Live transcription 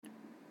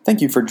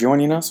Thank you for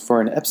joining us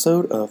for an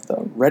episode of the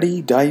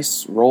Ready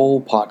Dice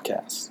Roll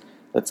podcast.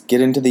 Let's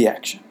get into the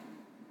action.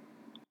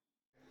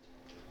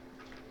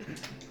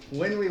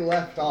 When we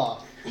left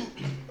off,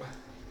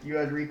 you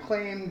had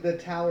reclaimed the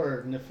tower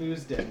of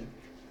Nefuzden.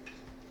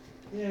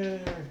 Yeah,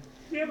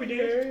 we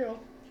did.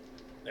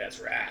 That's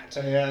right.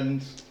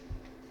 And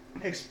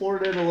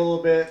explored it a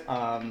little bit,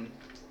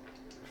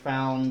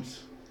 found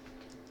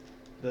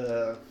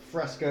the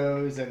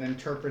frescoes and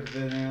interpreted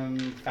them,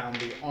 found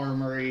the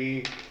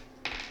armory,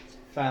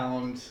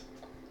 found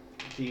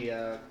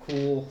the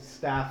cool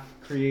staff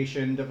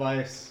creation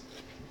device.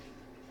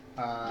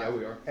 Yeah,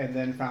 we are. And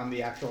then found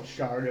the actual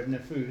shard of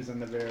Nefuz in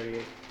the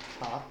very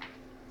top.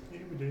 Yeah,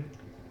 we did.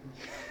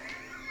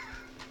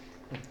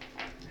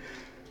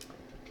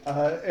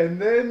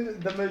 And then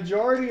the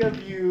majority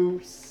of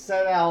you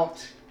set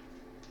out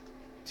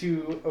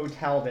to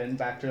Otalden,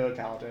 back to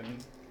Otalden,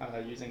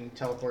 using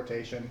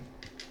teleportation,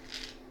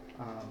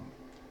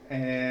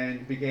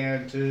 and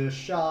began to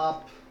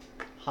shop,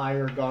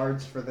 hire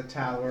guards for the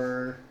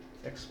tower,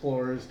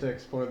 explorers to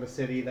explore the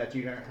city that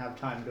you don't have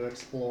time to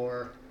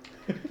explore,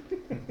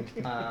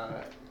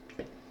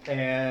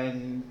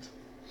 and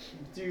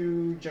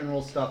do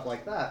general stuff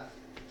like that.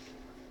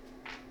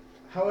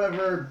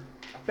 However,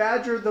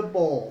 Badger the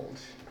Bold,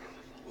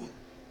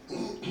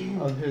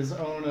 of his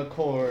own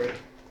accord,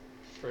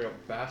 Straight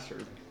up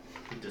bastard.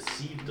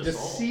 Deceived us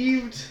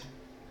deceived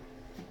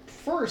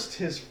first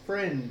his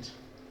friend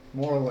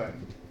Morlin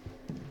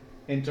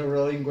into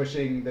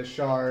relinquishing the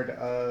shard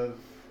of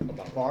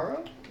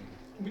Barrow.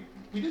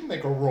 We didn't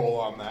make a roll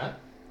on that.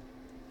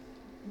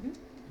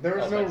 There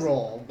was no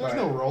roll. There's but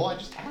no roll, I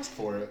just asked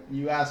for it.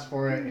 You asked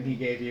for it, and he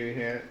gave you a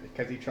hint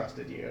because he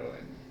trusted you.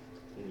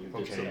 And you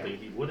did something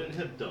he wouldn't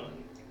have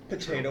done.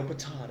 Potato.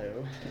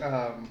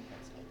 And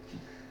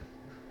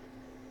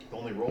The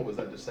only roll was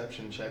that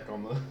deception check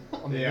on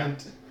the Yeah.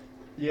 hint.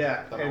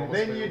 yeah, That and almost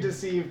then you failed.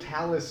 deceived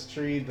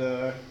Halistry,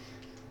 the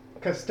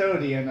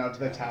custodian of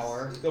the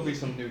tower, There'll be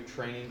some new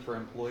training for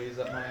employees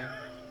at my...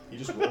 He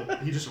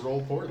just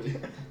rolled poorly.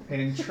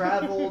 and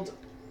traveled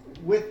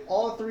with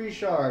all three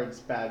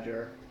shards,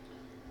 Badger,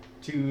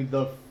 to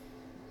the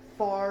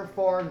far,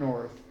 far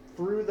north,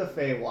 through the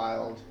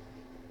Feywild,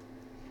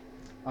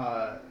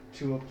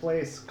 to a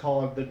place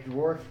called the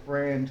Dwarf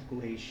Brand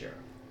Glacier.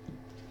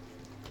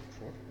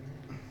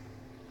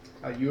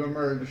 You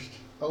emerged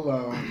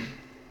alone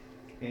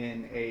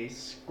in a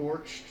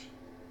scorched,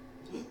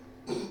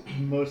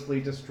 mostly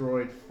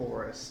destroyed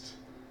forest,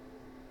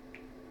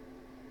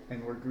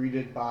 and were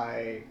greeted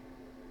by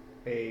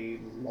a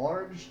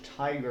large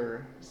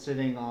tiger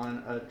sitting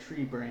on a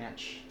tree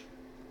branch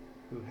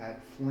who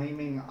had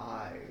flaming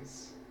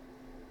eyes.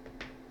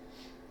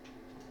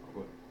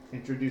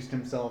 Introduced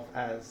himself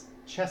as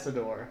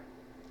Chessador,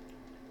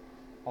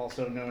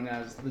 also known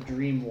as the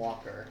Dream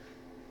Walker,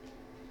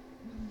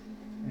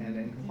 and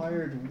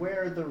inquired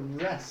where the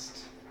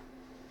rest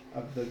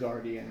of the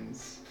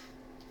Guardians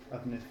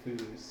of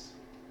Nefuz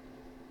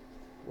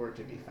were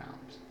to be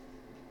found.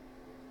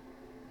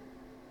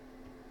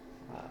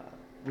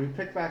 We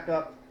pick back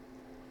up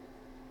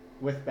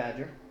with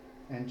Badger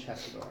and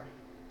Chessador.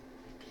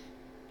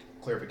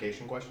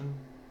 Clarification question.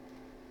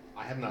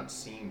 I have not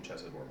seen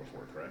Chessador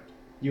before, correct?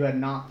 You had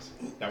not.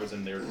 That was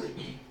in their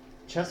dream.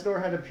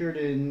 Chessador had appeared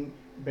in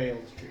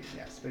Bale's Street,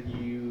 yes, but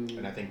you...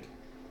 And I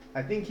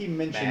think he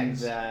mentioned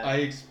Mags. that... I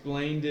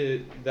explained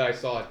it that I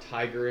saw a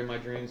tiger in my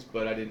dreams,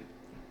 but I didn't...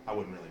 I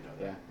wouldn't really know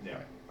that. Yeah,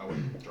 I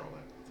wouldn't draw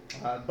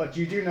that. but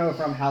you do know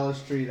from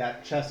Halistry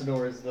that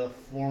Chessador is the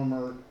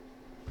former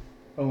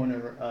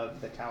owner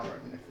of the Tower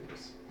of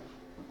Nefuz.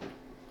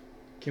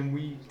 Can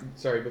we...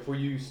 Sorry, before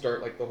you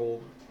start like the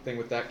whole thing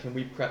with that, can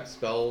we prep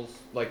spells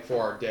like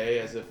for our day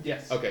as if...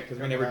 Yes. Okay, because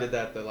we never did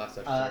that the last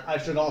episode. I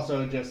should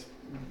also just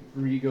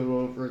re-go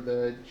over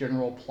the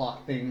general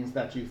plot things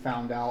that you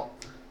found out.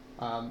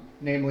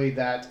 Namely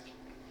that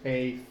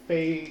a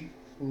Fey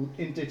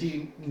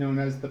entity known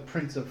as the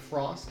Prince of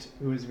Frost,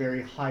 who is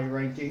very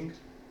high-ranking,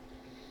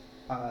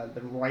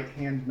 the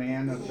right-hand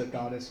man of the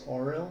goddess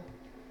Auril,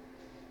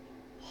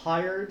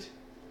 hired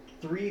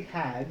 3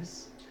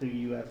 hags, who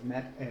you have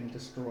met and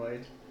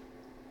destroyed,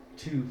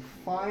 to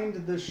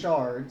find the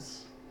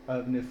shards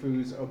of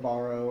Nefuz,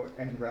 Obaro,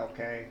 and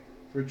Relke,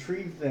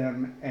 retrieve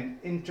them, and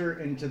enter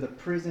into the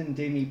prison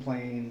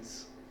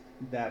demi-planes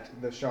that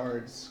the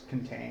shards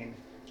contain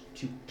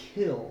to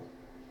kill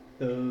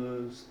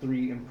those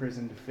 3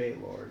 imprisoned Fey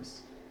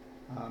Lords.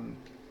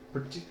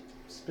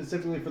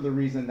 Specifically for the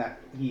reason that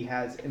he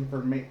has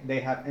they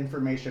have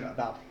information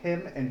about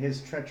him and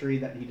his treachery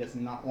that he does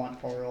not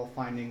want Auril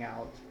finding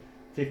out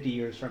 50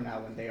 years from now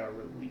when they are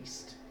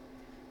released.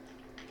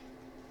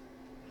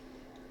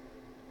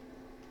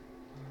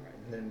 Alright,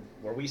 and then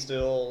were we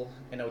still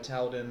in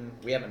Otalden?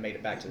 We haven't made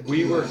it back to the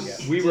we were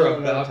yet. we Still were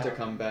in about Otalden. to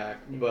come back,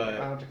 You were but...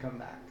 about to come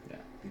back.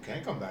 You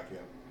can't come back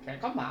yet. Can't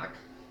come back.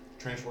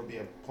 Transport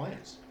via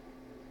planes.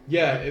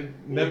 Yeah, Well,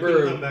 remember...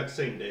 if we come back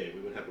same day,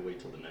 we would have to wait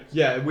till the next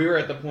Yeah, day. we were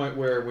at the point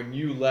where when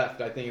you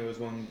left, I think it was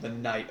when the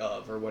night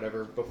of or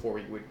whatever before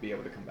you would be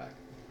able to come back.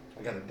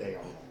 I got a day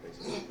off,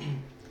 basically.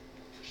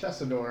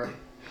 Chessador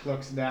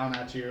looks down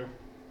at you,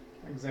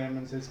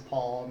 examines his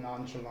paw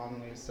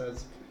nonchalantly,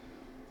 says,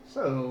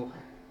 "So,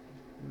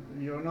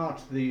 you're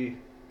not the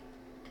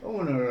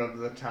owner of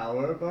the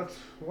tower, but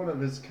one of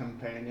his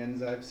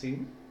companions I've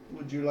seen.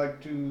 Would you like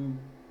to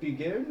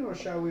begin, or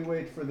shall we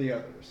wait for the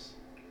others?"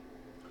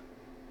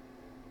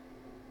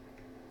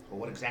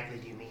 Well, what exactly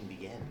do you mean,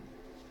 begin?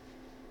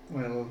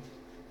 Well,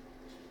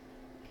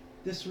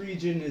 this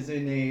region is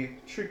in a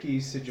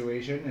tricky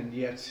situation, and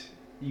yet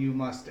you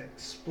must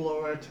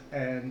explore it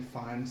and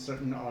find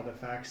certain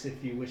artifacts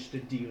if you wish to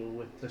deal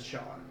with the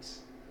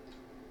shards.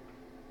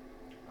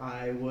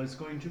 I was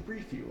going to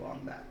brief you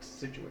on that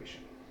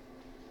situation.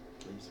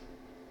 Please.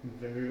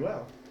 Very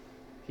well.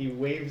 He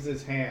waves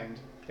his hand,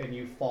 and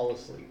you fall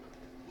asleep.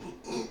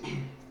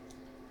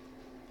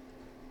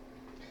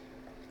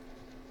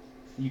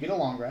 You get a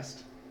long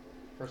rest.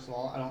 First of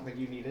all, I don't think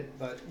you need it,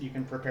 but you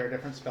can prepare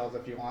different spells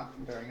if you want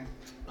during it.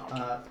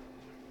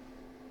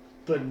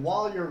 But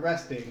while you're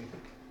resting,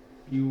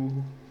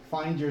 you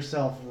find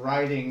yourself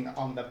riding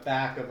on the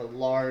back of a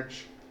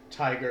large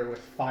tiger with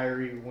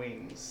fiery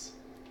wings.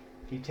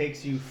 He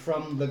takes you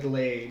from the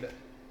glade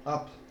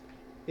up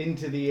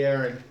into the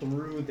air and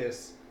through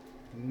this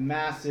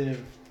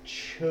massive,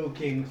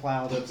 choking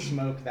cloud of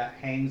smoke that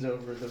hangs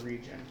over the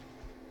region.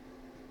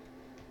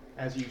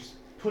 As you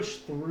push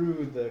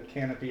through the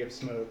canopy of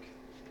smoke,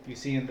 you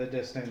see in the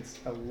distance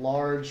a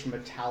large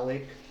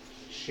metallic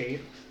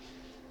shape.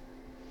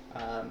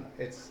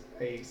 It's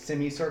a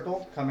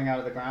semicircle coming out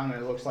of the ground,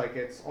 and it looks like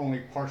it's only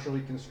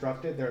partially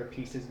constructed. There are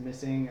pieces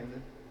missing,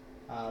 and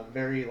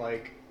very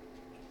like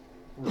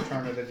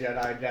Return of the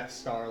Jedi Death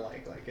Star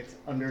like it's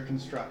under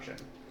construction.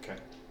 Okay.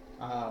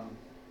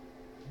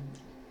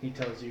 He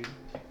tells you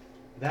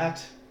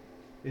that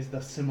is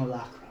the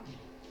simulacrum.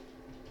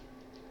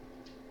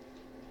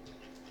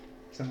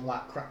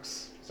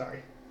 Simulacrux,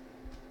 sorry.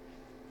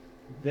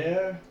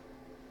 There,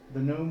 the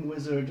gnome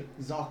wizard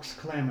Zox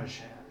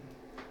Clamorshan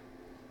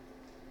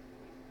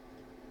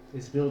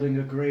is building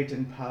a great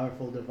and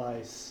powerful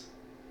device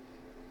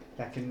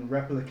that can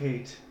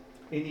replicate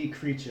any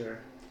creature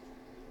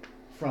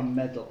from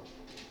metal.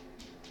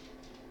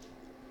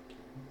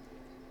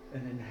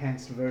 An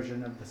enhanced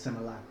version of the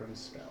simulacrum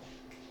spell.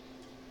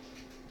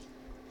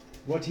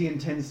 What he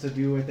intends to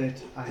do with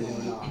it, I know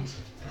not.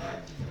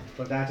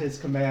 But at his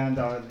command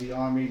are the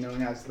army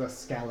known as the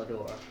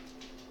Scalador.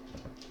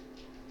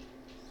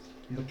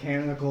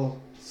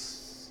 Mechanical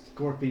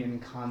scorpion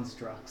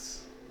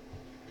constructs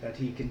that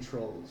he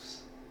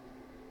controls.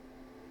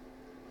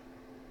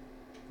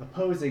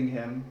 Opposing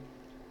him,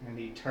 and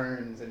he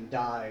turns and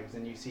dives,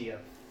 and you see a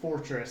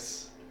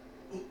fortress,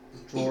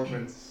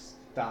 Dwarven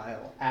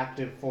style,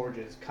 active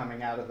forges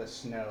coming out of the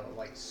snow,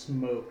 like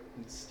smoke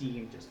and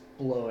steam just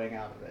blowing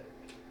out of it.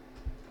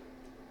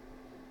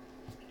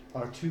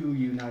 Are two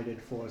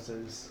united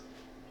forces.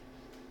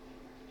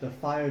 The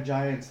fire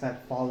giants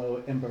that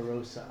follow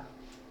Emberosa,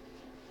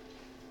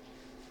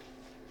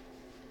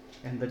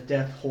 and the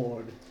death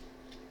horde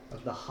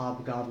of the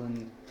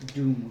hobgoblin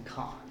Doom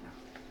Khan.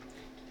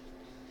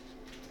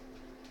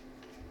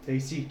 They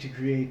seek to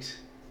create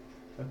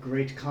a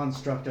great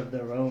construct of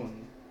their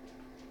own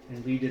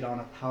and lead it on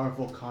a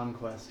powerful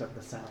conquest of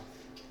the South.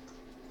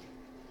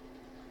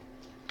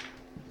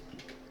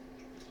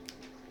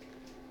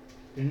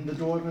 In the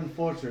Dwarven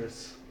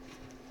fortress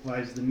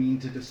lies the mean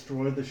to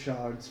destroy the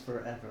shards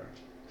forever,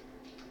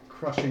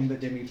 crushing the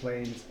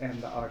demiplanes and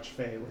the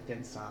archfey within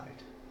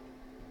inside.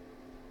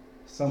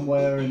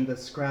 Somewhere in the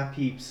scrap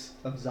heaps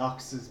of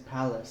Zox's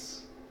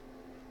palace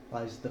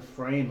lies the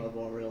frame of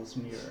Auril's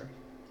mirror,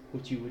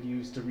 which you would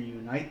use to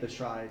reunite the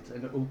shards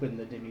and open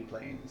the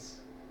demiplanes,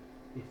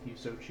 if you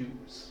so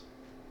choose.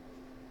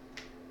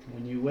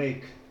 When you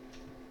wake,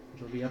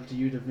 it'll be up to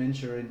you to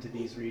venture into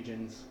these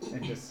regions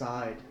and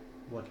decide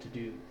what to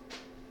do.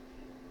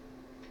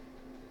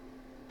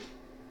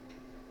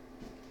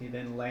 He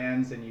then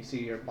lands and you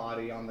see your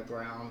body on the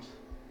ground.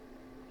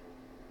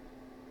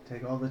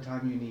 Take all the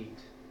time you need.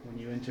 When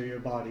you enter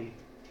your body,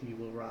 you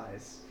will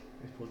rise.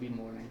 It will be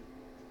morning.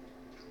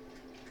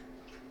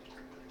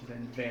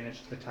 Then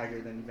the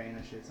tiger then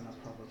vanishes in a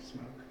puff of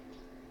smoke.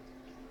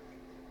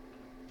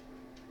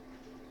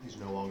 He's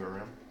no longer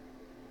around.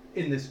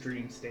 In this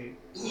dream state.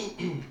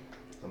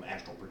 Some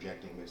astral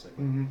projecting,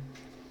 basically. Mm-hmm.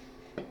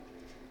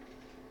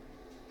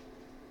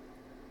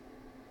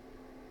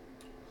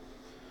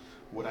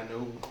 Would I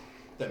know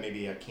that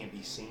maybe I can't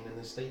be seen in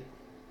this state?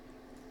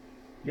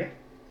 Yeah.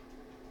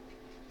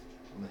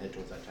 I'm gonna head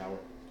towards that tower.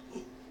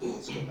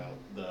 Let's go about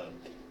the.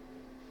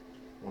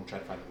 I want to try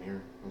to find the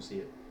mirror. We'll see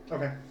it.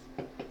 Okay.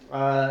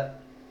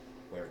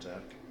 Where it's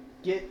at.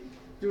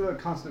 Do a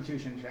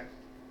Constitution check.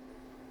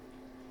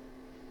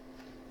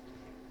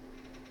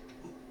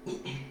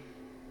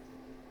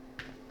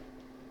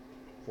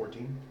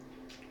 $14.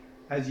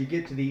 As you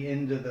get to the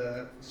end of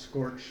the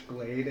scorched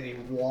glade, a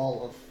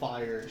wall of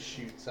fire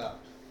shoots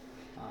up.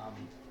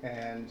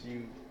 And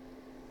you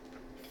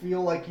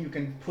feel like you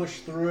can push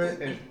through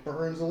it. It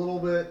burns a little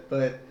bit,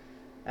 but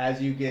as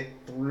you get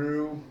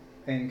through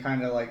and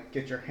kind of like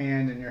get your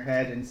hand in your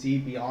head and see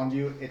beyond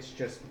you, it's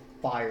just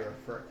fire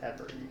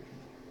forever.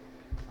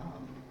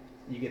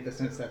 You get the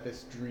sense that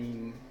this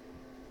dream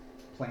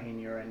plane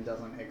you're in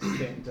doesn't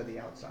extend to the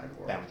outside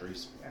world.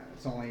 Boundaries. Yeah,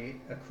 it's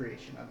only a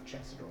creation of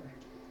Chessador.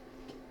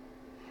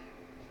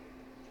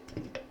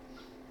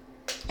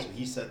 So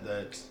he said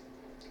that.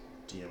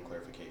 DM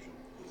clarification.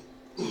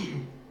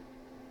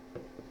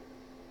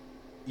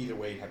 Either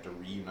way, you'd have to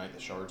reunite the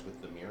shards with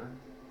the mirror,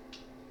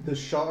 The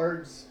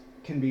shards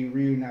can be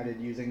reunited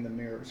using the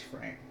mirror's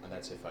frame. and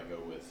that's if I go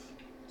with.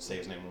 Say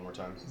his name one more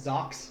time.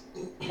 Zox,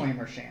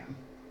 Flamer Shan.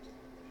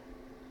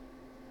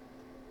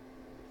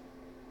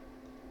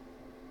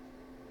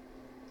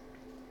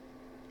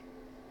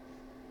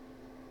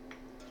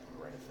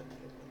 I'm right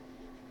phonetically.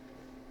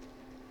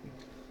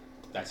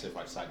 That's if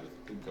I side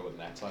with go with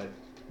that side.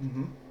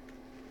 Mm-hmm.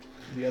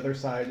 The other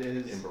side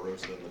is In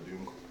Barossa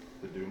and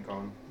the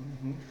Doomcon.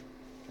 in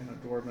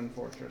a dwarven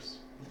fortress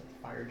with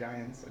fire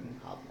giants and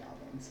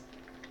hobgoblins.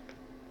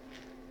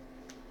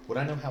 Would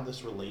I know how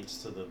this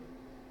relates to the?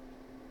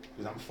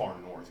 Because I'm far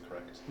north,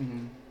 correct?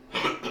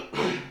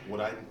 Mm-hmm.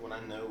 Would I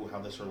know how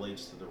this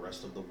relates to the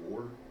rest of the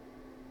war?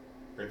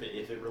 Or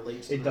if it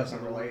relates? To It the rest doesn't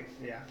of the war? relate.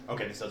 Yeah.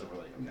 Okay, this doesn't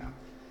relate. No.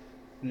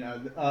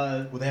 No.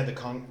 Well, they had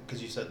the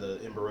because you said the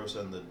Imbarosa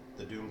and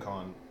the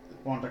Doomcon.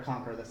 Want to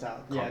conquer the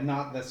south. Yeah,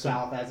 not the So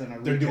south as in a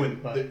they're region, doing-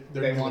 but they're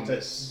they doing want to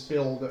this.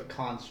 build a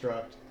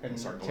construct and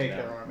Start going take down.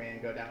 their army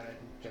and go down and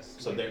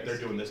just. So they're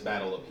doing this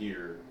battle up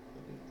here,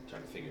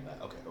 trying to figure that.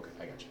 Okay,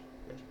 I got you.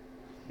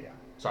 Yeah.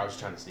 So I was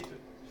trying to see if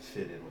it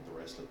fit in with the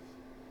rest of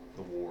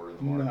the war and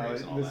the No,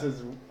 Margraves and all this that.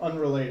 is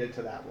unrelated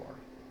to that war.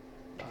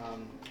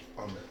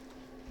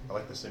 I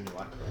like the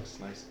simulacra. It's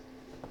nice.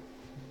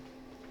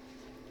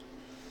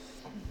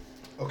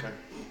 Okay.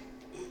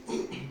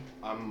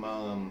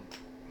 I'm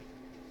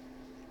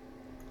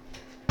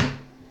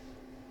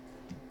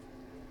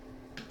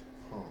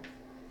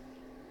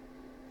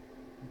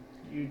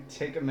You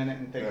take a minute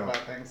and think Yeah. about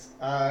things.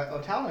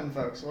 Otalin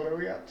folks, what are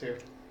we up to?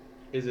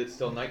 Is it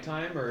still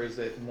nighttime or is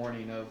it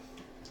morning of?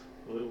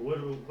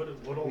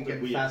 What all We did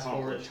can we fast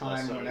forward accomplish time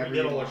last time? whenever We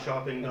get you all our want.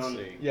 shopping Let's done.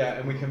 see. Yeah,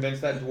 and we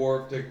convinced that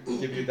dwarf to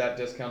give you that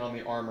discount on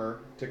the armor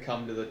to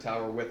come to the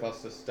tower with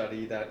us to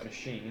study that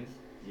machine.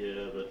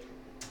 Yeah, but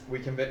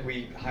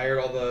We hired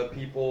all the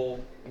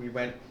people. We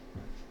went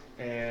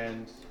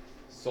and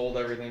sold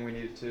everything we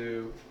needed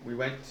to. We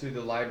went to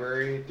the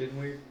library, didn't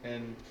we?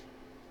 And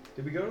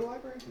did we go to the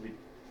library?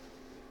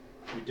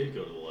 we did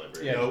go to the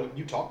library. Yeah, no,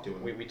 you talked to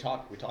him. We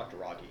talked to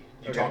Rocky.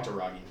 You Okay. talked to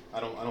Raggi. I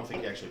don't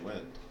think he actually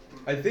went.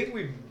 I think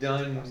we've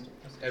done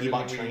everything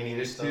bought we training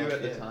needed stuff, to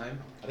at the yeah. time.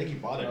 I think he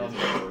bought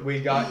everything.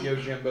 We got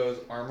Yojimbo's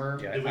armor.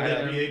 Yeah, Did we I get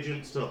don't-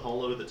 reagents to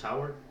hollow the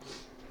tower?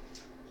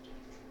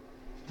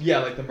 Yeah,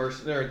 like the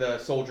mercenaries, the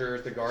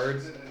soldiers, the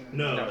guards.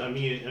 No, No. I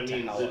mean, did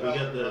we hollow.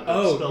 get the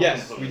Oh, spell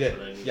yes, components we did.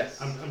 that I need?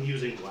 Yes. I'm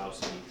using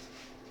Blowski.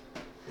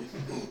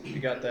 You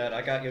got that.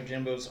 I got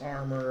Yojimbo's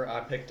armor. I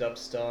picked up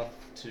stuff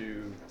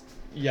to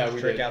Yeah, we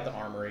trick did. out the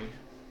armry.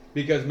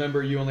 Because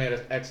remember, you only had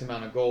an X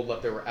amount of gold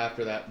left over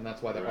after that, and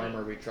that's why the Right.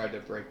 armor we tried to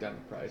break down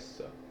the price.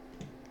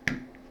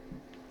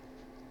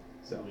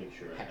 So Make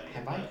sure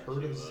Have I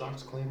heard of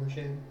Sox Claim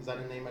Machine? Is that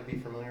a name I'd be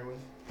familiar with?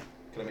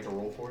 Can I make a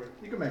roll for it?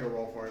 You can make a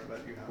roll for it, but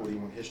you What do you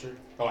have. want? History?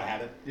 Oh, I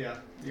have it. Yeah.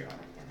 Yeah.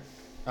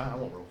 I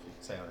won't roll.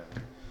 Say I have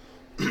it.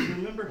 Do you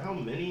remember how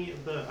many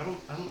of the?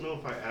 I don't know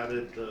if I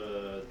added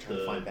the Trying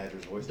to find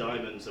Badger's voice.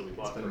 diamonds that we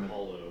bought It's been a for minute.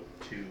 hollow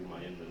to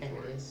my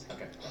inventory.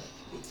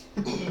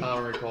 Okay. I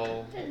don't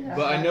recall,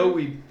 but I know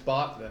we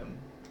bought them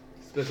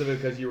specifically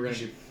because you were gonna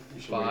do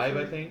You should wait 5, for-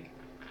 I think,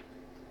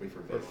 Wait for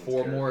or Valen's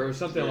 4 more. It was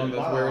something along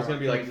those where it was gonna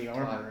be like the 5.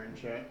 armor and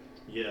shit.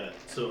 Yeah.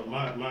 So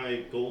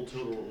my gold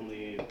total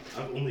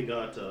I've only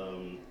got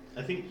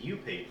I think you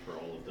paid for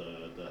all of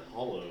the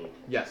hollow.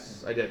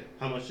 Yes, I did.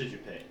 How much did you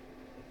pay?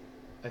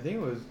 I think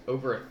it was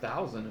over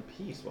 1,000 a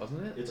piece,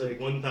 wasn't it? It's like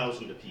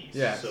 1,000 a piece.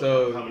 Yeah, So,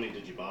 so- how many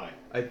did you buy?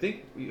 I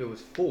think it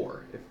was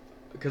 4,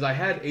 because I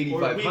had Or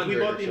 8,500.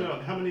 we bought the or so.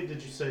 amount. How many did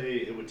you say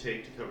it would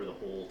take to cover the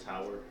whole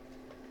tower?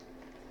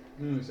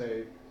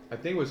 Say I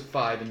think it was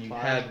 5, and you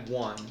 5. had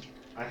 1.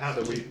 I have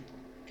So two.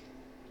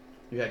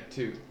 You had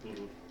 2.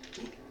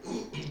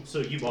 Mhm. So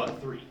you bought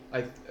 3.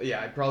 I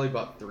probably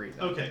bought 3.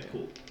 Then. Okay,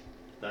 cool.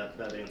 That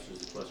answers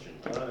the question.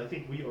 I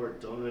think we are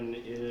done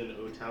in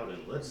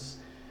Otowden. Let's.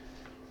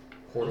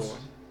 Portal.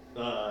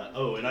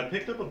 And I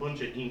picked up a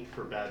bunch of ink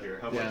for Badger.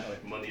 How Yeah.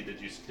 much money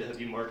did you? Have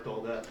you marked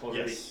all that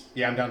already? Yes.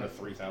 Yeah, I'm down to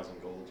 3,000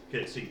 gold.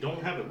 Okay, so you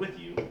don't have it with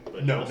you,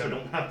 but No, you also no.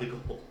 don't have the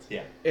gold.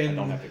 Yeah. And I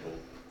don't have the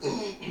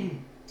gold.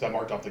 So I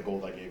marked off the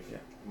gold I gave Yeah.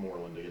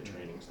 Moreland to get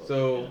training stuff.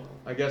 So Yeah.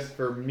 I guess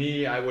for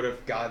me, I would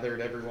have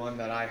gathered everyone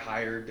that I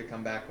hired to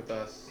come back with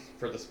us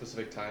for the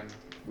specific time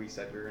we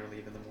said we were gonna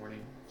leave in the morning.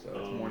 So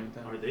it's morning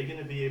Are time. they going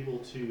to be able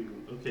to?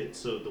 Okay,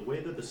 so the way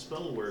that the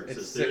spell works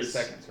It's is 6 there's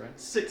seconds, right?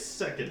 6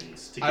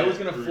 seconds to. I get was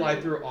gonna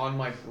fly through on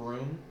my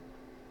broom,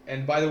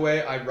 and by the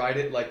way, I ride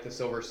it like the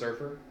Silver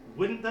Surfer.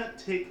 Wouldn't that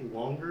take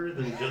longer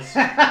than just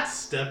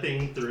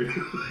stepping through?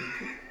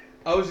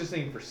 I was just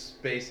thinking for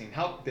spacing.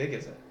 How big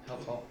is it? How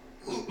tall?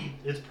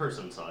 It's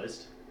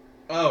person-sized.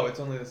 Oh, it's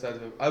only the size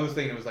of. I was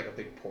thinking it was like a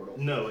big portal.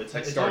 No, it's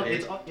Like it's,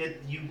 Stargate.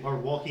 you are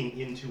walking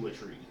into a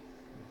tree.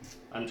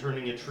 I'm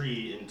turning a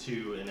tree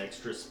into an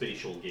extra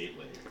spatial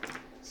gateway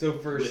So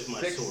for with my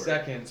 6 sword.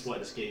 seconds, That's why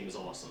this game is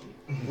awesome.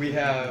 we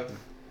have.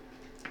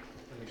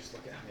 Let me just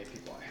look at how many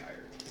people I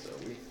hired. So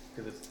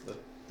because it's the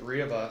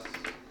 3 of us.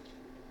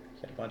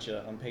 Got a bunch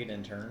of unpaid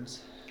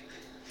interns.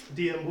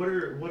 DM, what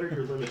are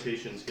your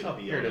limitations going Oh,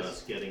 to be here on it is.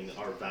 us getting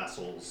our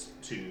vassals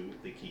to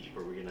the keep?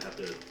 Are we going to have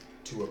to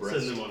Two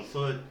abreast. send them on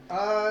foot?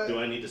 Do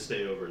I need to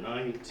stay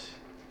overnight?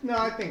 No,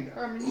 I mean,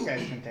 you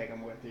guys can take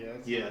them with you.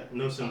 It's Yeah,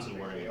 no it's sense not in a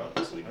big worrying deal. about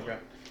this anymore.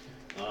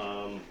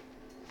 Okay.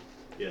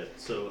 Yeah,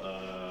 so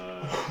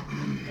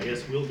I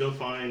guess we'll go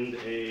find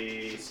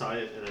a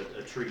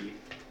tree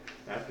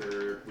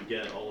after we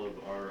get all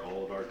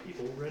of our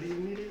people ready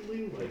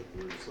immediately. Like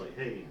we're just like,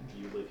 hey,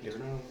 you live here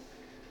now?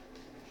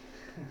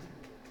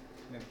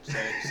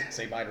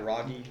 Say bye to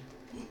Roggy.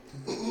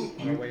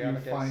 On our way You out, I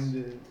guess.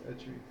 find a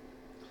tree.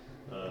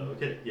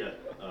 Okay, yeah,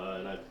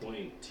 and I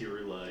point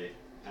Tirulai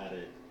at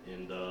it,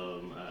 and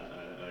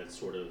I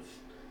sort of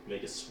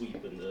make a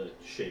sweep in the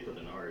shape of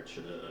an arch,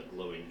 and a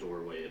glowing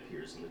doorway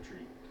appears in the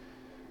tree.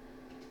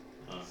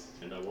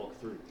 And I walk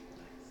through.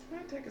 Can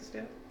I take a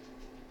step?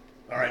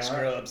 All right,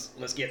 scrubs,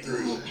 let's get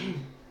through.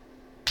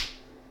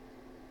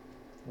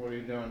 What are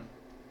you doing?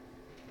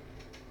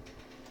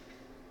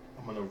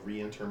 I'm gonna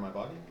re-enter my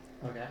body,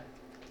 Okay.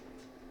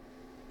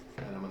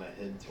 and I'm gonna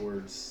head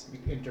towards. You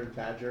entered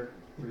Badger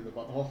through the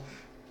butthole.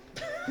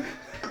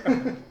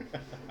 You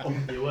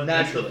know what?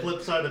 That's the Naturally.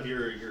 flip side of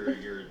your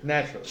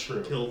Naturally.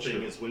 True. kill thing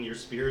true. is when your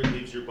spirit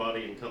leaves your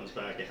body and comes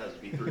back, it has to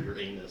be through your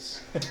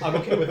anus. I'm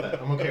okay with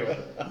that. I'm okay with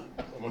it.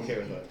 I'm okay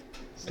with that.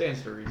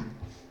 Stands to reason.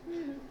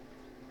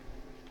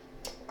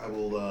 I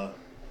will.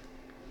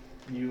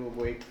 You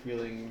awake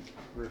feeling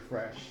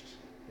refreshed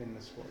in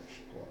the scorched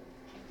glow.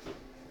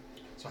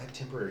 So I have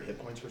temporary hit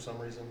points for some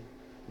reason.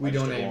 We I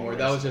just don't did a long anymore.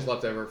 That was rest. just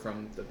left over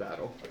from the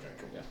battle. Okay,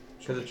 cool. Yeah.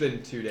 Because it's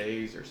been 2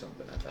 days or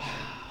something at that point.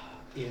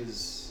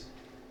 Is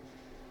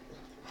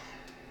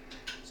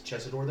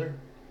Chessador there?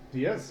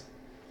 Yes.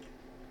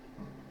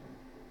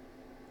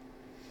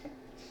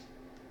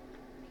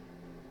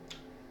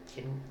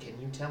 Can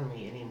you tell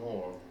me any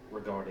more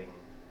regarding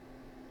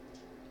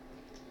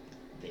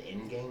the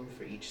end game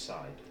for each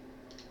side?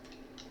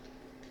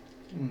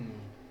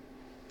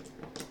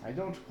 I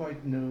don't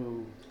quite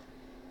know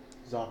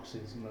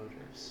Zox's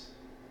motives.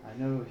 I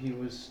know he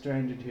was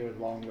stranded here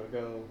long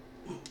ago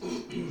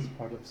as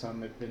part of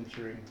some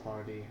adventuring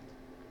party.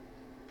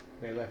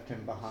 They left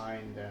him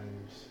behind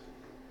and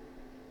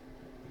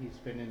he's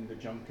been in the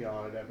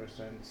junkyard ever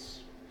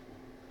since,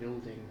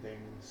 building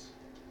things.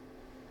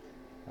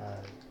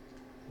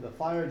 The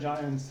Fire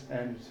Giants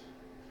and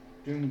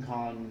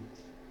Doomcon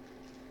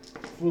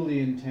fully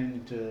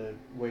intend to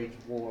wage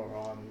war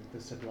on the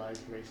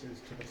civilized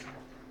races to the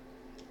south.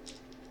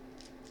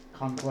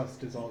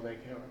 Conquest is all they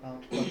care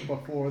about, but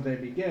before they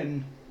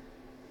begin,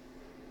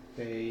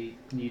 they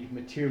need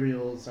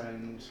materials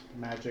and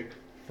magic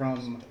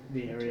from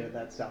the area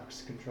that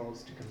Zox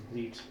controls to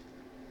complete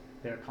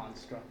their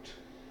construct.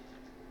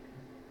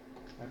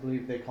 I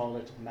believe they call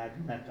it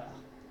Magmecha.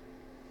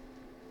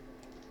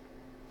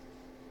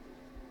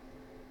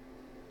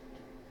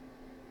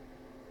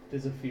 It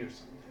is a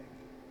fearsome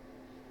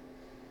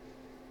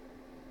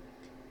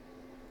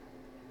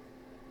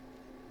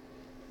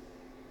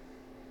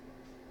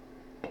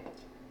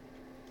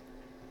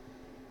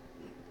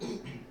thing.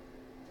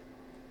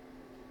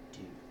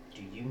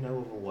 Do you know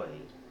of a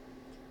way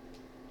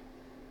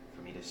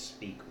for me to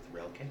speak with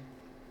Relke?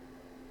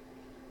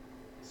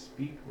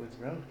 Speak with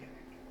Relke.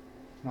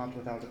 Not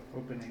without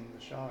opening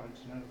the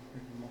shards, no.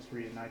 You must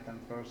reunite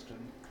them first,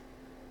 and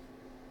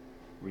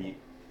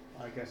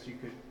I guess you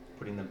could.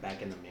 Putting them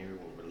back in the mirror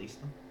will release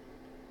them?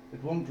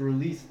 It won't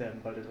release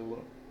them, but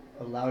it'll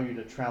allow you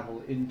to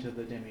travel into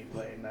the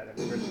demi-plane that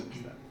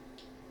imprisons them.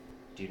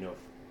 Do you know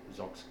if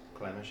Zox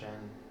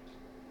Clemishan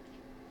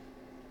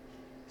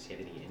has he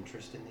had any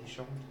interest in these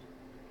shards?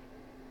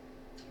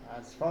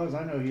 As far as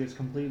I know, he is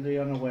completely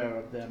unaware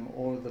of them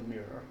or the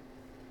mirror.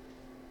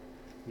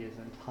 He is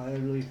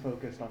entirely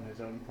focused on his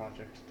own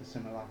project, the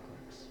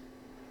Simulacrix.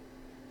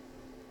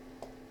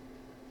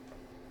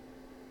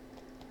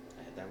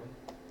 I head that way?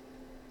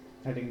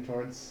 Heading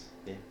towards...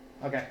 Yeah.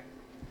 Okay.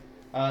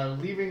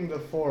 Leaving the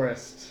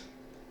forest,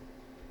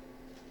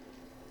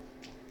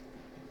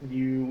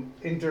 you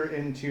enter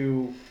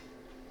into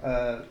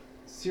a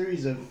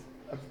series of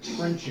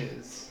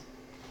trenches.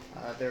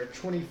 They're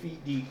 20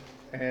 feet deep,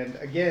 and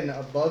again,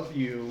 above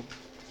you,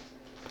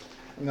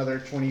 another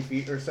 20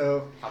 feet or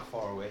so. How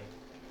far away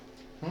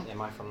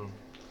am I from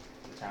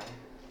the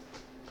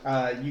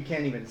tower? You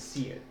can't even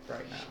see it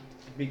right now,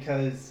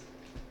 because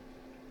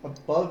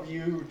above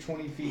you,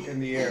 20 feet in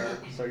the air,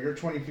 so you're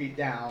 20 feet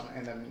down,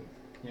 and then,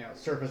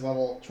 surface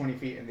level 20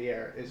 feet in the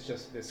air is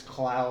just this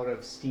cloud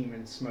of steam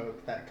and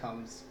smoke that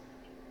comes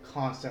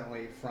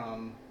constantly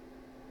from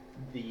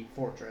the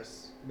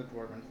fortress, the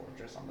Dwarven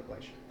fortress on the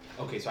glacier.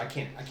 Okay, so I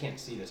can't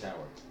see the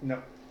tower.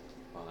 No.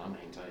 Well, I'm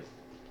hang tight.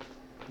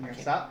 You gonna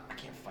can't- stop? I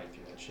can't fight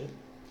through that shit.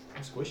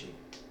 I'm squishy.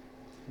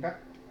 Okay.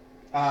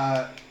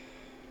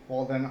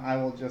 Well, then I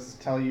will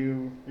just tell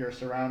you your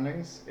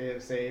surroundings.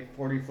 It's a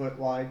 40-foot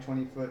wide,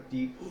 20-foot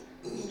deep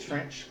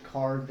trench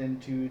carved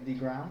into the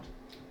ground.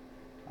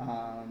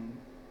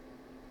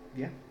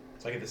 Yeah.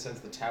 So I get the sense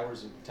the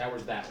tower's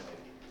that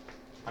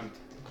way.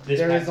 This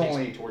There path is takes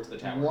only me towards the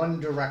tower. one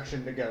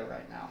direction to go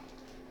right now.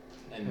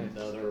 And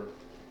the other.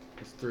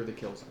 It's through the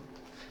kill zone.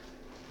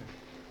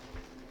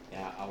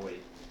 Yeah, I'll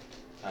wait.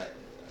 I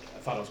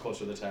thought I was closer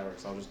to the tower,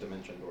 so I'll just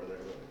dimension door there,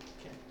 but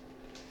I can't.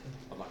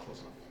 I'm not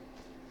close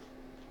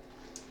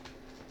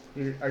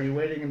enough. Are you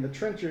waiting in the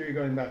trench, or are you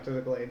going back to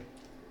the glade?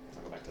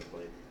 I'll go back to the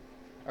blade.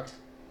 Okay.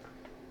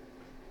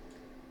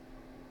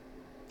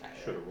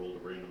 Should have rolled a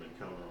random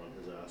encounter on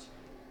his ass.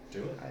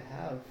 Do it. I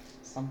have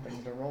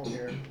something to roll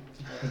here.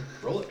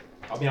 Roll it.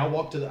 I mean, I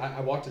walk to the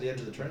edge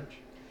of the trench.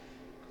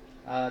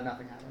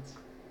 Nothing happens.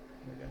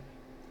 You're good.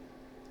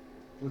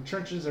 The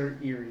trenches are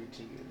eerie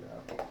to you,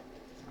 though.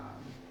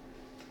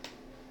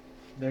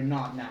 They're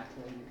not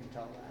natural, you can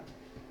tell that.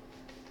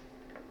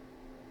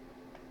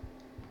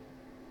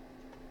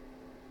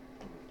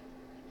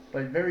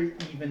 But very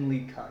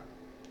evenly cut.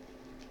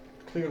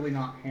 Clearly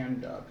not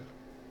hand dug.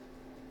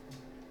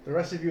 The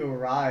rest of you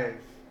arrive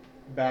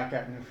back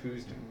at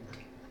Nefusden.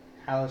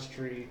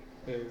 Halistry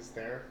is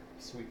there,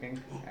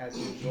 sweeping as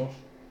usual.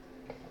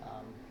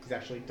 He's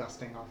actually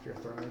dusting off your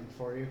throne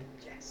for you.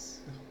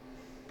 Yes.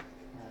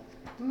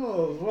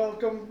 Oh,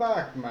 welcome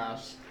back,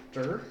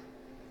 Master.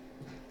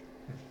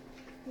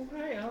 Well,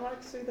 hey, I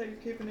like to see that you're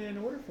keeping it in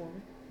order for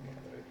me.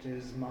 It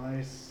is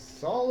my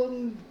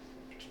solemn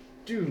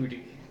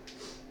duty.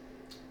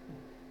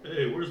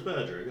 Hey, where's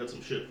Badger? I got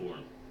some shit for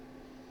him.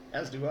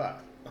 As do I.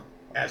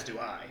 As do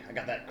I. I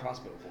got that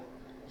crossbow for him.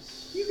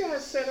 You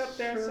guys set up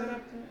there, set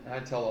up there. And I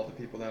tell all the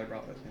people that I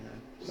brought with me. Man.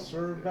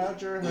 Sir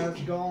Badger has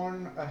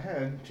gone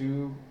ahead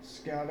to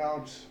scout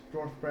out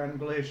Dwarfbrand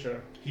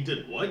Glacier. He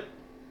did what?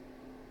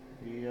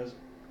 He has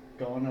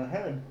gone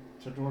ahead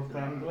to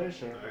Dwarfbrand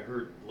Glacier. I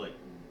heard, like,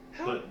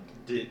 How?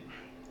 but did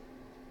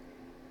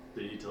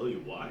he tell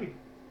you why?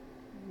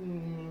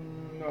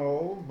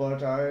 No,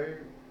 but I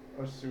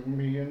assume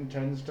he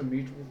intends to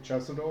meet with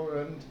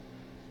Chesador and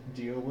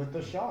deal with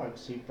the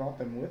shards. He brought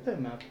them with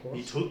him, of course.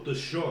 He took the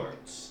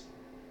shards.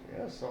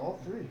 Yes, all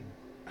three.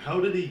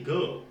 How did he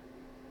go?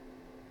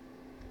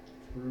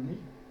 Through me.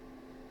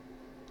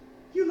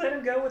 You let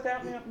him go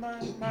without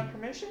my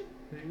permission?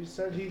 He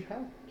said he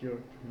had your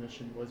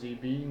permission. Was he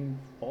being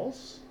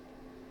false?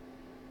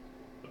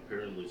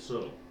 Apparently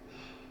so.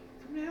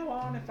 From now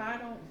on, if I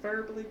don't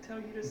verbally tell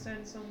you to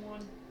send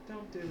someone,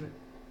 don't do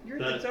it.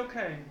 That- It's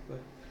okay, but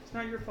it's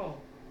not your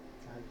fault.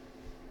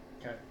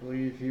 I can't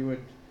believe he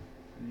would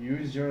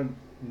use your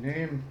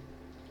name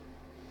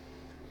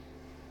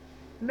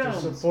No.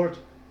 to support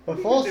a What are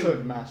you falsehood,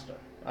 doing? Master.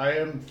 I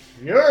am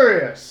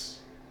furious.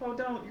 Oh,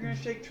 don't. You're gonna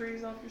shake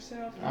trees off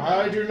yourself?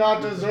 I do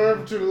not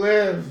deserve to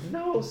live.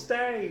 No,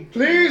 stay.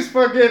 Please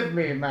forgive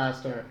me,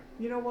 Master.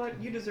 You know what?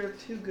 You deserve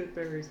 2 good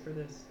berries for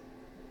this.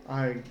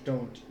 I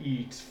don't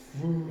eat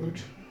food.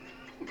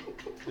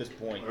 At this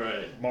point,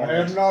 Alright. I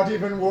am not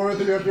even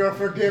worthy of your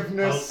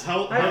forgiveness.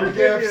 How I How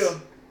forgive gifts?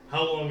 you.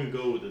 how long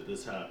ago did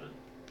this happen?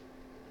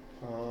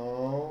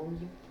 Oh,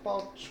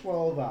 about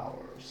 12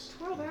 hours.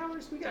 12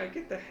 hours? We gotta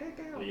get the heck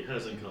out. He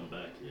hasn't come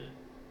back yet.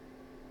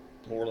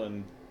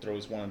 Orlin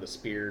throws one of the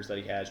spears that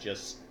he has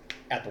just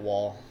at the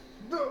wall.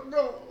 No.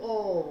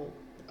 Oh.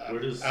 Where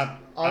does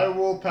I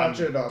will patch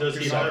it up. does Do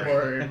he not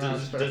worry, does,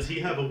 Master. does he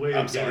have a way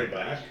I'm of sorry, getting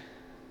back?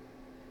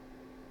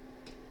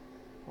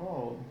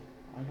 Oh,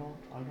 I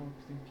don't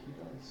think he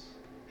does.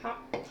 How?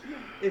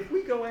 If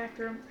we go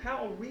after him,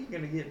 how are we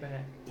gonna get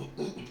back?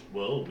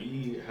 Well,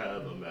 we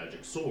have a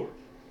magic sword.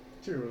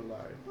 Too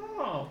alive.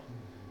 Oh,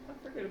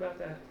 I forget about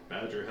that.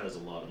 Badger has a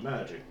lot of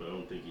magic, but I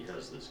don't think he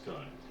has this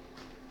kind.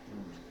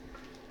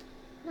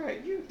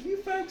 Right, you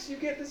folks, you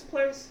get this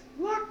place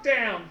locked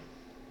down.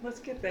 Let's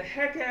get the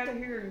heck out of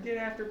here and get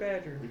after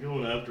Badger. We're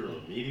going after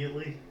him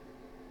immediately?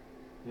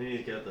 And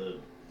he's got the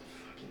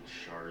fucking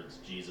shards,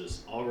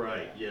 Jesus.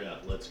 Alright, yeah,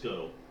 let's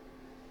go.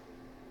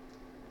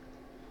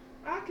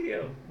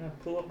 Akio. And I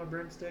pull up my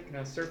broomstick and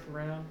I surf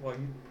around while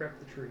you prep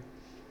the tree.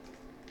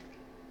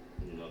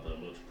 Not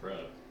that much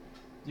prep.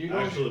 You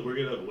don't. Actually, we're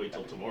gonna have to wait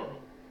till tomorrow.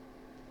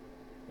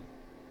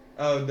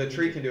 Oh, the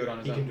tree can do it on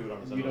his He own. can do it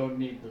on his own. You don't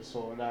need the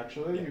sword.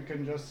 Actually, Yeah. you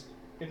can just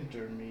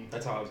enter me.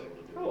 That's how I was able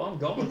to do it. Oh, I'm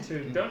going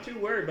to. Don't you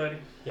worry, buddy.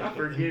 Yeah, I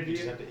forgive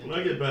just you. have to When I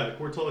enter. get back,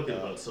 we're talking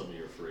about some of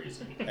your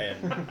phrasing.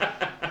 And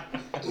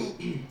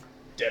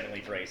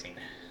definitely phrasing.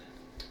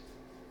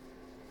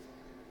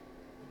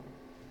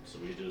 So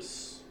we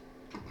just...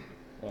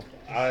 Well,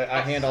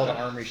 I hand all the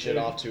armory shit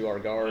off to our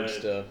guards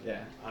to.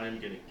 Yeah. I'm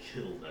gonna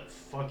kill that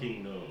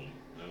fucking gnome.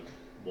 And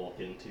walk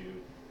into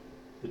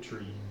the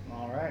tree.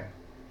 All right.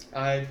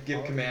 I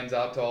give commands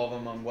out to all of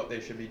them on what they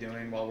should be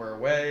doing while we're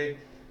away.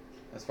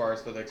 As far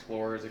as for the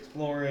explorers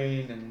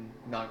exploring and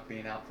not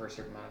being out for a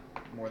certain amount,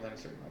 more than a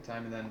certain amount of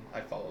time, and then I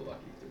follow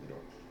Lucky through the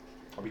door.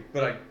 Are we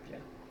But I, yeah.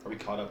 Are we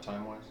caught up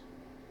time wise?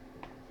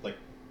 Like,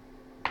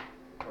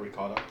 Are we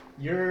caught up?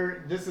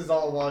 This is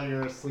all while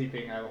you're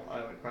sleeping. I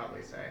would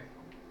probably say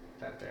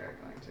that they're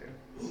going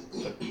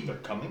to. They're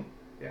coming?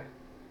 Yeah.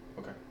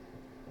 Okay.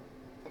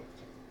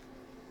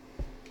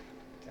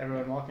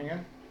 Everyone walking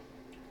in.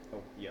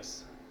 Oh,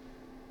 yes.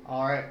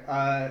 All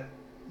right.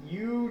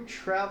 You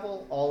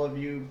travel, all of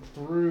you,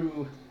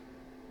 through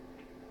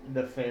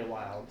the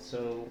Feywild.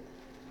 So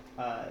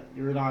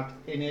you're not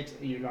in it.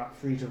 You're not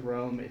free to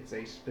roam. It's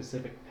a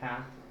specific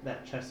path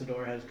that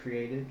Chessador has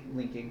created,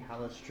 linking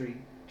Halistry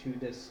to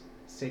this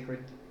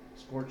sacred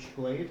scorched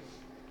glade.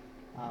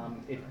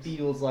 It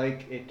feels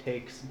like it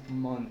takes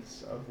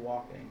months of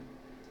walking.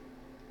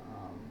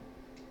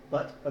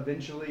 But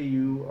eventually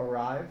you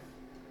arrive,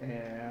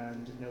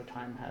 and no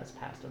time has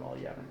passed at all.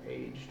 You haven't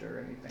aged or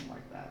anything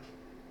like that.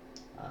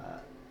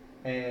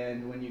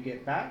 And when you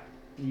get back,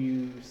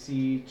 you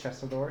see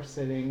Chessador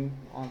sitting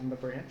on the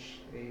branch,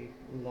 a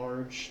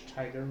large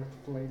tiger with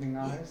flaming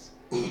eyes.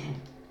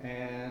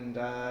 And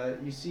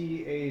you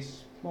see a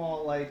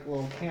small,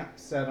 little camp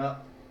set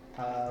up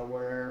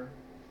where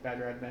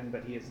Badger had been,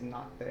 but he is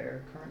not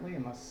there currently,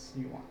 unless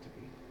you want to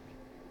be.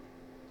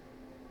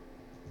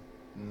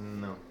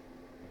 No.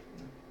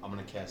 I'm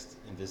gonna cast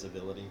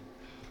invisibility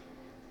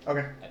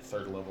Okay. at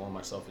 3rd level on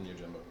myself and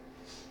Yojimbo.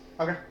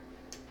 Okay.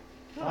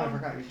 Oh, I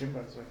forgot your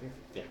Jimbo's with you.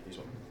 Yeah, he's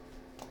one.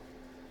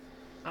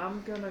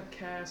 I'm gonna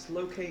cast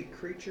locate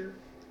creature.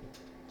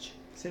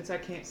 Since I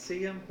can't see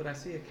him, but I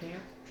see a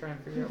camp. Try and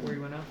figure out where he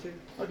went out to.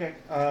 Okay.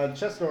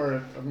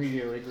 Chessador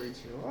immediately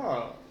greets you.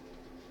 Ah,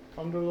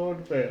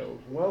 Underlord Bales,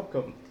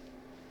 welcome.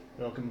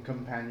 Welcome,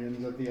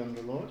 companions of the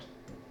Underlord.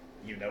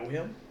 You know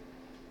him?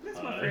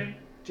 That's my friend,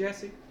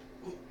 Jesse.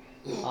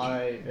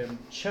 I am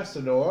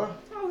Chessador,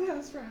 Oh yeah,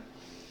 that's right.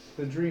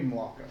 the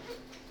Dreamwalker,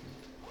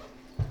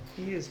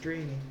 He is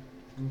dreaming.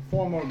 and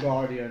former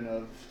guardian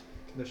of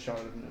the Shard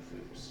of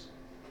Nefus.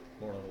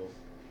 Morland will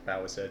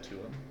bow his head to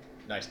him.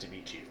 Nice to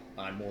meet you.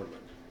 I'm Morland.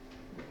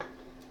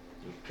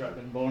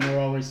 Dragonborn are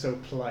always so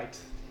polite.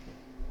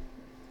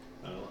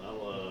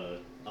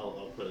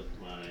 I'll put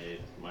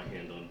my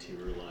hand on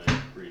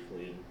Tirulai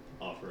briefly and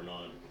offer a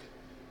nod.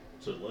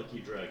 So lucky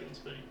dragon's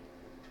bane.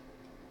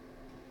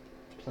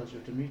 Pleasure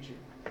to meet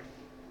you.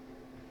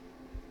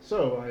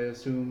 So, I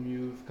assume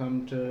you've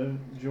come to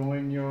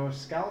join your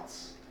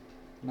scouts,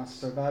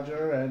 Master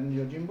Badger and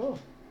Yojimbo.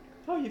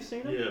 Oh, you've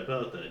seen him? Yeah,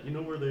 about that. You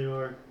know where they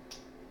are?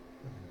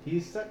 He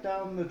set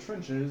down the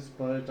trenches,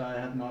 but I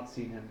have not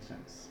seen him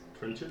since.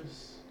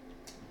 Trenches?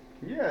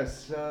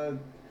 Yes,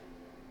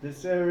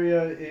 this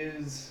area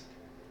is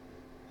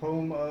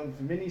home of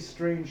many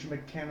strange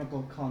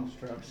mechanical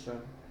constructs.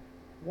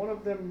 One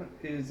of them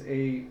is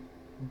a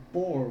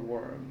boar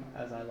worm,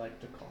 as I like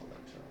to call it.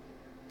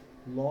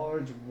 A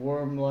large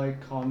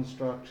worm-like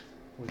construct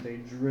with a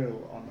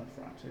drill on the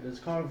front. It has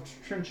carved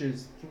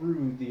trenches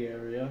through the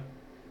area.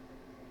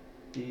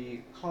 The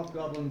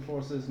hobgoblin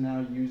forces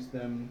now use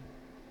them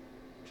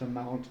to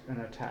mount an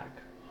attack.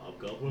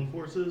 Hobgoblin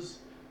forces?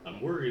 I'm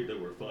worried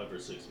that we're 5 or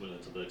 6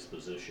 minutes of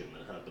exposition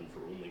that happened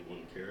for only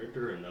one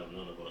character, and now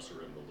none of us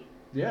are in the loop.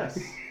 Yes.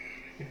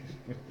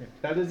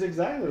 That is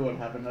exactly what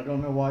happened. I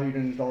don't know why you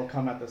didn't all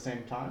come at the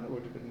same time. It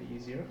would have been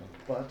easier.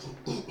 But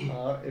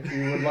if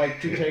you would like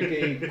to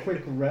take a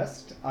quick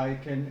rest, I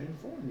can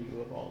inform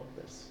you of all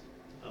of this.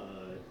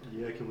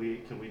 Yeah, can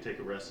we take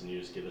a rest and you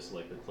just give us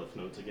like the cliff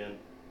notes again?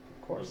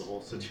 Of course. Of the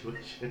whole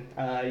situation.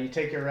 You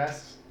take your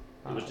rest.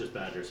 It was just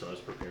Badger, so I was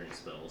preparing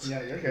spells.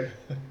 Yeah, you're good.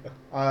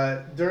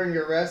 During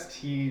your rest,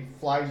 he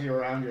flies you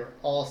around. You're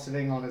all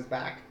sitting on his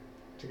back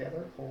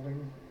together,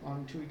 holding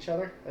on to each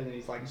other. And then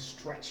he's like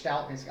stretched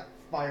out and he's got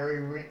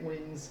fiery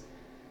wings.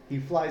 He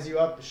flies you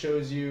up,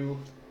 shows you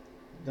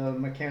the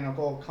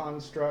mechanical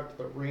construct,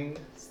 the ring,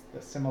 the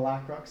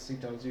simulacrux. He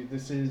tells you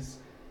this is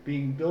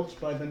being built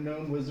by the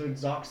gnome wizard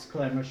Zox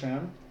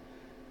Clamasham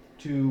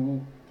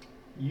to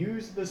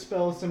use the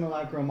spell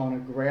simulacrum on a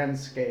grand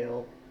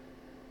scale,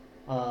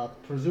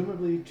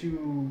 presumably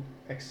to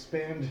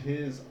expand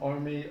his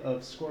army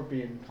of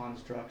scorpion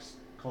constructs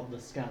called the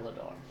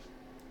Scaladar.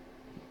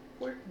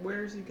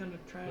 Where is he gonna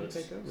try and That's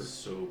take over?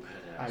 so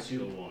badass.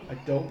 Go on. I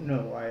don't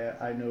know.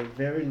 I know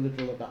very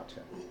little about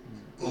him.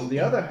 On the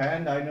other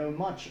hand, I know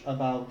much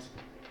about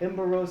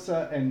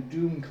Emberosa and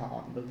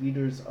Doomcon, the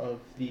leaders of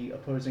the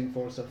opposing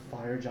force of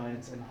fire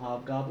giants and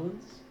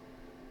hobgoblins.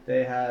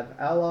 They have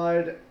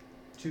allied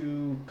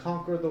to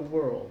conquer the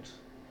world,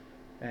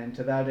 and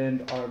to that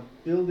end are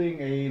building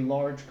a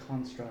large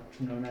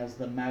construct known as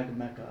the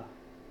Magmecha.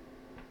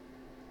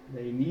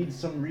 They need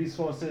some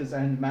resources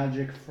and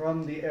magic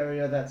from the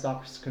area that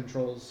Zox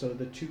controls, so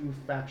the two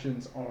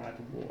factions are at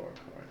war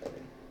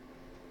currently.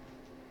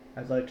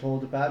 As I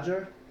told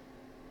Badger,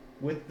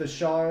 with the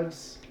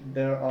shards,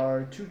 there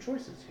are two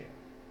choices here.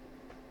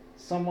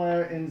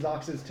 Somewhere in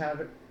Zox's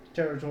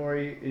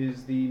territory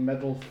is the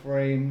metal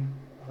frame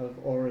of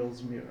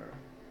Auril's mirror.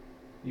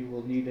 You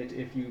will need it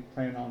if you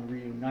plan on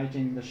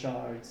reuniting the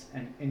shards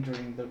and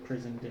entering the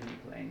prison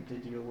demiplane to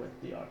deal with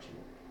the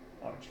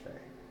Archfey.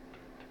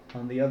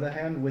 On the other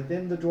hand,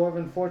 within the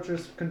Dwarven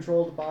fortress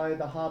controlled by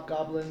the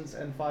hobgoblins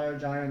and fire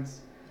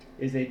giants,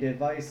 is a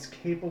device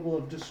capable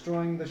of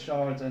destroying the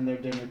shards and their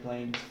dimmer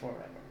planes forever.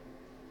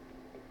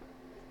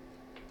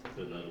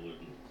 Then that would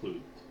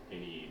include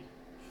any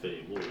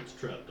Fey lords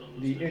trapped on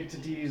those The dimmer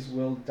entities planes.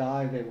 will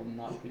die, they will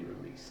not be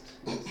released.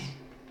 Yes.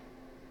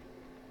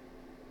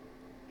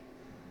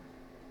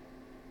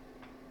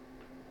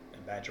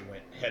 And Badger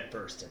went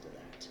headfirst into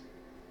that.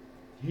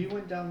 He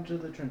went down to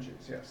the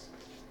trenches, yes.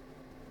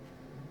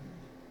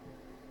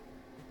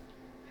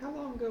 How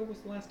long ago was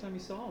the last time you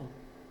saw him?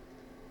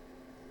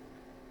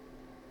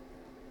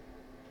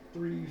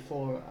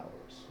 3-4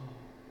 hours. Oh,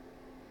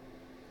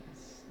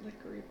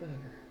 slickery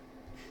bugger.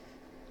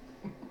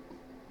 Little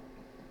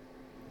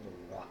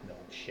rotten old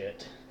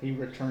shit. He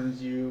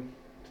returns you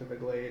to the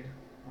glade,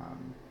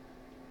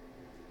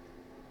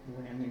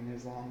 landing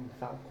his long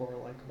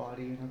Falcor-like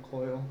body in a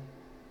coil,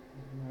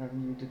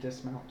 allowing you to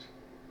dismount.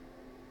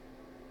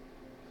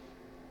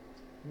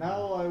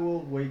 Now I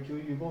will wake you.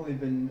 You've only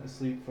been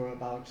asleep for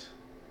about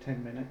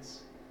 10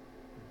 minutes.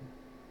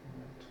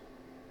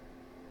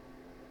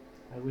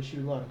 But I wish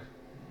you luck.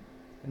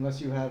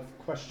 Unless you have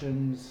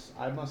questions,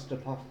 I must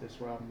depart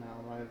this realm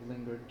now. I have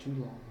lingered too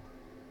long.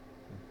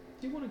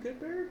 Do you want a good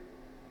bird?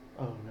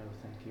 Oh no,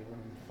 thank you.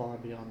 I'm far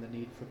beyond the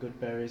need for good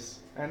berries,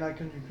 and I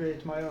can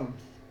create my own.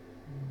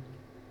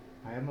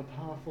 I am a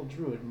powerful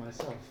druid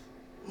myself.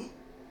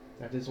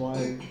 That is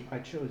why I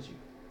chose you.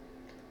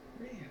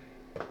 Really?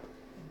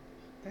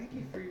 Thank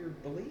you for your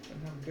belief in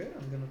how good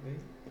I'm gonna be.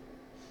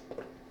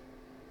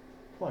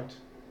 Quite.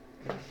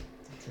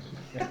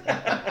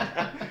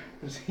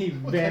 He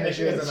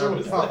vanishes in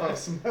a puff of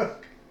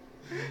smoke.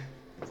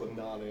 It's a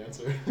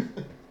non-answer.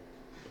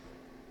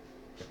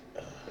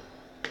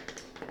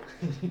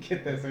 You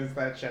get this as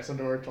that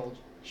Chessador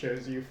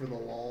chose you for the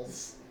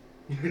lulz.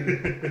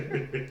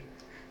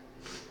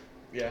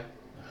 Yeah.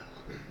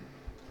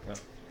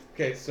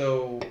 Okay,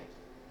 so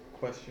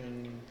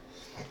question.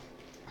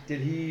 Did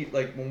he,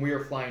 like, when we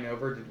were flying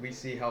over, did we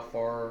see how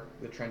far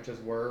the trenches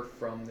were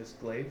from this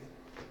glade?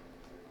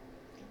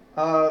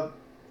 The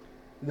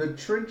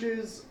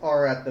trenches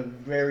are at the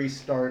very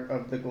start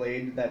of the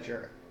glade that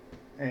you're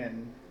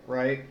in,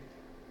 right?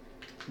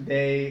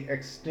 They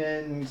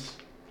extend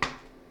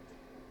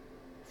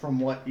from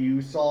what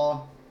you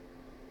saw.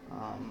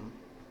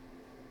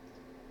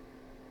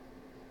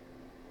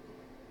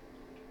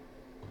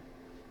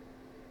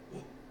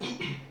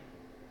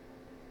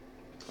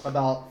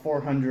 About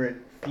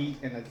 400 feet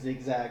in a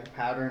zigzag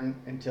pattern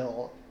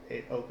until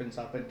it opens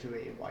up into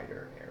a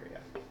wider area.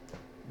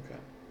 Okay.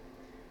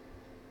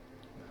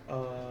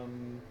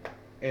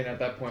 And at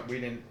that point, we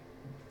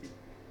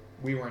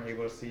weren't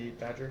able to see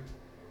Badger.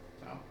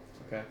 Oh,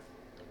 Okay.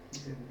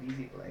 he's in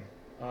easy play.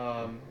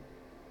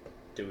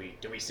 Do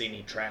we see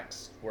any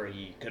tracks where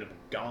he could have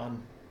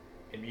gone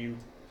in view?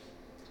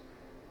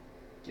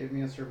 Give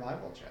me a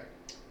survival check.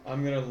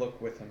 I'm gonna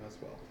look with him as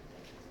well.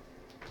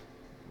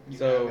 You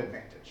So- have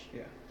advantage.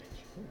 Yeah.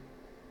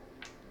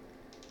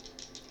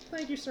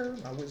 Thank you, sir.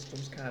 My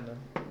wisdom's kind of.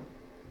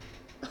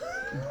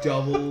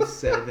 Double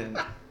 7.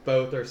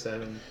 Both are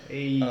 7.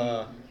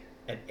 An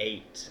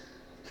 8.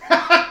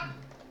 I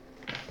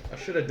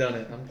should have done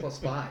it. I'm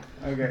 +5.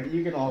 Okay,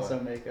 you can also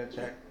make a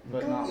check,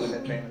 but not with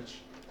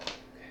advantage.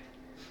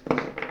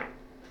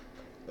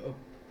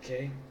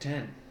 Okay,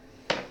 10.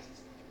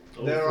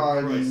 Oh, There for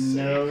are Christ's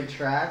no sake.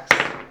 tracks.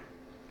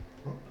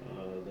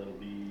 That'll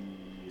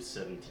be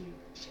 17.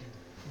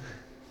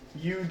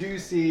 You do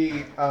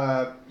see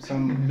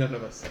some None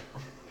of us.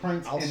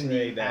 prints I'll in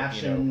say the that,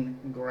 ashen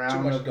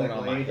ground much of the going on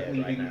in my glade head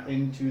right leading now.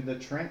 into the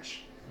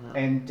trench, Uh-huh.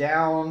 and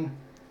down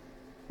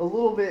a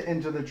little bit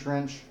into the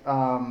trench,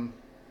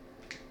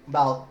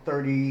 about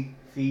 30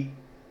 feet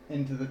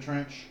into the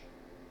trench,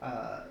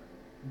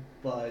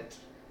 but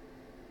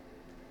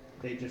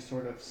they just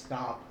sort of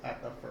stop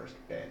at the first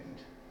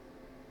bend.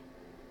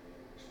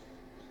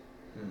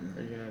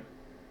 Are you gonna?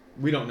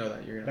 We don't know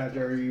that. You're gonna.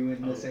 Badger, are you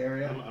in this Oh,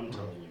 area? I'm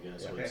telling you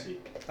guys what I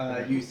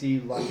Okay. see. You see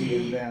Lucky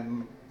and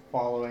them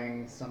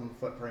following some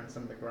footprints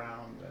in the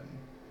ground,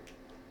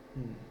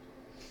 and Hmm.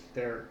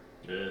 they're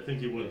Yeah, I think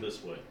he went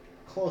this way.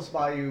 close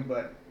by you,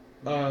 but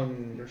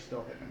Um, you're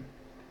still hidden.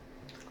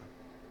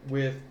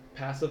 With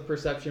passive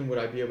perception, would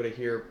I be able to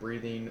hear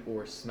breathing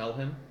or smell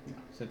him? No.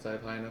 Since I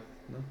have high enough.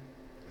 No.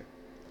 Okay.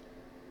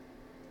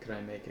 Could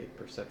I make a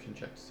perception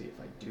check to see if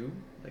I do,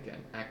 like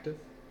an active?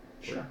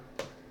 Sure.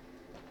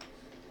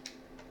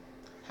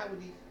 How would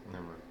he?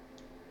 Never mind.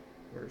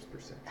 Where's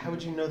perception? How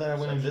would you know that I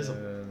went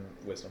invisible?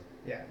 Wisdom.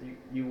 Yeah,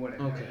 you wouldn't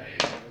know Okay. that.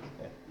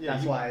 Yeah,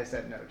 That's you, why I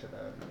said no to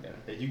the.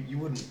 Yeah, you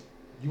wouldn't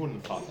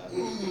have thought that.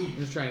 I'm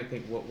just trying to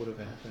think what would have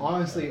happened.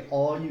 Honestly,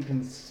 all you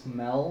can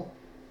smell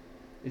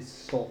is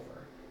sulfur.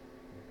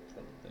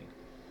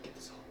 Get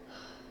this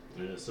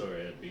all. Yeah,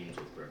 sorry, I had beans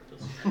with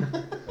breakfast.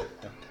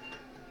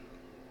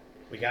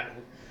 We got.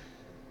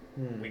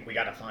 Hmm. We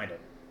gotta find him.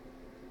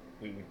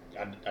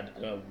 I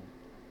don't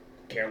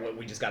care what.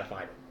 We just gotta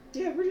find him.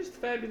 Yeah, we're just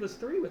Fabulous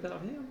 3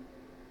 without him.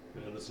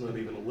 Yeah, that's not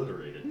even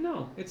alliterated.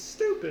 No, it's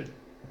stupid.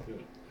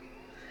 Good.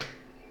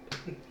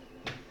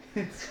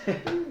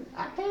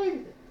 I hate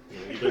it.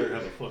 You better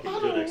have a fucking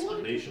good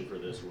explanation for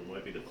this, or it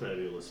might be the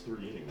Fabulous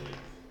 3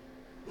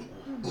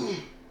 anyway.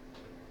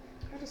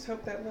 I just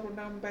hope that little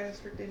dumb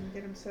bastard didn't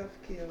get himself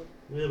killed.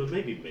 Yeah, but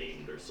maybe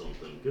maimed or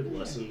something. Good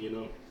lesson, you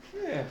know?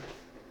 Yeah.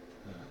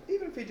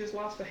 Even if he just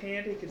lost a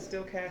hand, he could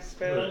still cast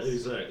Yeah, spells.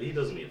 exactly. He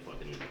doesn't need a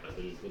fucking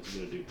weapon. What's he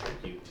gonna do? Trick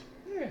you?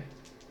 Yeah.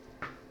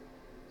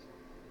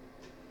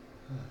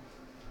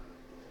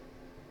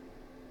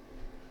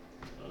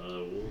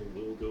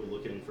 We'll go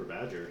looking for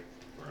Badger,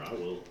 or I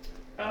will.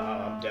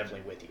 I'm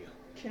definitely with you.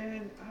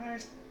 Can I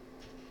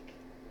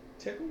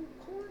tickle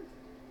corn?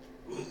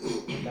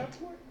 That's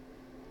what.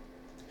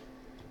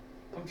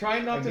 I'm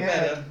trying not Again,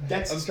 to meta.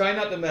 that's- I'm trying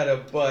not to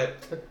meta, but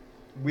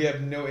we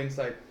have no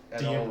insight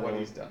at all DM what roll.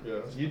 he's done. Yeah.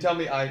 You tell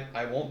me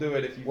I won't do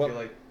it if you What- feel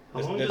like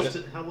How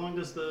long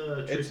does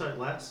the true It's sight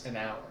last? an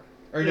hour.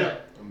 Or Yeah. no.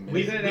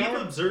 We've Within an hour?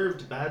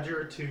 observed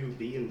Badger to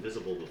be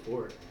invisible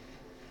before.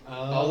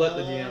 I'll let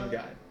the DM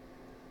guide.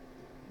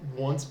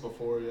 Once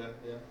before, yeah.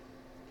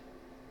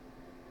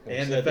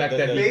 And the fact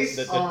that he-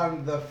 Based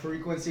on the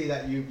frequency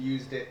that you've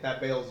used it,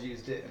 that Bale's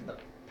used it in the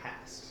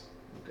past.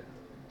 Okay.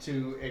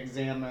 To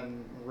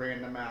examine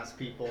random ass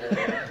people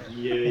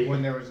Yeah.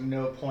 when there was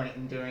no point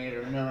in doing it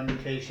or no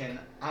indication.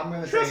 I'm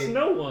gonna Trust say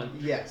no one.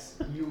 yes,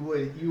 you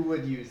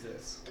would use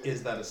this.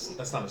 Is that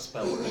that's not a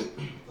spell, right?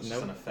 That's just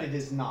Nope. an effect. It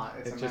is not.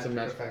 It's It's a just a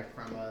magic magic effect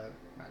from a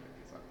magic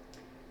piece.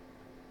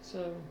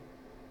 So,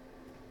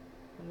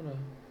 I'm gonna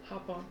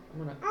hop on.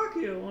 I'm gonna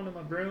Akio onto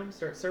my broom,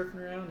 start surfing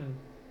around, and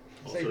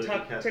Also, say if you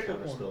tuck, cast tickle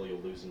counter corn. spell, you'll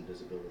lose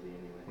invisibility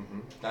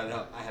anyway.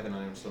 I have an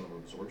Iron Stone of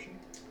Absorption.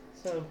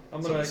 So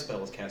I'm So gonna. the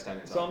spell is cast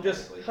out. So I'm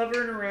just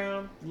hovering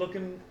around,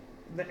 looking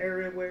the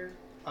area where.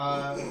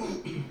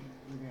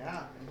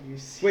 Yeah, you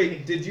see.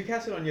 Wait, did you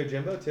cast it on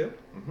Yojimbo too?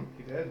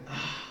 You did.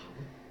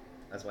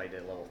 That's why he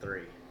did level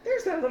 3.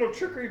 There's that little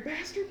trickery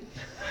bastard.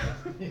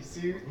 You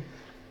see. You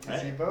Hey.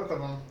 see both of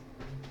them.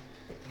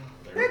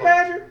 Hey,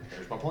 Badger.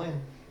 There's my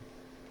plan.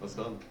 That's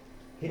done.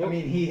 I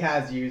mean, he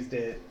has used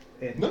it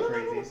in No,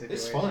 crazy situations.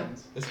 It's fine.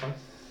 It's fine.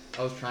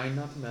 I was trying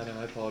not to meta.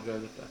 I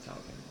apologize if that's how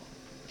it came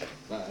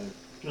along.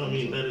 No, I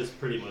mean, that is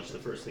pretty much the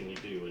first thing you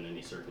do in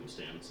any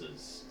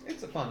circumstances.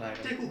 It's a fun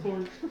item. Tickle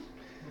corn.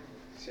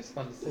 It's just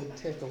fun to say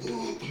tickle.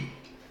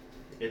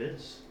 It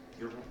is.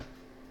 You're right.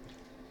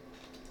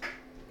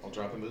 I'll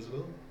drop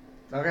invisibility.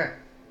 Okay.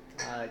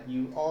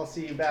 You all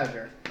see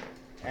Badger.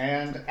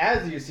 And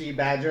as you see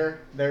Badger,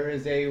 there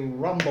is a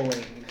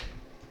rumbling.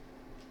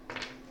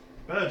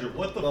 Badger,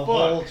 what the The fuck?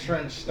 whole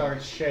trench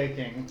starts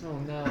shaking. Oh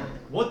no.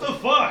 What the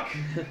fuck?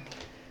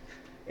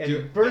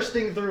 And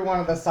bursting through one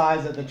of the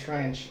sides of the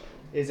trench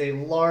is a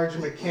large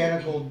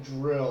mechanical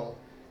drill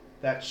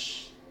that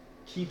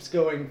keeps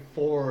going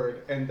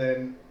forward and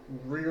then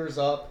rears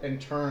up and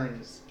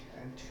turns.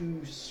 And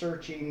two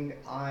searching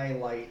eye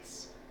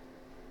lights.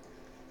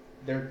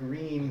 They're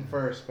green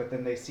first, but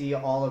then they see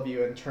all of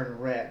you and turn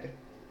red.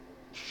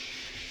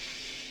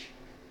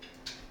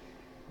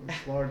 This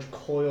large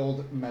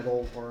coiled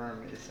metal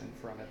worm is in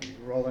front of you.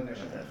 Roll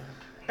initiative.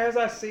 As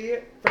I see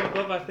it from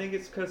above, I think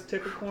it's because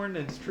tickle corn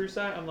and it's true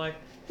sight. I'm like,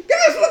 you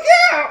guys look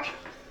out!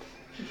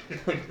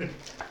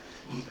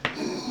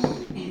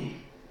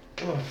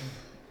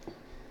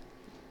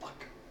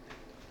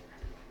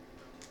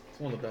 It's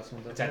one of the best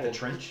ones I've It's at the pulled.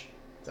 trench.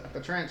 It's at the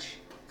trench.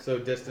 So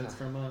distance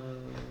from us.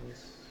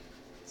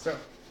 So,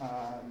 Do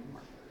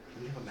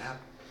we have a map?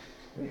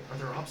 Are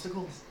there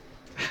obstacles?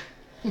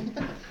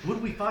 What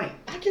do we fight?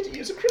 I get to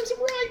use a Crimson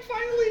Right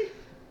finally.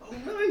 Oh,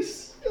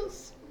 nice.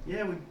 Yes.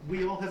 Yeah,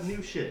 we all have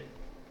new shit.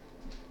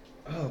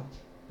 Oh,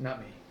 not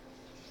me.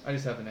 I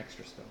just have an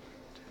extra spell.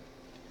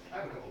 I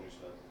have a couple new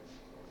spells.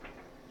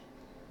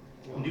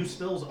 New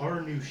spells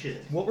are new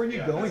shit. What were you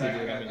going to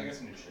do? I got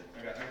some new shit.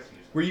 I got some new stuff.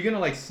 Were you gonna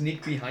like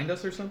sneak behind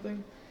us or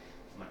something?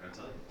 I'm not gonna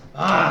tell you.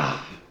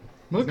 Ah! I'm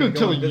not He's gonna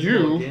tell invisible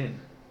you. again.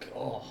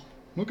 Oh, I'm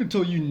not gonna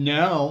tell you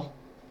now.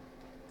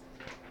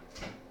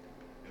 it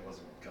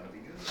wasn't gonna be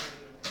good.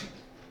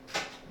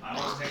 I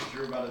almost texted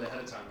Drew about it ahead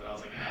of time, but I was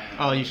like,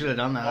 oh, you should have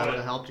done that. That That would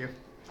would've have helped you.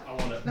 I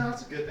want to. No,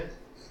 it's a good thing.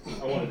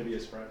 I wanted to be a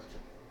surprise.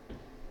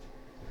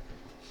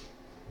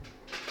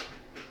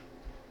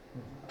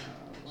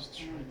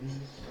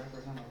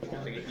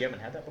 You haven't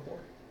had that before?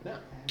 No.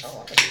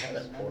 Oh, I thought you had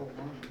that before.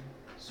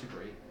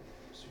 Super 8.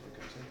 Super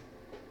good too.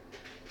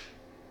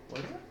 What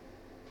is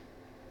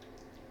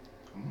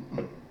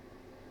it?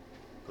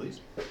 Please.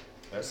 I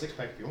have a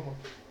 6-pack if you want one.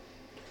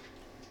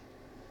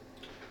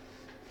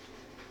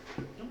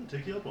 I'm gonna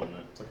take you up on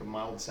that. It's like a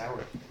mild sour.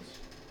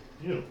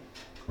 Yeah.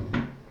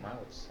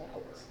 Mild sour.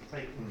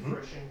 Like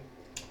refreshing.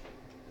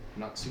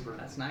 Not super.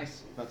 That's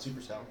nice. Not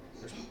super sour.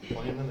 There's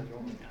plenty of them if you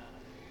want.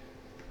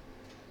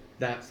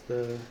 That's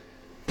the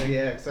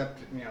Yeah, except,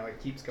 it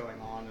keeps going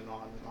on and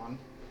on and on.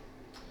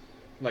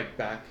 like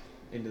back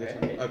into the Hey.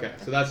 tunnel. Okay,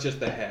 so that's just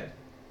the head.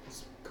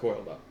 It's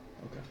coiled up.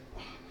 Okay.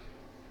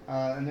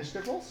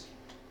 Initiative rolls?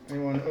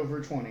 Anyone over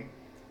 20?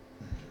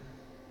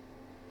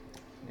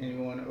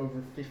 Anyone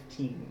over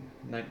 15?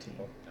 19.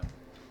 Oh, no.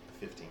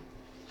 15.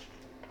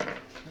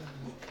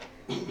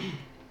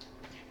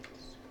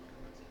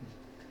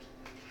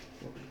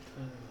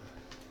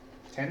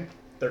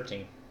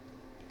 13.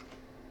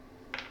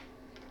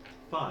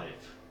 5.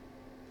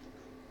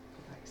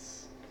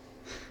 Nice.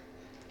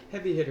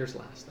 Heavy hitters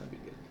last. That'd be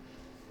good.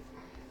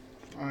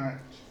 All right.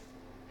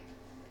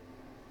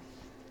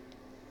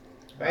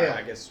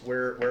 I guess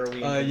where are we?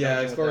 in Yeah, conjunction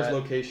as with far as that?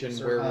 location,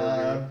 Sir? where were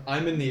Uh, we?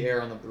 I'm in the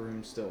air on the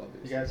broom still,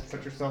 obviously. You guys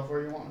put yourself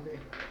where you want to be.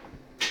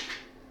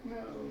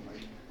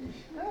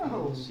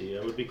 No. See,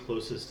 I would be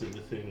closest to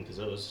the thing because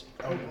I was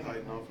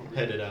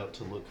headed out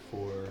to look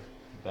for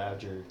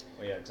Badger.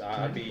 Well, yeah, 'cause Can I'd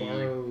I be.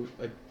 borrow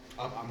a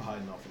I'm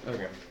hiding off of the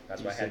okay.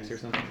 That's why I had D6 or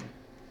something.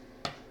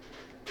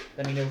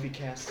 Let me know if he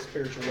casts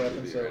spiritual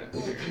weapons. So Right up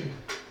here.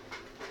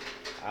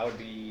 I would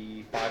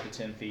be 5 to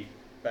 10 feet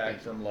back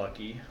from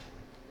Lucky.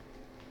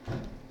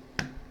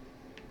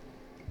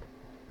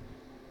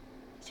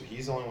 So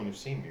he's the only one who's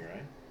seen me,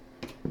 right?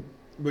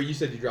 But you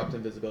said you dropped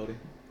invisibility.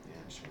 Yeah,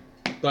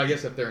 sure. But I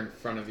guess if they're in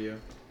front of you.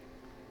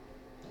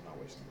 I'm not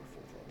wasting my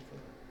full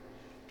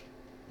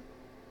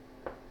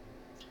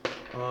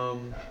throw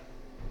for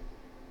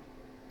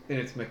And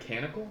it's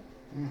mechanical?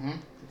 Mm-hmm.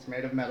 It's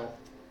made of metal.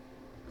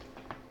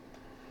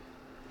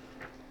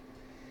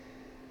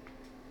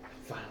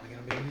 Finally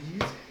gonna be able to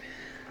use it.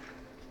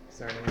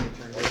 Sorry, I want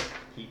to turn it.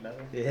 Heat metal.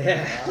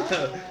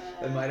 Yeah.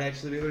 I might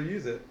actually be able to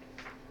use it.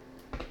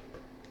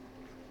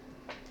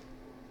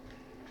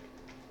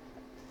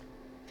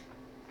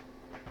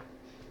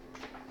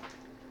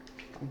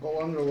 Uncle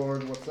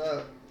Underlord, what's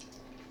up?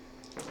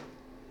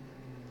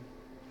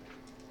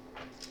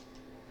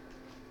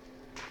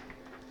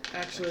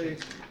 Actually,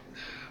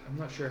 I'm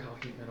not sure how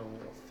heat metal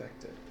will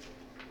affect it.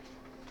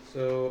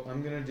 So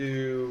I'm gonna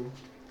do.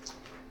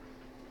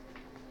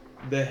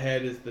 The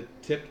head is the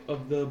tip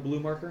of the blue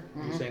marker.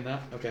 Are you Mhm. saying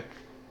that? Okay.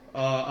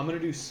 I'm gonna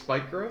do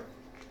spike growth.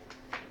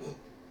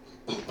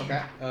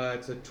 Okay.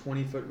 It's a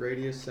 20-foot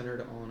radius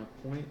centered on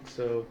a point.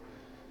 So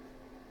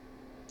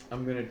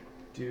I'm gonna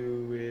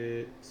do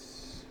it.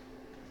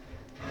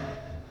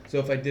 So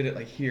if I did it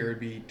like here, it'd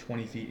be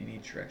 20 feet in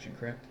each direction,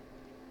 correct?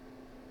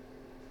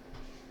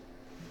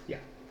 Yeah.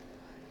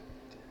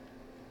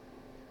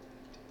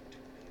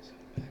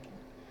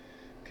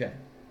 Okay.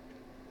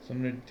 So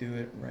I'm gonna do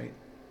it right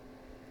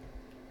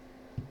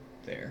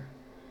there.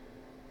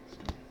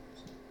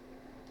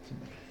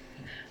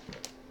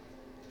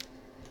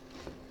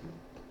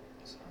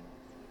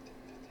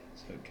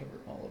 So it'd cover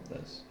all of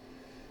this.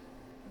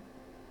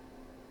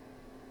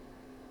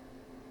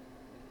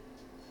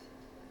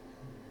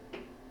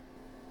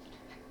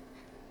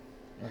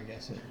 Or I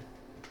guess it.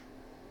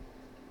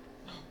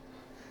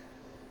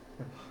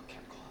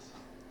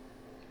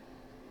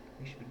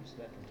 We should use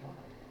that from Todd.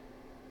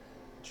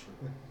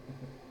 True.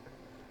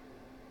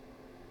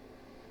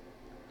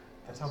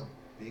 That's how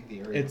big the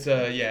area It's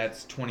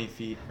it's 20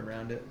 feet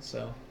around it.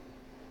 So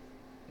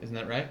isn't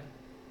that right?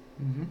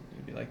 Mm-hmm.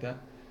 It'd be like that.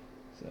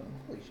 So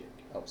Holy shit.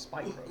 Oh,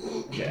 spike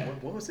growth. Yeah.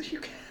 What was this you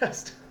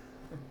cast?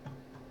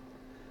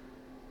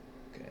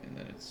 okay, and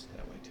then it's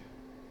that way too.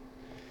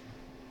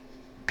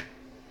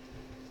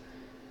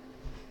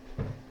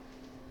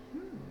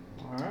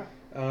 All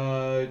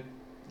right.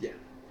 Yeah.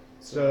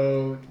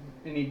 So,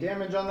 any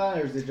damage on that,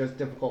 or is it just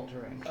difficult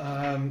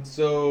terrain?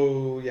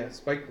 So yeah,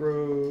 spike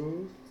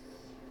growth.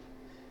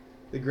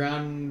 The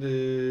ground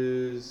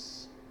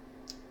is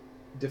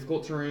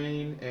difficult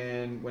terrain,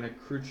 and when a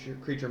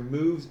creature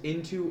moves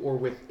into or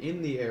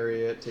within the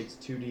area, it takes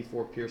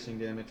 2d4 piercing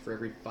damage for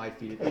every 5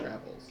 feet it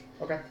travels.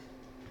 Okay.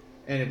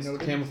 And it's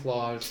Noted.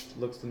 camouflaged,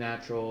 looks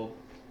natural.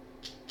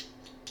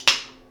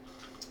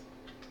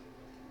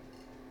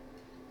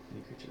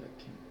 Any creature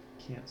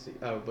that can't see.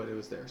 Oh, but it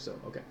was there, so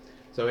okay.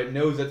 So it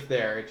knows it's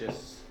there. It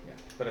just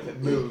But if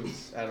it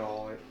moves at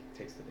all, it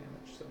takes the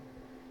damage. So,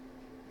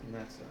 and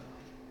that's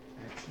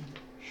action.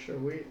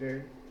 Sweet,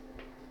 dude.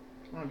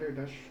 Oh, dude,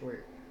 that's sweet.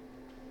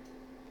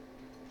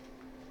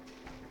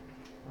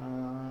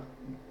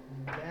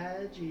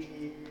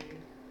 Badgie.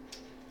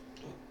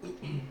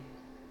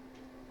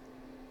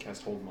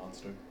 Cast Hold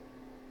Monster.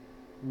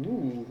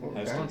 Ooh,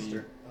 Has okay. to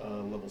Monster. be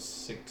level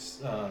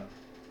 6,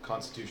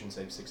 Constitution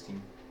save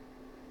 16.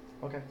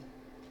 Okay.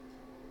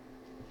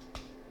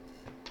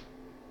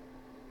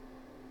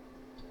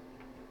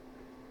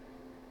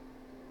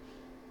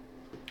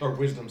 Or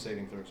Wisdom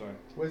saving throw, sorry.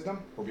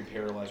 Wisdom? Or be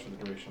paralyzed for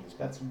the duration of the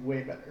spell. That's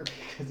way better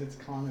because its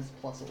con is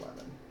plus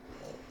 11.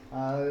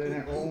 And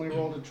it only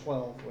rolled a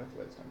 12 with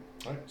Wisdom.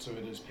 Alright, so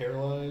it is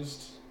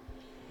paralyzed.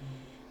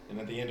 And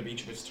at the end of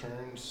each of its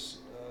turns,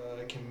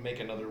 it can make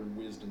another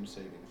Wisdom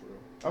saving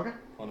throw. Okay.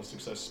 On a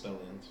success spell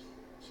ends.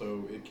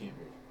 So it can't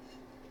move.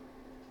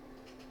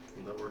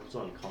 And that works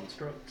on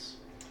constructs.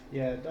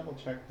 Yeah, double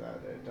check that.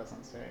 It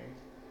doesn't say.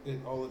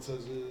 All it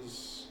says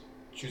is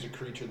choose a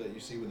creature that you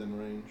see within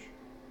range.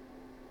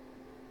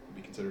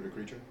 Be considered a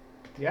creature.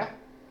 Yeah?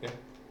 So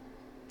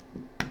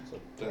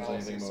Does anything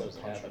paralysis, about so does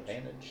it have constructs?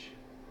 advantage?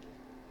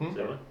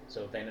 Say what?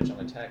 So advantage on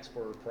attacks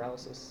for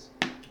paralysis?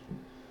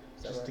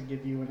 Is that Just to right?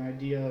 give you an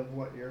idea of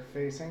what you're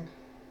facing,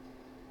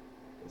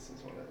 this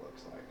is what it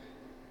looks like.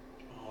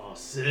 Oh,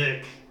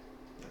 sick.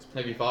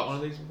 Have you fought one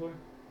of these before?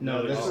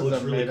 No, this this is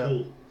looks a really made-up-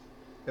 cool.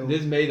 It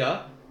is made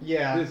up.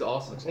 Yeah. This is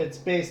awesome. It's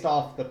based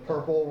off the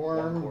purple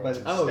worm, One but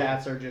its coral.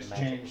 stats are just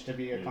Magic. changed to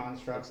be a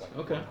construct.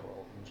 Okay. One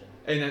coral engine.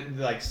 And then,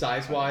 like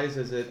size-wise,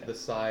 is it the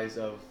size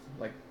of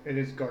like It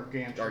is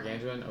gargantuan.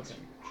 gargantuan? Okay.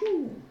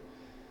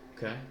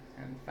 Okay.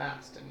 And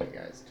fast, and you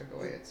guys took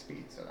away its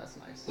speed, so that's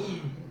nice.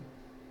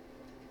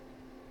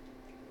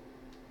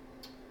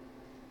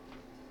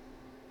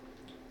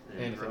 And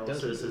And if it Auril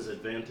doesn't says move- his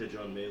advantage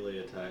on melee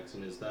attacks,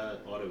 and is that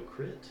auto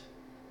crit?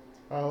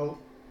 Oh,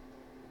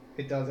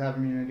 it does have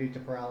immunity to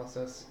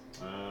paralysis.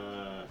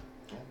 Yeah,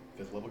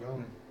 5th level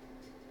gone.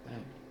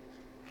 Dang.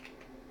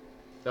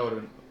 That would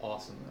have been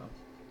awesome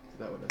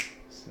though. That would have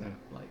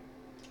snapped like.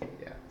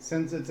 Yeah.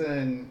 Since it's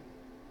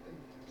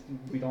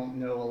we don't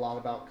know a lot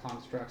about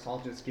constructs, I'll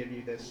just give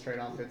you this straight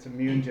off. It's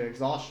immune to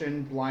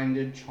exhaustion,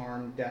 blinded,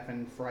 charmed,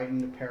 deafened,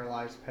 frightened,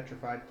 paralyzed,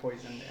 petrified,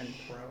 poisoned, and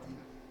prone.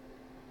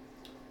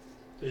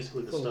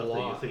 Basically, the It's a stuff that you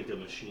lot. think a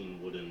machine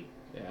wouldn't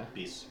Yeah.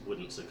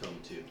 wouldn't succumb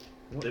to.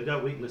 What? They've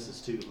got weaknesses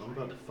too. I'm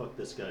about to fuck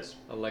this guy's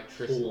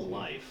Electricity. whole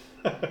life.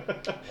 Oh,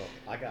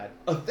 I got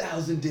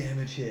 1,000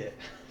 damage hit.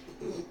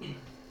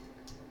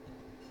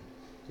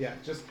 Yeah,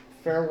 just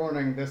fair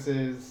warning, this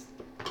is...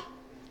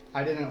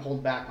 I didn't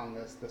hold back on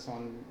this. This is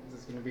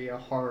going to be a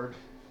hard...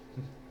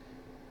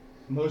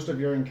 Most of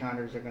your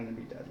encounters are going to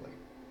be deadly.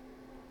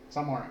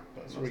 Some aren't,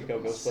 but most Rico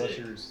of them.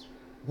 Ghostbusters.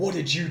 What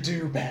did you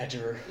do,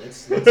 Badger?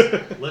 Let's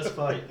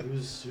fight.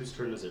 Whose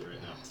turn is it right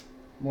now?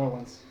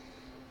 Morelands.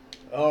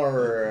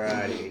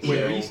 Alrighty.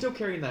 Wait, are so- you still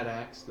carrying that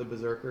axe, the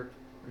berserker,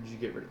 or did you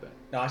get rid of it?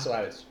 No, I still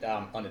have it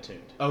unattuned.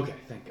 Okay,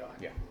 thank God.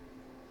 Yeah.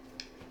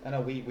 I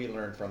know we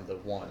learned from the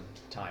one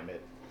time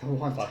it The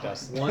one fucked time.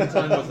 us. One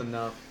time was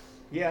enough.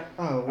 Yeah.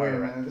 Oh, wait a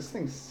Alright. minute. This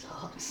thing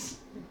sucks.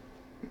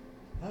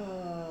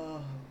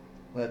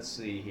 Let's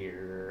see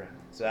here.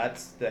 So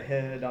that's the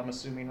head, I'm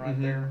assuming, right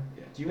Mhm. there.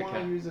 Yeah. Do you the want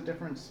to cat. use a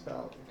different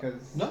spell?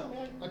 Because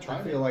No, I I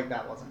tried feel it. like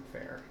that wasn't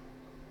fair.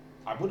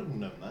 I would have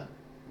known that.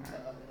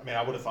 I mean,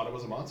 I would have thought it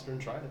was a monster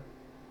and tried it.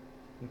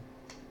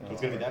 It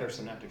was gonna be that or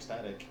synaptic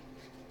static.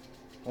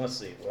 Let's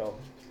see. Well,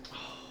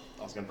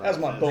 I was gonna. that's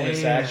my fizz.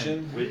 bonus Man.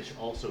 action. Which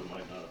also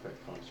might not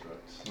affect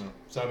constructs. Yeah.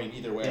 So I mean,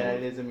 either way. Yeah, I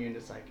it would- is immune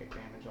to psychic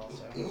damage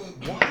also.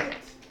 What?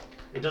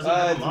 It doesn't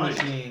have It's a mind.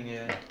 machine,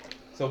 yeah.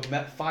 So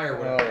fire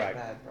would have been Alright.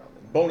 bad, probably.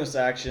 Bonus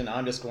action.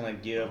 I'm just going to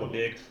give a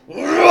big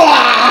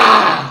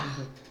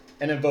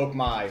and invoke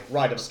my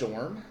Rite of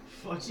Storm.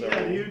 Fuck So-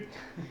 yeah, dude.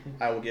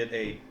 I will get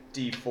a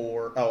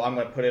D4. Oh, I'm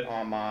going to put it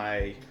on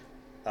my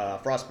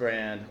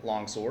Frostbrand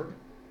longsword.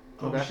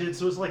 Oh Okay. shit,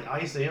 so it's like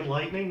ice and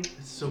lightning?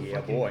 It's so Yeah,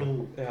 fucking boy.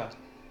 cool. Yeah.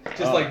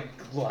 Just Oh.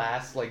 like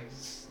glass, like.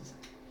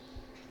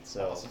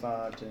 So Awesome.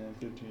 5, 10,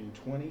 15,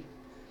 20.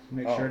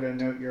 Make Oh. sure to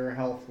note your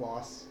health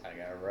loss. I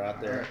got it right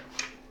there. Alright.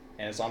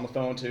 And it's on the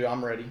phone too.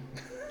 I'm ready.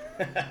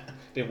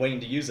 Been waiting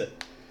to use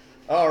it.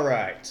 All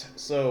right.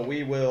 So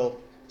we will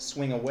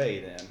swing away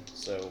then.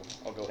 So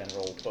I'll go ahead and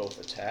roll both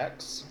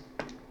attacks.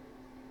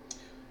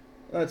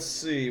 Let's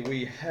see.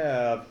 We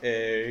have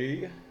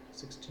a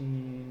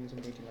 16,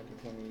 17, 18, 19,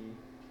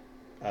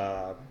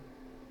 20.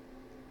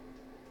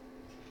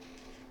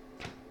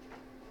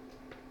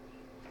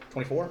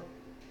 24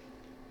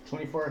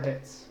 24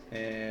 hits.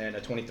 and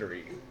a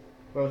 23.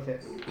 Both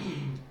hit.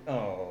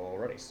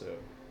 Alrighty, so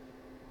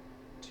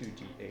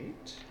 2d8.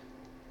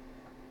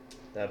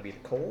 That'll be the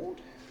cold.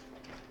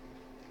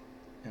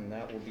 And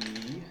that will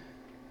be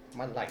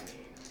my lightning.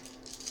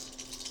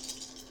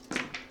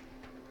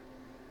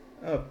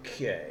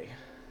 Okay.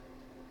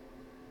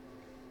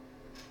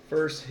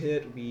 First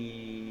hit would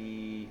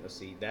be, let's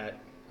see, that,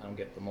 I don't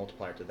get the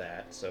multiplier to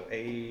that. So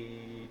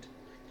 8,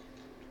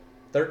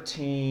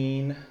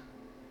 13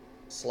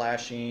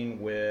 slashing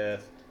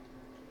with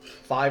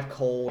 5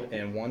 cold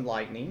and 1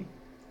 lightning.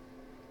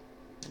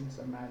 It's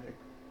a magic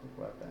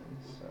weapon,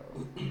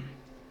 so.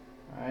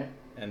 Alright.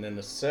 And then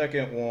the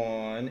second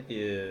one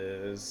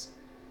is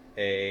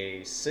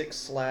a 6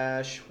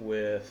 slash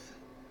with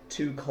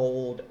 2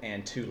 cold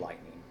and 2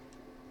 lightning.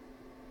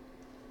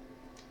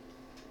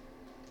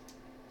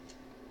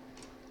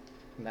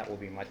 And that will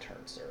be my turn,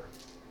 sir.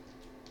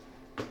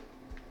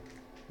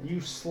 You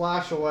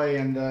slash away,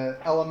 and the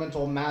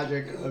elemental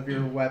magic of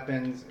your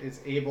weapons is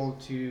able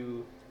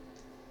to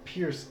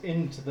pierce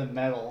into the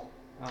metal.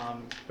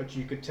 But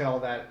you could tell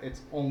that it's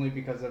only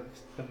because of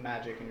the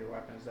magic in your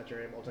weapons that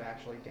you're able to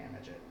actually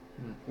damage it.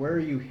 Hmm. Where are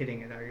you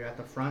hitting it? Are you at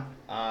the front?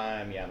 Yeah,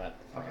 I'm at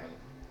the front.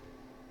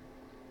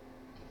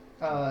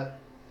 Okay.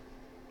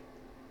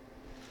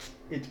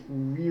 It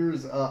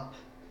rears up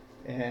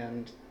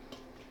and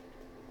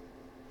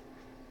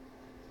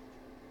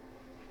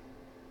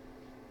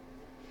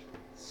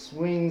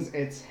swings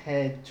its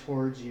head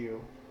towards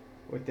you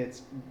with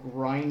its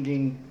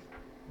grinding,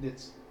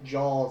 its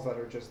jaws that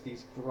are just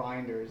these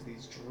grinders,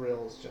 these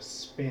drills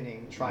just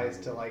spinning, tries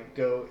to like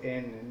go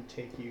in and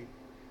take you,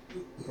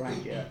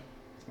 grind you up.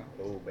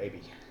 Oh,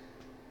 baby.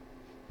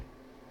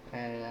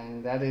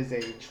 And that is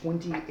a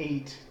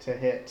 28 to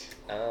hit.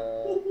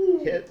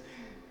 Hit.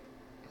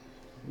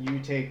 You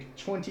take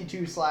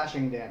 22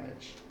 slashing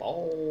damage.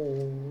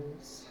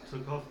 Balls.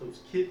 Took off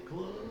those kid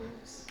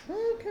gloves.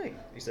 Okay.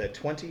 You said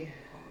 20.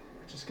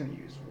 just gonna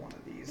use one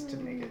of these to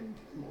make it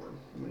more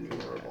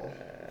maneuverable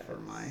for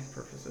my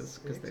purposes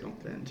because they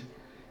don't bend.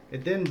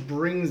 It then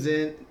brings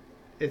in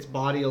its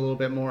body a little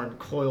bit more and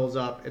coils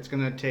up. It's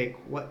gonna take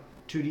what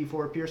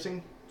 2d4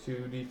 piercing.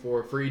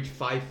 2d4 for each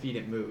 5 feet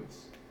it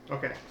moves.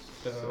 Okay,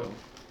 so So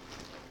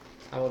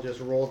I will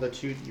just roll the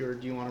two. Or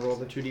do you want to roll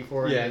the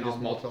 2d4? Yeah, and just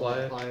I'll multiply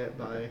it. it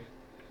by.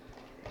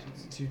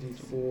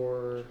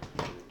 2d4.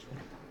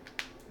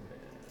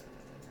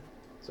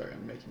 Sorry,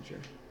 I'm making sure.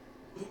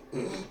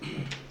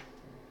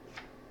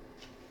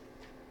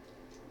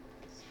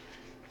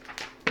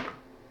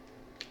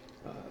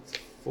 It's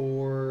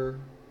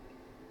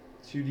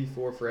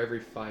 2d4 for every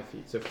 5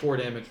 feet. So 4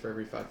 damage for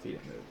every 5 feet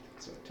it moved.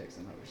 So it takes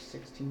another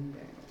 16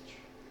 damage.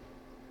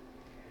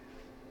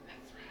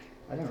 That's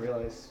right. I didn't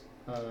realize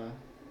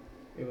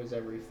it was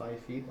every 5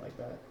 feet like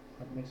that.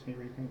 That makes me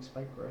rethink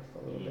spike growth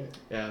a little bit.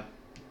 Yeah.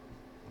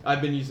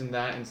 I've been using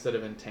that instead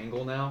of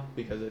Entangle now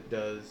because it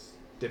does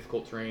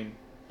difficult terrain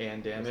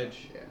and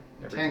damage. Yeah.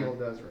 every Tangle time.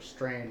 does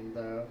restrain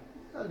though.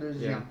 There's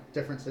Yeah.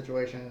 different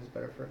situations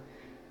better for.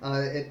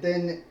 It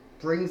then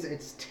brings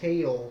its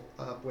tail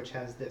up, which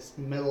has this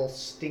metal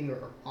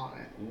stinger on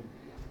it, and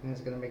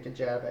it's gonna make a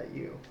jab at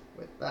you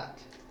with that.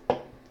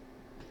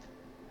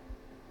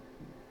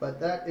 But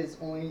that is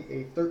only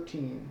a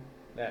 13.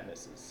 That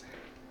misses.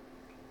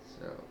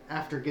 So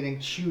after getting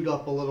chewed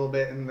up a little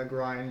bit in the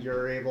grind,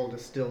 you're able to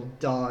still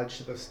dodge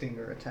the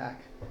stinger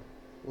attack.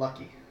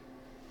 Lucky.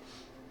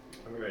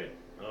 Alright.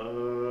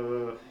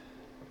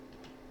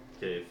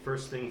 Okay,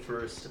 first thing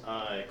first,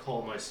 I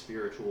call my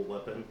spiritual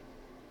weapon,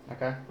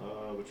 Okay.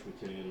 which we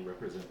can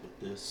represent with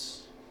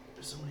this,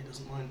 if somebody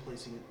doesn't mind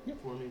placing it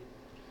for me.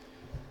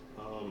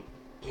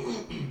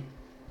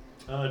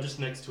 Just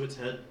next to its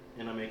head,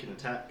 and I make an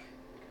attack.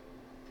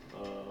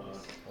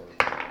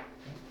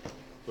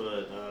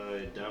 But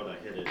I doubt I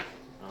hit it,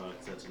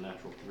 because that's a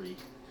natural 3.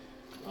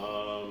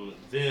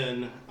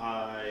 Then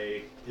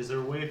is there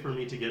a way for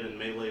me to get in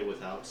melee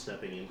without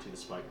stepping into the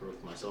spike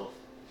growth myself?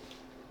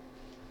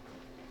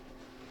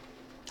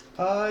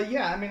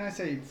 Yeah, I mean, I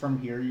say from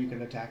here you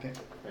can attack it.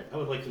 Right, I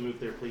would like to move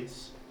there,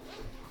 please.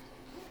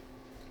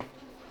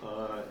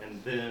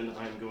 And then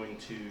I'm going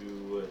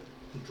to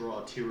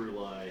draw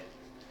Tirulai,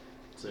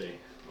 say,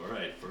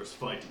 alright, first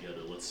fight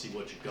together, let's see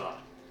what you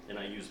got. And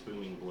I use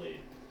Booming Blade.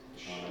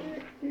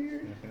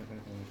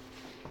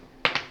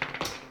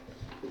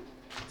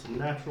 It's a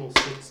natural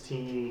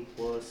 16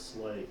 plus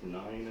like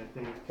 9, I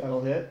think.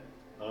 That'll hit.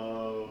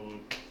 Alright,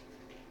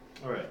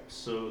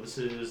 so this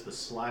is the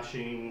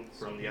slashing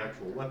from the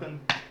actual weapon,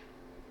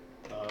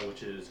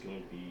 which is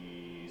going to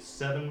be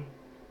 7.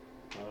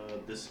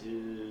 This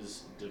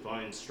is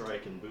Divine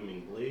Strike and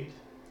Booming Blade.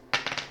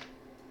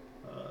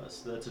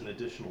 So that's an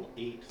additional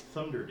 8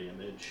 thunder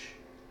damage,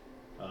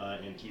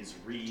 and he's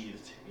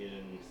wreathed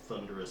in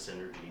thunderous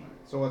energy.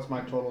 So what's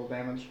my total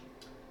damage?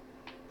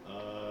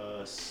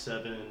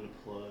 7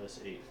 plus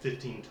 8,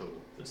 15 total.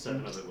 The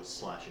 7 of it was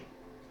slashing.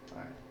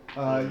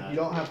 Alright. You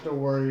don't have to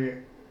worry.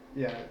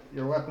 Yeah,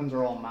 your weapons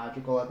are all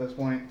magical at this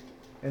point.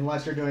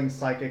 Unless you're doing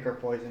psychic or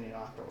poison, you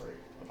don't have to worry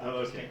about Oh,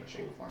 okay,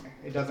 distinguishing cool. for me.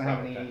 It doesn't have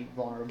any Okay.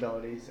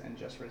 vulnerabilities and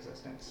just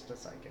resistance to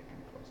psychic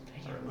and poison.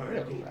 Damn, Or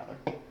really? really, rather.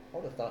 I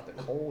would have thought the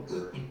cold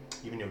were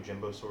Even though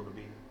Jimbo's sword would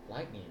be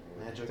lightning.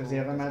 magical. Does he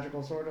have a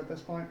magical sword at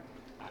this point?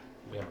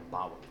 We haven't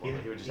bought one for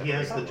him. He would just He have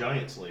has to the make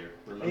Giant Slayer,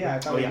 remember? Yeah, I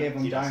thought Oh, we yeah, gave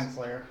him he does. Giant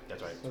Slayer.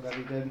 That's right. So that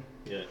he did.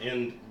 Yeah,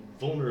 and Which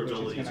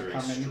vulnerabilities is gonna are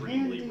come in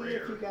extremely handy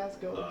rare. if you guys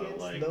go against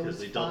Like, those because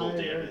they double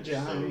fire damage, so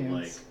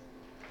giants.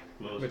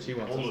 like Which he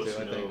wants us almost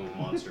to, I no think.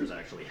 monsters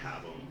actually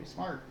have them. Be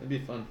smart. It'd be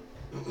fun.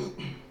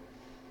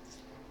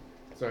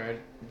 Sorry, I'm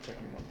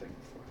checking one thing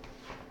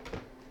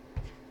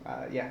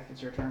before. Yeah,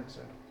 it's your turn, so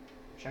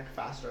check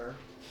faster.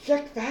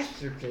 Check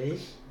faster,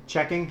 please.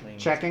 Checking.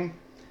 Please. Checking.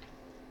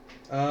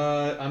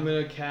 I'm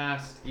gonna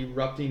cast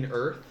Erupting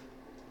Earth.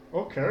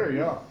 Okay,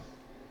 yeah.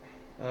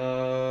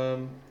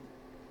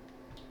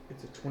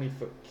 It's a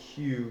 20-foot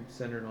cube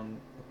centered on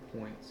a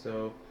point,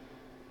 so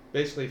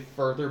basically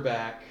further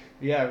back.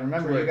 Yeah,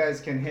 remember you Right. guys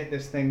can hit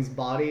this thing's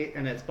body,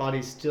 and its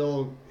body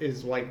still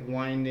is like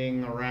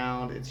winding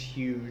around. It's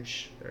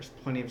huge. There's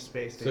plenty of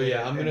space to So hit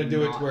yeah, it I'm gonna and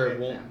do it not to where hit it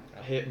won't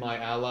them. hit my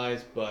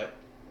allies, but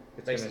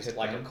It's gonna basically hit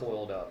like them. a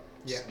coiled up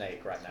Yeah.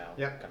 snake right now.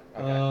 Yep.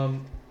 Okay.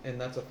 And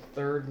that's a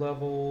 3rd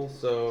level,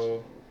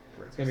 so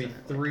it's gonna be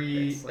Represent it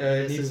 3. this. Like, it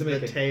this needs is to make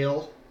the a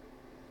tail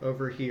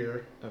over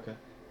here, Okay.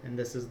 and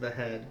this is the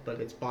head,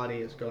 but its body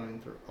is going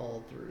through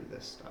all through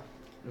this stuff.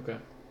 Okay.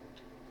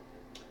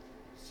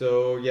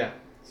 So yeah,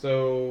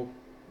 so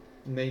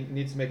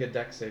needs to make a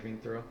dex saving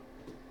throw.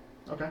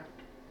 Okay.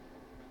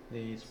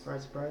 Needs.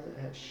 Surprise, surprise! It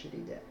has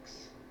shitty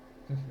decks.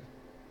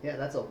 Yeah,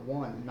 that's a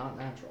 1, not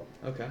natural.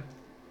 Okay.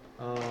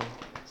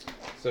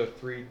 So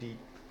 3d12.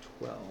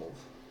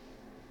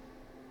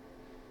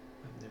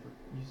 I've never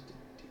used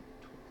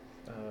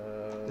a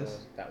d12.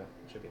 This? That one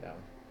should be that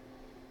one.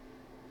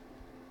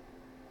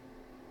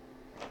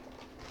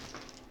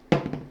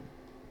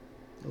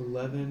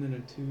 11 and a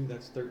 2,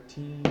 that's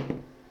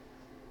 13.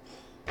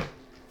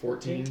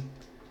 14.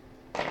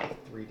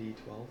 3d12.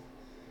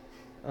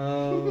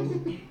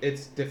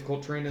 It's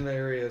difficult terrain in the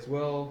area as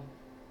well.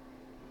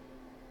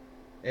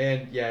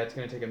 And yeah, it's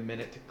gonna take a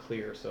minute to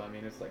clear, so I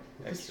mean it's like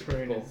This extra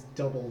terrain difficult. is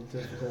double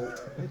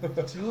difficult.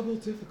 It's double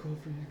difficult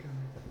for you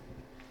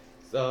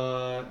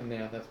guys. And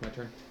yeah, that's my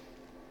turn.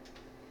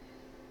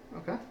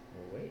 Okay.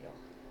 Well.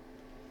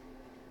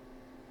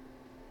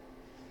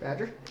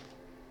 Badger?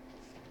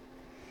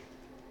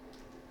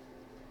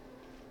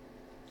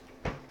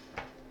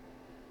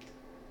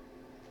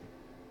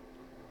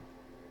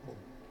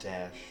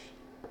 Dash.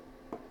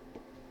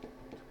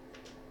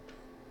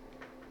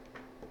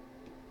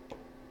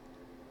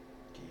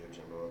 Get your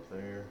Jimbo up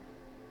there.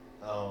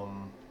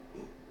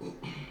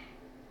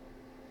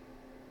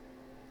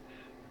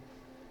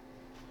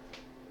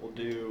 We'll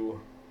do.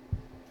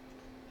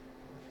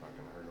 It's not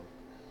gonna hurt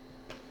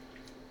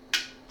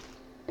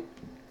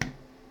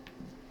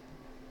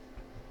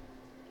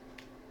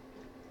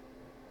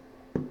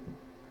him.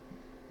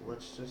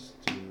 Let's just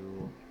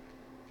do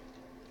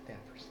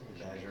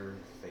Badger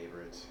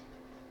favorite.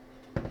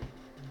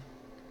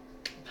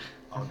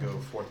 I'll go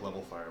 4th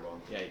level fireball.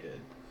 Yeah, he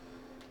did.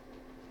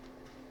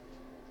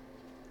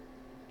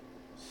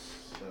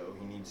 So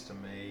he needs to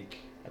make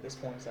At this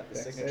point, is that the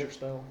Dex signature save.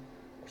 spell?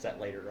 Or is that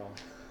later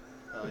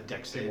on?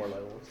 Dex 2 save. more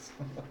levels.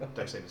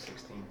 Dex save is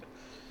 16.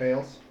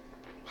 Fails.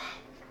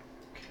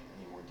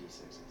 Need more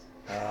d6s.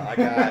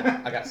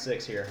 I got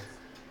 6 here.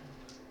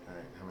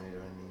 Alright, how many do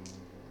I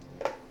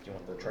need? Do you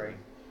want the tray?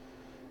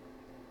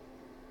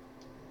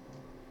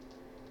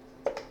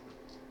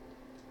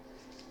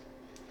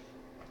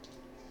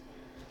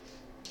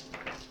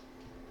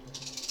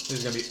 This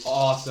is gonna be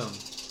awesome.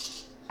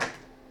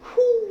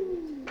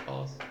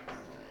 Awesome.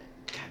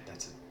 God,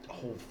 that's a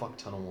whole fuck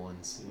ton of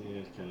ones.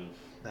 Yeah, kind of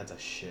That's a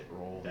shit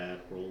roll. bad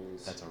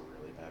rolls. That's a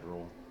really bad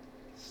roll.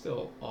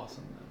 Still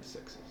awesome than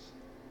 6s.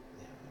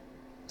 Yeah,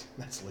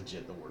 that's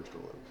legit the worst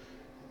roll.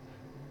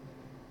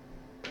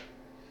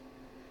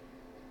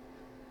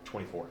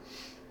 24.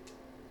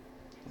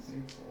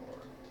 Need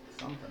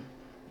for something.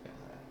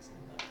 That's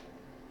nothing.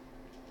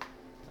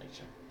 Like,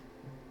 sure.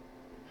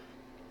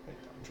 I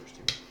don't trust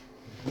you.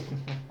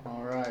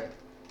 Alright.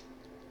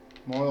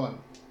 Moreland.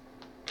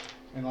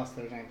 Unless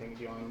there's anything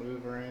you want to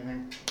move or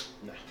anything.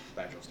 No,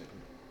 Badger will stick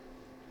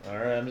him.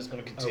 Alright, I'm just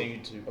going to continue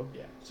to. Oh,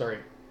 Yeah, sorry.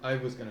 I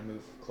was gonna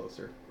move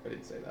closer. I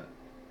didn't say that.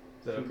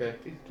 Is that okay?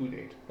 It's too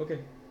late. Okay.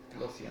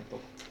 Lo siento.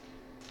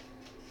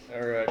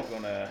 Alright,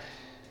 gonna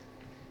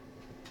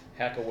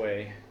hack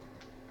away.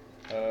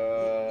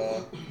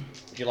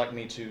 Would you like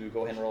me to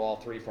go ahead and roll all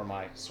 3 for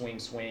my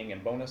swing,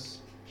 and bonus?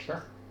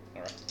 Sure.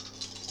 Alright.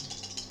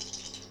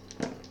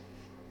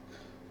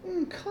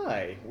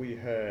 Okay, we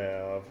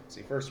have, let's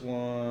see, first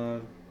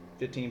one,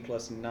 15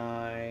 plus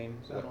 9,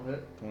 so That'll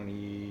hit.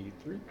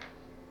 23.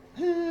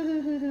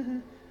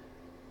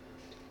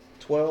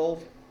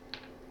 12.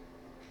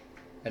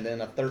 And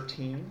then a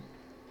 13.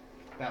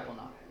 That will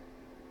not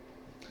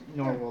hit.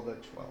 Nor will the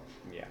 12.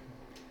 Yeah.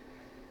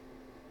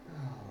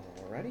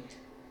 Alrighty.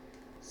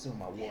 So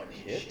my one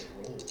hit.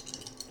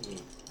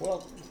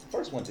 Well, the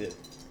first one did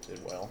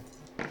well.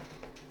 At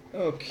least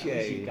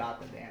Okay. you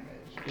got the damage.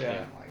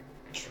 Yeah. Like,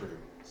 True.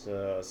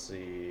 So let's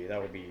see,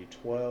 that would be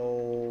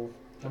 12.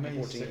 How many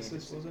 14, 6s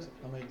was it?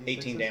 How many D6s?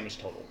 18 damage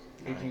total.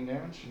 18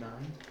 damage? 9.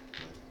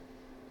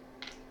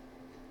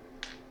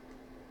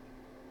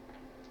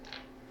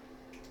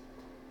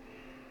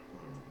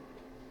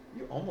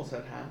 You almost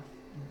had half.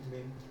 I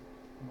mean,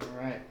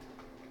 Alright.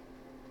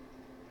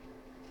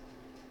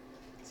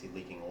 Is he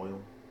leaking oil?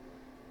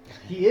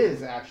 He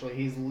is actually.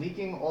 He's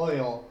leaking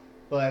oil,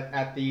 but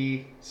at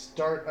the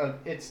start of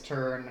its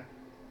turn,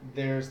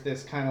 there's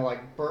this kind of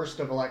like burst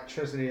of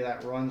electricity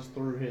that runs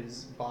through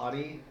his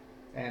body,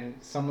 and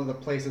some of the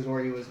places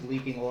where he was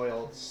leaking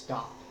oil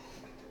stop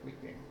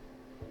leaking.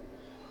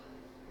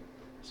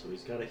 So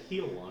he's got a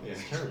heal on his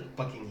turn.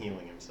 Fucking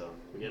healing himself.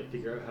 We gotta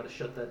figure out how to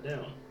shut that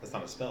down. That's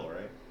not a spell,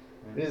 right?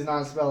 It is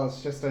not a spell,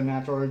 it's just a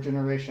natural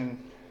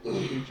regeneration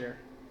feature.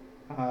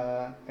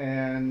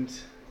 And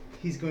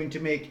he's going to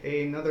make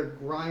another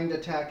grind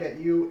attack at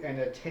you and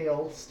a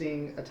tail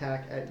sting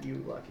attack at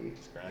you, Lucky.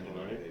 Just grinding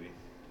on it, baby.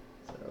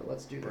 So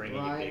let's do the Bring it,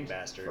 you grind big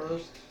bastard.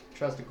 first.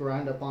 Tries to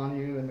grind up on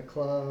you in the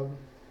club.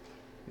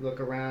 You look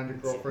around, your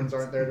girlfriends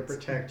aren't there to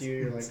protect you.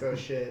 You're like, oh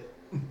shit.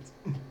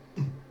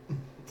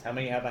 How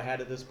many have I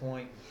had at this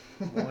point?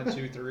 1,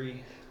 2,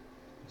 3.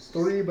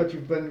 3, but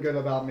you've been good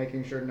about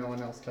making sure no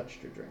one else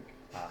touched your drink.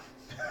 Ah.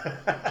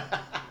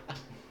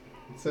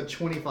 It's a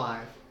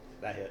 25.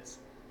 That hits.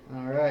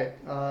 Alright,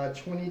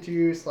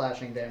 22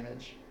 slashing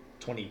damage.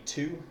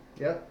 22.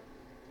 Yep.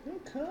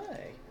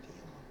 Okay.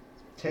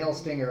 Tail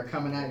stinger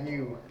coming at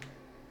you.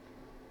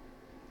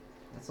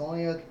 That's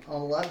only a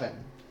 11.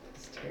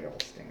 This tail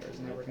stinger is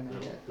never gonna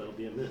hit. That'll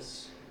be a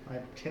miss. My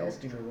tail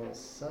stinger rolls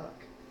suck.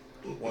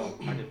 Well,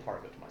 I did part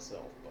of it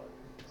myself, but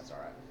that's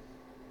alright.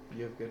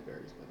 you have good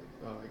berries,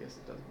 but I guess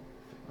it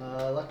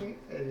doesn't. Lucky,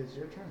 it is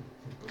your turn.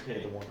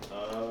 Okay.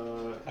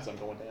 As I'm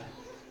going down.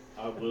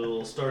 I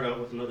will start out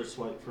with another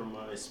swipe from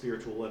my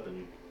spiritual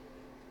weapon.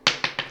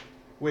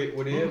 Wait,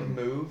 would he have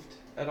moved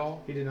at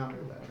all? He did not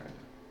move that turn.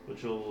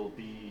 which will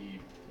be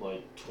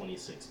like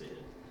 26 to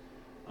hit.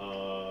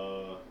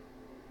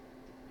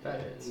 That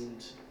hits. And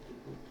it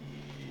will be...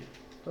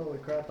 Holy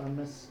crap, I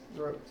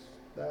miswrote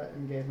that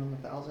and gave him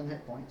 1,000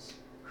 hit points.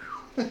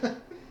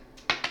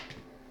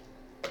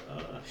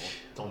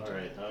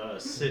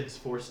 Alright, 6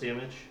 force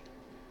damage.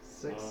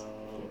 6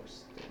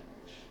 force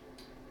damage.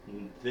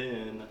 And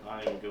then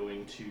I'm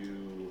going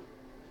to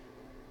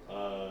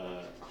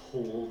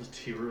hold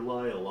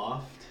Tirulai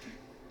aloft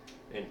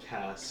and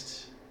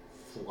cast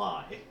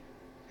Fly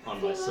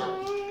on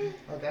myself.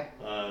 Okay.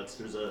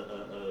 There's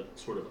a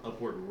sort of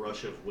upward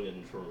rush of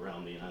wind from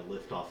around me, and I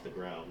lift off the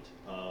ground.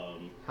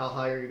 How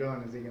high are you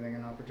going? Is he getting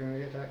an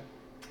opportunity attack?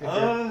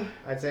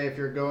 I'd say if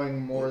you're going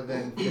more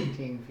than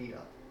 15 feet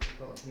up,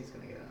 well, he's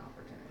going to get an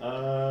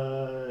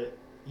opportunity.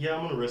 Yeah,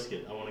 I'm gonna risk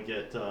it. I want to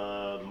get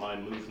my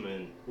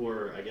movement,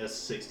 or I guess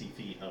 60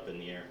 feet up in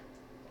the air.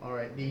 All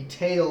right. The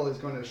tail is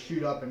going to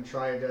shoot up and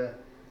try to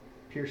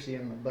pierce you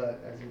in the butt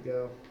as you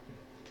go.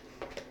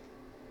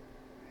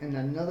 And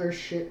another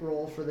shit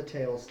roll for the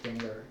tail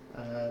stinger.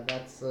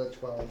 That's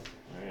 12. All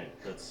right,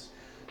 that's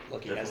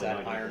Lucky has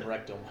definitely that not iron gonna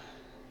rectum.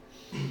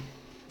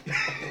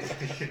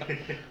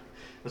 hit.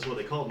 That's what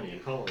they called me in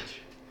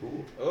college.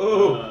 Ooh.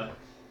 Oh.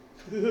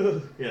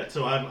 Yeah,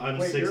 so I'm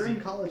Wait, 60. you're in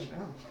college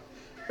now.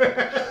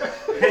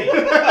 Hey,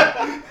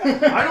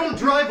 I don't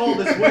drive all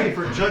this way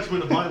for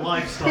judgment of my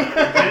lifestyle,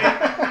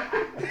 okay?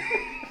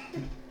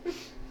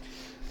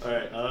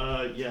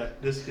 Alright, yeah,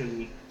 this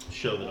can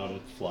show that I'm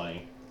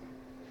flying.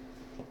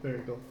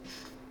 Very cool.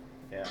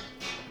 Yeah.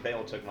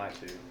 Bale took my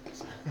 2.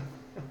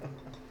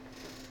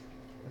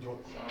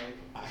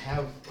 I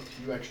have a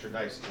few extra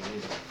dice to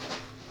use.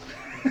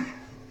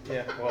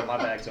 Yeah, well, my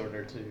bag's over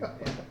there too.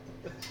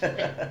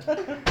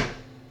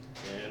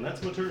 And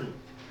that's my turn.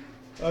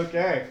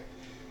 Okay.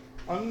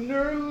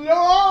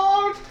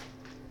 Underlord!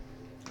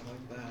 I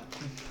like that.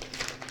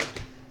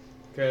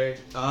 Okay.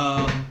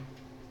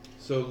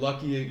 So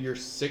Lucky, you're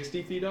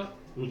 60 feet up.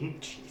 Mm-hmm.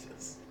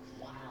 Jesus.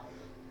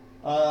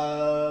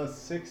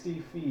 60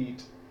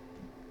 feet.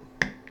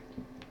 What do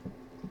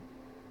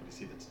you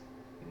see that's...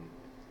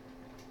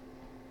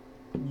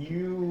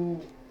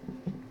 You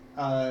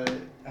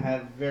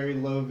have very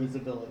low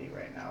visibility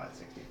right now at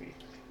 60 feet.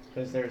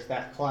 Because there's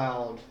that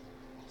cloud.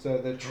 So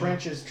the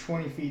trench is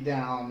 20 feet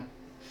down,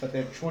 but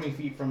then 20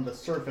 feet from the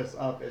surface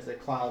up is a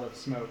cloud of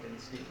smoke and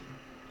steam.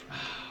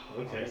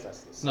 Okay.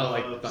 It's not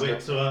like thunder.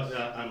 wait, so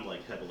I'm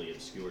like heavily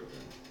obscured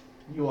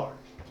then. You are.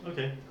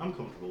 Okay, I'm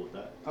comfortable with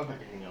that. Okay. I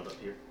can hang out up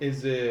here.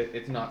 Is it?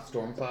 It's not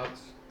storm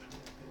clouds.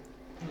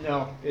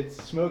 No, it's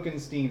smoke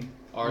and steam.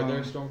 Are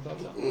there storm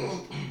clouds out?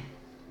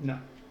 No.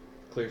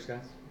 Clear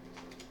skies.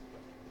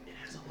 It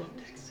has a low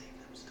deck save.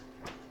 That was still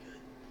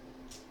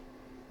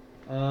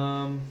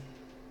really good.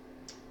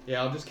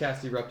 Yeah, I'll just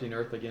cast Erupting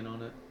Earth again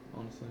on it.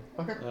 Honestly.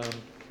 Okay.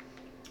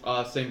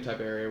 Same type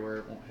of area where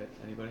it won't hit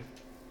anybody.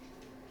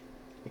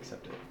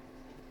 Except it.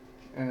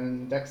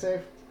 And deck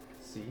save?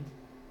 See?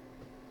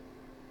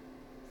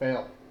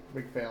 Fail.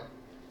 Big fail.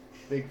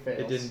 Big fails.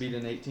 It didn't beat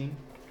an 18?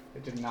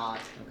 It did not.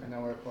 Okay.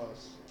 Nowhere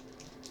close.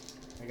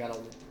 I got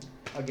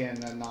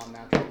a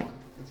non-natural one.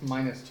 It's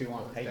 -2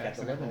 on Hey, its that's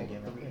dex. 11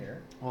 again over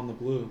here. On the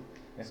blue.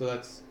 Yeah. So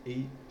that's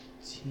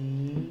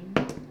 18...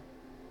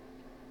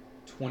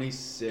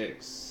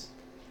 26...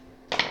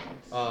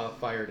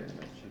 fire damage.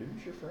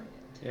 Lose your friend.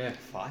 Yeah.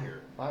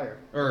 Fire. Fire.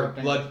 Or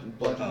Erupting. blood...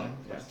 Bludgeoning.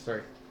 Yeah,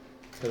 sorry.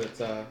 Because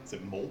it's, Is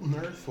it molten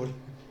earth? What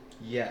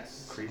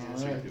yes.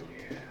 craziness are you doing?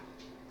 Yeah.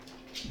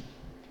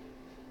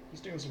 He's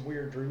doing some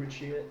weird druid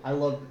shit. I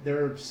love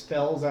there are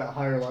spells at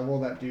higher level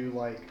that do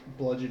like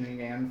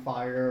bludgeoning and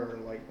fire or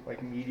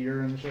like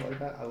meteor and shit like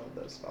that. I love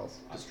those spells.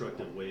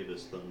 Destructive Wave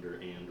is thunder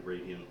and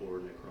radiant or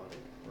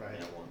necrotic. Right.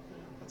 Yeah,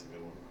 that's a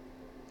good one.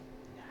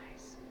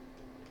 Nice.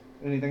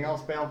 Anything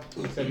else, Bale?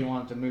 You said you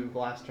wanted to move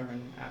last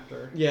turn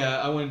after.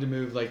 Yeah, I wanted to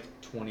move like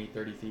 20,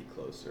 30 feet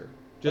closer.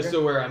 Just Okay.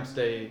 so where I'm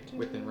stay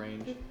within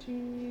range.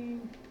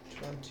 15,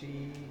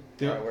 20.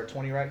 Yeah. Alright, we're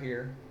 20 right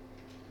here.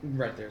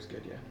 Right there's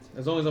good, yeah.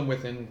 As long as I'm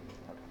within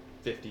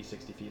 50,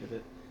 60 feet of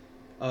it.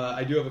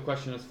 I do have a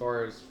question as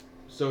far as...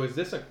 So is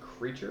this a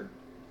creature?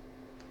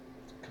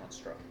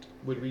 Construct.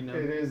 Would we know?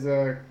 It is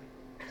a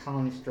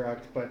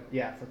construct, but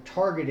yeah, for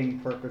targeting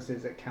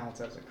purposes, it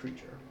counts as a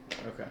creature.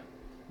 Okay.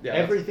 Yeah,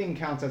 Everything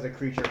counts as a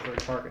creature for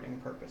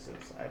targeting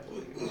purposes, I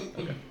believe.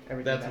 Okay.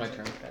 Everything That's my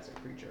turn. That's a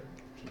creature,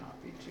 not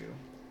B2.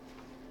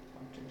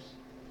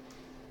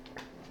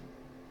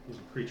 A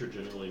creature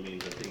generally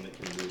means a thing that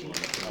can move on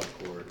its own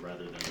accord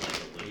rather than like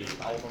a living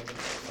All thing.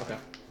 of them. Okay.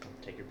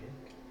 Take your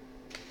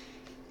pick.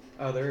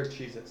 Oh, there are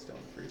cheese at stone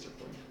freezer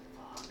for me.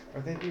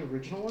 Are they the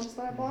original ones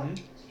that I bought?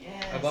 Mhm.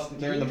 Yes. I left them.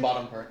 They're in the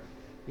bottom part.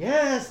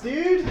 Yes,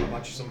 dude. I'll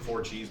watch you some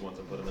 4 cheese ones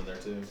and put them in there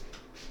too.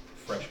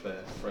 Fresh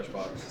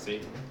box.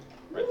 See?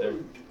 Right there.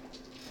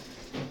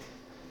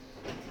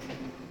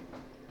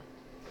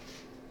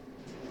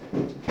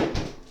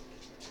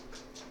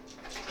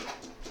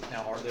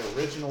 Now, are the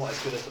original as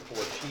good as the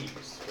 4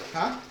 cheese?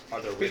 Huh?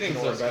 Are the Feelings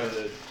original are as better.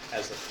 good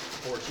as the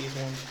 4 cheese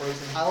ones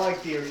frozen? I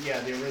like the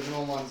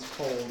original ones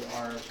cold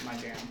are my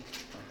jam.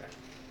 Okay.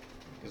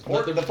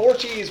 Because the 4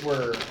 cheese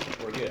were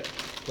good.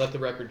 Let the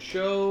record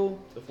show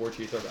the 4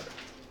 cheese are better.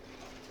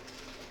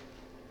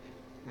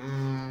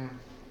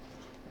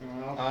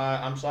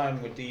 I'm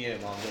siding with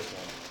DM on this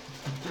one.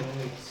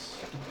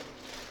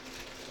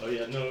 Oh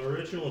yeah, no,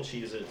 original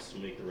Cheez-Its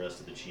make the rest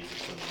of the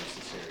Cheez-Its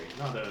unnecessary.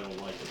 Not that I don't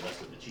like the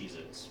rest of the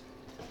Cheez-Its.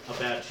 A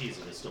bad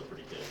Cheez-It is still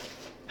pretty good.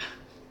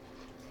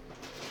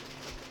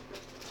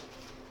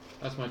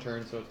 That's my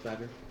turn, so it's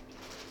Badger.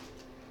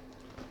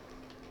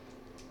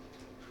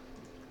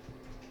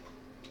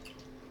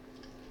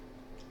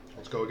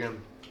 Let's go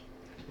again.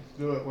 Let's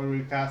do it. What are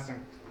we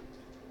passing?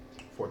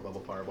 4th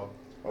level fireball.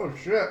 Oh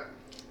shit!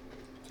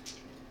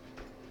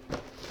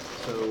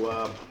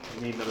 So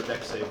you need another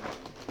deck save.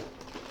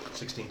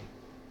 16.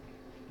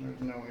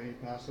 There's no way he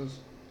passes.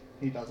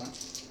 He doesn't.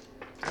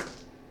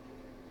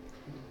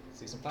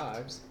 See some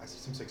 5s I see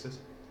some 6s.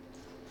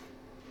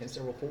 and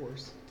several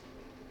 4s.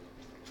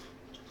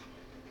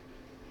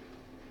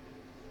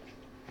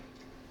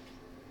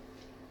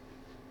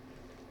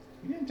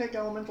 You didn't take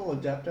Elemental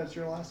Adept as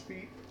your last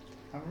feat?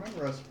 I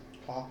remember us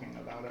talking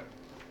about it.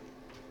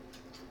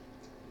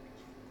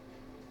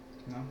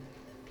 No?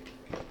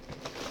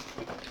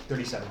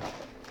 37.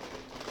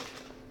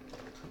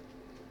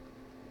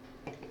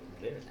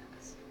 Very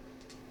nice.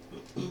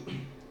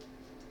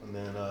 And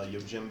then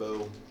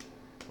Yojimbo,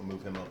 we'll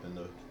move him up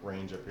into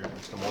range up here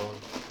next to Moreland.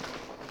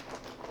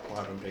 We'll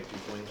have him take 2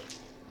 swings.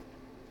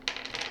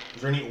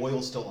 Is there any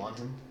oil still on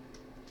him?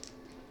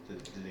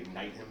 Did it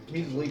ignite him?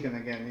 He's leaking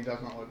again. He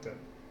does not look good.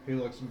 He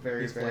looks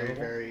very, He's very, flammable?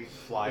 very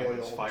Fire,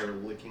 oiled. fire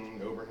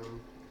licking over him.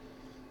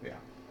 Yeah.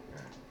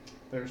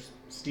 There's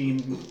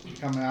steam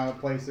coming out of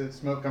places,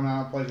 smoke coming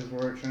out of places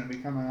where it shouldn't be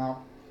coming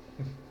out.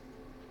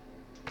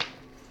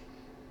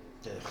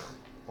 Ugh.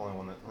 Only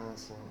one that.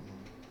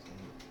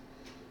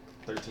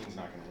 13's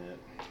not gonna hit.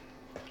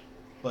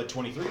 But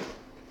 23.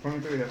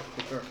 23 hits,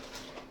 for sure.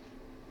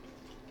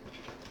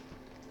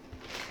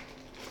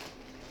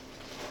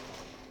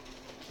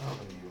 Oh,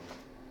 you.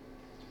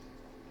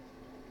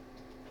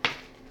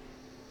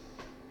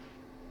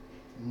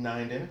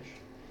 9 damage.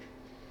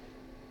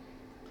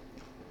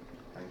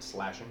 9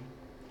 slashing.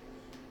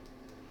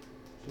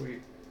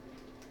 Sweet.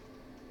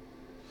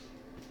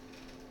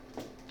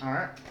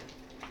 Alright.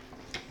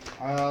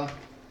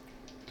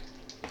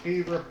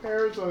 He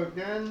repairs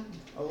again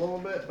a little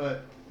bit,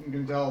 but you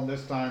can tell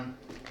this time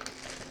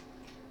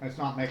it's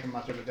not making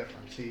much of a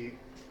difference. He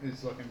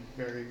is looking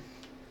very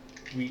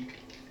weak.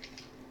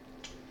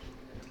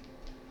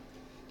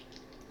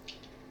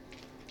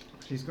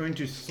 He's going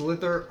to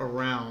slither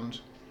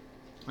around.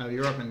 Oh,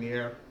 you're up in the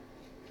air.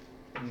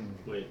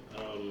 Wait,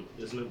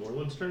 isn't it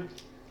Moreland's turn?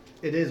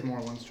 It is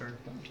Moreland's turn.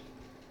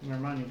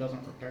 Never mind, he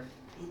doesn't repair.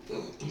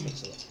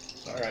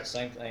 Alright,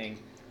 same thing.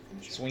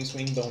 Swing,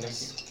 swing,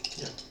 bonus.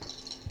 Yeah.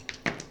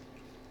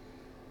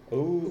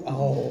 Ooh,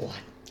 oh.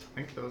 I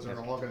think those are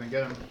all going to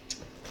get him.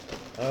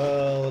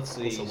 Let's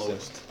see. What's the So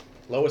lowest?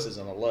 lowest is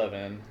an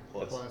 11.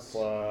 Plus.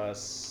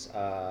 Plus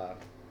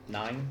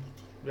 9.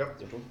 Yep.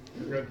 This one?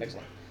 You're good.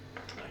 Excellent.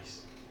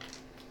 Nice.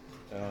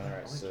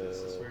 Alright, so.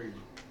 It's very.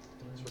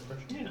 It's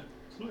refreshing. Yeah,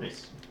 it's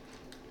nice.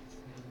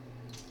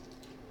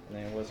 And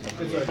then what's my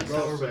It's like It's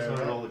Roll not save,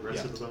 all right?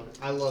 aggressive about it.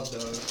 I love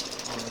those,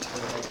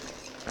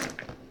 honestly.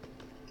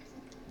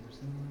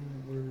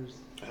 Where's.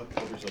 I hope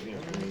Clippers are being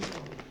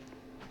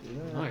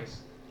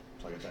Nice.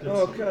 So I get that.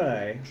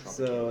 Okay,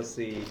 so let's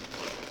see.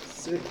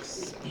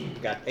 6.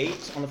 Got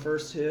 8 on the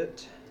first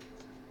hit,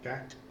 Okay.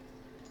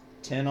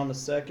 10 on the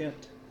second,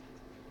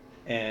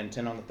 and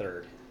 10 on the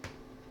third.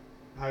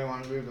 How you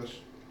want to do this?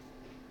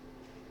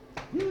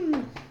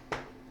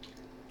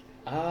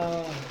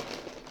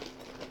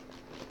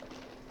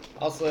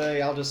 I'll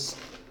say I'll just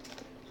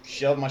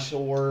shove my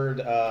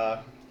sword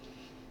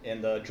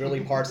in the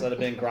drilly parts that have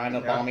been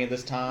grinding up on me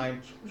this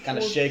time. Kind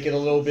of shake it a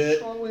little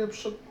bit.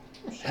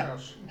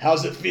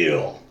 How's it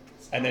feel?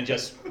 And then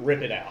just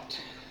rip it out.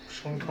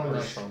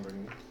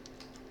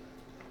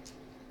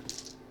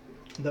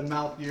 The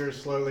mouth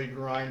gears slowly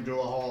grind to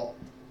a halt,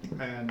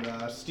 and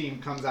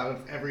steam comes out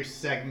of every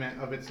segment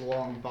of its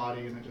long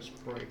body, and it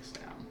just breaks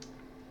down.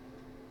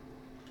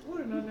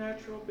 What an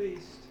unnatural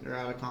beast. You're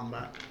out of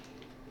combat.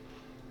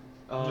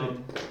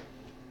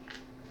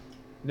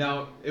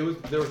 Now there was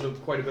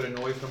quite a bit of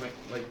noise from it,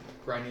 like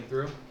grinding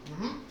through.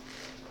 Mm-hmm.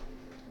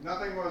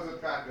 Nothing was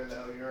attracted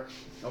though. You're.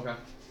 Okay.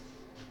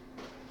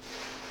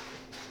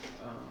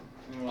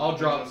 I'll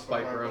drop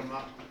Spike Growth.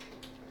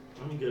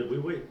 I'm good. We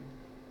wait.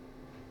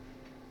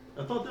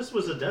 I thought this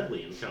was a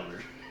deadly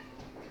encounter.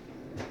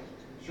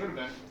 Should have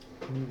been.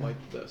 Like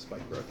the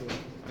spike growth.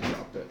 I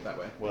dropped it that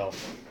way. Well,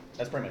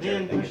 that's pretty much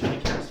Man, everything. we should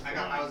have cast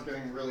I was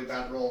getting really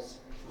bad rolls.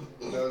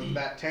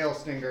 That tail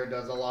stinger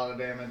does a lot of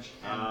damage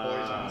and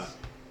poisons.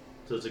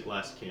 So it's a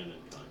glass cannon,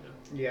 kinda.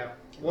 Yeah.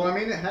 Well, I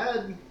mean, it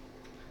had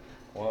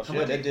Well,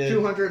 shit, it did.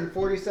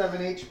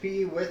 247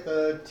 HP with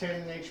a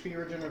 10 HP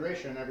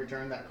regeneration every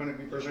turn that couldn't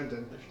be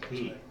prevented.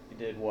 It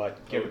did what?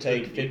 Oh, Give or it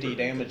take couldn't be 50 prevented.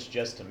 damage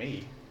just to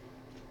me.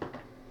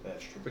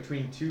 That's true.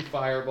 Between 2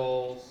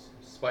 fireballs,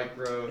 spike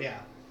growth. Yeah.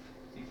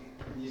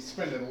 You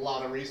spend a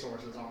lot of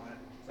resources on it.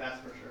 That's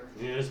for sure.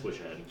 Yeah, I just wish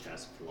I hadn't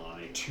cast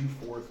Fly.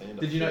 2/4 and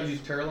a Did you not fifth. use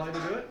Terralight to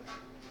do it?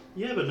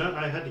 Yeah, but not,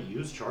 I had to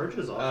use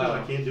charges off it.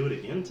 I can't do it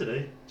again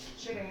today.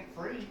 Shit ain't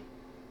free.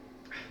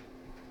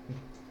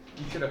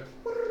 You should have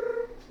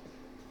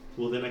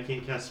Well, then I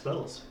can't cast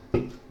spells.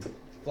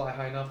 fly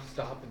high enough to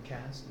stop and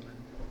cast, and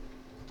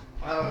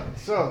then.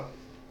 So,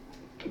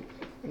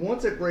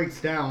 once it breaks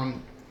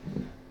down,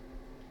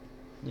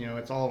 you know,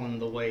 it's all in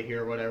the way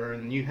here, whatever,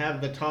 and you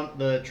have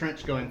the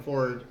trench going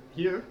forward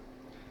here,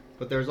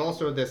 but there's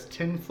also this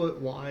 10-foot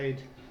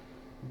wide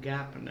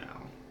gap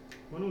now.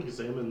 I want to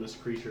examine this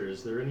creature.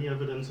 Is there any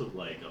evidence of,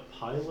 like, a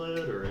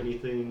pilot or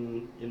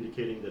anything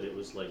indicating that it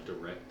was, like,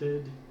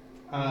 directed in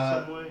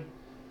some way?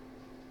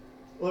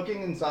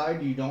 Looking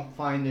inside, you don't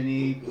find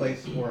any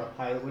place where a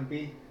pilot would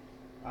be.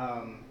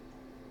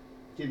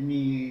 Give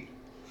me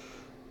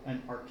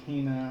an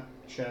Arcana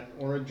check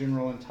or a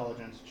General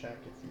Intelligence check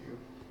if you.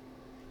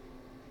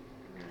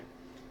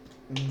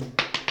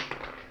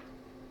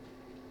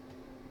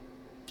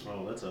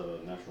 Oh, that's a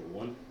natural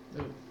 1.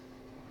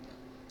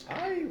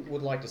 I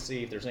would like to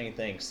see if there's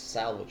anything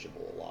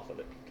salvageable off of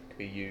it. Could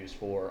be used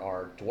for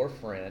our dwarf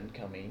friend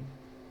coming,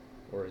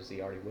 or is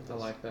he already with I us?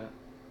 like that.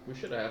 We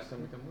should have asked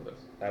him to come with us.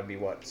 That would be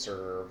what,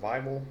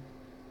 survival?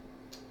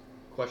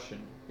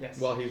 Question. Yes.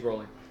 While he's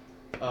rolling.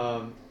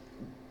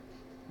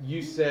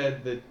 You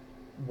said that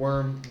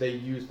they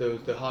use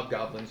those, the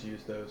hobgoblins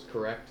use those,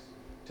 correct?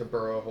 To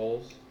burrow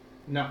holes?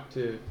 No,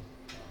 To.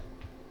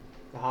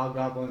 the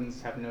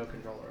Hobgoblins have no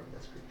control over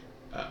this creature.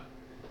 I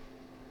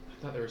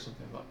thought there was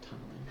something about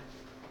tunneling.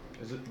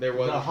 Is it, there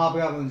was. The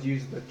Hobgoblins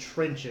use the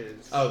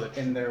trenches Oh,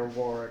 in their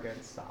war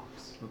against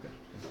Stocks.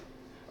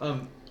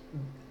 Okay.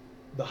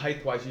 The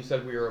height-wise, you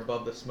said we were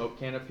above the smoke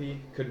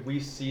canopy. Could we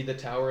see the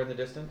tower in the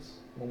distance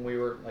when we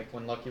were, like,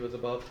 when Lucky was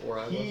above, or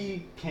I was?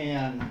 He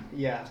can,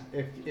 yeah.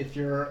 If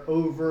you're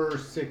over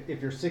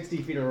if you're 60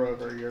 feet or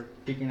over, you're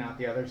peeking out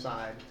the other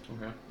side,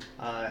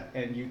 Okay.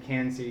 and you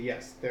can see.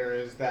 Yes, there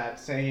is that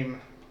same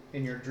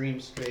in your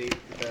dream state,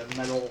 the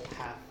metal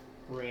half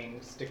ring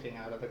sticking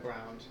out of the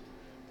ground.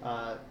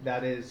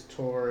 That is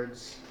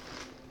towards.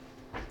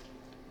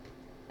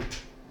 Let's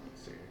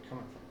see,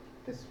 coming from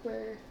this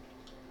way.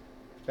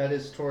 That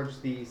is towards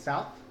the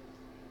south,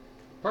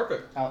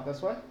 Perfect. out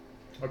this way.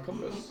 Our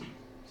compass.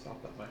 South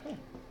that way.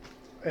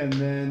 And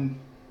then,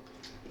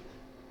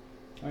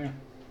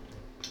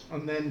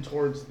 and then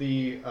towards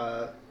the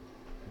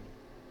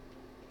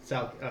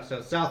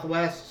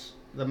southwest,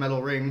 the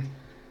metal ring.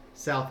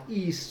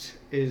 Southeast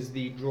is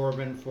the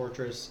Dwarven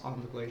fortress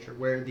on the glacier,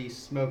 where the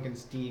smoke and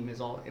steam is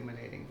all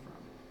emanating from.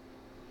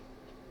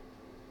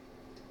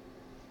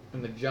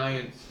 And the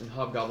giants and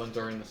hobgoblins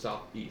are in the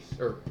southeast,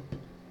 or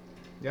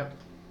Yep.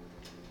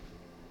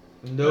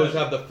 and those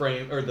have the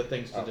frame or the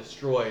things to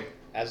destroy.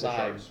 As the I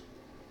shards.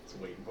 It's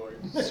waiting for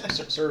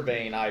it.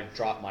 surveying, I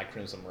dropped my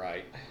Crimson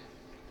Right.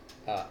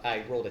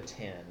 I rolled a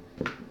 10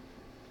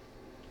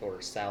 for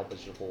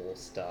salvageable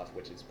stuff,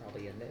 which is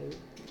probably a no.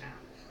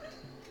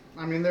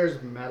 I mean,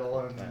 there's metal,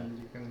 and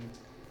you can,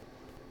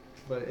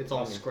 but it's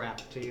all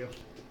scrap to you.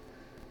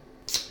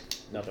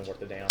 Nothing worth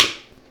the damn.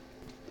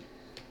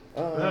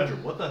 Badger,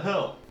 what the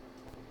hell?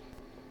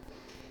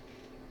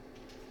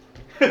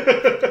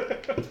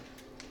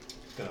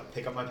 Gonna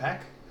pick up my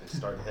pack and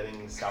start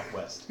heading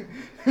southwest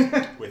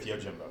with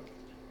Yojimbo.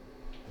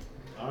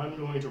 I'm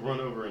going to run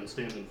over and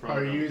stand in front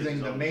Are of him. you 'cause using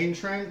he's the on- main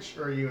trench,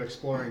 or are you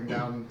exploring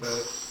down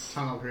the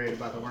tunnel created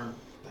by the worm?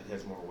 That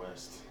heads more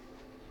west.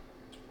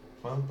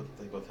 Well, but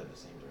they both head the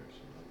same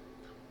direction.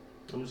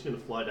 I'm just going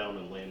to fly down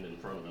and land in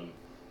front of him.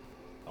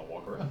 I'll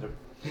walk around him.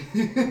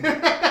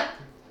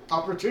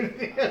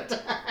 Opportunity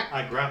attack.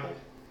 I grapple.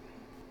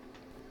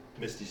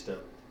 Misty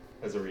Step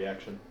as a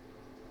reaction.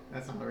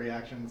 That's not a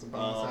reaction, it's a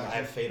bonus I action.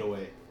 have Fade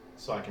Away,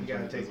 so I can You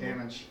gotta turn take invisible.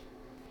 damage.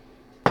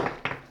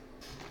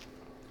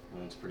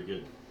 That's pretty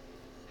good.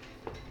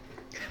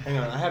 Hang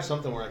on, I have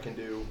something where I can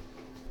do.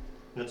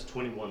 That's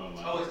 21 on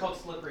my Oh, it's called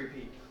Slippery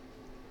Pete.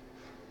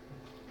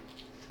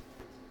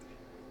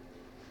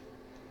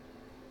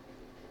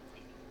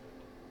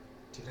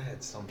 Dude, I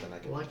had something I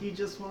can. Lucky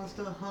just wants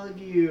to hug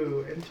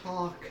you and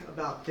talk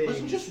about things.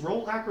 Let's just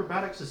roll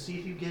acrobatics to see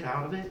if you get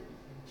out of it.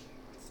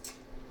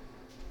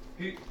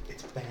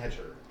 It's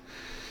Badger.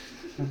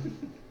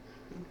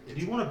 Do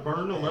you want to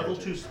burn a level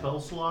 2 spell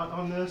slot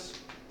on this?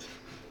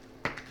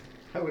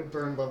 I would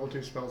burn level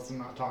 2 spells to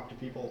not talk to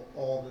people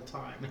all the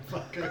time if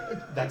I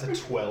could. That's a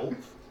 12.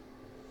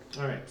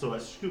 Alright, so I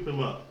scoop him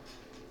up.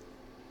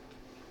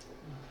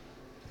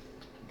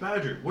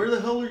 Badger, where the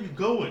hell are you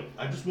going?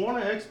 I just want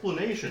an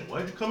explanation.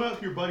 Why'd you come out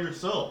here by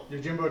yourself?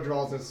 Yojimbo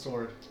draws his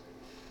sword.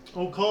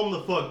 Oh, calm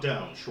the fuck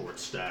down, short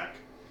stack.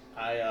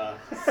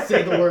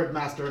 Say the word,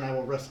 master, and I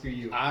will rescue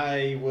you.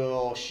 I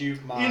will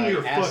shoot my In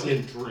your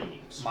acid, fucking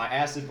dreams. my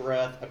acid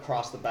breath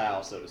across the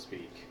bow, so to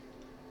speak,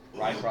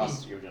 right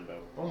across Yojimbo.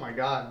 Oh my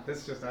god,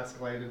 this just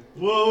escalated.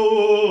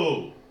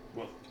 Whoa!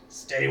 Well,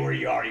 stay where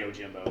you are,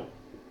 Yojimbo.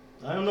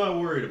 I'm not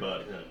worried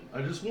about him.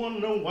 I just want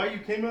to know why you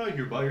came out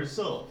here by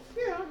yourself.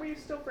 Yeah, are we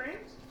still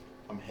friends?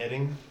 I'm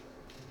heading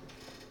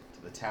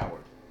to the tower.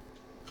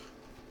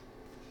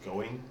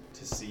 going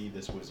to see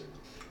this wizard.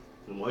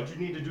 Then why'd you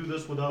need to do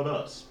this without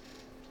us?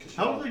 'Cause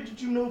How y'all-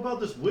 did you know about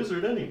this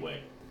wizard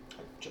anyway?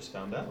 I just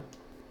found out.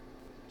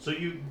 So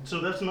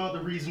that's not the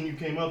reason you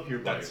came up here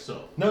by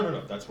yourself.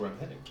 No. That's where I'm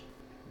heading.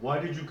 Why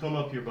did you come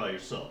up here by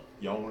yourself?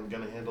 Y'all weren't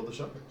gonna handle the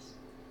shards.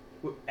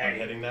 I'm Hey,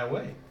 heading that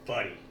way.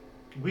 buddy.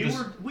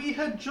 We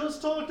had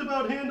just talked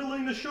about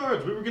handling the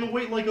shards. We were gonna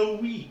wait like a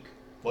week.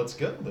 Let's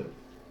go then.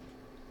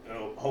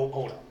 Oh,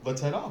 hold on.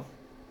 Let's head off.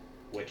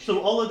 Which? So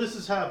all of this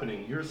is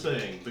happening, you're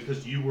saying,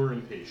 because you were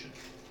impatient.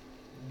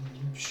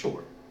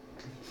 Sure.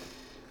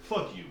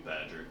 Fuck you,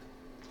 Badger.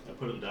 I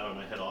put him down and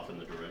I head off in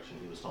the direction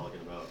he was talking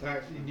about.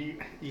 Alright,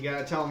 you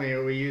gotta tell me,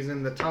 are we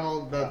using the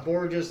tunnel, the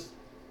board just...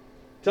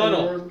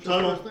 Tunnel. board just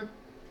Tunnel. first thing?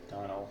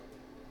 Tunnel.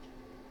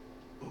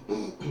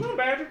 Come on,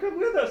 Badger, come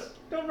with us.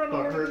 Don't run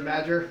away. Butthurt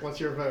Badger, what's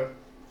your vote?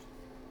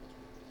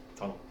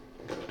 Tunnel.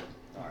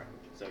 Alright.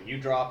 So you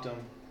dropped him.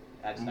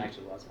 That's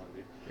actually the last one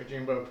to do.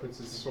 Jimbo puts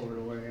his sword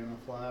away in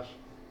a flash.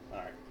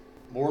 Alright.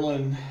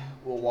 Moreland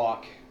will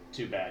walk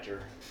to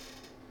Badger.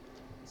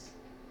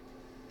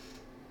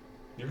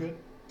 You're good.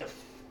 The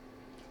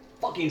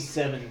fucking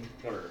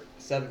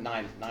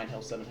nine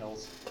hills, 7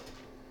 hills.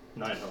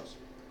 9 house.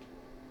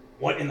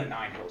 What in the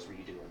 9 hills were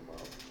you doing,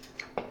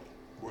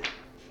 bro?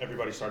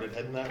 Everybody started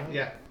heading that way?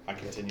 Yeah. I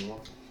continue on.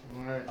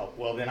 Alright. Oh,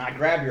 well then I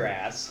grab your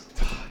ass.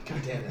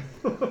 God damn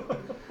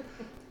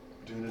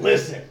it.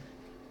 Listen.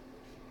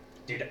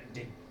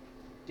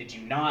 Did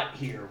you not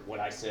hear what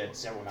I said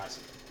several nights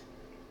ago?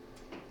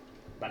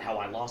 About how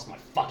I lost my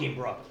fucking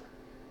brother.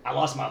 I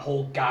lost my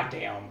whole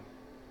goddamn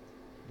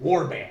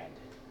war band.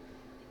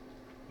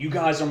 You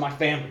guys are my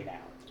family now.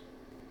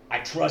 I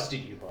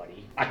trusted you,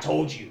 buddy. I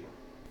told you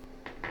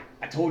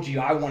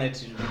I wanted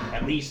to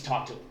at least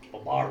talk to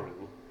Obaru,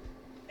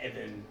 and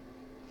then...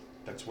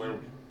 That's where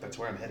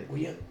I'm heading. Well,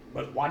 yeah,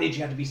 but why did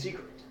you have to be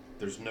secret?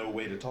 There's no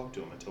way to talk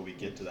to him until we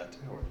get to that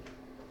tower.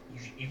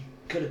 You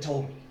could have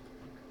told me.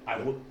 I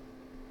would...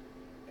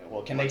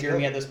 Well, can Let's they hear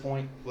me go. at this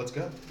point? Let's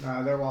go.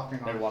 They're walking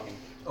on. They're walking.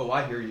 Oh,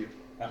 I hear you.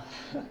 Well,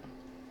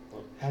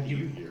 How do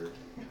you hear?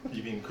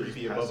 You being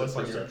creepy above Passive us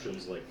on your...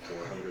 perception's like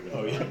 400.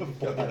 Oh yeah,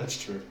 yeah,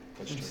 that's true.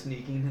 That's I'm true.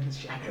 sneaking in the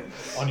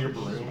shadows. On your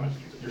broom,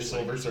 you're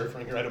silver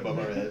surfing right above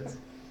our heads.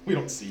 We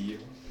don't see you.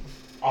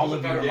 all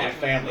of you are my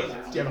family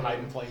now. Do you have a hide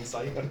in plain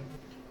sight?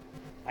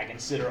 I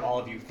consider all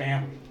of you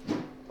family.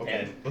 Okay,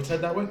 And- let's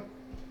head that way.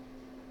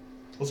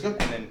 Let's go. And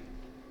then,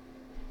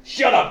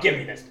 shut up, give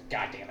me this,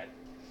 goddammit.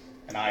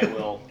 And I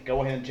will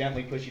go ahead and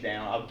gently push you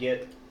down. I'll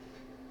get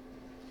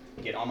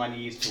on my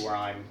knees to where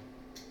I'm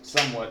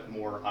somewhat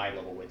more eye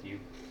level with you.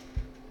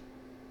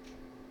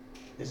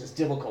 This is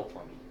difficult for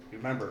me.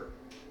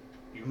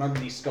 You remember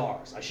these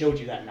scars. I showed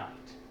you that night.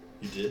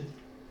 You did?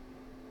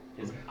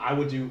 I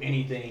would do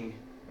anything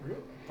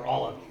for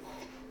all of you.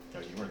 No,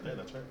 you weren't there.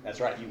 That's right. That's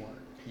right, you weren't.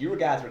 You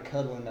guys were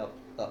cuddling up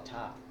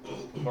top.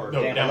 Or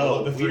No, down down below.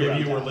 below. The We three of up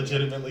you were top.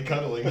 legitimately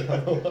cuddling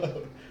down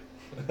below.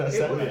 That's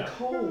that night.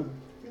 cold.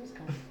 It was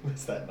cold.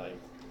 That's that night.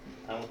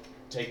 I will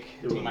take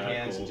was my that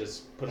hands cold. and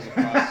just put them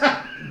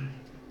across.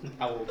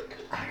 I will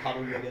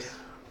cuddle you, I guess.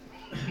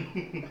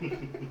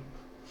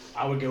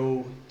 I would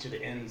go to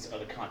the ends of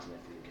the continent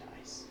for you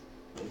guys.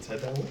 Let's head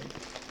that way.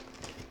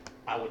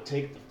 I would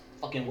take the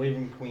fucking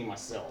Wavering Queen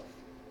myself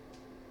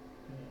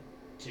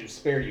to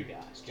spare you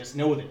guys. Just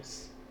know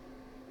this.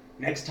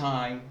 Next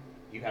time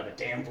you have a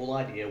damn full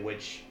idea,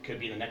 which could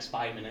be in the next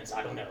 5 minutes,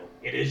 I don't know.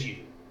 It is you.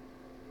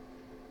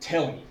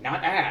 Tell me,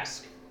 not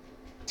ask.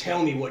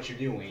 Tell me what you're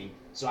doing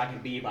so I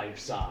can be by your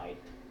side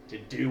to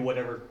do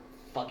whatever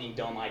fucking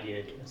dumb idea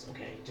it is,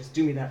 okay? Just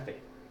do me that favor.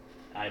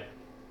 I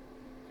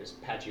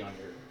just pat you on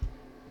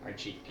your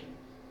cheek. And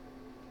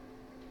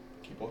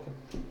Keep walking.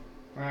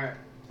 Alright.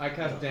 I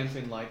cast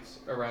dancing lights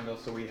around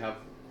us, so we have.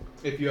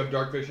 If you have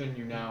dark vision,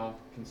 you now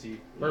can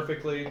see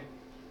perfectly.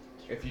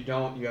 If you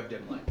don't, you have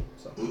dim light.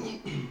 So I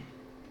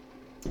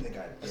think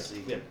Let's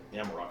see. Yeah,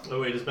 I'm a rock.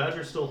 Oh wait, is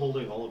Badger still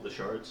holding all of the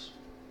shards?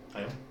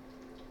 I am.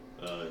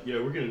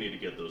 Yeah, we're gonna need to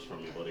get those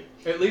from you, buddy.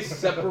 at least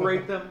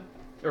separate them.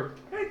 Or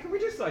hey, can we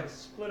just like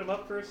split them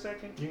up for a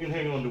second? You can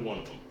hang on to one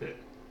of them. Pick.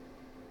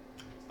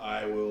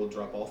 I will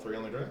drop all 3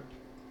 on the ground.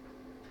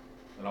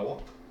 And I'll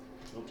walk.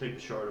 I'll take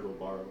the shard of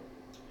Obaro.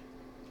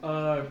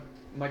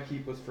 My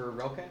keep was for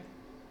Relke.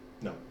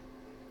 No.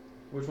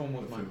 Which one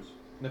was mine?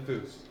 Nefus.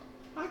 Nefus.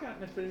 I got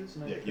Nefus.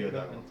 And I Yeah, picked you it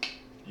had up that and- one.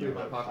 You in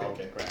my have pocket.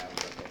 okay. grab.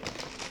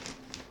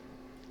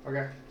 Okay.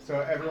 Okay, so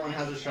everyone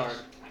has a shard.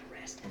 I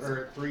rest.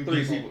 Or three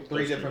Three people. people,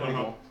 three different Uh-huh.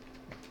 people.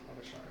 Have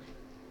a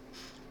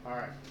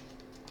shard.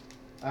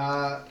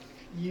 Alright.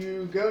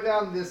 You go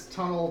down this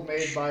tunnel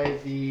made by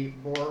the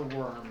boar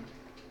worm.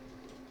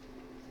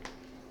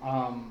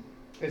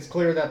 It's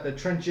clear that the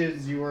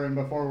trenches you were in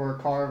before were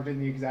carved in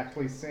the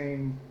exactly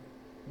same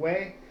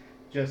way,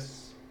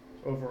 just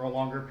over a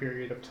longer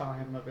period of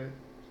time of it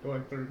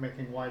going through,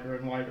 making wider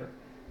and wider.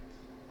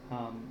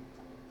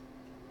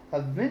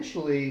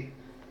 Eventually,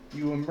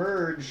 you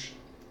emerge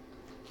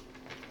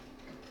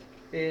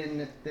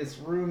in this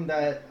room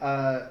that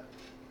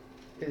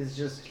is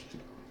just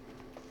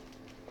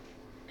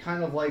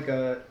kind of like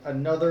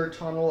another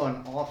tunnel,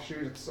 an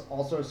offshoot. It's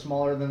also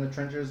smaller than the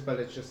trenches, but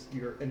it's just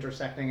you're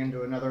intersecting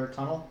into another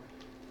tunnel.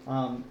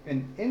 And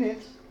in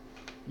it,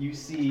 you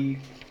see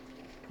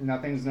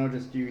nothing's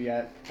noticed you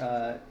yet.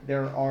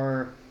 There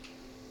are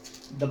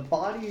the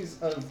bodies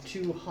of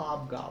 2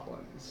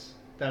 hobgoblins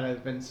that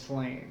have been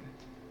slain,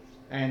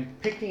 and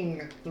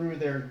picking through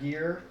their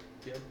gear.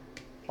 Yep.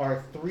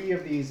 Are 3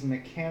 of these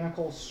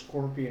mechanical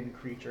scorpion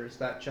creatures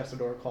that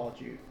Chessador told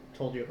you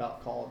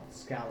about, called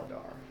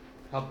Scaladar.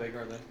 How big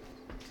are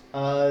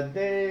they?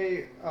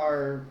 They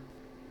are.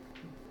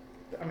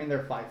 I mean,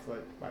 they're 5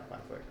 foot by 5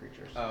 foot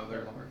creatures. Oh,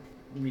 they're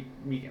large.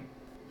 Medium.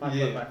 5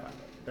 Yeah. foot by 5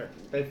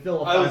 foot. They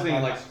fill. I was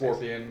thinking like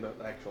scorpion,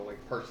 but actual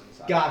like person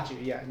size. Got you.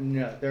 Yeah.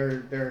 No,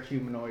 they're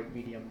humanoid,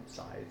 medium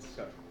sized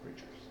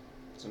creatures.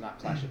 So not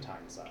Clash of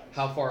Time size.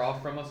 How far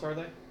off from us are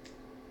they?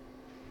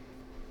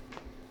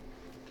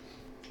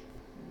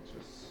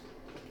 Just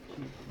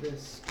keep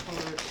this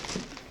part.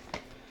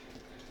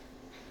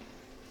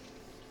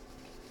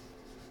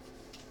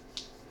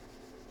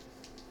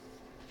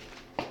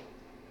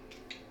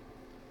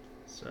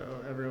 So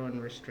everyone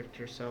restrict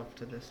yourself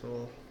to this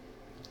little.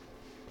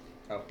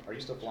 Oh, are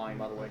you still flying,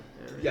 by the way?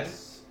 area.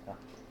 Yes. Yeah.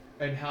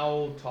 And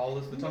how tall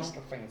is the tunnel?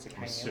 Mr. Fancy I'm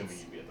Pants. assuming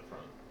you'd be at the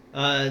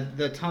front.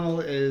 The tunnel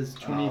is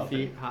 20 Oh, okay.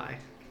 feet high.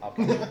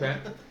 Okay. Okay.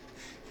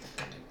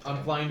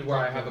 I'm flying to where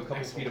I have a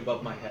couple feet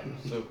above my head,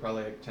 so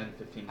probably like 10,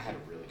 15 I feet. had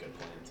a really good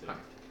plan too.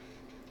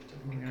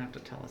 You're gonna have to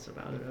tell us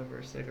about it over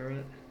a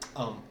cigarette.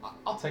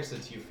 I'll text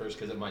it to you first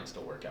because it might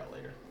still work out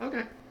later.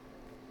 Okay.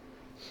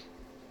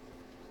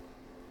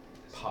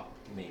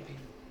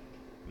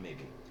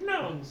 Maybe.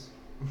 Gnomes!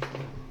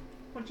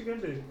 What you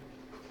gonna do?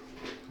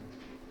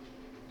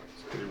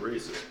 It's pretty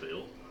racist,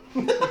 Bill.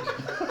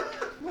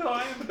 Well,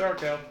 I am a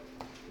dark elf.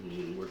 I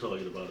mean, we're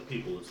talking about a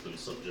people that's been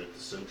subject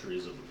to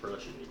centuries of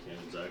oppression. You can't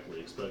exactly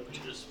expect them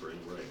to just spring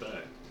right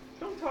back.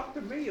 Don't talk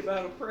to me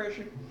about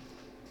oppression.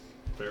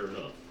 Fair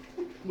enough.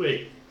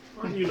 Wait,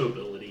 aren't you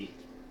nobility?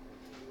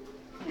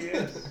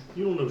 Yes.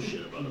 You don't know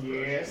shit about oppression.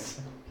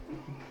 Yes.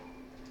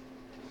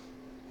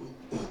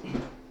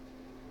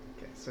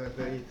 Okay, so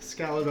the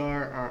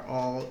Scaladar are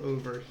all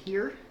over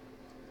here.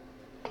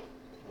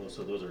 Oh,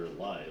 so those are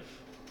live.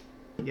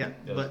 Yeah,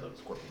 Yeah, but those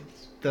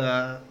scorpions.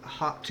 the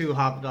 2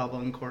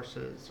 hobgoblin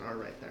courses are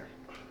right there.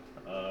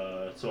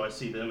 So I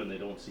see them and they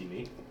don't see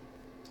me.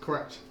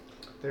 Correct.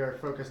 They are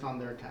focused on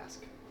their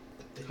task.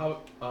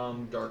 How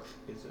dark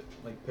is it?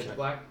 Like pitch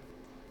black?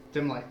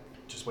 Dim light.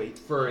 Just wait.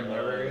 For in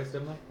their areas,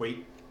 dim light?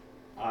 Wait.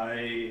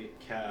 I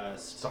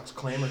cast Sucks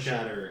clamor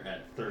Shatter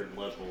at 3rd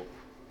level.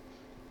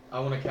 I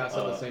want to cast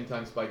at the same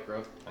time spike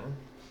growth.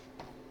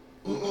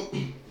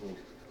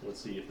 Let's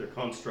see, if they're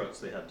constructs,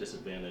 they have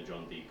disadvantage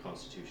on the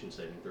Constitution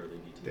saving throw they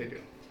need to They make.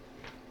 do.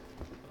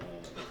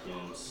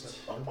 Against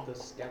Aren't the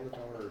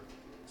Skeletor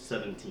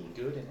 17.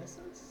 good in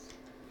essence?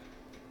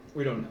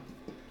 We don't know.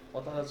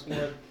 I thought that's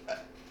what.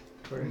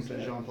 According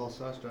to Jean-Paul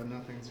Sartre,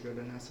 nothing's good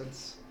in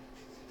essence.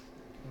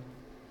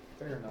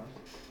 Fair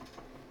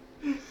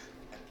enough.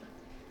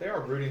 They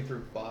are rooting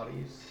through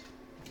bodies.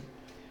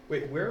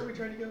 Wait, where are we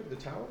trying to go? The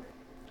tower?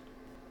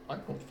 I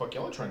don't know what the fuck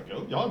y'all are trying to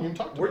go. Y'all haven't even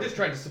talked to We're me. just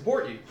trying to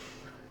support you.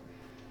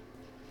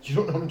 You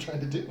don't know what I'm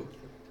trying to do.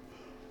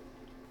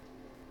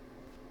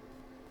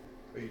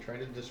 Are you trying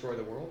to destroy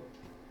the world?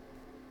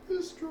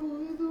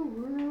 Destroy the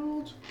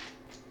world.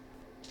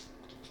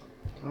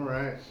 All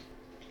right.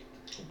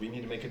 We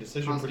need to make a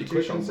decision pretty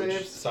quick on Constitution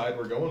which saves? side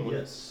we're going with.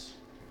 Yes.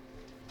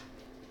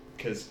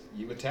 Because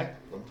you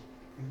attacked them.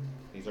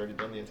 He's already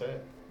done the attack.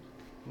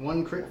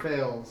 1 crit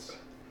fails.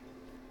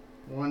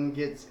 1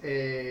 gets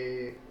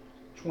a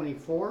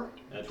 24.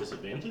 At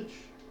disadvantage?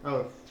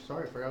 Oh,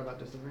 sorry, forgot about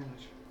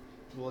disadvantage.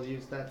 We'll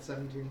use that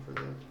 17 for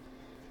the.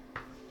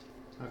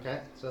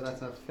 Okay, so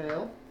that's a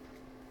fail.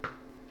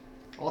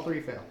 All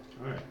 3 fail.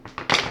 Alright.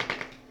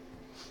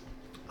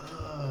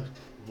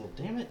 Well,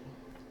 damn it.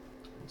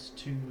 It's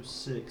 2,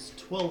 6,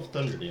 12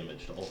 thunder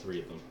damage to all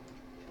 3 of them.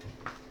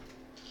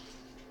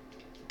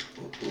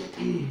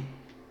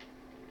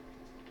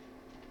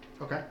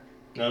 Okay.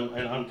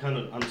 And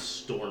I'm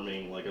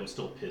storming, like I'm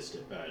still pissed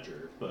at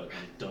Badger, but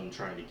I'm done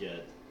trying to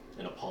get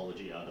an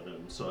apology out of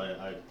him. So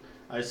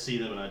I see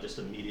them and I just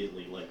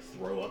immediately like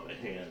throw up a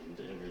hand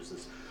and there's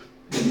this.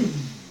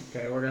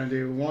 Okay, we're gonna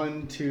do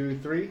 1, 2,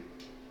 3.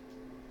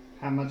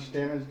 How much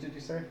damage did you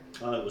say?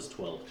 It was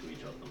 12 to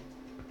each of them.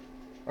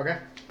 Okay.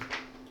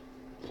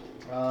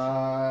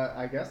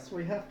 I guess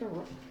we have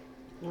to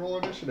roll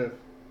initiative.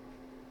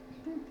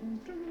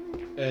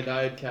 And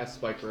I had cast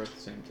spike growth at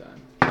the same time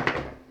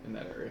in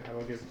that area. I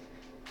will give.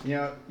 You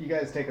know, you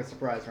guys take a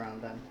surprise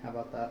round then. How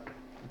about that?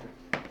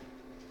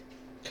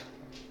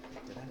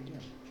 Did that again.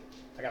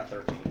 I got a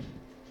 13.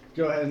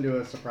 Go ahead and do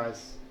a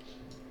surprise.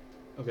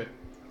 Okay.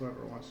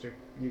 Whoever wants to.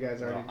 You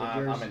guys already Well,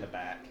 did yours. I'm in the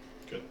back.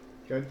 Good.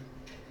 Good.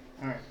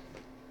 All right.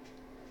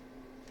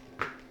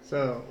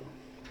 So.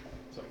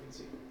 So I can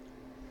see.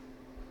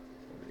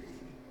 3.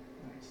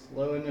 Nice.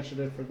 Low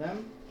initiative for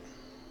them.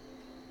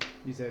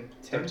 You said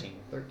 10? 13.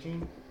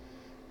 13.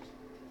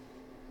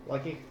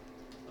 Lucky.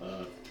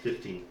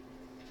 15.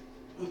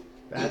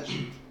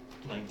 Badge.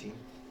 19.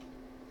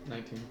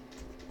 19.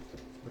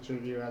 Which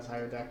of you has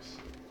higher dex?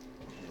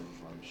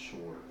 I'm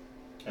sure.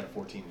 At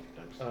 14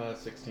 dex.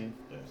 16.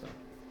 Yeah. So.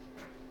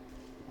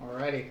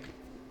 Alrighty.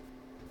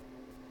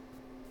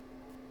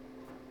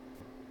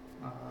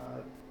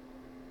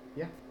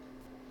 Yeah.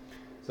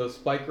 So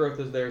spike growth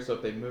is there, so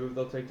if they move,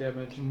 they'll take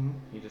damage. Mm-hmm.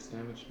 He just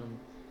damaged them.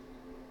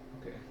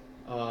 Okay.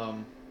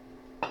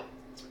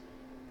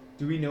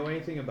 Do we know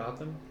anything about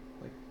them?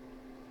 Like,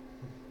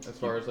 as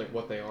far as like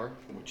what they are?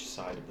 Which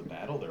side of the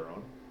battle they're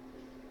on?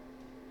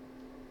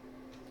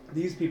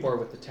 These people are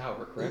with the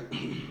tower, correct?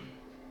 The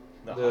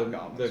the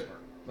hobgoblins.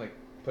 like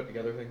put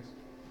together things.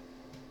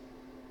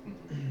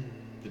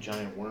 The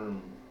giant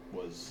worm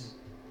was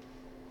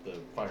the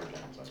fire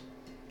giant side.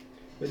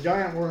 The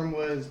giant worm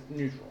was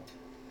neutral.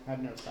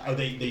 Had no side. Oh,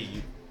 they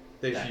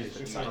They That use is the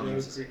the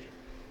tower. side. creature.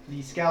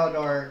 The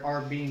Scaladar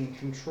are being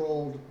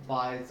controlled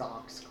by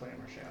Zox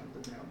Clamorsham,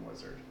 the gnome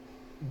wizard.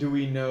 Do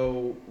we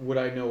know? Would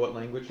I know what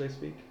language they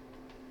speak?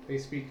 They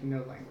speak no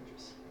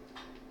languages.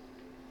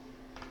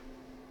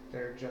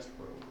 They're just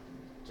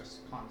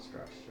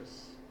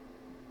constructs.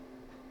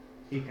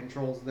 He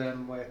controls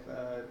them with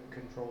a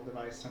control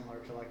device similar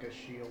to like a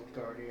shield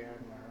guardian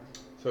or.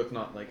 So it's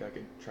not like I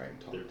could try and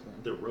talk to them.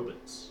 They're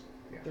robots.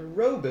 They're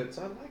robots.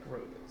 I like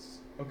robots.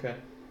 Okay.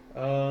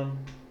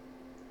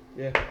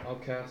 Yeah, I'll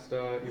cast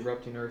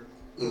Erupting Earth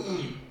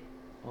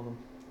on them.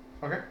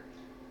 Okay.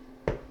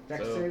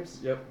 Dex So, saves.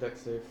 Yep,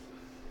 Dex save.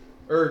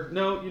 Or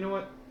no, you know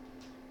what?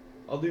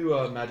 I'll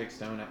do Magic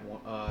Stone at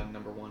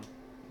number 1.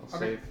 I'll Okay.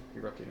 save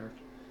Erupting Earth.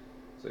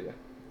 So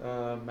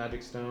yeah,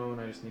 Magic Stone.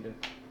 I just need to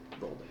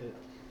roll to hit.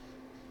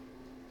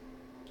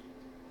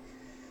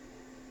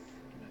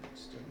 Magic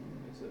Stone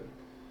is a.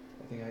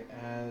 I think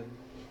I add.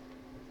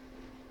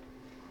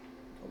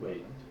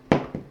 Wait.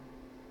 11.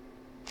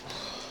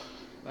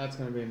 That's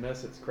gonna be a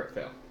miss. It's crit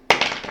fail.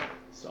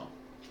 So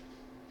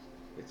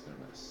it's gonna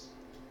miss.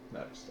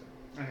 Magic Stone.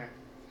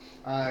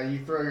 Okay. You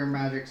throw your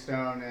magic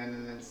stone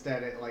and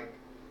instead it like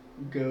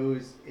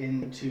goes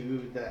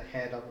into the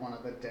head of one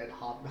of the dead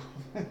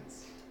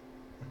hobgoblins.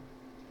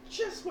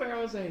 Just where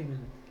I was aiming.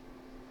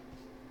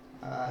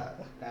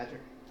 Badger.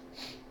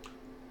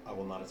 I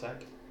will not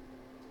attack.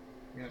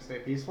 You're gonna stay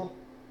peaceful?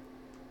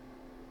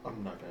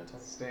 I'm not gonna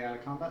attack. Stay out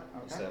of combat?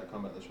 I'll Okay. stay out of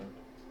combat this round.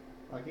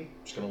 Lucky? I'm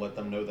just gonna let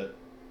them know that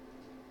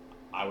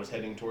I was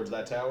heading towards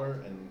that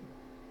tower, and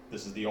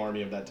this is the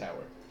army of that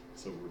tower.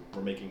 So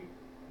we're making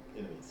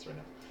enemies right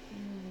now.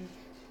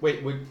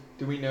 Wait,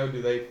 do we know?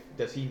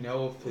 Does he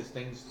know if his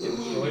things get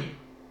destroyed?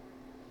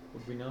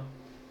 Would we know?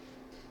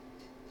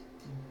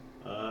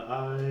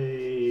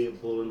 I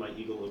blow in my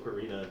Eagle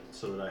Ocarina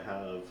so that I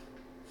have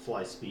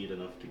fly speed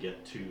enough to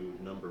get to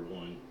number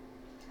 1.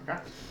 Okay.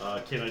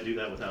 Can I do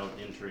that without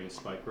entering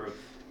spike growth?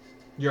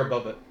 You're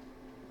above it.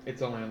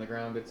 It's only on the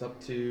ground. It's up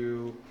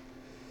to.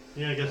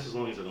 Yeah, I guess as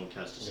long as I don't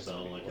cast a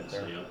spell, I can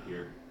stay up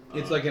here.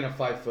 It's like in a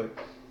 5 foot,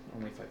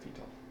 only 5 feet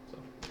tall.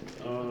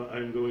 So.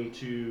 I'm going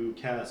to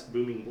cast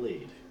Booming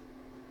Blade.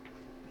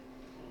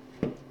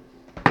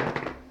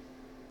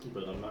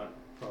 But I'm not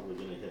probably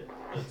going to hit.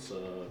 That's,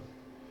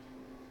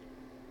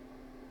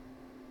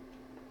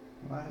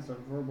 Well, that has a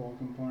verbal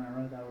component,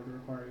 right? That would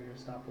require you to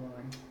stop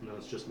blowing. no,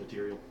 it's just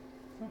material.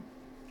 Oh.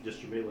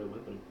 Just your melee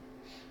weapon.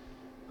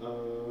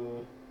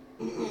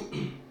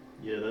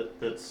 Yeah,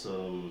 that's,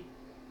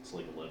 it's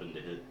like 11 to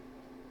hit.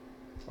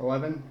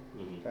 11?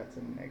 Mm-hmm. That's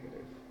a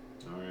negative.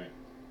 Alright.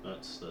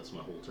 That's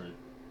my whole turn.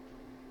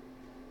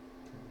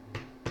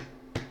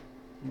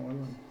 More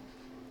than.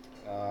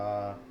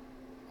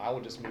 I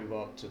will just move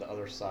up to the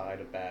other side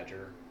of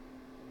Badger,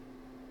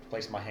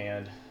 place my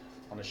hand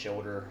on his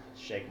shoulder,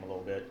 shake him a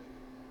little bit,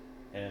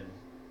 and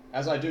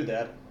as I do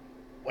that,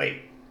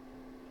 wait,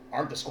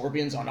 aren't the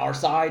scorpions on our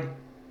side?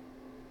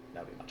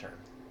 That'll be my turn.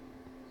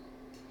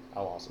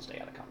 I'll also stay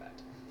out of combat.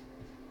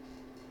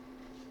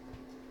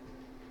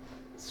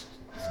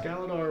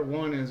 Scaladar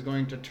 1 is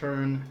going to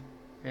turn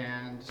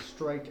and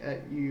strike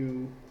at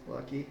you,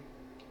 Lucky.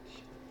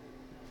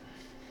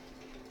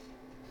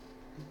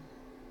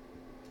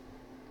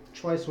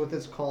 Twice with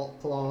its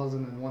claws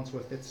and then once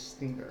with its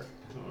stinger.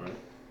 Alright.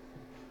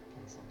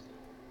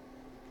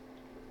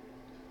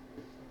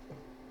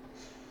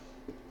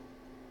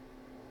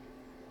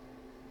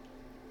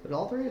 But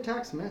all 3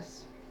 attacks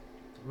miss.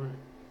 Alright.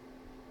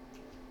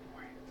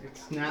 It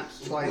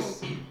snaps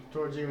twice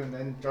towards you and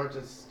then darts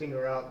its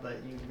stinger out, but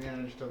you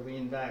manage to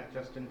lean back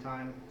just in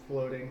time,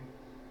 floating.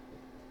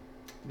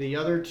 The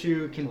other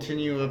 2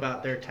 continue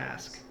about their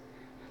task.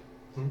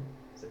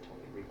 Is it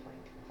totally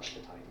replaying Clash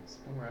of Titans?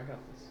 Don't worry, I got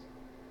this.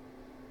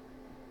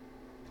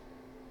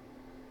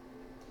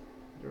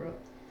 You're up.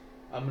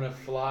 I'm gonna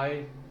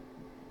fly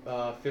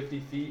 50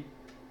 feet,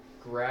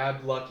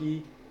 grab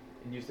Lucky,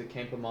 and use the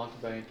Camp of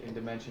Montebank and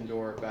Dimension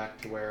Door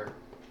back to where,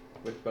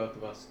 with both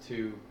of us,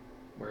 to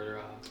where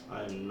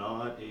I'm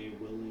not a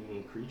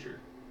willing creature.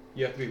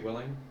 you have to be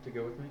willing to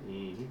go with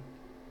me. Mm-hmm.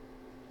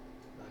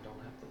 I don't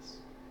have this.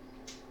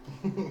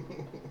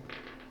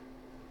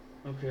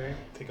 Okay.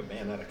 Take a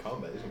man out of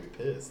combat, he's gonna be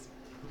pissed.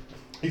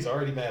 He's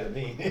already mad at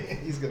me.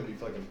 He's gonna be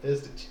fucking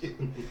pissed at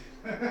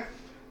you.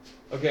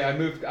 Okay, I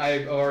moved.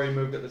 I already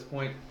moved at this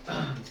point.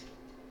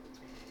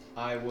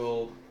 I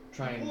will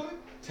try and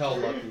tell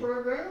Ready Lucky. for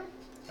a round?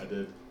 I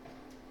did.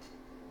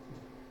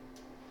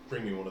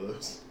 Bring me one of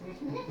those.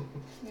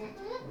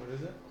 What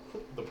is it?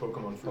 The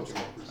Pokemon fruit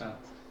swappers. Oh.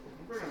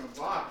 We're in a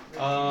box.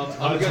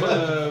 I'm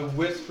gonna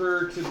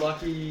whisper to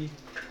Lucky.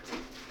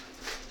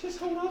 Just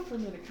hold on for a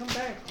minute. Come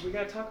back. We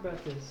gotta talk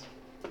about this.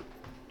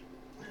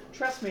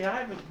 Trust me, I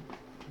haven't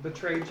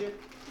betrayed you.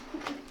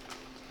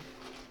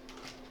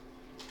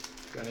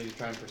 Do I need to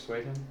try and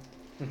persuade him?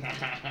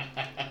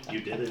 You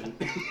didn't.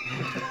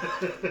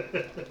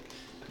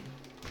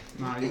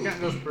 Nah, you can't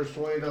just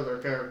persuade other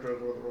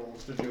characters with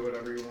rolls to do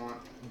whatever you want.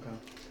 Okay.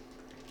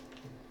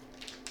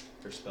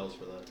 There's spells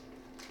for that.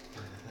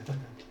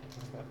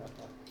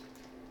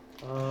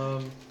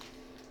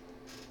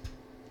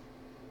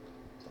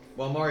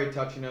 While I'm already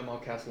touching him, I'll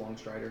cast Long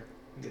Strider.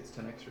 He gets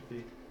 10 extra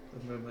feet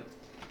of movement.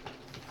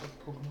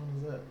 What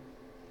Pokemon is that?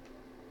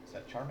 Is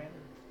that Charmander?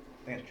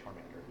 I think it's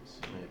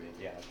Charmander. Maybe.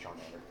 Yeah, it's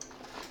Charmander.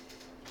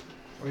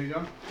 What are you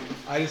doing?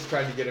 I just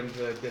tried to get him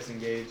to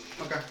disengage.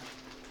 Okay.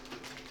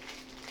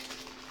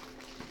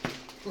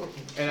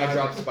 And I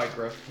dropped Spike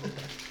Growth.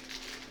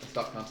 I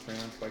stopped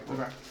concentrating on Spike Growth.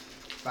 Okay.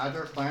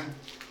 Badger, plan.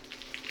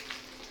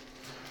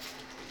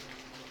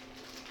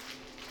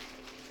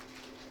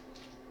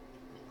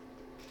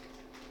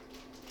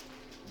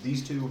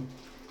 These two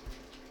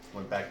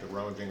went back to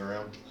rummaging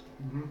around.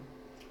 Mm-hmm.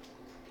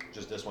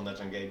 Just this one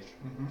that's engaged.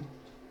 Mm-hmm.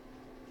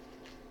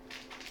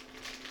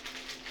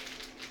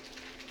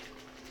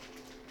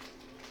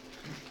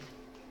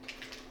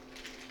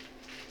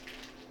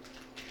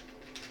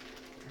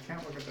 I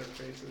can't look at their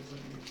faces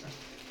and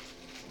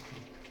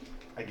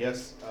I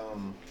guess,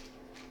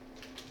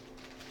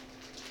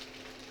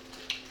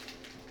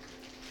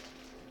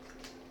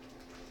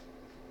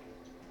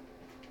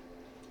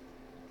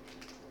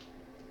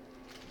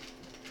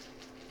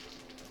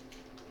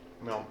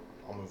 no,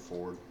 I'll move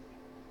forward.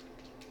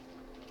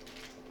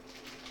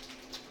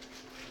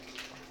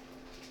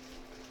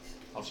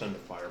 I'll send a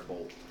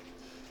firebolt.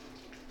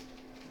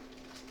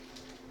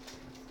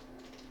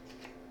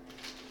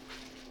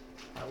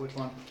 which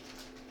one?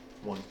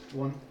 One.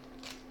 One.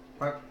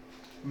 Prep.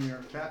 From your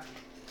cat.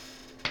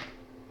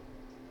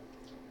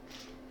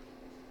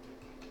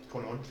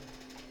 21.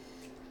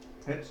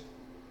 Hits.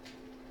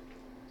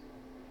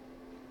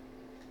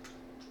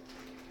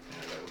 Yeah,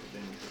 that would have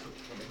been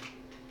okay.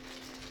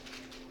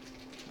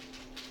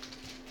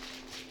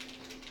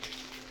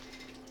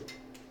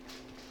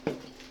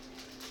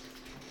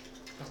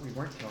 I thought we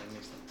weren't killing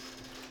these things.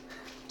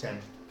 10.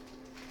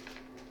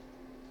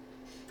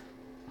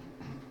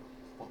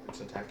 Well,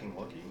 it's attacking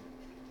Lucky.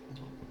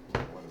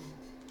 Let him.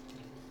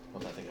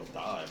 Well, I think he'll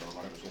die, but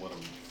I might as well let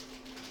him.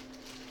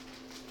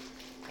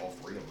 All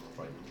three of them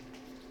are fighting.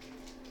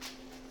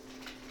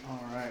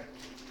 Alright.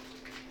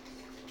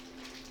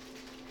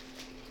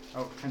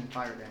 Oh, 10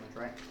 fire damage,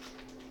 right?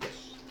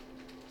 Yes.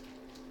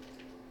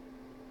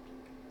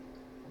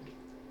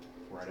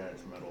 Right at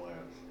its metal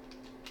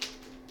ass.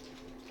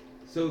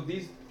 So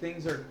these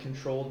things are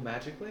controlled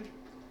magically?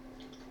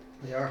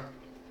 They are.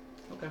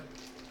 Okay.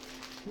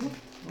 Okay.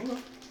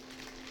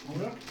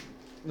 Okay.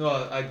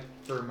 No,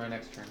 for my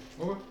next turn.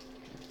 Okay.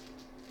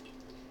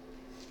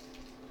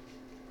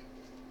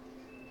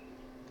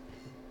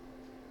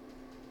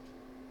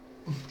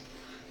 I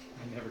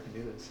never can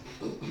do this.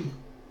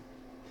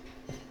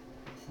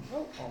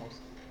 Oh, almost.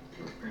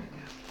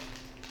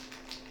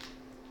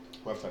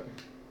 Left side.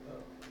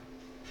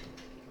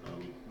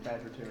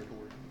 Badger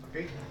territory.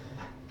 Okay.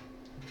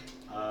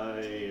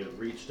 I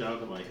reach down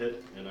to my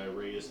hip and I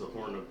raise the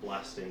horn of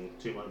blasting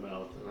to my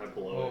mouth and I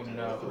blow Oh, it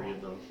no. at all three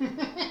of them.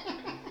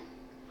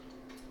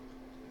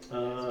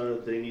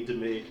 They need to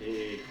make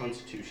a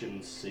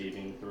Constitution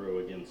saving throw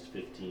against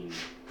 15.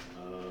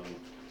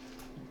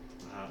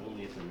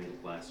 Only if they're made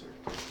of glass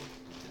or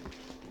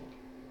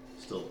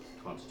still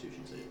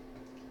Constitution save.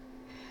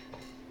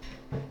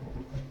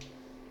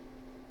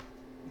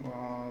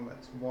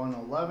 That's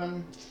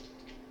 111.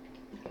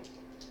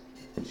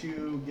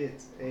 2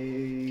 gets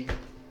a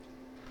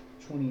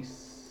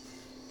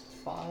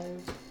 25.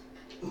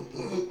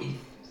 And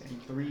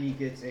 3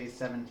 gets a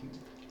 17.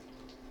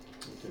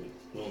 Okay.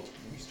 Well,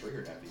 These three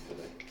are happy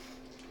today.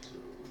 so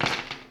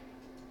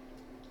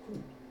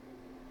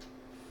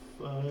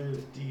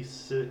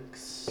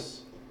 5d6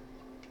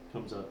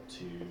 comes up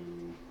to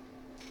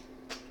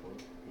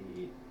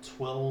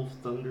 12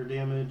 thunder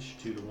damage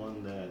to the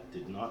one that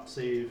did not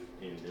save,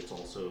 and it's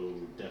also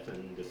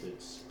deafened if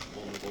it's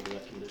vulnerable to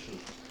that condition.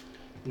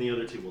 And the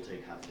other two will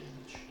take half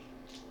damage.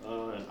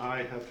 And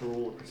I have to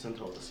roll a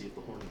percentile to see if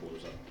the horn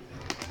blows up.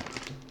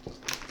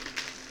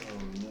 Oh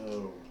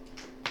no.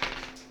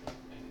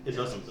 It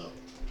doesn't though.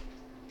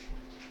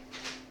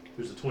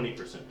 There's a 20%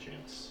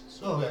 chance.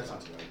 So Oh, that's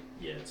not too bad.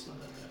 yeah, it's not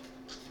that bad.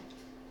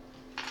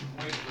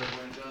 I'm waiting for it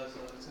when it does, so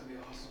it's gonna be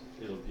awesome.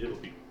 It'll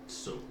be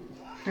so cool.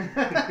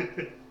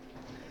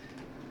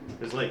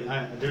 There's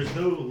there's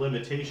no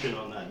limitation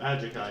on that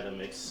magic item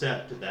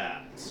except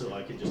that, so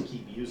I can just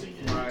keep using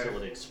it Right.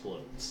 until it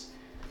explodes.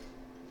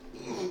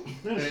 Then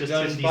And it's it just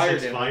does 10d6 fire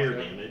fire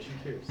damage, damage.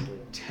 Who cares?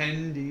 Like,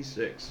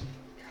 10d6.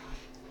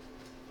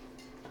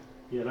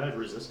 yeah, and I have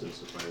resistance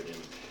to fire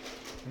damage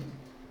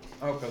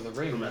Oh, because the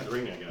ring. from that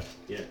ring I got.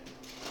 Yeah.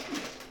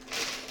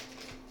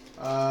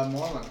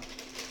 Mormon.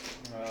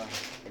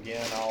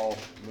 Again, I'll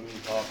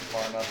move up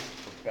far enough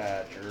for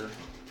Badger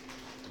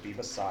to be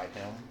beside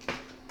him.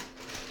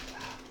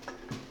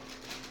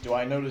 Do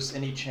I notice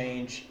any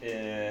change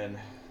in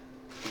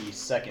the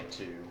second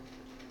two?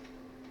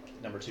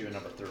 Number 2 and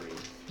number 3.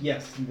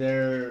 Yes,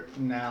 they're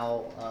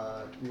now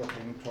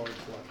looking towards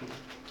Lucky.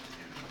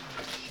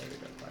 There we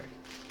go, fight.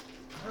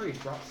 I already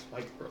dropped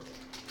Spike Growth.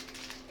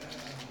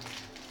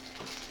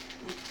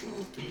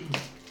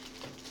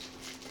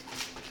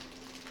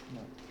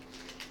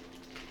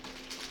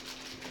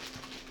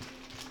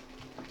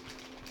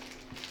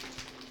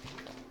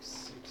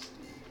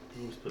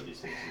 We'll just put these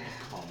things in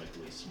like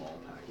comically small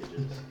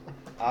packages.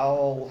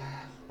 I'll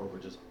Or we're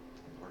just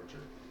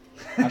larger.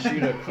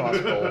 shoot a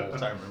crossbow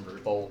As I remember.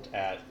 bolt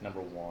at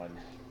number 1.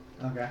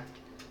 Okay.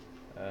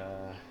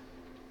 That's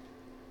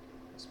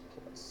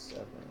plus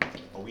 7.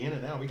 Are we in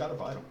it now? We got a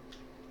vital.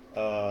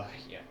 Yeah,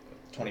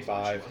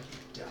 25.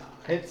 Yeah.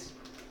 Hits.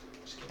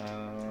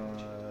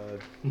 Oh.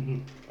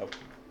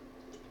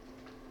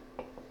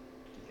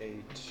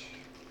 8.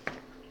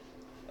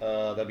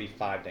 That'd be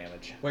 5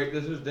 damage. Wait,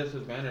 this is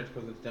disadvantage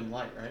because it's dim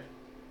light, right?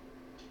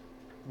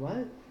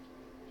 What?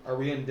 Are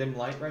we in dim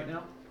light right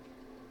now?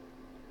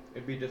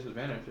 It'd be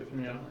disadvantage if it's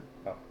dim Yeah. light.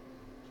 Oh.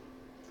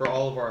 For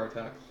all of our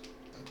attacks.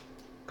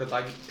 Because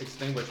I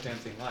extinguished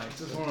dancing lights.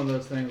 This is so- one of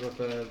those things with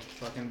the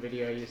fucking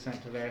video you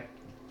sent today.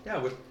 Yeah,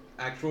 with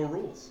actual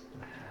rules.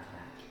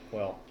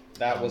 Well,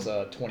 that was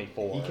a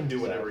 24. He can do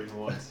so- whatever he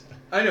wants.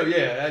 I know,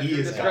 yeah, at He your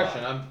is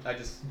discretion. God. I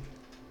just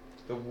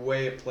the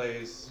way it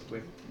plays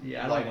with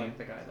Yeah, I lighting. don't like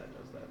the guy that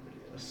does that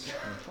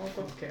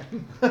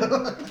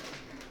video. Okay.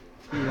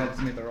 He rubs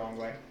me the wrong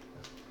way.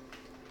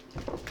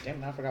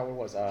 Damn, I forgot what it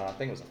was. I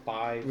think it was a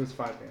 5. It was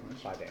 5 damage.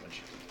 5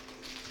 damage.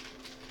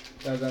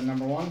 That was that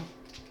number 1?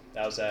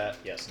 That was at,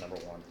 yes, number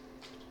 1.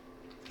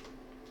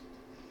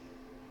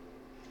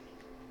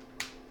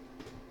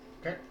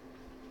 Okay.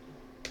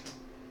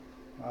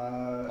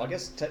 Well, I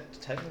guess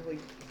technically,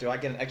 do I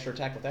get an extra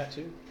attack with that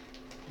too?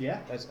 Yeah.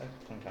 That's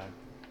okay.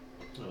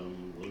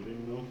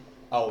 Loading though?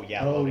 Oh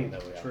yeah, Oh, loading though.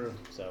 Yeah. true.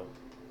 So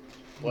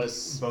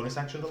was Bonus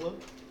action to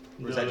load?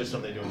 Or is No, that just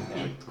something they do?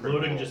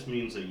 Loading just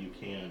means that you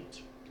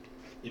can't.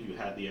 If you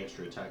have the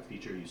extra attack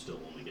feature, you still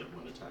only get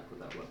 1 attack with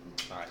that weapon.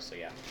 all right. So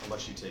yeah,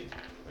 Unless you take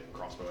like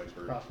crossbow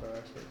expert. Crossbow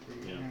expert for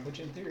you. Yeah. which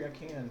in theory I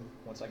can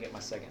once I get my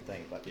second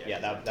thing. But yeah,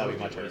 exactly. that would be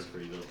my It turn. is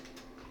free though.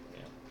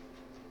 Yeah.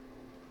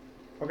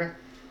 Okay.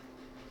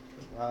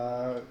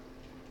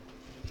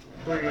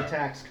 3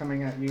 attacks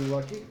coming at you,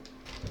 Lucky.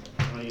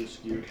 I ain't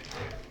scared.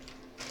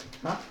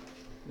 Huh?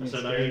 I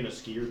said I ain't a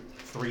skier.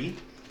 3?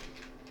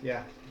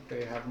 Yeah,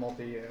 they have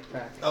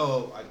multi-attack.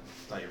 Oh, I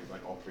thought you were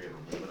like all 3 of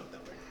them moving up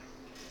that way.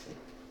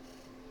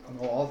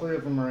 Well, all 3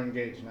 of them are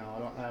engaged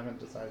now. I haven't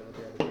decided what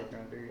the other 2 are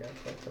going to do yet,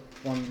 but the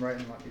one right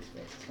in Lucky's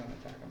face is going to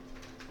attack him.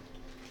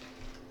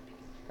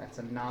 That's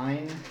a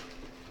 9.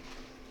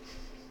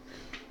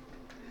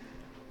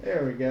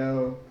 There we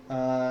go.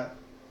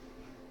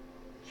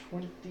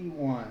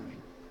 21.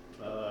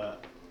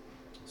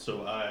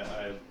 So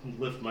I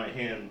lift my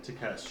hand to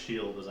cast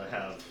shield as I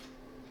have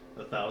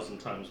 1,000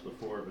 times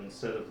before, but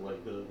instead of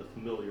like the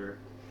familiar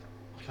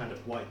kind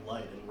of white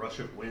light and rush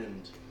of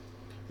wind,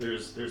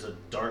 there's a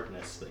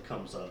darkness that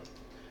comes up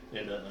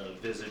and a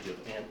visage of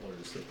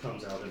antlers that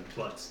comes out and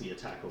butts the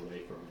attack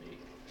away from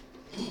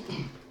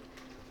me.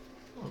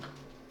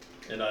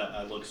 And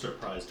I look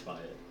surprised by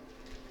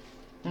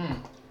it.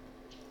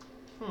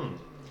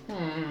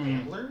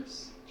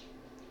 Antlers?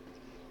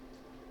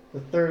 The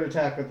 3rd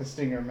attack with the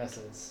stinger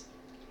misses.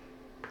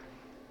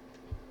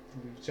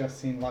 We've just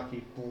seen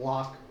Lucky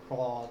block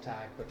claw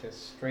attack with this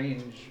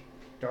strange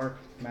dark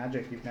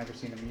magic you've never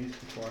seen him use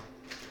before.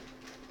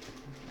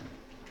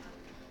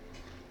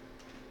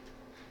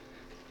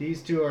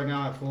 These 2 are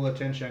now at full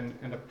attention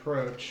and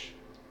approach.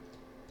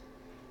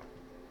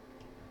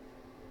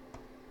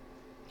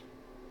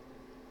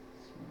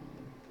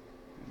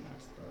 And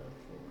that's the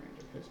full range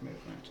of his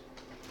movement.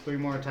 3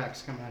 more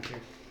attacks coming at you.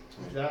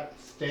 That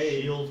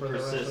stays Shield for the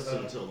rest persists of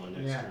the... until my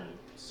next Yeah. turn.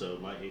 So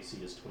my AC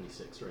is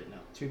 26 right now.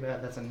 Too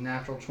bad, that's a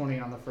natural 20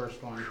 on the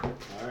first one.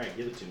 Alright,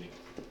 give it to me.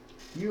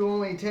 You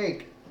only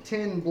take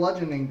 10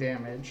 bludgeoning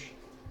damage.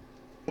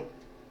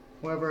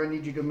 However, I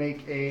need you to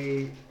make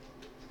a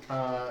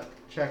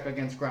check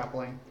against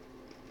grappling.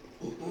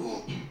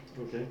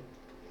 Okay.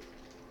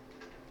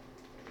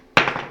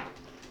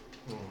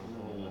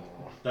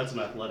 That's an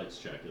athletics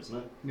check, isn't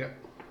it? Yep.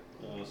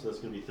 So that's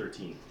going to be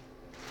 13.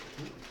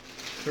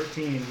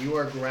 13, you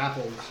are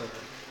grappled, sir.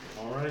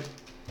 Alright.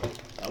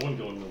 I wasn't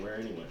going nowhere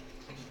anyway.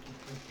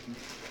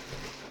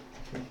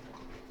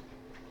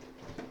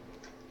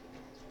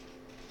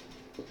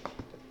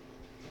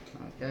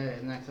 Okay,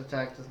 the next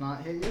attack does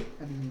not hit you,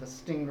 and the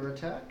stinger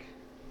attack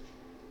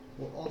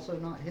will also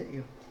not hit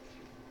you.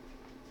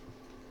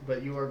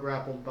 But you are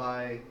grappled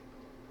by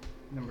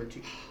number 2.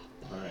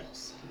 Alright.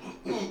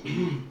 Let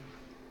me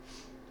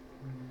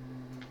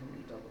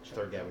double check.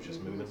 Third guy was just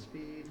Movement moving.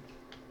 Speed.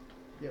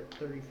 Yep,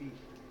 30 feet.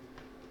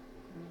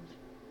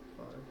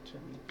 5,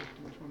 10,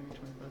 15, 20,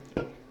 25,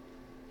 30.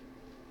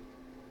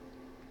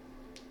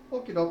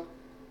 Okie doke.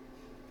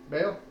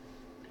 Bale?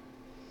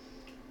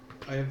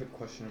 I have a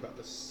question about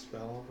the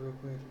spell real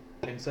quick.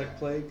 Insect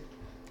Plague.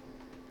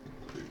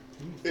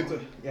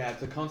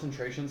 It's a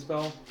concentration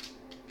spell.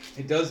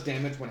 It does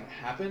damage when it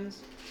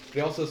happens. It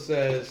also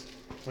says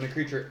when a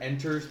creature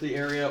enters the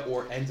area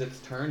or ends its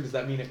turn. Does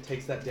that mean it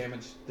takes that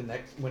damage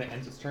when it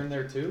ends its turn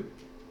there too?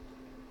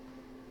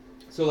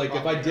 So like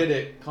if I did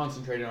it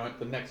concentrated on it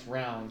the next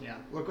round. Yeah.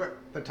 Look what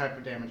the type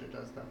of damage it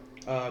does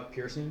though.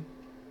 Piercing.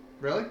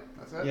 Really?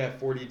 That's it? Yeah,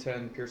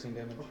 4d10 piercing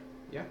damage.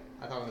 Yeah.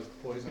 I thought it was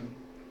poison.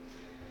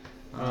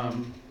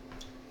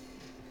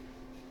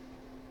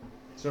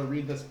 So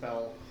read the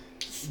spell.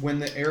 When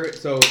the area,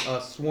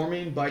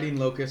 swarming, biting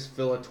locusts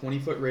fill a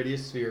 20-foot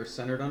radius sphere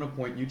centered on a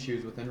point you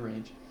choose within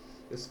range.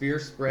 The sphere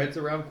spreads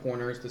around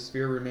corners. The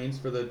sphere remains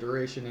for the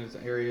duration and its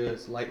area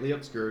is lightly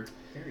obscured.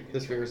 The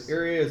sphere's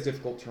area is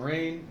difficult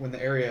terrain. When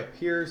the area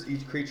appears,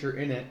 each creature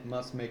in it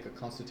must make a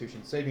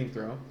Constitution saving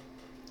throw,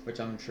 which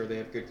I'm sure they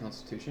have good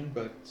Constitution,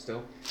 but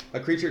still. A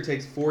creature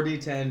takes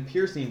 4d10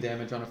 piercing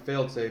damage on a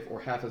failed save or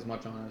half as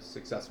much on a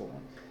successful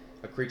one.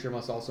 A creature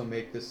must also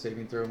make this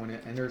saving throw when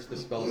it enters the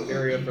spell's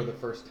area for the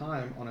first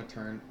time on a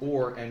turn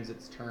or ends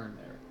its turn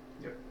there.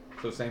 Yep.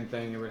 So same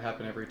thing, it would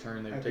happen every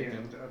turn they would At the take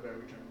end them. of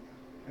every turn,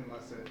 yeah.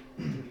 Unless it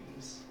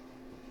leaves.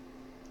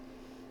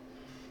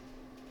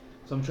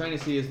 So I'm trying to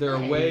see, is there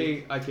a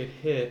way I could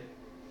hit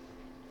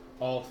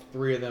all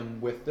 3 of them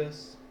with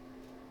this?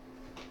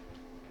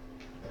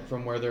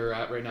 From where they're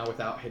at right now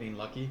without hitting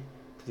Lucky?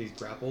 Because he's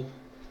grappled.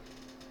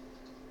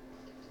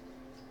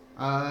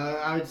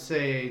 I would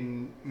say...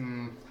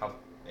 How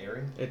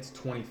airy? It's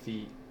 20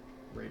 feet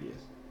radius.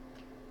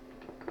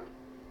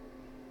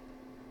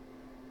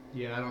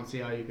 Yeah, I don't see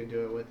how you could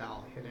do it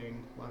without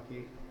hitting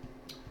Lucky.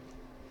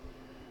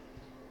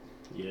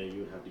 Yeah, you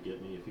would have to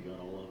get me if you got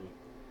all of them.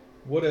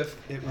 What if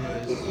it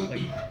was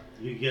like...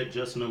 You get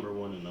just number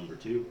 1 and number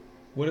 2.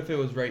 What if it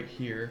was right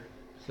here?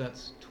 So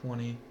that's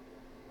 20,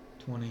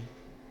 20,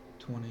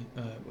 20, it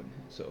wouldn't,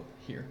 so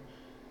here.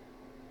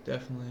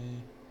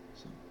 Definitely,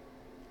 so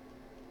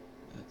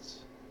that's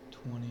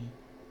 20,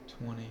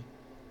 20,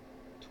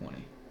 20.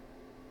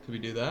 Could we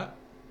do that?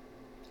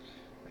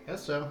 I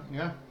guess so,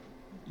 yeah.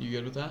 You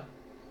good with that?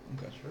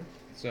 Okay. Sure.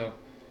 So,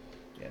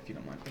 yeah, if you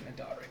don't mind putting a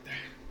dot right there.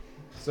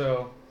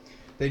 So,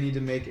 they need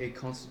to make a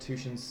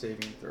Constitution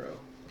saving throw.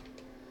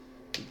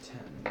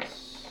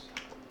 D10s.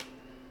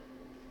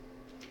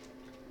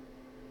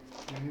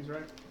 Yeah, he's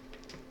right.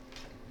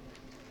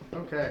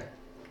 Okay.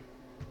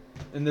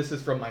 And this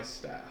is from my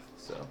staff,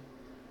 so.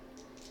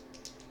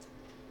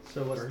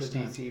 So what's First the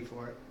time. DC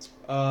for it?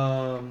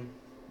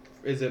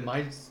 Is it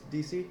my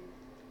DC?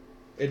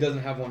 It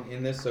doesn't have one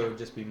in this, so it would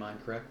just be mine,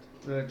 correct?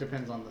 It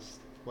depends on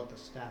what the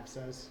staff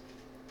says.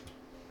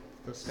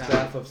 The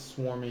Staff of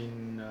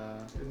swarming,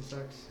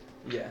 insects.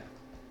 yeah.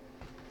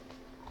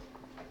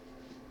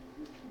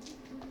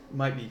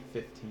 Might be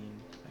 15,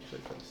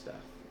 actually, for the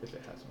staff, if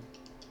it has one.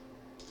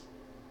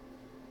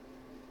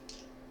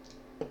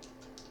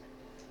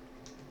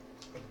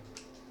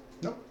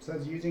 Nope,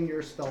 says using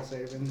your spell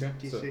save in Okay,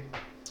 DC.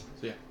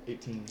 So yeah,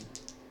 18.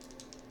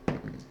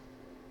 13.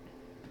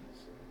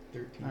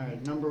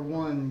 Alright, number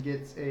 1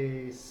 gets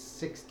a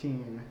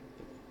 16.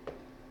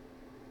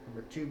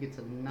 Number 2 gets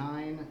a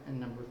 9, and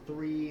number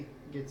 3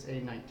 gets a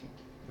 19.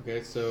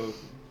 Okay, so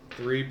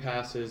 3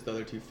 passes, the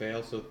other 2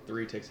 fail, so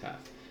 3 takes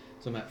half.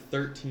 So I'm at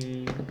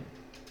 13,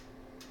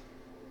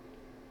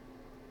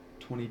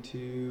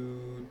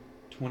 22,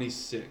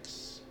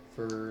 26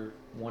 for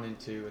 1 and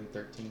 2, and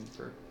 13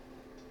 for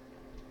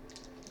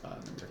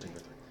number 13.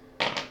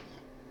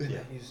 Yeah.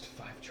 I used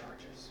 5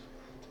 charges.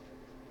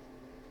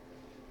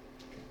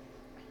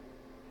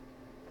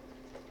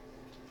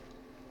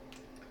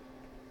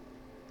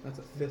 That's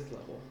a 5th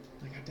level.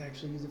 I got to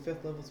actually use a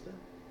 5th level spell.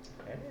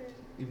 Hey.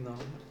 Even though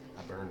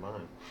I burned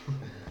mine.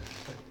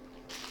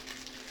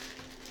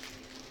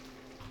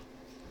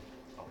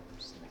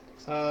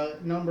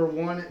 Number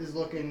 1 is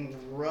looking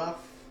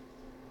rough.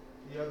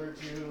 The other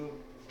 2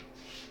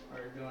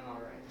 are doing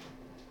alright.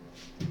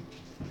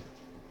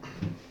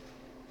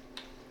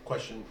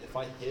 Question: if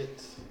I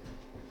hit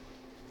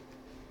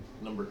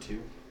number 2,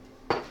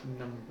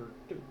 number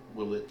 2.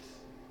 will it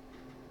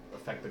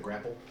affect the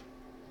grapple?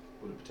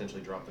 Would it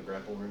potentially drop the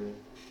grapple or anything?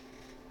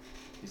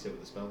 You said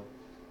with the spell?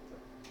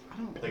 I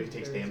don't Like think it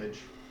takes there's- damage,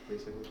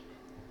 basically.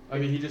 I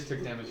mean, he just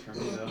took damage from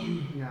me though.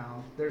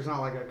 No, there's not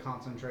like a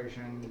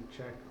concentration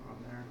check on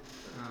there.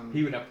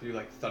 He would have to do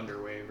like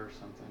Thunder Wave or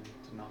something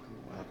to knock him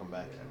away. I'll come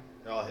back.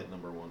 Yeah. I'll hit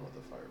number 1 with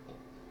a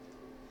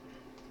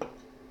firebolt.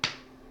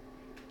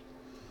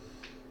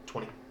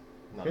 20.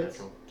 Not Hits.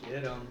 natural.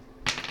 Get him.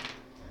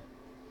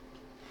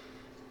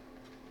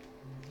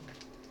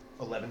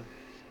 11.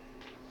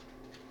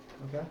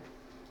 Okay.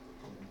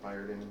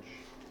 Fire damage.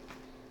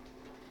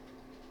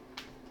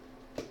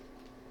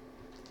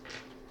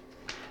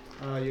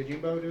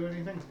 Yojimbo do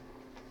anything?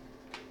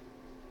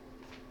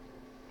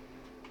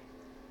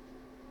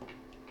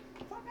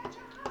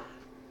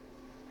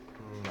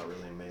 Not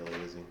really in melee,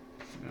 is he?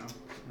 No.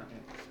 Not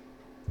yet.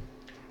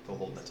 He'll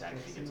hold an attack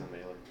if he gets in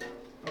melee.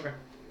 Okay.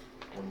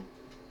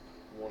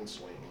 One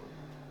swing.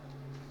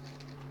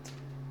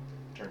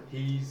 Turn.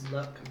 He's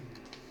luck.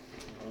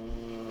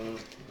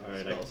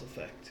 Alright, Spell's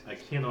effect. I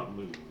cannot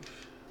move.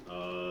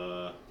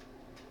 Your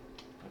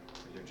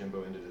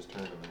Jimbo ended his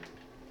turn. And then,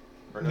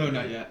 or No,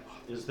 not yet.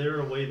 Is there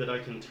a way that I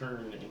can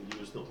turn and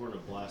use the Horn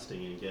of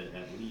Blasting and get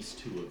at least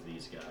 2 of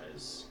these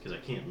guys? Because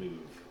I can't move.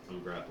 I'm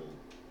grappled.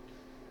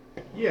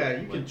 Yeah,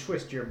 you can Like-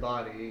 twist your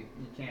body.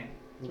 You can't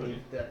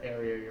leave the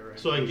area you're in.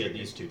 So I can get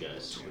these 2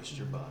 guys. twist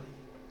your body.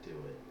 Do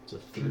it. It's a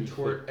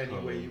Contort 3-foot any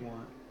way cone. you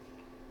want.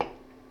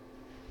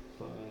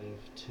 5,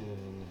 10,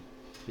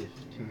 Gonna get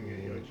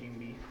 15,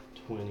 Yojimbi.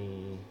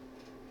 20,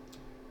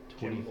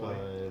 Jim boy.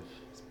 25.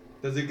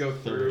 Does it go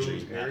through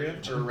 30. area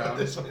or around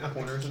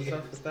corners and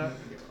stuff with that?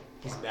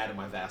 He's mad at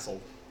my vassal.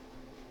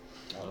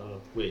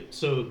 Wait,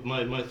 so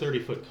my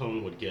 30-foot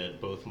cone would get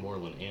both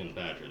Moreland and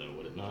Badger, though,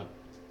 would it not?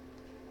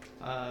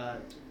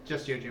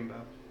 Just Yojimbo.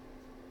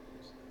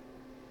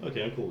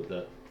 Okay, I'm cool with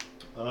that.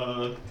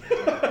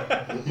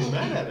 He's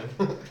mad at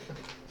him.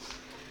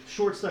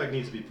 Short stack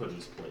needs to be put in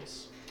its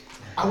place.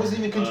 I wasn't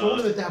even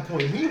controlling at that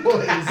point. He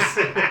was.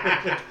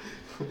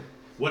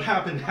 What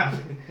happened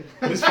happened.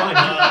 It's fine.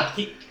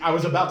 I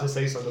was about to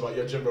say something about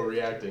Yojimbo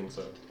reacting,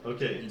 so.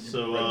 Okay, You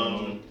so read my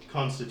mind.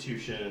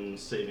 Constitution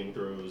saving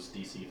throws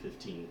DC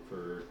 15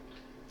 for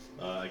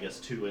I guess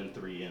 2 and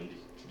 3 and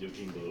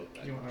Yojimbo.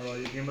 You want to roll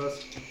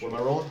Yojimbos? What am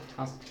I rolling?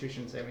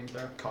 Constitution saving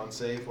throw. Con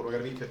save. What do I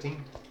gotta beat?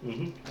 15?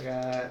 Mm-hmm. I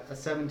got a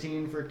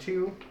 17 for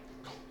 2,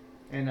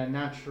 and a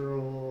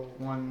natural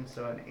 1,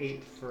 so an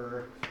 8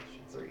 for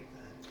 3.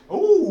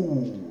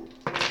 Ooh!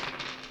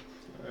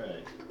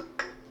 Alright.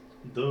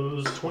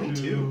 Those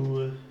 22.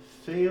 who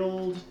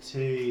failed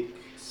take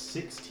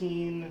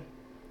 16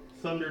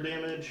 thunder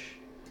damage,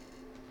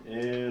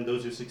 and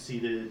those who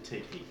succeeded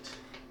take 8.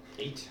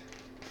 8.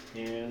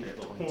 And Yeah,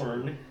 the 22.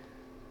 horn,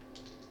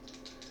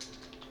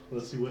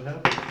 let's see what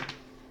happens.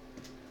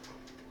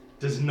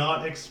 Does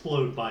not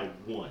explode by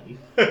 1.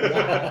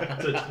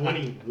 It's a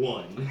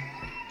 21.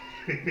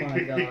 My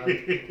God.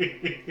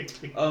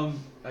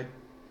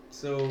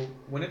 So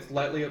when it's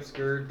lightly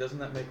obscured, doesn't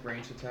that make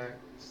ranged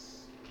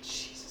attacks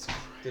Jesus Christ.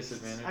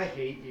 disadvantage? I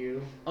hate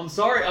you. I'm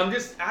sorry. I'm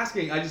just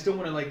asking. I just don't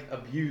want to like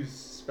abuse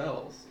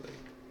spells. Like,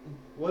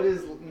 What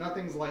is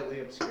nothing's lightly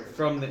obscured?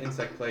 from the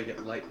insect plague,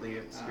 it lightly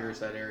obscures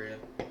that area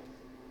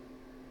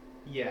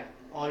Yeah,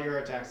 all your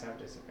attacks have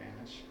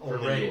disadvantage, for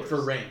Only range. yours.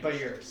 For range. but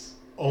yours.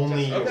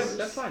 Only Just- yours. Okay,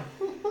 that's fine.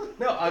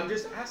 No, I'm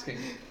just asking.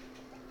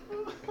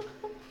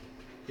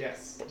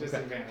 Yes,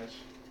 disadvantage.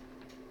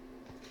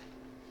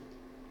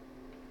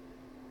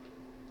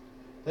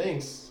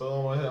 Thanks. So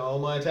all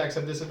my attacks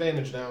have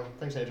disadvantage now.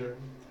 Thanks, Andrew.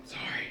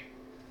 Sorry.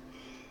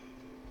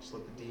 Just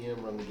let the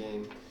DM run the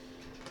game.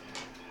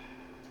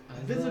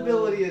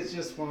 Visibility is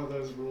just one of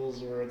those rules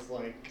where it's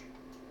like,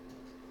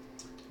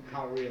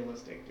 how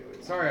realistic do we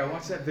want Sorry, it? I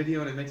watched that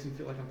video and it makes me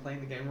feel like I'm playing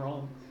the game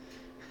wrong.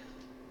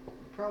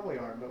 Probably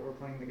are, but we're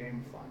playing the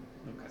game fun.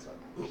 Okay. That's what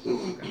matters.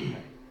 Okay. Here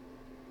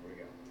we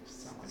go.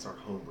 Sound like It's our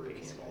homebrew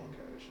baseball campaign.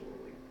 coach, little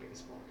league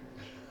baseball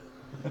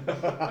coach.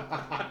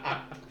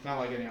 Not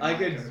like any of I my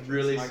could coaches.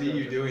 really My see you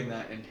coach is doing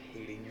like- that and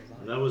hating your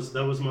life.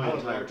 That was my I would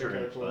entire love to turn,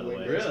 coach by Little the League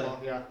way. Really? baseball.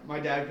 Yeah, my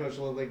dad coached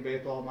Little League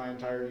baseball my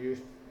entire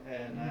youth,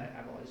 and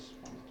I've always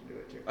wanted to do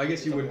it too. I guess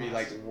It's you a would be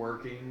blast. like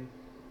working,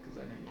 because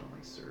I know you don't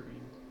like serving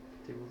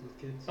tables with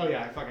kids. Oh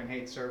yeah, I fucking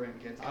hate serving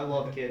kids. I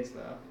love kids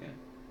though. Yeah.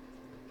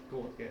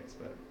 Cool with kids,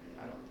 but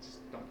I just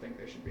don't think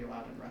they should be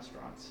allowed in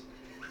restaurants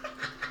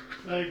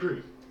I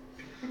agree.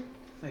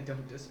 I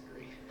don't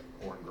disagree.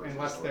 Or in grocery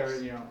unless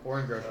stores. they're Or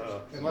in grocery.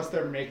 unless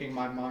they're making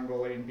my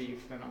Mongolian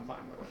beef. Then I'm fine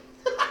with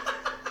it.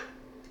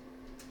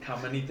 How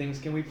many things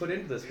can we put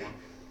into this one?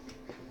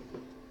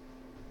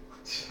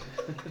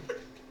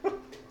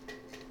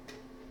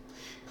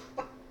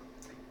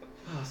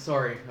 Oh,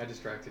 sorry, I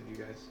distracted you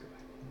guys.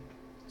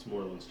 It's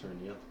Moreland's turn,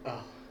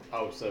 yeah.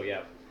 Oh, so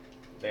yeah,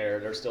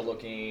 they're still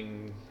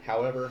looking.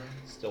 However,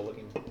 still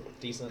looking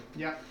decent.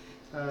 Yeah.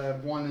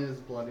 One is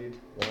bloodied.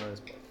 One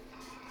is.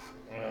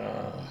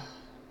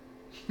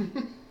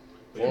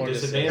 We have Or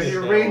disadvantage And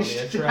your now on ranged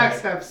the attacks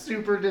attack. have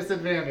super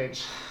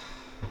disadvantage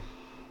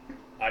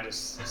I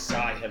just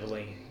sigh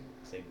heavily.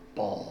 Say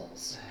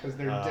balls. because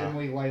they're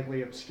dimly,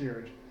 lightly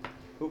obscured.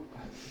 Oop.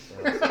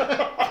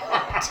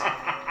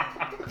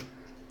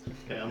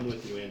 Okay, I'm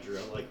with you, Andrew.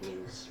 I like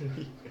rules.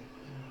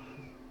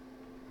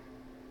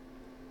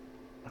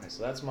 Okay,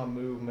 so that's my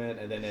movement,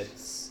 and then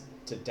it's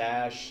to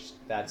dash.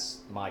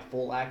 That's my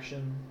full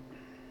action,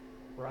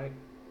 right?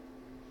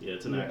 Yeah,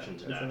 it's an action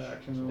to dash. It's an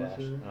action Dash. unless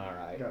you All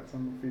right. got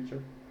some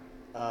feature.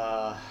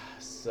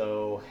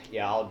 So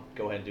yeah, I'll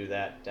go ahead and do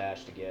that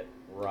dash to get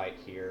right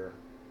here.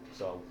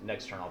 So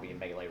next turn I'll be in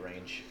melee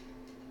range.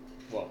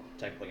 Well,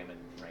 technically I'm in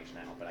range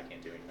now, but I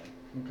can't do anything.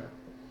 Okay.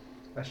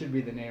 That should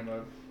be the name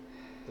of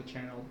the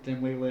channel.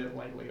 Dimly lit,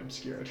 lightly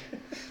obscured.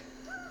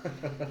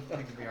 That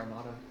could be our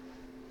motto.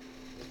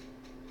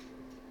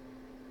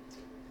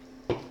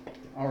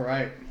 All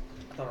right.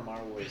 I thought our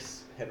model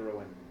was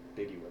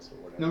hetero-ambiguous or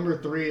whatever.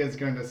 Number 3 is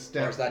going to Or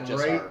step is that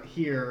just right our-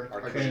 here our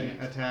and creed?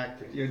 attack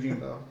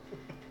Yojimbo.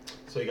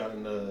 So you got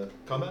into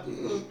combat?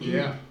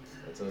 Yeah.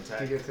 That's an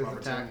attack. He gets his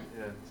opportunity. attack.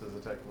 Yeah, it's his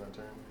attack on that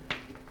turn.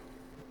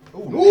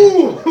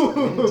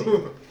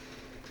 Ooh!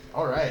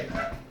 All right.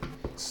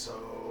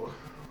 So,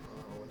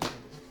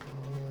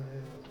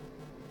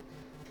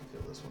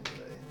 feel this one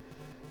today.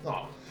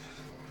 Oh,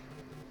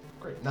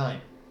 great.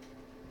 9.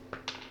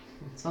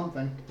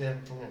 Something. Yeah.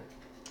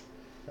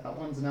 That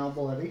one's now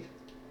bloody.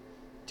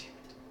 If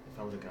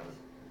I would have got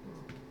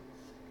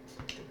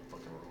it. Good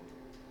fucking roll.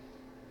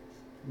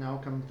 Now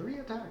come 3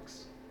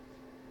 attacks.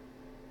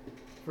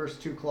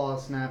 First 2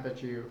 claws snap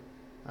at you.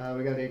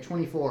 We got a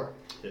 24.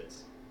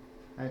 Hits.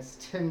 That's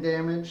 10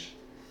 damage,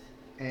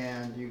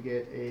 and you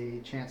get a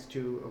chance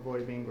to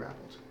avoid being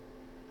grappled.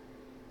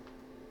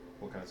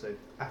 What kind of save?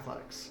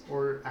 Athletics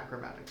or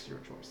acrobatics, your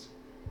choice.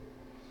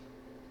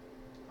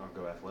 I'll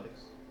go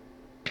athletics.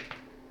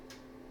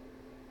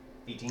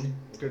 18.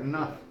 Good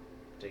enough.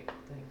 Take the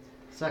thing.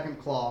 Second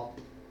claw,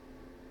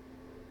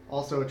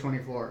 also a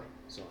 24.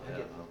 So Yeah, I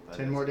get, well, that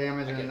 10 is- more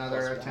damage I and get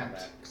another +1 attempt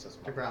back 'cause that's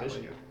to my grapple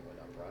vision you. went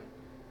up,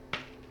 right?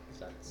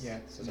 That's, Yeah,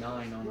 it's so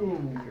 9 on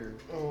Ooh. your.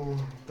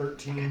 Oh,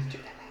 13.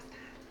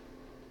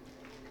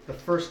 The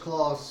first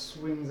claw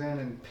swings in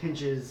and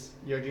pinches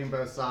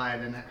Yojimbo's side,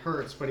 and it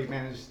hurts, but he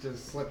manages to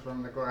slip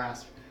from the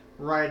grasp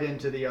right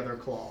into the other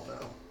claw,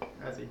 though,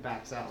 as he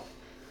backs out.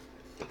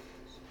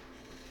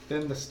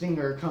 Then the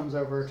stinger comes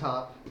over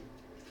top.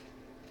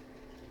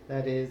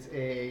 That is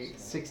a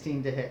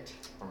 16 to hit.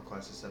 Armor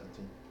class is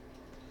 17.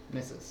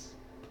 Misses.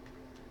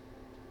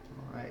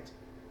 Alright.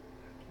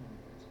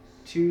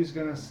 2's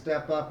gonna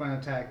step up and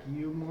attack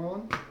you,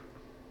 Morlin.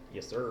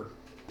 Yes, sir.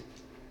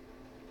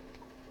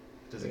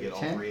 Does he get all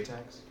 10? 3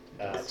 attacks?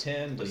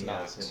 10 But does he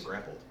not. has him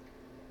grappled.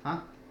 Huh?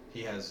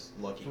 He has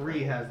Lucky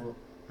 3 grappled.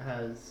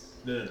 has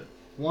No.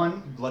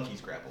 1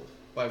 Lucky's grappled.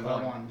 By by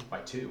 1. 1. By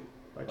 2.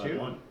 By By 2?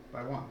 1.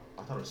 By 1.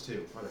 I thought it was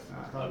 2.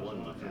 By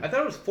 1, my friend. I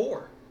thought it was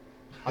 4.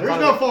 I There's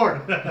thought no it-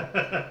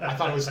 4! I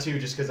thought it was 2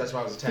 just because that's why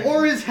I was attacking.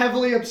 4 is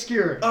heavily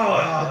obscured.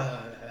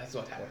 Oh, that's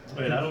what happened.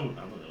 Wait, I don't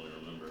really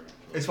remember.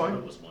 Actually. It's fine.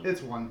 It was 1.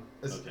 It's 1.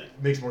 It Okay.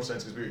 makes more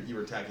sense because you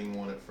were attacking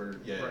one at first.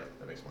 Yeah, Right.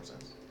 that makes more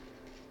sense.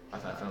 I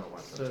don't know why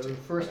I thought So it was 2.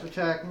 first Okay.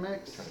 attack Trying to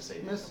missed.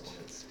 save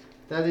Missed.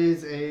 That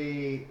is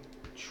a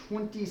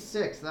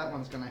 26. That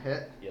one's gonna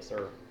hit. Yes,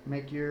 sir.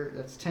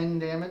 That's 10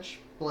 damage,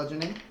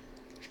 bludgeoning.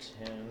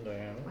 10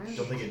 damage.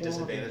 Don't they get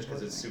disadvantage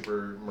because it's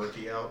super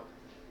murky out?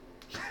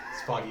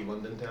 It's foggy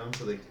London town,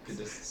 so they get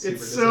this super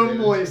It's so disadvantage.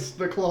 moist,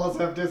 the claws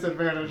have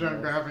disadvantage on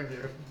grabbing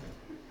you.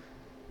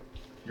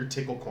 Your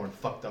tickle corn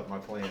fucked up my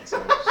plan,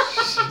 so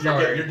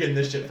Sorry. you're getting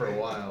this shit for a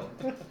while.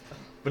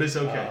 But it's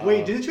okay.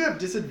 Wait, didn't you have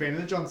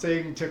disadvantage on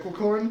saying tickle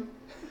corn?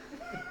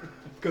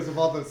 Because of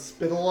all the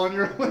spittle on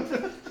your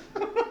lip?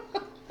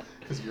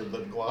 Because of your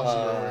lip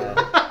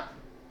gloss.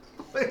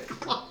 Lip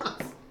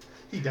gloss.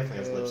 He definitely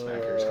has lip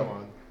smackers. Come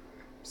on.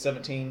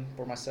 17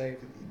 for my save.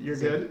 You're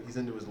He's good? He's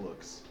into his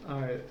looks.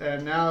 Alright,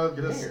 and now Your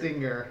the hair.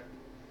 stinger.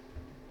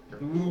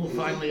 Ooh,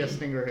 finally a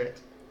stinger hit.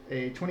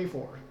 A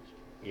 24.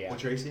 Yeah.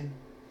 What's your AC?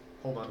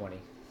 Hold on. 20.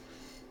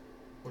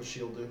 What does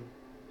shield do?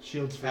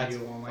 Shields for That's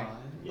you only. 5.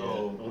 Yeah,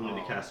 Oh, only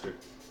the oh. caster.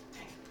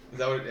 Is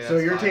that what? Yeah, So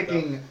that's you're 5 though.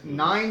 taking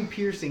 9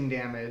 piercing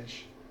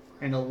damage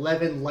and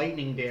 11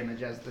 lightning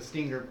damage as the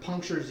stinger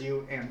punctures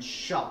you and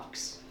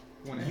shocks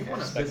when it You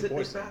want to hits. Second visit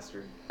this poison.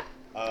 bastard?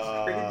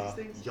 Created these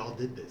things? Y'all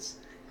did this.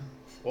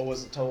 What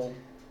was the total?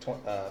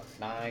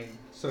 9.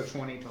 So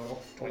 20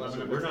 total. 20. 11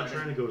 So of we're it's not lightning.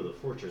 trying to go to the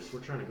fortress. We're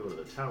trying to go to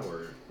the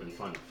tower and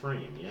find the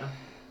frame. Yeah.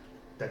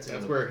 That's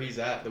That's where he's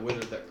at. The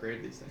wizard that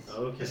created these things.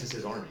 Okay. This is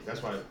his army.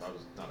 That's why I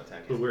was not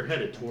attacking. But we're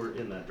headed toward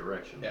in that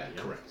direction. Yeah,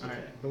 correct.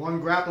 Alright, the one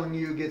grappling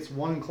you gets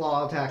 1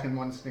 claw attack and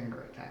 1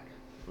 stinger attack.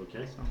 Okay.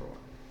 That's number 1.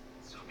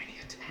 So many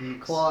attacks. The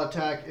claw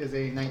attack is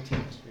a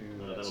 19.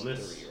 That's that'll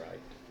miss. 3, right?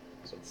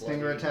 So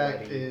Stinger bloody, attack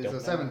bloody, is don't a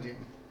know. 17.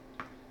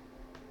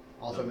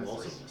 Also That'll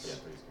misses. also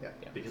miss. Yeah.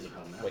 Because of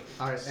how mad. Wait.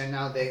 Alright, and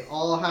now they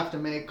all have to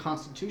make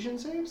constitution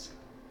saves.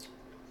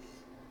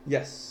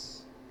 Yes.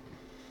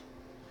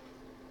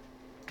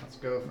 Let's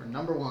go for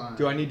number 1.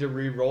 Do I need to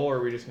re-roll, or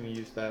are we just going to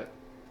use that?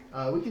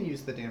 We can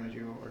use the damage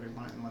you already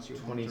want unless you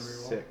want to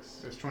reroll. 26.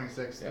 There's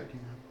 26 Yeah. that you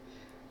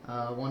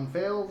have. 1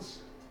 fails.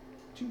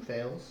 2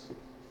 fails.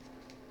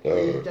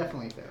 3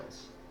 definitely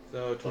fails.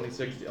 So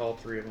 26, all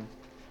 3 of them.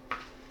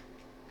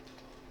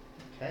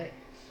 Okay.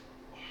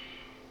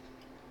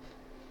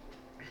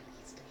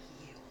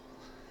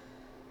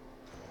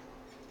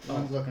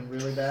 One's looking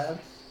really bad.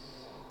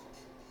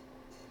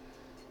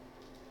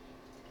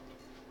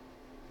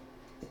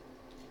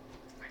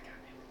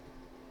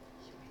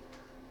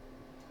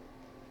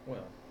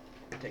 Well,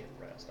 take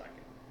the rest. I can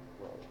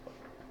roll. But...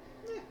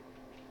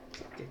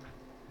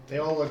 They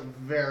all look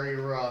very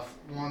rough.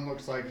 One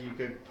looks like you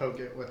could poke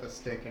it with a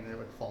stick and it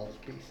would fall to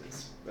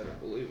pieces. Better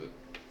believe it.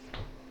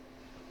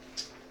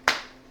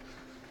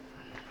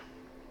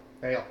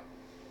 Fail.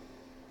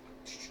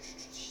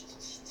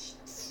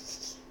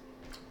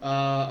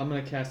 I'm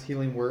gonna cast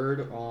Healing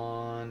Word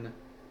on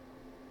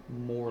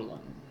Morlun.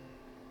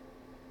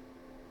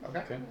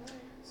 Okay.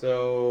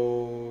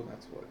 So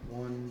that's what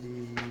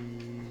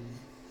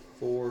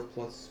 1d4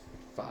 plus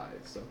 5.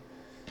 So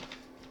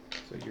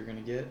you're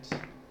gonna get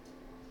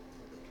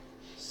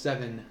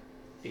 7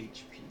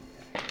 HP.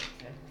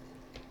 Okay.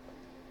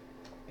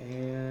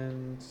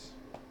 And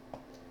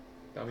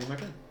that'll be my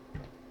turn.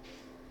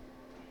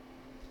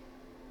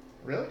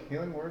 Really?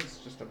 Healing Word's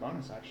just a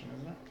bonus action,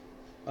 isn't it?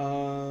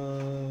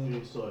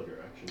 You still have your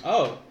action.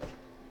 Oh,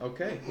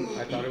 okay.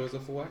 I thought it was a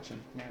full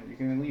action. Yeah, you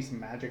can at least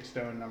Magic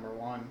Stone number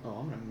 1. Oh,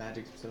 I'm gonna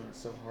Magic Stone it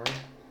so hard.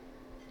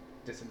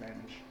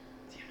 Disadvantage.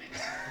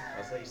 I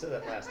was like, you said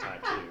that last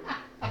time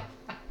too.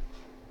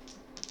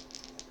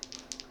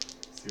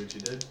 See what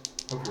you did?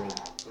 Hope you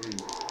rolled.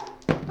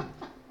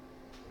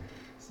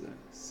 So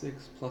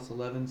 6 plus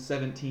 11,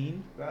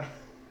 17.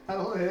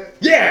 That'll hit.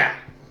 Yeah!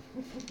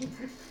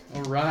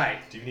 All right.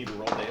 Do you need to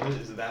roll damage?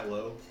 Is it that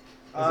low?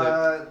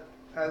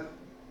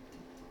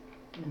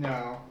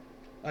 No,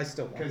 I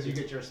still want because to. you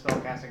get your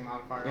spellcasting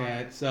modifier. on Yeah,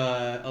 it. it's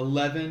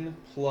 11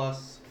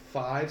 plus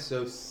 5,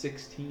 so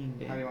 16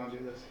 How do you damage. want to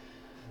do this?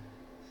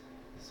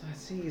 So I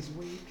see he's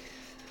weak.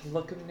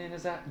 Look him in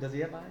his eye. Does he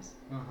have eyes?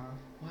 Uh huh.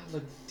 Well, I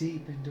look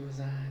deep into his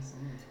eyes.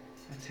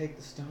 I take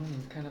the stone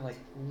and kind of like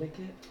lick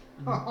it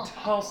and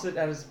toss it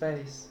at his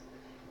face.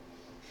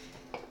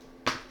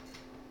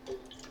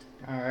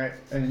 All right,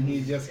 and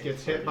he just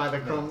gets hit by the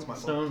No, it's my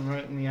fault. stone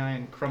right in the eye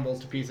and crumbles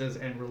to pieces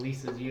and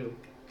releases you.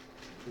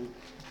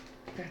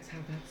 That's how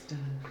that's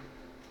done.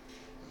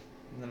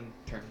 And then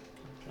turn.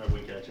 I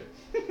wink at you.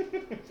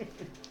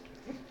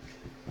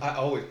 I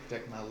always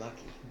protect my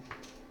lucky.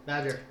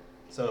 Badger.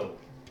 So,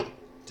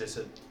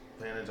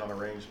 disadvantage on a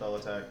ranged spell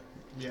attack.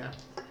 Yeah.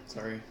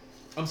 Sorry.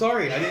 I'm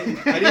sorry. I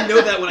didn't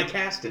know that when I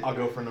cast it. I'll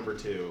go for number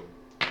 2.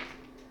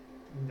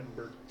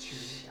 Number 2.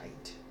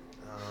 Shite.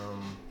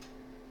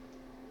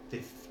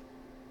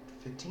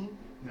 15?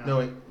 No. No,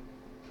 wait. 9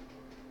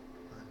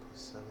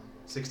 plus 7.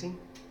 16?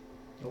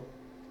 Nope.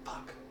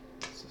 Fuck.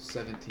 So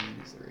 17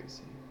 is their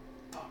AC.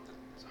 Fuck.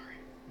 Sorry.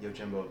 Yo,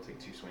 Jimbo, take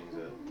 2 swings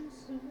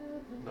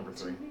at number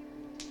 3.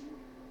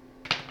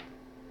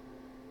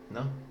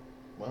 No?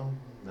 Well,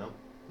 no.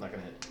 Not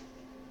gonna hit.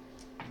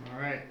 All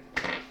right.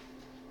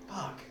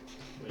 Fuck.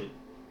 Wait,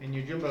 And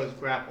your Jumbo's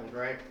grappled,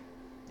 right?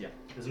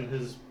 isn't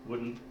his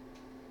wouldn't?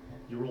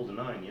 You rolled a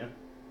 9, yeah?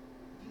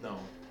 No.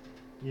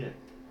 Yeah.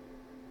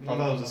 I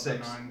thought it was a Also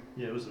 6. 9.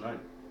 Yeah, it was a 9. It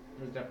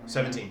was definitely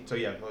 17. So,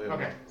 yeah. 9.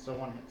 Okay, so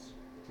 1 hits.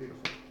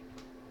 Beautiful.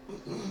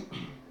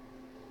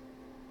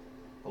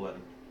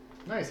 11.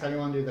 Nice. How do you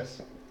want to do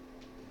this?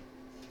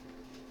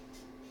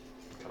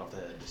 Cut off the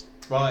head.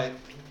 Right.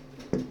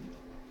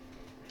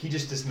 He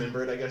just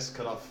dismembered, I guess.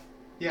 Cut off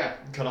Yeah.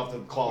 the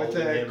claw. With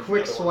holding a him,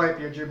 quick the other one. swipe,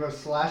 your Jumbo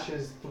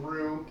slashes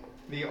through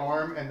the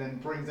arm and then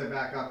brings it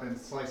back up and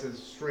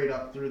slices straight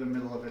up through the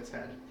middle of its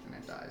head, and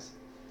it dies.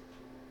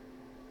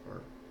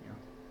 Or,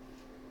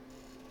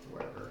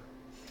 wherever.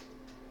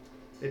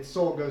 Its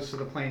soul goes to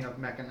the plane of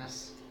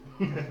Mechanus.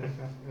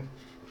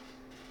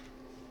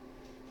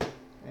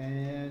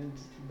 And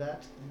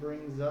that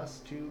brings us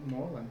to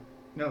Morlun.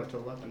 No, to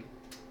Lucky.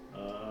 I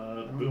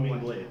don't know Booming why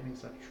blade. I'm having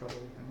such trouble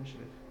with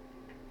initiative.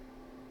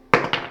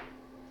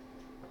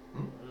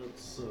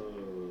 That's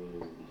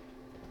okay.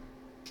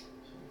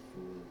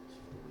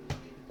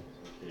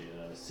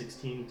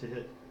 16 to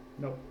hit.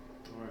 Nope.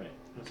 All right,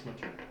 that's my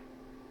turn.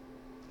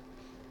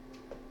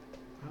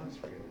 I always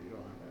forget that you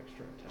don't have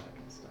extra attack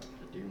and stuff.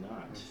 I do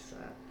not, That's sad.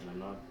 and I'm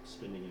not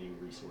spending any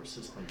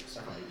resources on this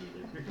fight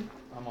either.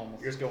 I'm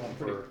almost. You're just going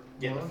for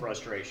getting the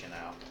frustration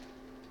out.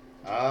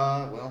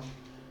 Well,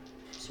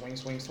 swing.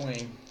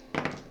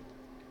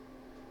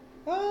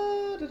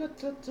 Oh,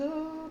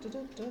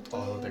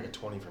 I looked like a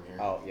 20 from here.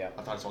 Oh, yeah.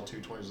 I thought I saw 2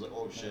 20s. Like,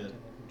 oh shit.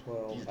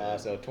 12. He's dead.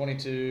 So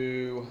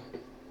 22,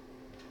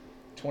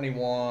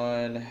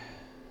 21,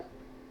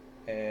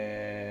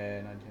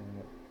 and 19.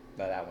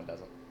 No, that one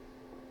doesn't.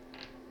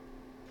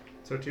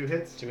 So 2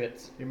 hits. 2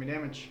 hits. Give me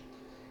damage.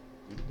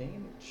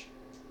 Damage.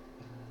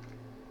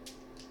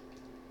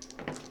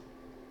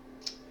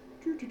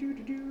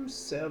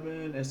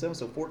 7 and 7,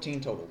 so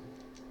 14 total.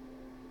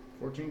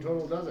 14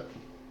 total does it.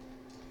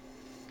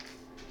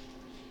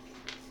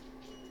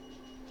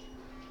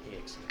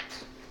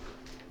 Excellent.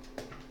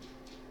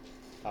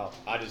 Oh,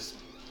 I just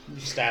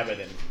stab it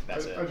and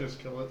that's I it. just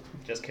kill it.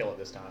 Just kill it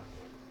this time.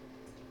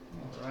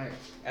 All right.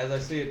 As I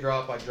see it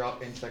drop, I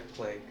drop Insect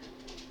Plague.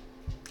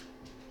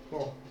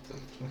 Cool.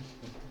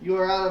 You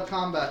are out of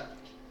combat.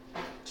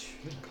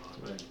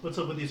 Right. What's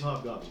up with these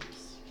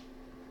hobgoblins?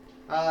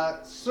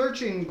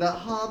 Searching the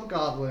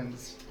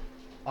hobgoblins.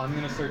 I'm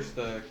gonna search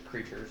the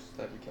creatures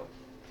that we killed.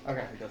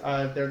 Okay. It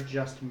doesn't- They're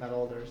just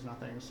metal. There's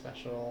nothing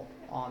special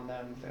on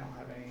them. They don't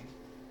have any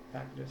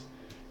packages.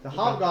 The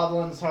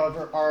hobgoblins,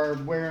 however, are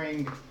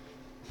wearing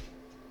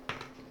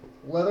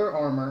leather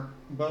armor.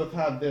 Both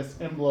have this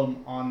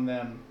emblem on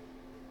them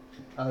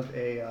of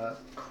a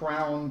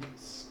crowned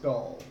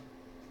skull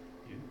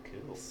You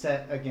kill.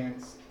 set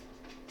against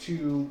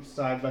two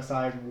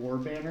side-by-side war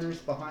banners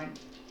behind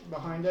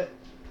it.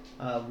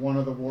 One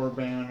of the war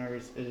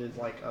banners is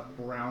like a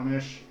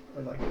brownish,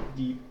 or like a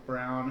deep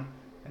brown,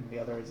 and the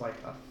other is like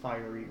a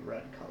fiery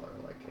red color,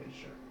 like his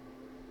shirt.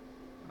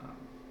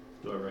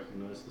 Do I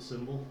recognize the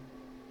symbol?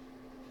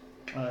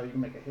 You can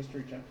make a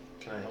history check.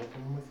 Can I help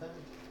him with that?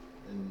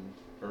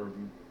 Or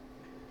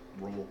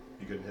roll?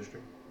 You good in history?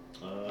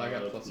 I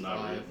got plus not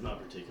 5.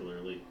 Not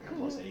particularly. I got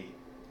plus 8.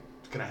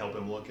 Can I help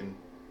him look and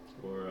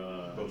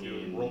Or both you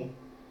and roll?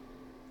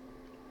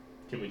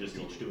 Can we just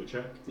each do a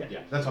check? Yeah.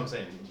 That's what I'm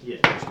saying. Yeah.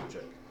 Let's do a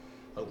check.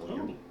 Oh, well, Oh,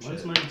 you're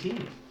mine's shit.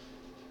 19.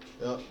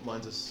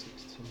 Mine's a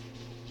 16.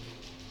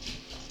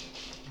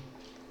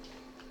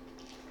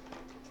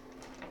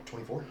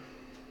 24.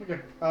 Okay.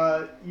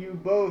 You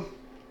both,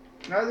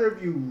 neither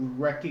of you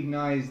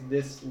recognize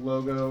this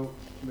logo,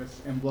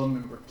 this emblem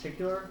in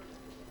particular,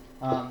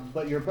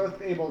 but you're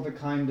both able to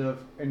kind of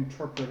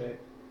interpret it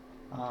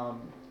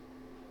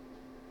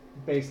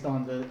based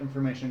on the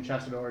information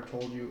Chassidor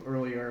told you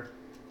earlier.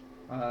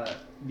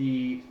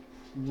 The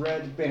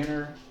red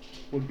banner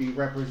would be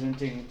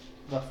representing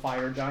the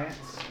fire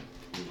giants,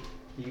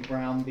 the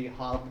brown, the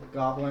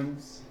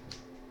hobgoblins.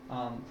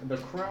 The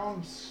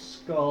crowned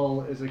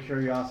skull is a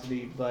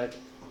curiosity, but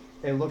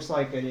it looks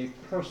like a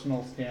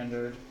personal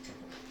standard.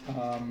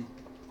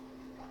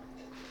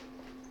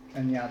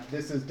 And yeah,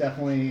 this is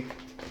definitely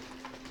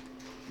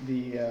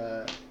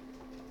the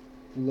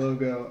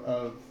logo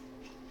of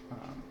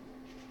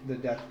the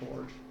Death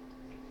Horde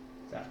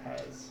that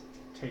has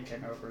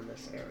taken over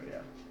this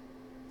area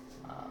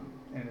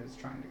and is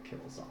trying to kill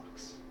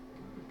Zox.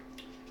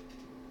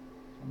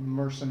 A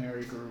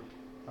mercenary group.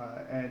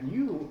 And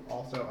you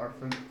also are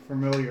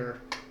familiar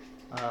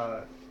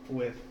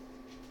with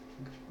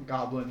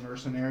goblin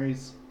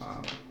mercenaries.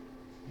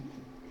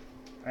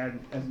 And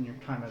as in your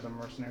time as a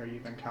mercenary,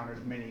 you've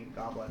encountered many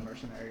goblin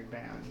mercenary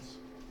bands.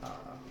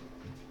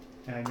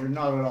 And you're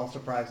not at all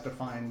surprised to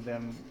find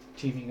them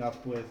teaming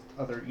up with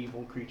other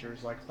evil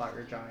creatures like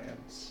fire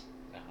giants.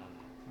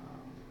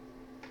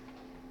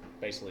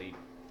 Basically,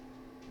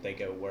 they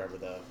go wherever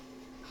the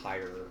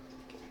higher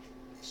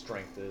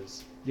strength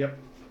is. Yep.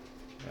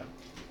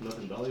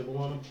 Nothing valuable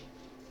on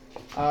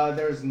them?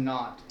 There's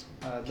not.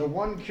 The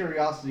one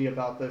curiosity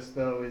about this,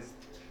 though, is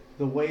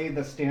the way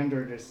the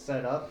standard is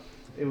set up.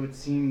 It would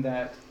seem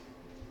that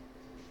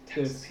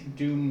this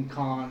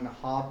Doomcon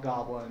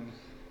hobgoblin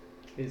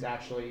is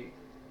actually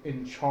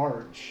in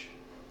charge,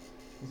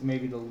 is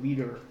maybe the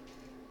leader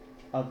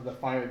of the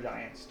fire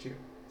giants, too.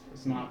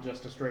 It's not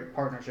just a straight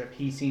partnership.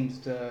 He seems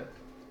to...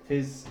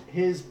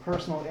 His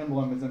personal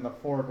emblem is in the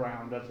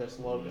foreground of this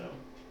logo.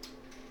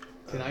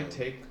 Can I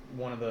take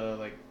one of the,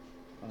 like,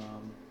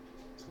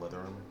 It's leather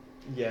armor.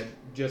 yeah,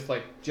 just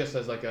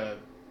as like a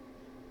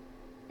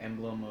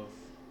emblem of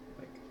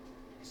like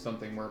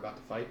something we're about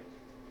to fight,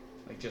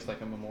 like just like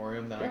a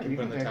memoriam that I Yeah, can you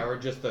put in can the take tower,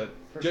 just the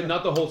For sure.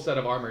 not the whole set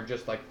of armor,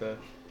 just like the.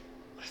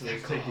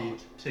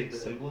 Take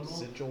the emblem off?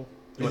 Sigil.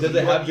 Does it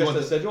have you just want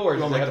the sigil, or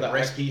you does want it like have the the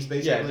breast piece,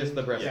 basically? Yeah, just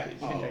the breast Yeah,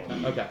 piece. you can take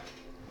that. Okay.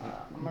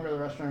 I'm gonna go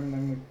to the restroom and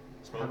then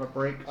we have a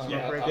break.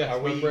 Yeah, break. Yeah, Are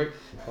smoke we- break.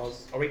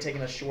 Pause. Are we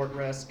taking a short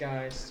rest,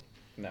 guys?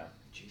 No.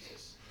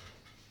 Jesus.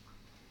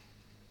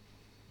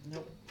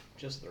 Nope.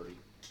 Just 30.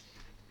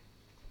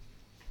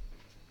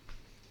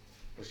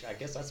 Which I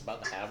guess that's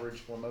about the average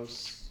for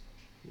most.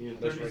 Yeah,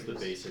 Those 30 is the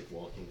races. basic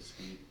walking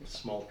speed.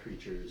 Small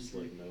creatures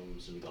like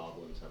gnomes and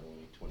goblins have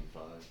only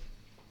 25.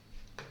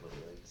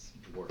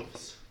 Like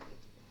dwarfs.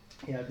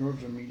 Yeah,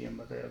 dwarves are medium,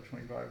 but they have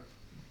 25.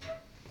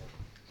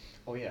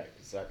 Oh yeah,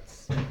 because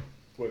that's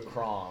with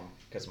Crom.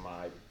 Because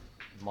my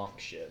monk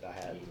shit,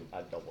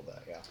 I doubled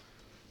that. Yeah.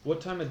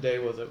 What time of day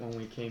was it when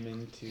we came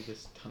into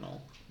this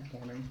tunnel?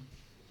 Morning.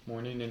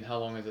 Morning, and how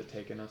long has it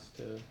taken us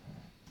to?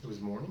 It was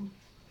morning?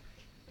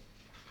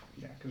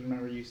 Yeah, because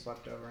remember you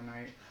slept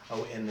overnight.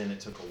 Oh, and then it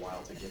took a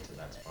while to get to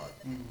that spot.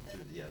 Mhm.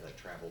 That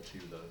travel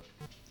through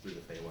the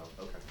Feywild.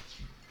 Okay.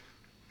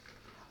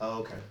 Oh,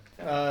 okay.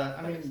 Yeah,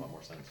 I that makes a mean, lot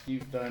more sense.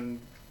 you've done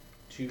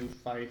 2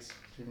 fights,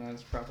 2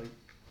 minutes, probably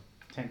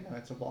 10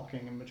 minutes of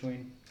walking in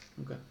between.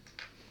 Okay.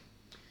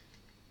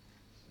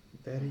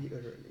 Very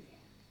early.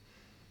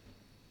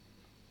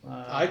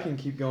 I can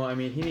keep going. I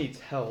mean, he needs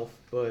health,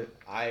 but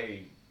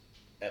I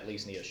at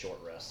least need a short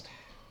rest,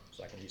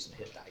 so I can use some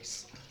hit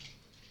dice.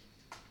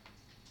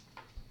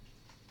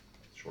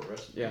 Short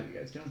rest? yeah, What are you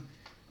guys doing?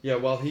 yeah.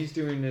 While he's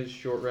doing his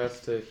short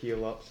rest to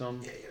heal up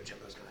some, Yeah,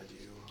 Jimbo's gonna do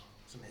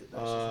some hit dice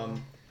as well.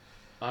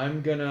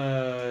 I'm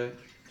gonna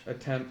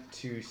attempt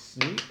to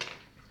sneak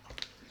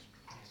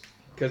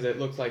because it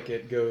looks like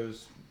it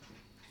goes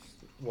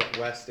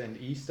west and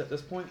east at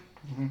this point.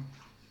 Mm-hmm.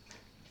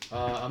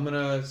 I'm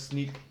gonna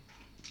sneak.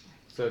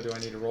 So do I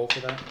need to roll for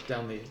that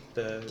down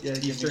the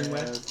eastern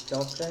way?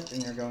 Stealth check,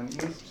 and you're going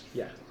east.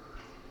 Yeah.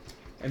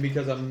 And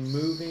because I'm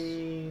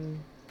moving,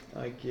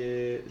 I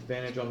get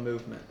advantage on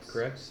movement,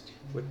 correct?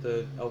 With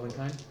the elven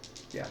kind.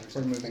 Yeah,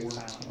 for moving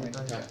silently.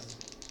 Okay.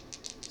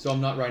 So I'm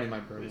not riding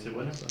my broom. Wait, say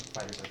what now? So.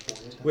 Fighters have 4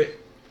 attacks. Wait,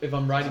 if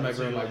I'm riding my So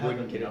broom, you'll I have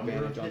wouldn't a get number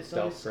advantage of on hit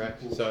stealth, dice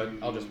correct? equal So to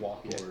I'll just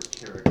walk your it.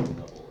 character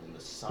level and the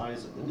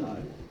size of the die will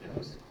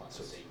impact the class.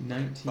 So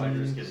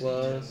 19 get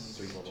plus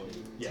So he's level 8.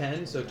 Yeah.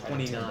 10, so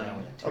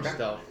 29 for Okay.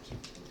 stealth.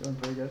 Doing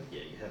pretty good.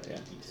 Yeah, you have Yeah.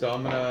 18. So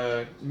I'm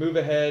gonna move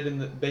ahead,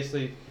 and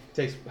basically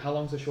takes how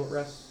long's a short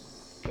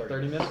rest?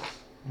 30 minutes.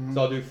 Mhm.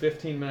 So I'll do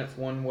 15 minutes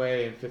one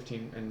way and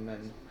 15, and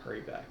then hurry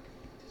back.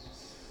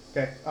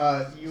 Okay.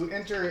 You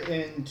enter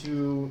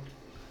into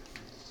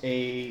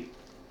a,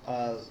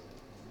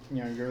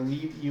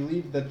 you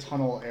leave the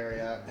tunnel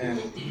area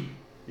and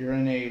you're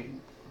in a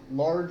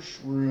large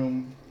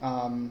room,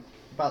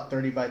 about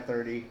 30 by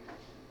 30,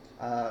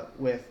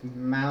 with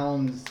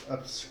mounds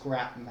of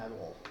scrap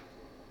metal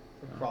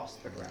across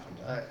the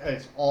ground.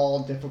 It's all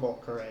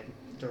difficult terrain.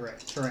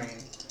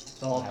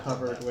 It's all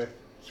covered with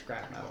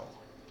scrap metal.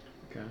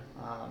 Okay.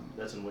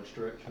 That's in which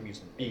direction? I'm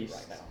using 8 East.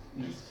 right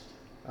now.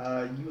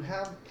 East. You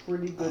have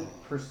pretty good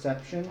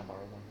perception, Can I borrow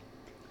one?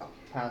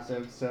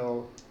 passive,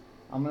 so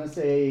I'm gonna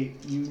say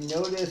you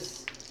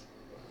notice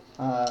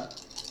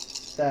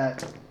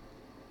that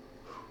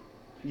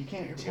you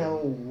can't tell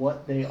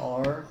what they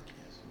are,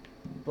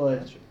 but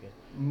That should be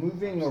good.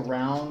 moving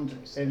around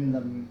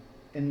in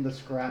the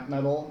scrap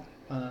metal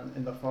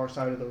in the far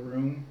side of the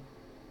room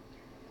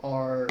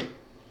are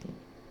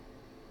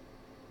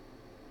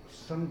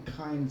some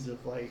kinds of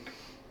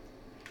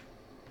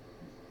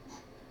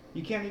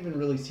you can't even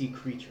really see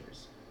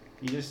creatures.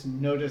 You just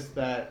notice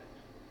that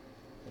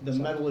the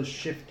metal is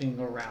shifting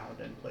around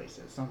in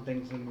places.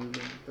 Something's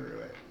moving through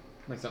it,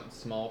 Like something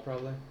small,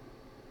 probably.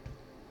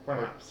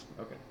 perhaps,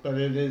 Okay. but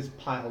it is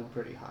piled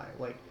pretty high.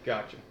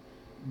 Gotcha.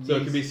 So it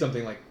could be these-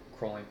 something like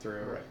crawling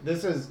through. Right.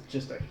 This is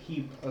just a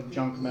heap of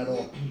junk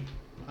metal.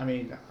 I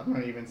mean, I'm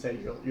gonna even say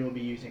you'll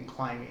be using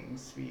climbing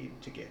speed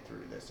to get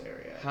through this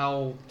area.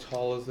 How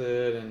tall is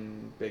it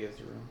and big is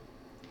the room?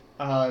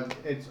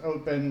 It's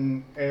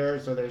open air,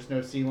 so there's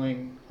no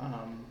ceiling.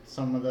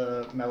 Some of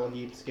the metal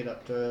heaps get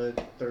up to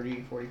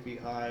 30, 40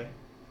 feet high.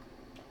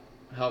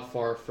 How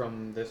far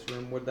from this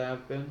room would that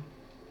have been?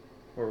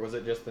 Or was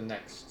it just the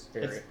next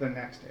area? It's the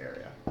next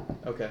area.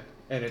 Okay.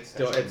 And it's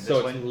still That's it's this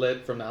so way? it's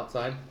lit from the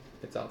outside?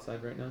 It's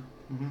outside right now?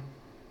 Mm-hmm.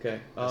 Okay.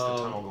 That's the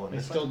tunnel going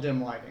It's this still way.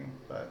 dim lighting,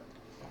 but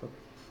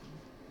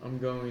I'm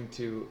going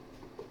to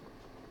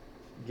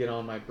get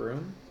on my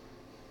broom.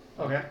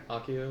 okay.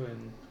 Akio,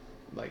 and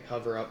like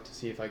hover up to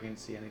see if I can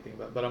see anything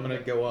but I'm gonna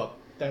go up.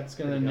 That's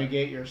gonna Pretty good.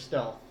 negate your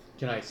stealth.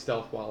 Can I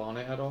stealth while on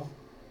it at all?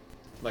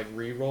 Like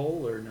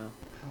re-roll or no?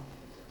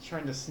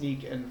 Trying to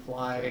sneak and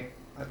fly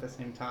at the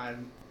same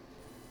time.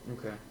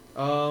 Okay.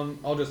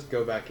 I'll just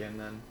go back in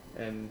then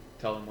and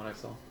tell them what I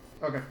saw.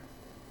 Okay.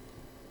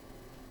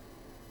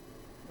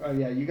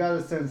 Yeah, you got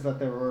a sense that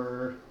there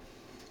were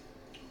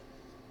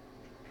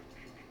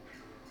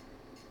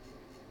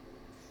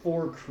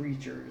 4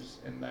 creatures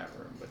in that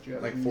room, but you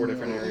have Like 4 no-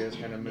 different areas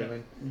kind of Yeah,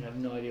 moving. you have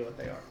no idea what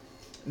they are.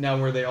 Now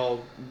were they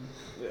all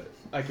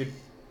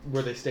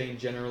were they staying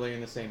generally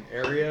in the same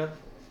area?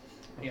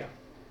 Yeah.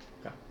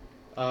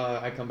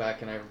 I come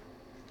back and I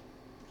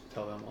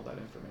tell them all that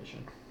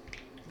information.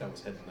 That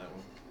was heading that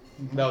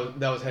way. Mhm.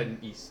 That was heading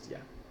east, yeah.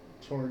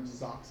 Towards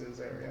Zox's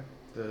area.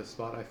 The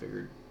spot I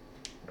figured,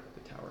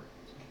 the tower.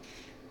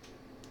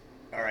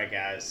 Alright,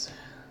 guys.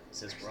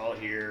 Since we're all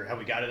here, have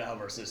we got it out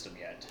of our system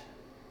yet?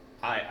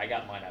 I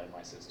got mine out of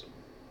my system.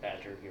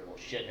 Badger, you're a little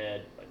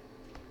shithead, but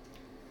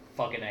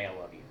fucking A, I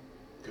love you.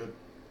 Good.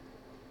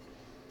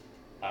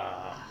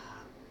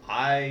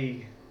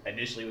 I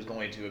initially was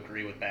going to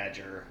agree with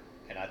Badger,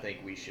 and I think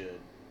we should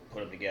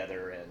put them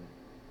together and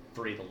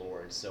free the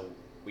Lords so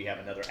we have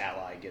another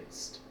ally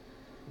against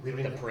We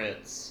don't the even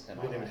Prince and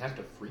we don't all even that. have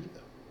to free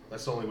them.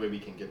 That's the only way we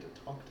can get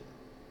to talk to them.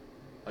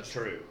 That's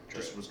True.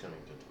 Just was going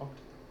to talk to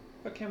them.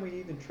 But can we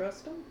even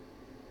trust them?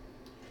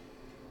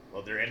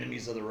 Well, they're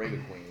enemies of the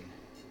Raven Queen,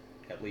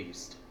 at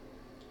least.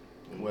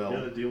 Well- we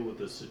gotta deal with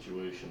this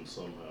situation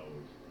somehow.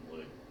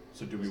 Like,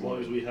 So do we as long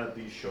want as we have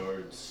these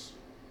shards,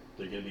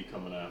 they're gonna be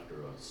coming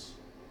after us.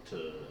 To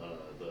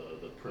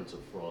the Prince of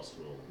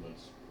Frostville,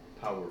 that's a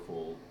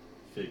powerful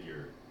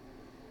figure,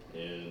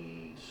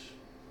 and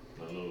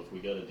I don't know if we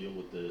gotta deal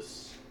with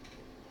this.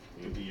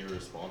 We can be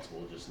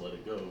irresponsible, just let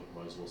it go.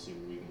 Might as well see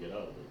what we can get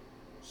out of it.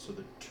 So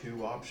the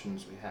 2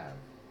 options we have,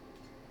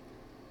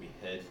 we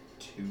head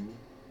to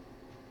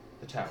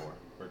the tower,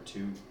 or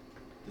to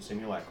the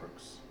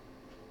simulacrux,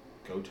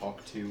 go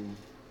talk to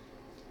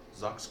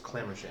Zuck's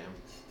Clamorsham.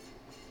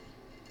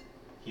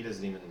 He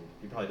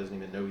probably doesn't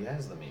even know he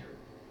has the mirror.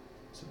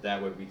 So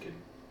that way we could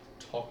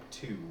talk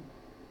to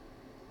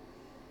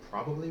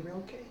probably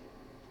Relke?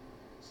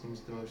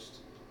 Seems the most...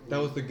 That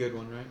was the good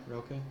one, right?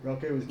 Relke?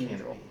 Relke was Can't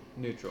neutral.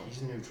 be. Neutral.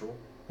 He's neutral.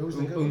 Who's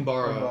the good one?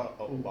 Umbara.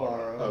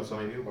 Ubara. Oh, so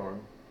maybe Ubaro.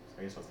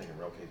 I guess I was thinking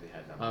Relke they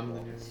had down I'm the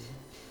the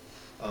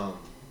wall. new.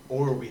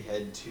 Or we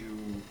head to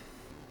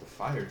the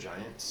fire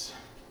giants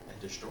and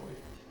destroy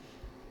it.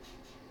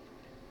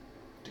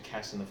 To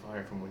cast in the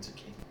fire from whence it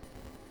came.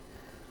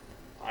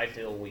 I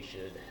feel we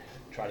should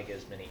try to get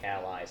as many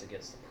allies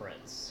against the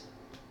Prince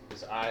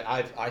Because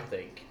I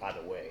think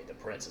either way, the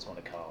prince is going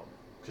to come.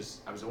 Because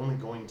I would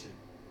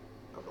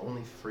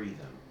only free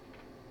them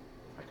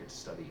if I could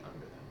study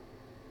under them.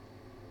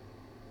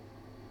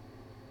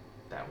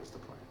 That was the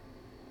plan.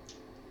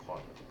 Part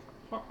of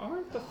the plan.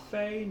 Aren't the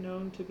Fae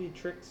known to be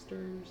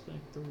tricksters? Like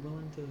they're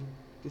willing to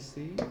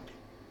deceive?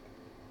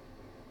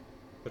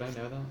 Would I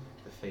know that?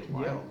 The Fey Yeah,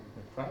 Wild.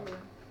 probably.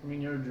 I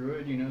mean, you're a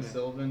druid, you know Yeah.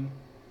 Sylvan.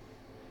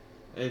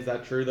 Is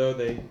that true though?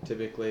 They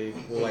typically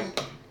will like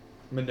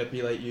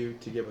manipulate you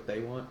to get what they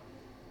want.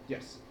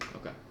 Yes.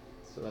 Okay,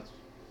 so that's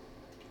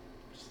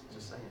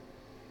Just saying.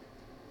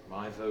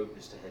 My vote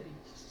is to head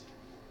east.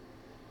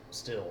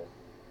 Still,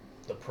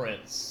 the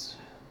prince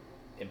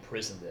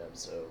imprisoned them,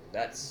 so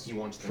that's He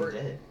wants them pre-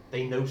 dead.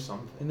 They know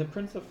something. and the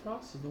Prince of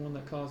Frost is the one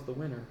that caused the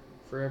winter,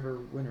 forever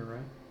winter,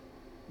 right?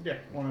 Yeah,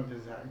 one of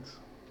his hags.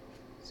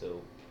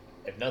 So,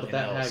 if nothing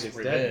that else, hag is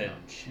dead now.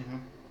 revenge. Mm-hmm.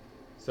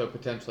 So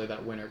potentially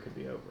that winter could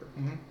be over.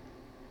 Mm-hmm.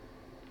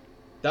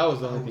 That was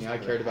the only Oh, thing I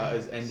so cared about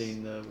hags. is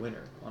ending the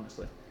winter,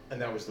 honestly. And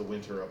that was the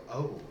winter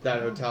of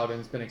That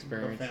Otaldan's been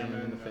experiencing famine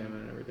and the and-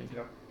 famine and everything.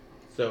 Yep.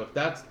 So if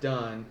that's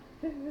done,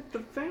 if the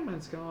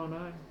famine's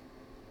gone,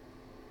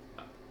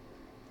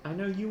 I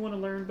know you want to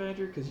learn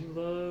Badger because you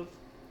love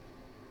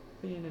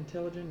being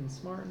intelligent and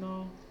smart and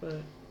all, but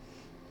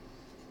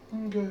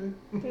Okay.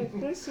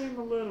 they seem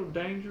a little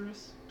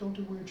dangerous. Don't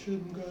do weird shit,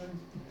 okay?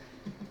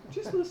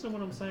 Just listen to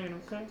what I'm saying,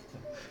 okay?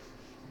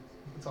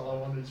 That's all I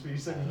wanted to be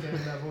sitting here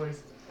in that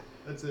voice.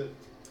 That's it.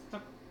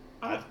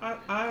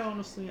 I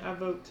honestly, I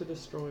vote to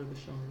destroy the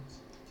shards.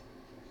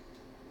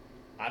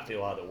 I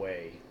feel either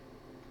way,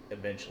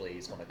 eventually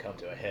he's going to come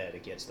to a head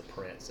against the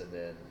prince and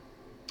then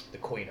the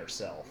queen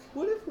herself.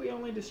 What if we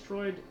only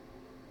destroyed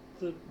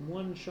the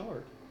one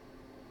shard?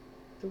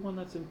 The one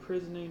that's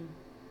imprisoning.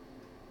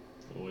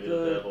 Well, we The-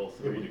 have to have all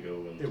three to go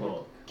and It would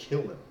talk.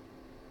 kill them.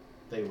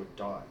 They would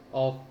die.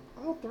 All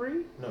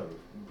three No,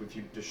 if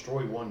you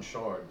destroy one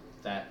shard,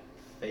 that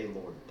Fey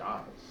Lord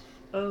dies.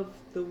 of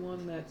the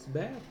one that's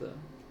bad though,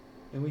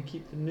 and we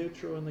keep the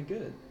neutral and the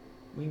good.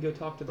 We can go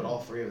talk to But them. all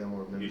three of them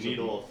were You members need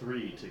of the- all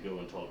three to go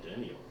and talk to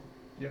any of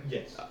them.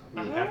 Yes.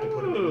 We would have to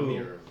put them in Oh. the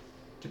mirror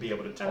to be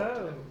able to talk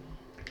to Oh. them.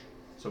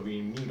 So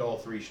we need all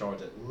three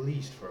shards at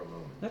least for a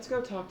moment. Let's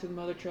go talk to the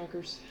mother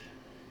truckers,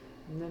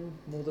 and then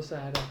we'll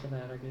decide after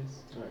that, I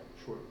guess. Alright,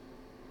 sure.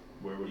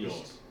 Where we're East.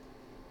 going.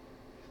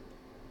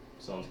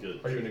 Sounds good.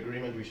 Are you in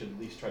agreement we should at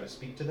least try to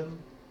speak to them?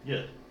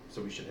 Yeah.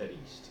 So we should head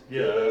east.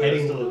 Yeah,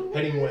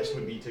 Heading west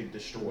would be to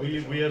destroy the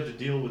we shards. have to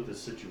deal with this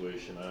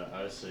situation.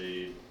 I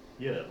say,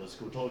 yeah, let's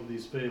go talk to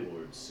these Fey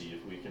Lords, see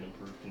if we can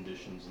improve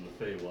conditions in the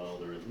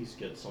Feywild or at least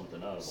get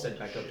something out of all Set this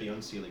back up shit. the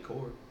unseelie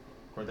cord.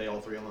 Weren't they all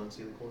three on the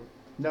unseelie cord?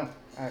 No,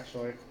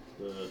 actually.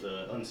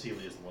 The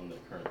Unseelie is the one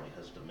that currently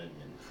has Dominion.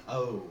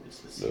 Oh, It's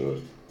the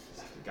Sealy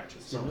gotcha.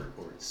 Summer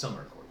Court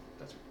Summer cord.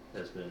 That's right.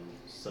 has been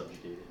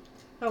subjugated.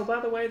 Oh, by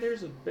the way,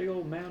 there's a big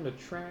old mound of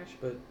trash,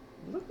 but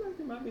it looks like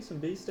there might be some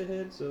beast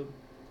ahead, so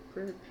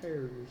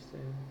prepare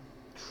yourself.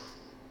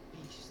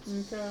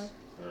 Beasts. Okay.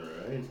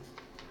 Alright.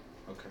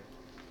 Okay.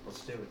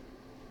 Let's do it.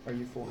 Are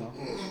you full health?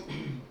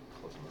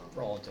 Close enough.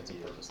 For all intents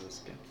and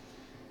purposes.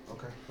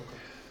 Okay.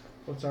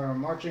 What's our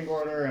marching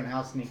order and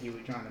how sneaky we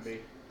trying to be?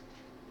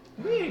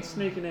 We ain't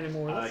sneaking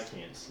anymore. I Let's-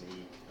 can't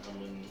sneak.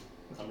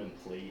 I'm in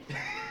plate.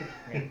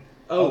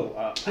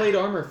 Plate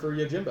armor for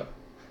Yojimbo.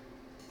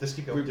 Let's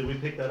keep going. Did we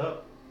pick that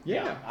up?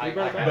 Yeah, I- we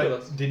brought it I back have with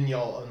But us. didn't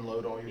y'all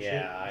unload all your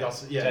Yeah, shit? Y'all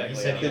s- yeah, he technically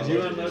said he Did you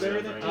unloaded unload his.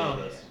 everything? Yeah, Oh.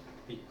 that's-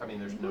 I mean,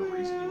 there's no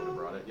reason you would have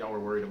brought it. Y'all were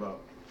worried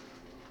about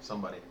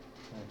somebody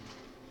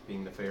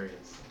being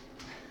nefarious.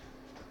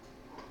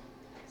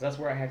 That's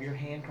where I have your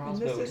hand And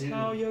crossbow this is too.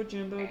 how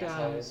Yojimbo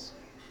Asshole. dies.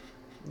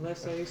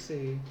 Less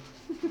AC.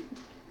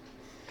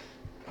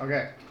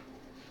 Okay.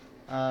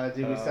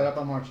 Did we set up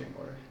a marching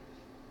order?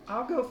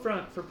 I'll go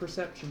front for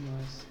perception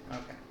wise.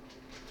 Okay.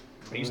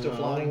 Are you still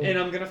flying? And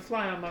I'm gonna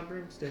fly on my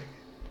broomstick.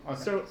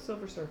 Okay. So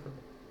Silver Surfer.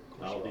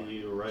 I'll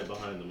be right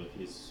behind him if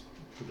he's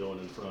going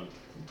in front.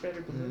 You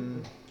better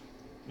believe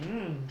it.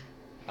 Mm.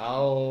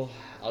 I'll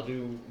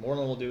do.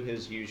 Morlin will do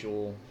his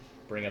usual.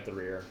 Bring up the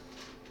rear.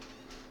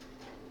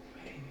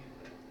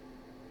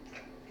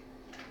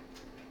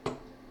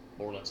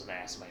 Morlin's an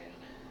ass man.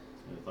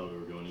 I thought we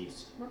were going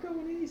east. We're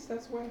going east.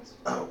 That's west.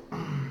 Oh.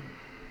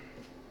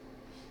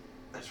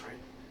 That's right.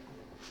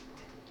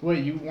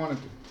 Wait, you wanted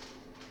to...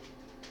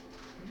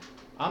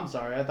 I'm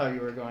sorry, I thought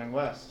you were going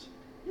west.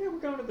 Yeah, we're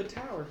going to the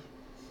tower.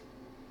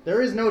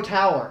 There is no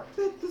tower.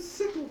 The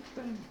sickle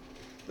thing.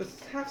 The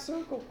half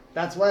circle.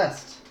 That's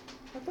west.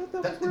 I thought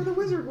that was where the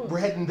wizard was. We're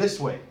heading this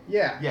way.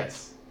 Yeah.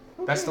 Yes.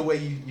 Okay. That's the way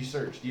you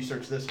searched. You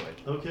searched this way,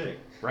 Okay.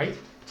 right?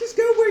 Just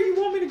go where you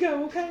want me to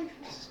go, okay?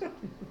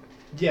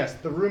 Yes,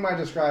 the room I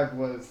described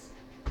was...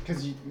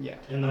 Because you... Yeah.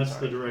 And I'm that's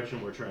sorry. the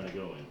direction we're trying to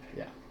go in.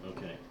 Yeah.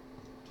 Okay.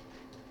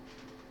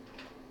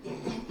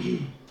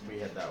 We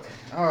head that way.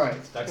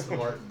 Alright. That's the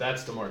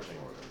marching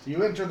order.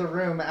 You enter the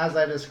room as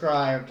I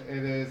described.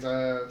 It is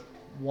a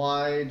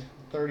wide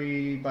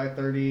 30 by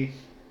 30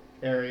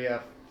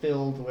 area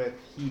filled with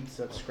heaps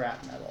of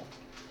scrap metal.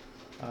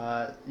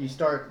 You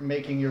start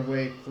making your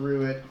way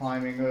through it,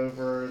 climbing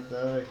over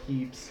the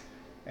heaps,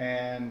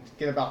 and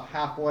get about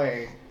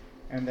halfway,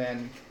 and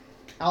then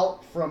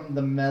out from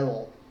the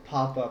metal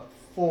pop up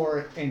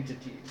 4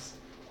 entities,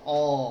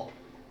 all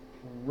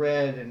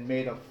red and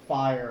made of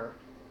fire.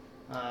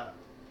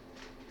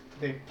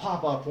 They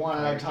pop up one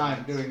at a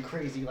time, doing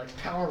crazy like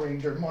Power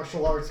Ranger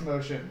martial arts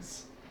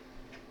motions.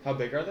 How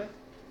big are they?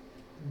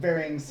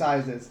 Varying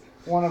sizes.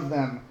 One of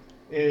them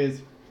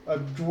is a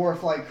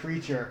dwarf-like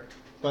creature,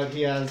 but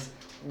he has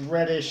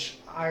reddish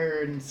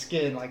iron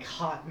skin, like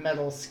hot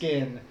metal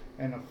skin,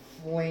 and a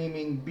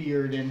flaming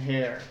beard and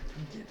hair.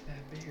 Get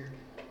that beard.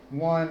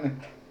 One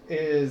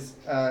is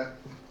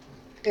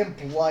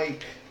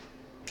imp-like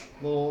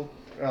little,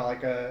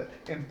 like a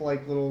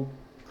imp-like little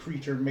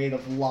creature made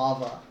of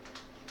lava.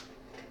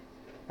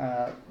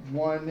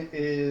 One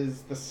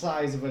is the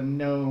size of a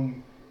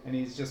gnome, and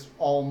he's just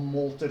all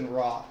molten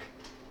rock.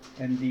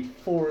 And the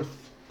 4th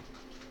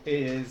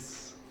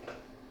is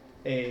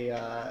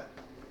a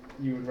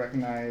you would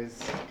recognize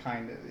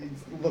kind of.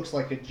 It looks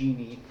like a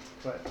genie,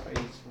 but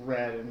he's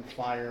red and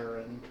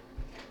fire and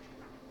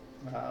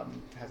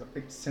has a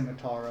big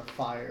scimitar of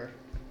fire.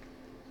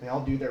 They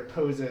all do their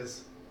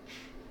poses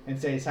and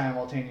say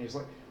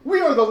simultaneously,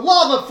 "We are the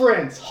Lava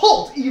Friends!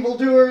 Halt,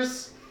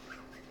 evildoers!"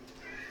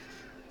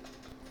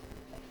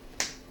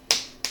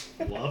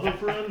 Lava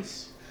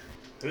friends?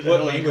 Who the What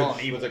hell are you calling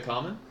language? evil? Was it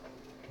common?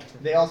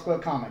 They all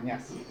spoke common,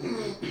 yes.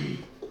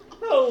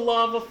 Oh,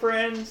 lava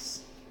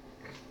friends.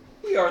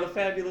 We are the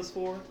Fabulous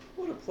Four.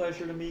 What a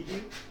pleasure to meet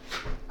you.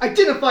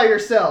 Identify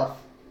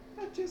yourself!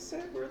 I just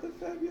said we're the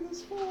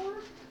Fabulous Four.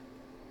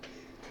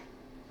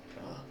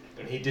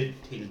 And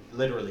he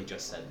literally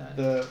just said that.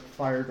 The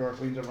fire dwarf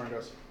leans over and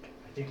goes,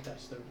 "I think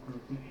that's their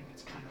group name.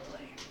 It's kind of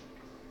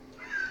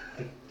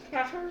lame." I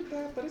heard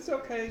that, but it's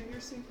okay. You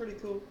seem pretty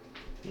cool.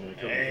 When it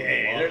comes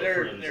Hey, to the lava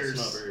there- friends, there's- it's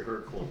not very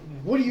hurtful.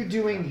 What are you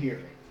doing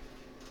here?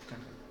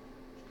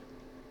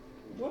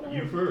 What are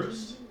You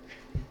first.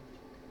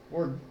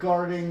 We're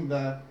guarding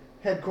the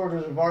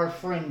headquarters of our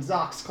friend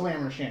Zox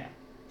Clamorsham.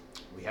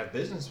 We have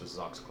business with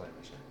Zox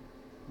Clamorsham.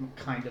 What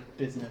kind of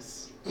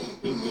business?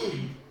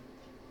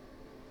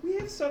 We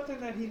have something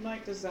that he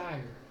might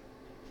desire.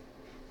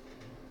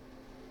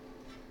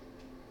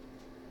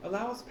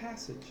 Allow us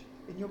passage,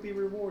 and you'll be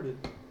rewarded.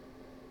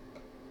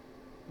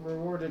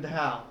 Rewarded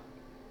how?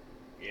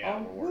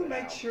 Yeah, We'll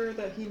make sure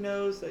that he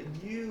knows that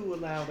you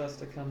allowed us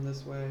to come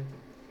this way.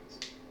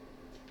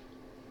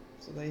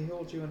 So they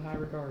hold you in high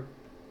regard.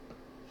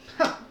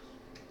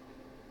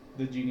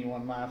 The genie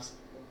one laughs.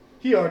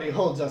 He already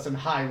holds us in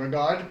high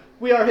regard.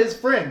 We are his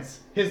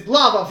friends. His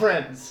lava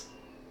friends.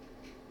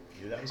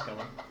 Knew that was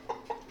coming.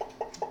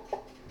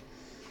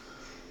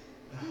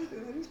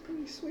 That is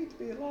pretty sweet to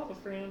be a lava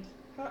friend.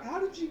 How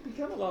did you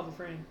become a lava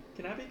friend?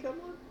 Can I become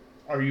one?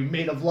 Are you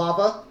made of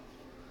lava?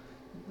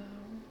 No.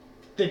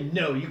 Then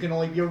no, you can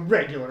only be a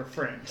regular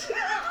friend.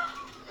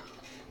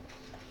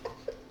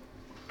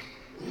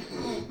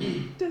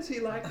 Does he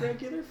like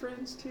regular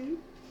friends too?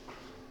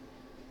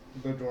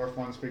 The dwarf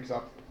one speaks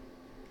up.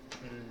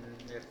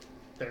 If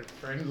they're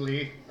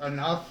friendly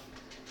enough.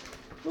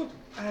 Well,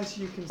 as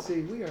you can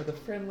see, we are the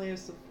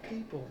friendliest of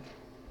people.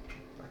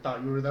 I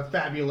thought you were the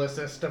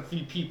fabulousest of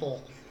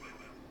people.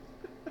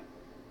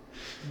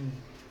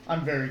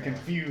 I'm very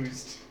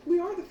confused. We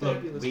are the Look,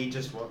 fabulous. we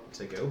just want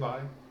to go by.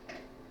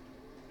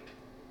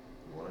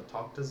 You want to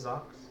talk to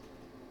Zox?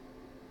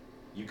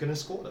 You can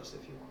escort us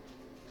if you want.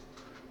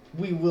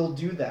 We will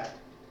do that.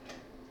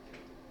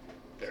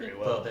 Very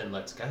Well, well. then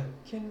let's go.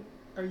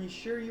 Are you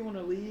sure you want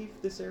to leave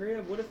this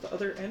area? What if the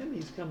other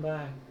enemies come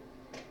by?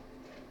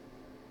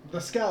 The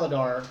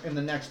Scaladar in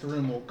the next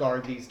room will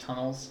guard these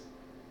tunnels.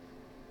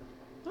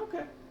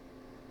 Okay.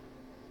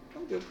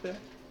 I'm good with that.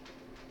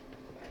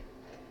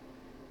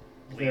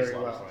 Very Please,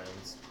 lava well.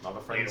 friends.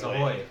 Lava friends Either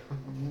ahoy. way.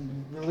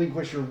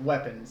 Relinquish your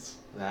weapons.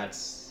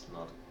 That's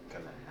not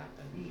gonna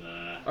happen.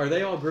 Nah. Are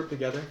they all grouped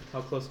together?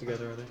 How close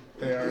together are they?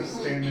 They are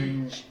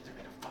standing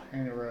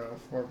in a row,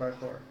 4 by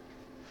 4.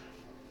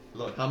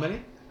 Look, How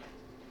many?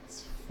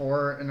 It's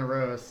 4 in a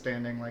row,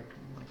 standing like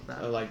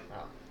that. Like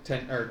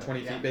 10 or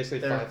 20 Yeah, feet, basically.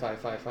 they're- 5, 5,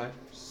 5, 5.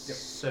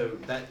 so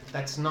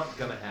that's not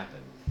gonna happen.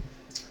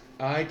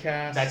 I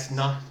cast. That's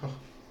not.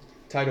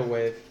 Tidal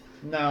wave.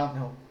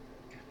 No.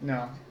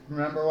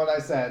 Remember what I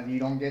said. You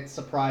don't get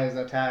surprise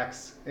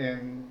attacks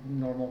in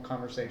normal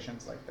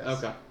conversations like this.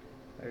 Okay.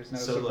 There's no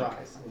So look,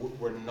 surprise.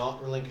 we're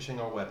not relinquishing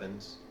our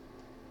weapons,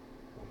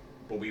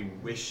 but we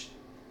wish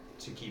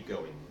to keep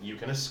going. You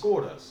can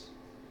escort us,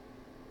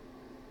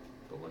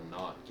 but we're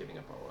not giving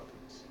up our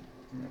weapons.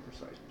 Give me a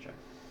persuasion check.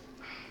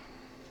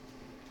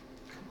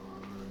 Come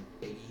on,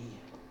 baby.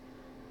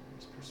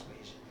 It's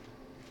persuasion.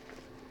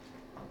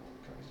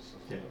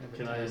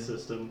 Can I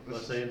assist him by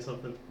saying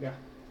something? Yeah.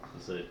 I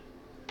say,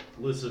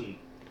 listen,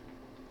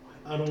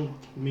 I don't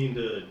mean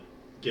to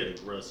get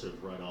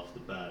aggressive right off the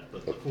bat,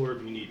 but the 4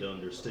 of you need to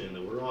understand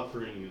that we're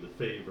offering you the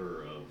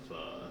favor of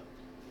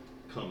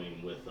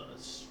coming with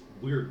us.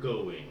 We're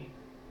going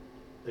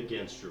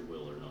against your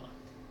will or not.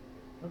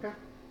 Okay.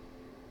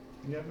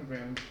 You have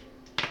advantage.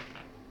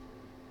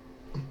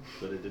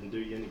 But it didn't do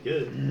you any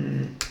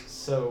good.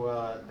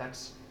 So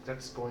that's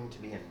going to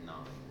be a 9.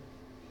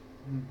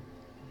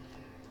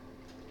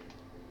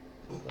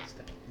 What's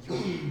that?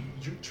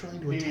 You're trying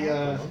to The, attack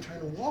him. I'm trying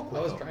to walk with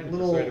I was him. trying to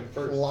Little persuade him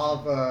first.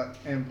 lava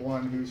imp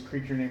one whose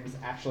creature name is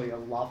actually a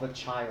lava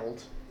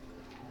child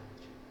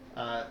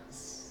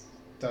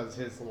does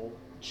his little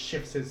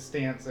shifts his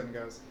stance and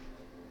goes,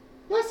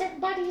 "Listen,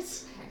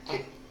 buddies,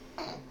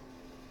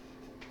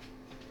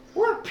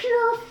 we're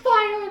pure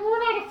fire and we're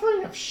not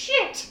afraid of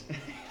shit.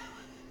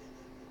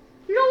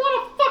 You don't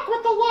want to fuck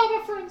with the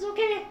lava friends,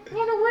 okay? I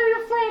don't know where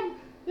you're from.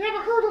 You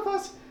haven't heard of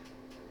us,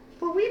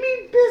 but we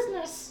mean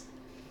business.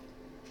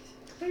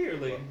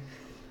 Clearly.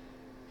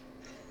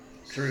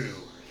 True.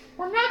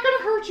 We're not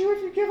gonna hurt you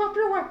if you give up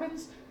your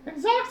weapons, and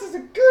Zox is a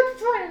good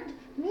friend,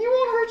 and he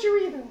won't hurt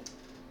you either."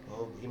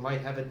 Well, we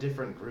might have a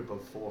different group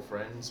of 4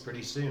 friends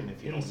pretty soon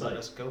if you don't Insight. let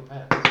us go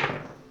past.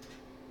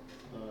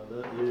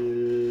 That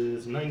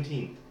is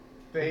 19.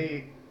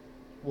 They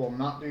will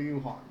not do you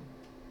harm.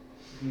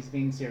 He's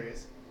being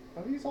serious.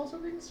 But he's also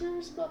being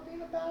serious about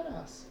being a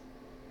badass.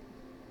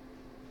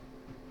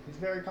 He's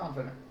very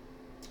confident.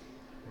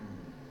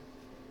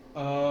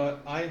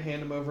 I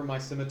hand him over my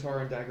scimitar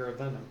and dagger of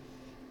venom,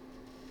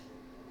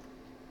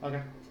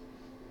 Okay.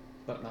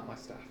 but not my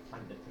staff.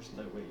 There's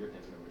no way you're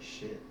handing over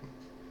shit.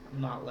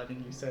 I'm not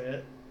letting you say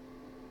it.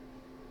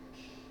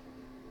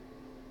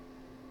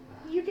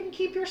 You can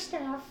keep your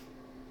staff.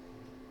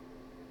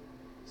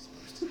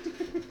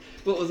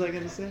 What was I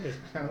gonna say?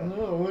 I don't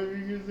know. What are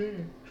you gonna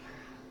say?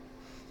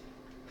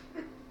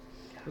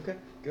 Okay,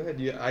 go ahead.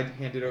 I'd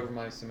handed over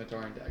my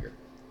scimitar and dagger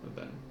of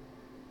venom.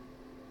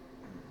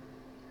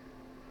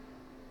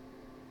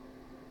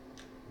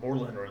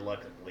 Moreland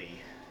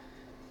reluctantly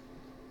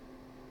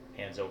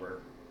hands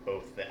over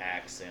both the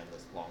axe and the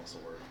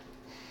longsword.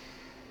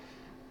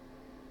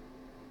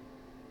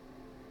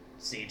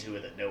 See to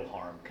it that no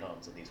harm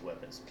comes of these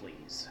weapons,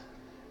 please.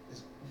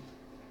 Does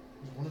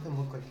one of them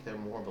look like they're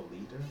more of a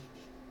leader?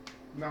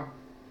 No.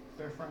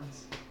 They're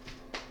friends.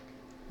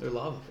 They're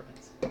lava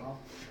friends. Oh.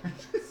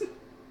 Let's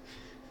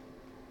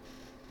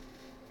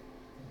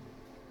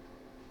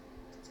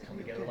come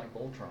together like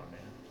Voltron,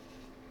 man.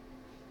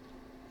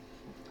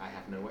 I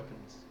have no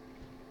weapons.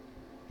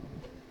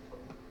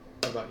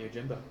 What about you,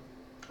 Jimbo?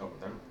 Oh,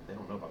 they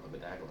don't know about the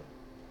bedaggler.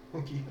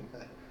 Even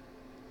that.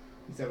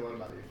 He said, "What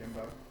about you,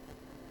 Jimbo?"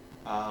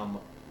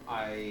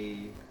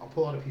 I'll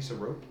pull out a piece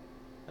of rope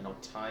and I'll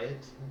tie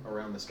it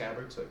around the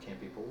scabbard so it can't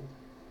be pulled.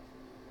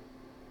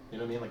 You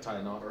know what I mean? Like tie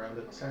a knot around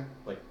it. Okay.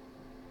 Like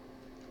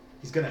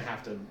he's gonna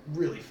have to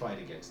really fight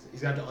against it.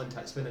 He's gonna have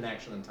to spend an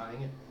action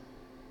untying it.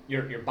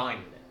 You're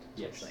binding it.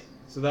 Yes.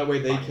 So that way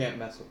they Fine. can't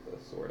mess with the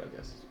sword, I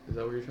guess. Is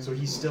that what you're trying So to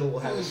he say? still will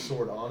have his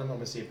sword on him. I'm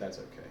gonna see if that's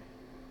okay.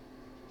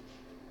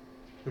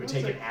 It would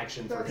take an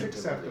action for That's him to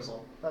release.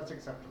 acceptable. That's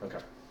acceptable. Okay.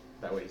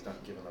 That way he's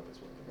not giving up his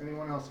weapon.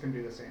 Anyone else can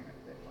do the same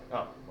if they like.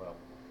 Oh well.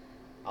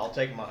 I'll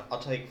take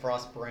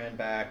Frostbrand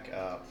back.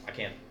 I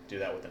can't do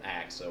that with an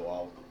axe, so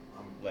I'll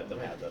let them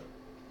have the.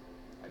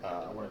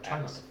 I want to try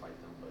not axe. to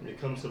fight them, When but it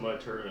comes to my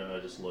turn, and I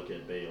just look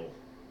at Bale.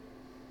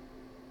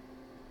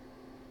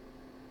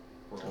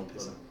 We're all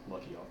piss him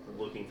lucky off.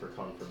 looking for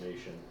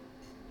confirmation.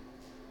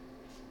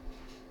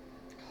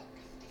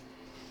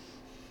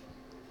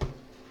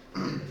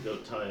 Go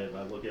tie it, and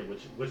I look at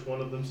which one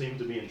of them seems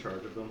to be in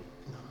charge of them.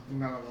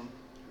 None of them.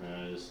 And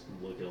I just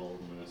look at all of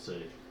them and I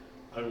say,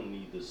 I don't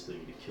need this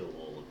thing to kill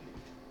all of you.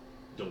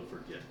 Don't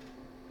forget.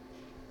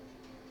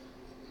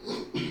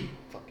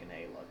 Fucking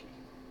A, Lucky.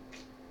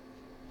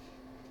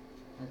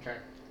 Okay.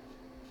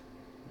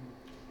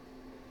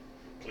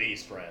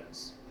 Please,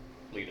 friends,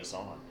 lead us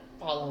on.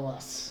 Follow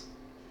us.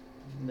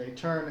 And they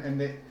turn and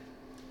they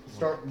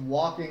start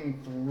walking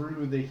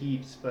through the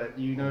heaps, but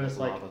you notice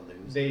like Lava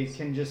loses. they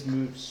can just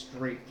move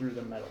straight through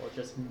the metal. It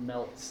just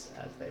melts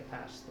as they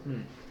pass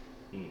through.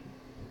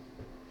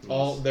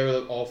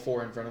 They're all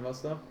 4 in front of us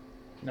though?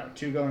 No,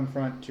 2 go in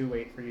front, 2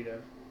 wait for you to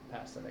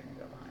pass so they can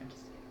go behind.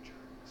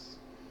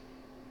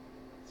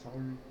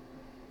 Sorry.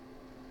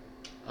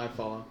 I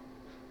follow.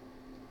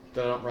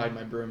 But I don't ride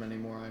my broom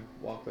anymore. I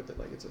walk with it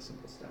like it's a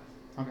simple staff.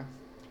 Okay.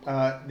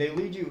 They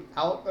lead you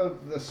out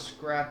of the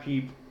scrap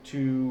heap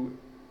to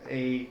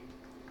a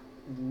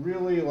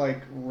really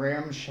like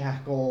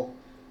ramshackle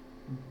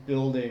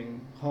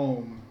building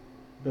home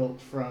built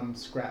from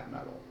scrap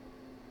metal.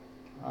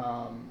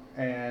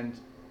 And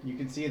you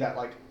can see that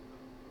like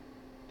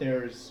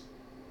there's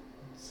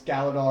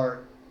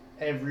Scaladar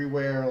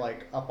everywhere,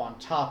 like up on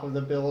top of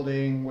the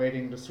building,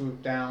 waiting to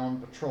swoop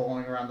down,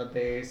 patrolling around the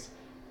base.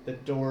 The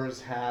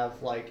doors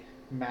have like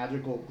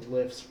magical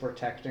glyphs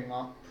protecting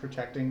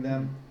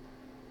them.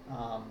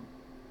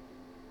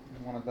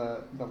 One of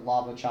the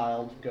lava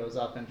child goes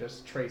up and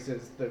just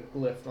traces the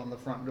glyph on the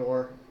front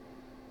door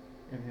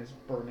in his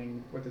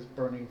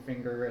burning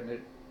finger, and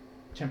it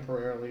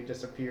temporarily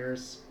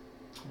disappears.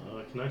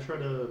 Can I try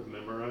to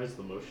memorize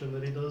the motion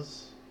that he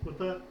does with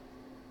that?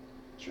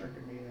 Sure,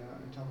 give me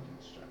an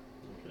intelligence check.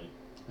 Okay.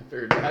 I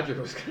figured Patrick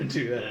was going to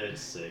do that.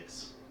 It's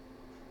 6.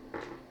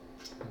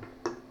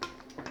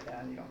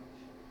 you don't.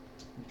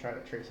 You try to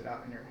trace it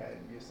out in your head,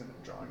 and you just end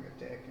up drawing a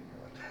dick, and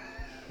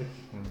you're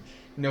like,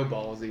 No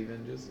balls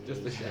even, just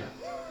the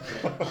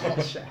shaft.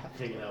 all shaft.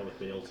 Hanging out with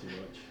Bale too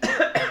much.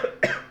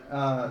 That's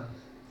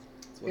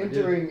what I did.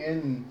 Entering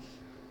in,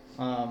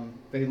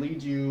 they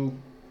lead you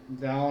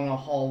down a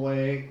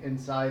hallway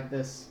inside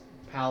this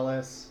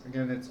palace.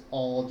 Again, it's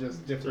all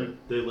just So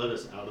different. they let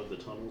us out of the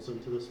tunnels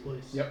into this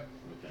place? Yep.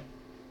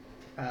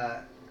 Okay.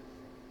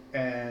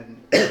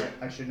 And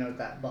I should note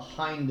that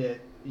behind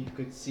it, you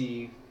could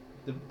see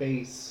the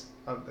base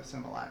of the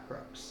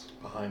Simulacrux.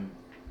 Behind.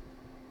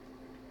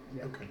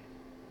 Yep. Okay.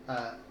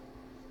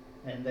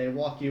 And they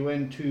walk you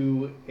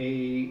into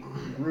a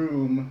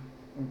room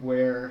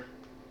where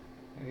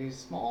a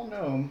small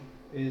gnome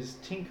is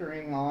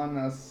tinkering on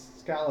a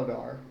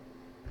Scaladar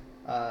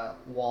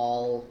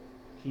while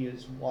he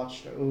is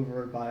watched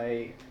over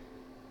by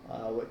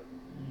what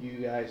you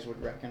guys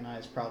would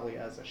recognize probably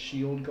as a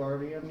shield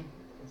guardian.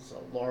 It's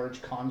a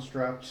large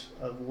construct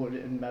of wood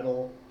and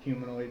metal,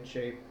 humanoid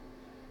shape.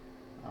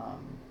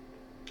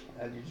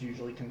 That is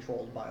usually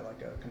controlled by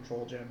like a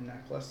control gem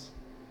necklace.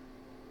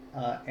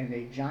 And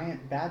a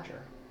giant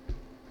badger.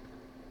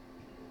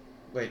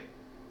 Wait,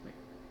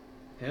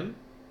 him?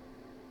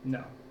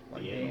 No,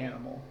 like The the animal.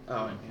 animal.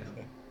 Oh, an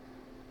animal.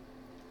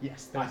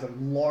 Yes, there's a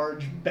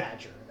large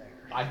badger there.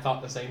 I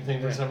thought the same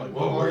thing for a second. I'm like,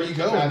 whoa, Large where are you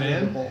going, badger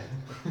man? bull.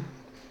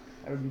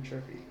 That would be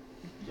trippy.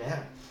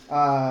 Yeah.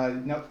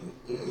 Nope.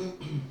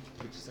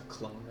 Which is a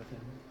clone of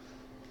him.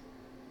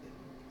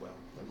 Well,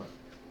 never mind.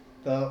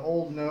 The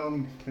old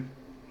gnome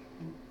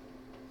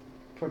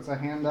puts a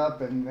hand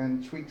up and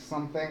then tweaks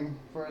something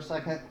for a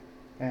second,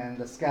 and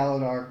the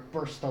Scaladar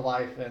bursts to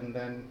life, and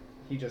then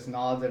he just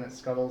nods and it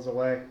scuttles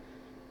away.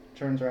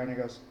 Turns around and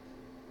goes,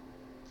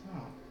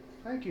 "Oh,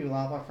 thank you,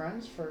 lava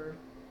friends, for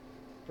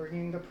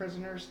bringing the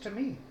prisoners to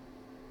me.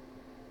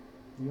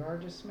 You are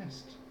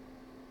dismissed."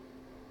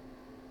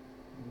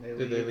 And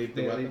Did they leave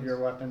the leave weapons? your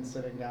weapons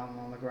sitting down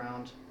on the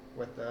ground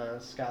with the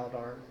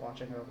Scaladar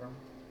watching over them.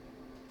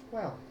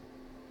 Well,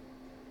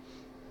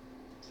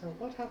 so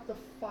what have the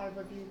 5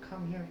 of you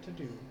come here to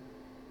do?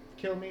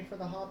 Kill me for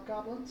the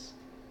hobgoblins?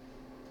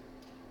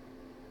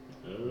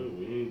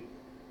 We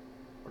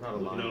We're not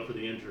looking aligned. out for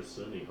the interests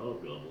of any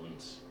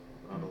hobgoblins.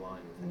 We're not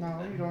aligned with No,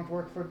 anything. you don't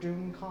work for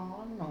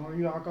Doomcon or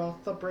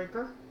Yargoth the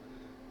Breaker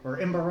or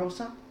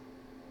Imbarosa?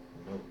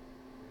 Nope.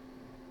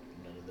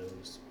 None of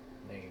those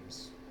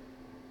names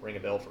ring a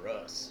bell for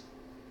us.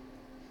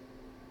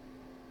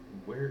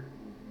 Where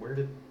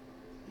did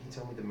he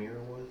tell me the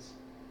mirror was?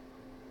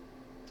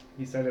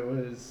 He said it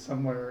was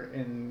somewhere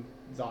in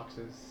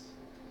Zox's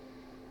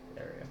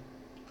area.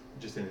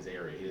 Just in his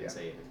area. He didn't Yeah.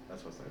 say anything.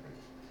 That's what's happening.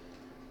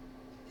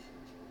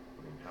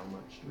 I mean, how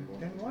much do we want?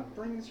 Then what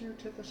brings you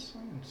to the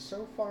sun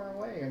so far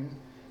away? And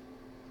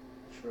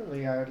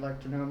surely I would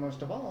like to know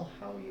most of all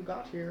how you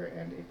got here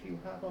and if you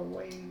have a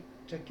way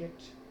to get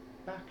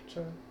back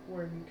to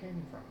where you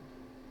came from.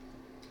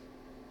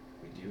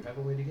 We do have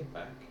a way to get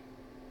back.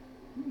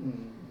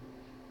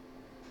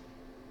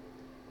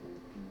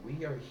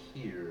 We are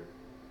here.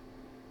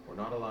 We're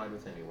not allied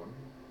with anyone.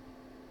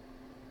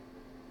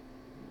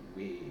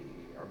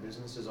 Our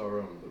business is our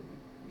own, but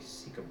we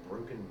seek a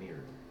broken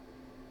mirror.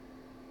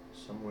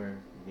 Somewhere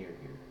near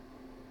here.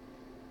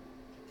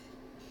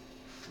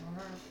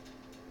 There are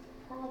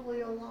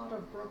probably a lot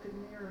of broken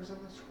mirrors in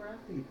the scrap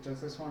heap.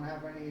 Does this one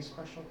have any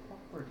special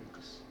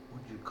properties?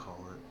 What'd you call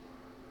it?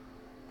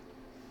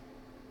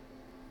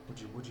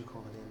 What'd you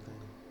call the damn thing?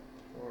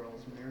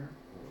 Aurel's mirror?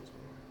 World's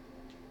mirror.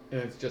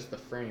 And it's just the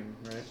frame,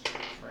 right?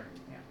 Right,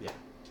 yeah.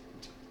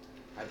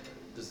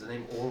 Does the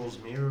name Aurel's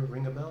mirror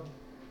ring a bell?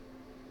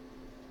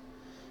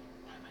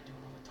 Why am I doing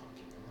all the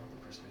talking? I'm not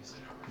the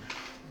persuasive.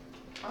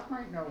 I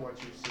might know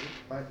what you seek,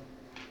 but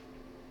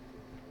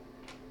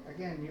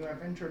again, you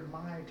have entered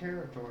my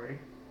territory.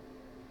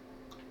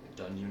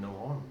 Done you no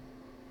harm.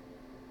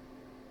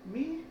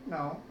 Me?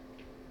 No.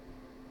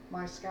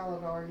 My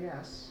Scaladar,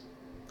 yes.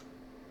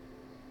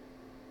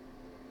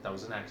 That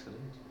was an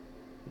accident.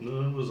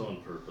 No, it was on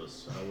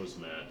purpose. I was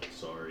mad.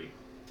 Sorry.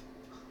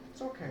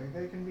 It's okay,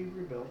 they can be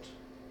rebuilt.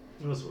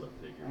 That's what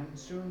I figured. And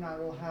soon I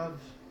will have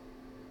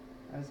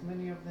as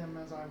many of them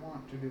as I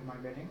want to do my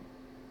bidding.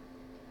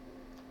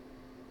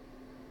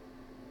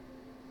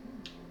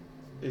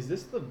 Is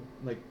this the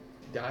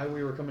guy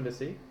we were coming to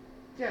see?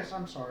 Yes,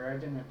 I'm sorry, I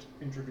didn't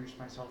introduce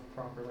myself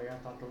properly. I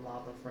thought the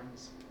lava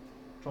friends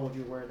told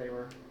you where they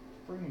were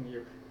bringing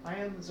you. I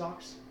am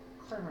Zox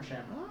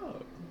Clermersham, Oh.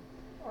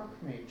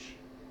 Archmage.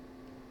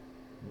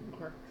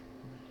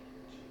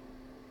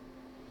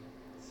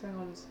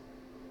 Sounds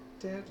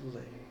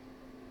deadly.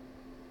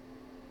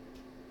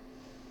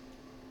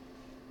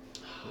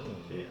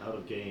 Okay, out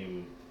of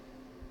game.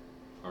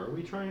 Are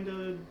we trying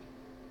to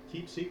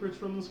keep secrets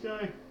from this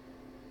guy?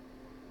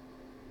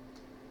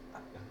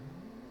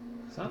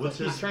 Sounds What's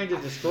like he's his- trying to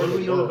destroy What do the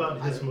we know world.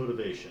 about his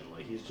motivation?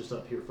 Like, he's just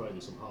up here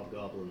fighting some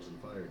hobgoblins and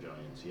fire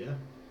giants, yeah?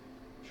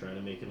 Trying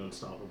to make an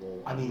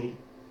unstoppable I enemy? mean,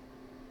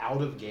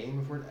 out of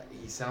game,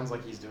 he sounds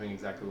like he's doing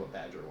exactly what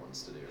Badger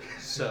wants to do.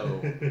 So,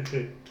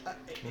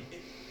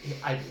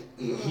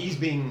 He's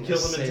being Kill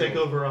him and take assailed.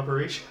 over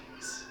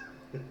operations.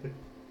 That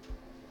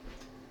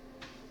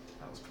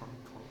was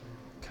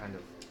kind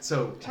of.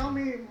 So, Tell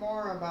me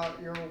more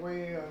about your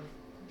way of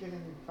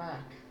getting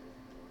back.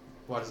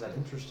 why does that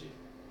interest you?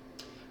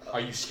 Are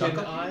you stuck Can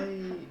up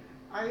here?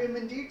 I am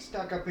indeed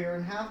stuck up here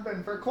and have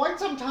been for quite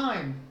some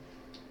time.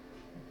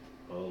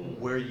 Well,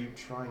 Where are you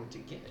trying to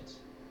get?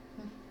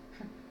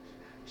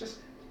 Just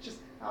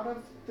out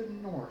of the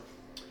north.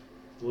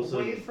 listen,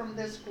 Away from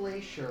this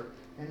glacier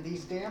and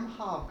these damn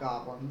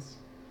hobgoblins.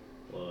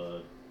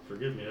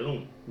 forgive me, I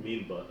don't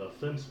mean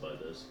offense by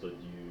this, but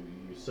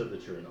you said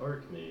that you're an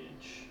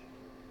archmage.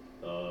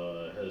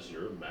 Has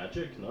your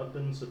magic not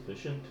been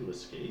sufficient to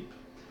escape?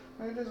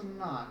 It is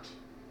not.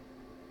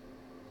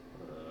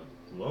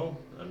 Well,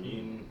 I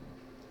mean,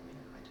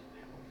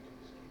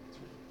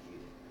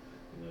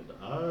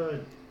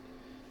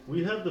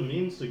 we have the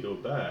means to go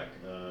back.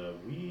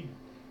 We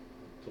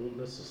don't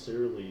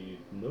necessarily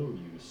know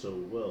you so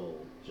well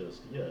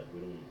just yet.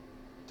 We don't.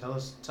 Tell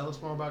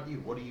us more about you.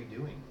 What are you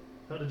doing?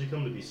 How did you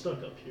come to be stuck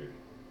up here?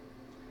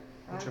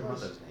 What's your I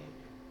was- mother's name?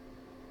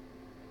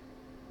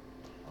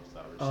 I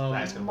was just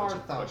asking a bunch of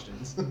Martha.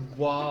 questions.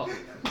 While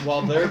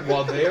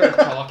they are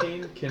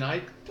talking, can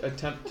I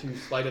attempt to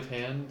sleight of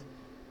hand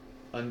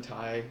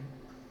untie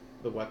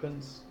the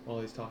weapons while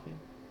he's talking?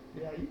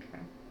 Yeah, you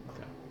can.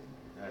 Okay.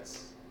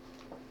 That's.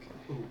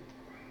 Ooh,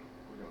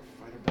 we're gonna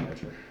fight a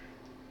badger.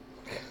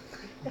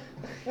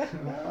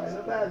 Fight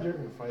a badger. We're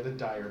gonna fight a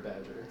dire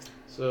badger.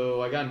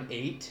 So I got an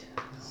 8.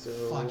 So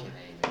Fucking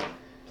A, man.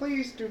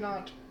 Please do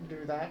not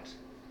do that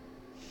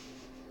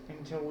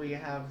until we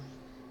have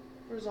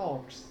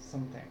resolved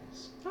some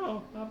things.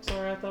 Oh, I'm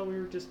sorry. I thought we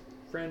were just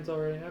friends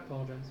already. I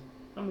apologize.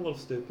 I'm a little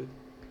stupid.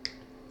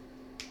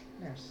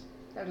 Yes,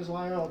 that is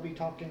why I'll be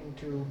talking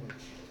to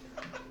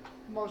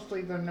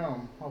mostly the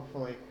gnome,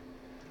 hopefully.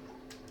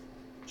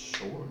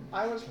 Sure.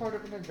 I was part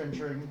of an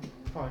adventuring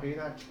party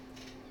that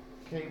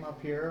came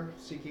up here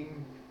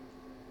seeking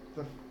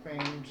the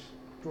famed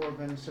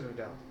Dwarven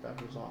Citadel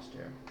that was lost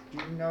here. Do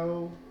you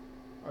know,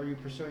 are you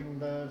pursuing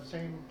the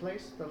same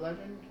place, the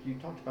legend? You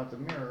talked about the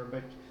mirror,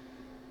 but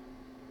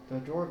the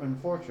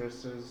Dwarven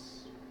fortress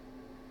is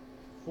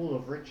full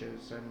of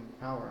riches and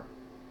power.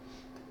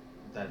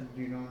 That.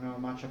 You don't know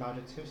much about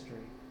its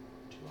history.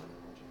 Do I know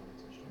much about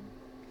its history?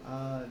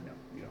 No,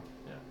 you don't.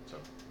 Yeah. So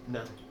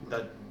no,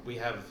 that we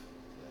have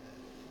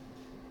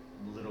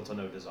little to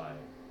no desire.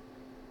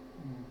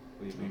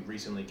 We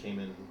recently came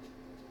in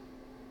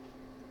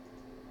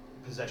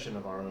possession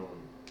of our own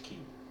key.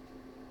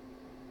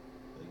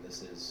 And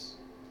this is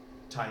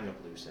tying up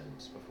loose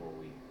ends before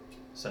we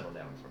settle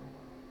down for a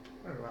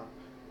while. Very well.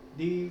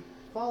 The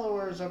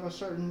followers of a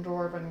certain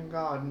dwarven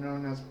god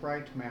known as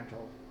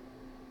Brightmantle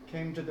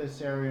came to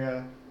this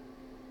area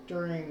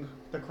during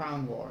the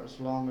Crown Wars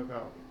long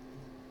ago.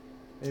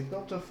 They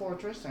built a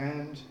fortress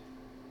and,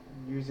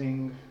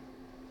 using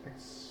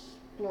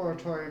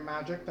exploratory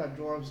magic that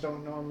dwarves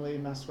don't normally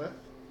mess with,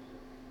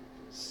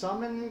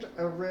 summoned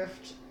a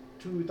rift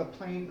to the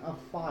plane of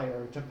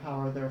fire to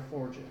power their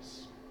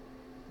forges.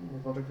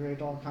 Able to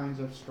create all kinds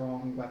of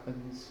strong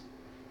weapons,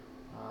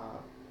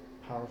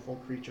 powerful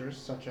creatures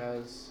such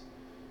as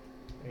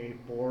a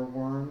boar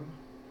worm,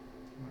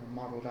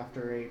 modeled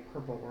after a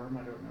purple worm.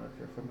 I don't know if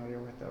you're familiar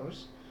with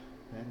those.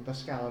 And the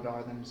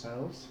Scaladar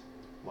themselves.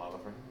 Lava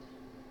friends.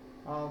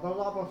 The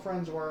lava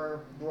friends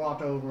were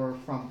brought over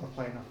from the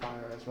plane of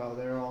fire as well.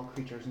 They're all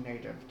creatures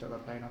native to the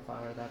plane of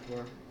fire that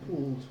were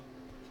pooled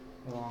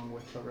along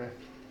with the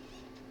rift.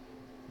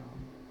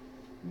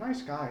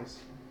 Nice guys.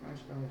 Nice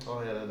guys.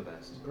 Oh yeah, they're the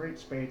best. Great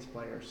spades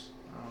players.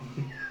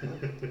 Yeah,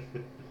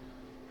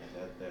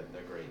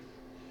 they're great.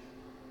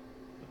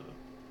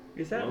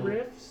 Is that Well-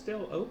 rift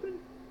still open?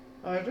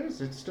 It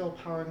is. It's still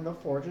powering the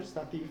forges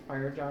that the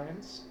fire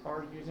giants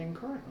are using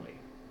currently.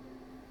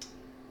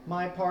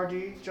 My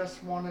party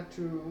just wanted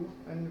to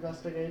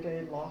investigate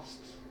a lost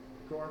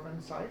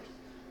dwarven site,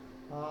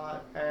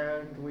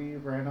 and we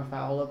ran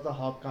afoul of the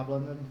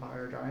hobgoblins and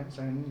fire giants,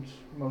 and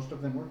most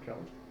of them were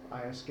killed.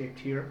 I escaped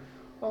here,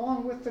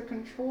 along with the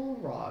control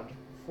rod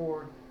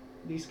for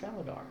the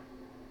Scaladar.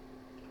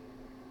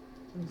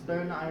 Since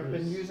then, I've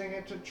been Nice. using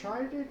it to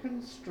try to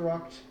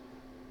construct,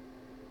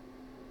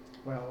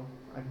 well,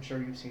 I'm sure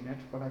you've seen it,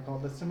 what I call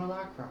the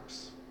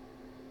Simulacrux.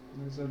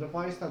 It's a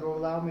device that will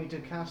allow me to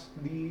cast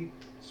the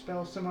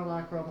spell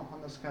Simulacrum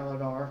on the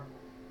Scaladar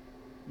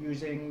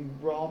using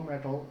raw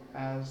metal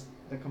as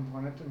the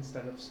component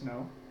instead of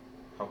snow.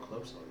 How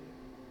close are you?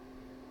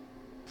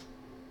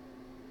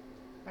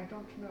 I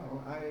don't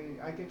know.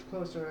 I get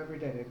closer every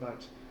day,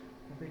 but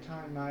every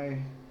time I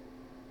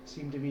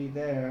seem to be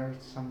there,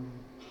 some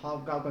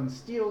hobgoblin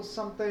steals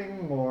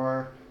something,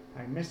 or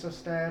I miss a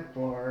step,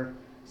 or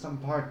some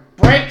part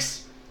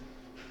breaks!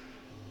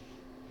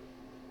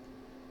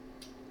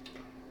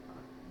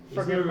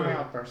 Forgive my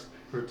outburst.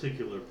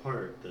 Particular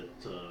part that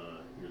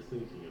you're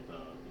thinking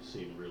about? You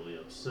seem really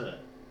upset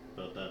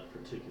about that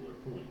particular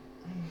point.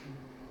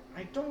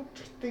 I don't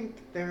think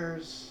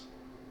there's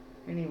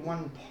any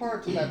one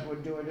part that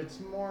would do it. It's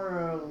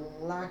more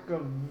a lack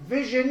of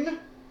vision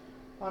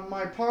on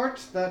my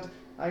part that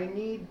I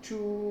need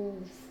to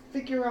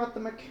figure out the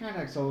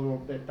mechanics a little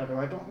bit better.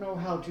 I don't know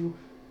how to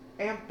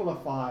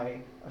amplify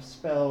a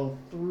spell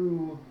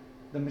through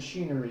the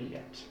machinery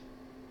yet.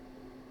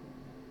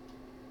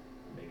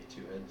 Maybe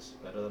two heads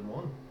better than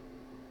one.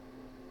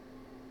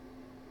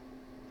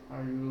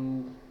 Are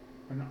you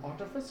an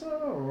artificer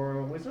or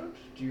a wizard?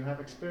 Do you have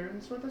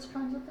experience with this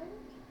kinds of thing?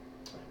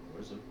 I'm a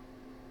wizard.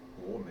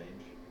 War mage.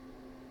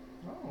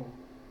 Oh,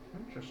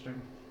 interesting.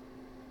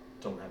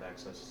 Don't have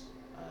access.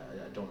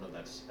 I don't know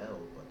that spell,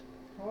 but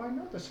Oh, I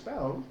know the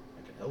spell.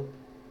 I can help.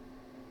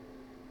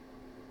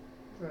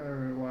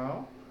 Very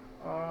well.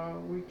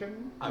 We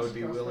can. I would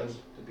be discuss willing this.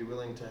 to be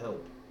willing to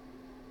help.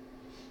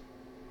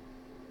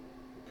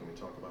 Can we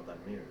talk about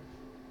that mirror?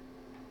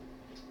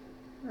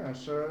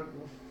 Yes,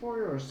 for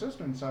your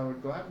assistance, I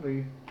would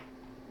gladly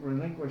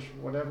relinquish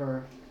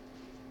whatever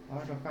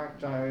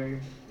artifact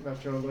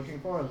that you're looking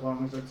for, as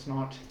long as it's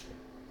not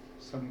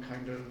some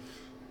kind of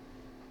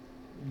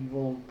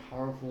evil,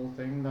 powerful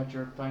thing that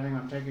you're planning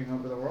on taking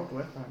over the world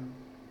with. I'm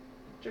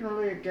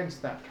generally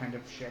against that kind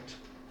of shit.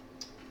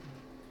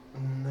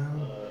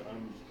 No.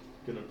 I'm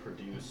gonna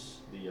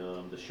produce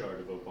the shard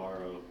of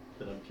Obaro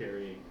that I'm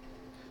carrying.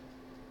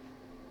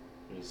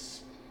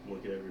 Just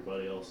look at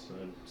everybody else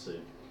and say,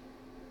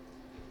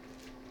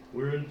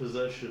 we're in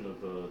possession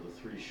of the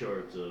 3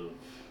 shards of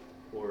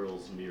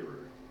Auril's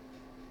mirror.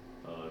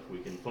 If we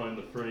can find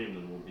the frame,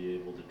 then we'll be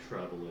able to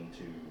travel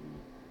into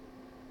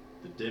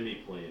the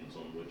demi-planes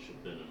on which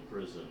have been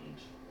imprisoned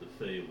the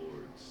Fey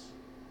Lords,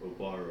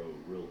 Obaro,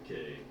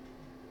 Rilke,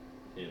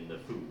 and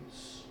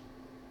Nefuz.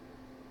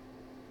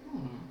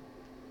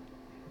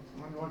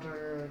 And what are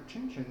your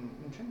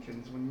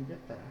intentions when you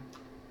get there?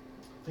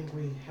 I think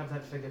we have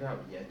that figured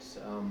out yet.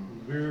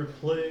 We're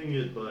playing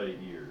it by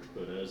ear,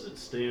 but as it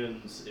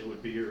stands, it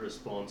would be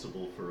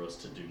irresponsible for us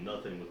to do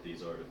nothing with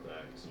these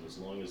artifacts, and as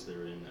long as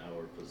they're in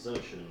our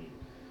possession,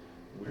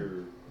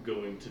 we're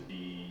going to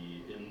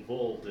be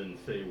involved in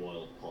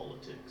Feywild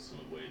politics in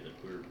a way that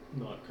we're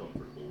not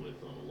comfortable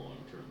with on a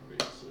long-term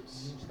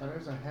basis. Yes, that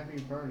is a heavy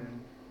burden.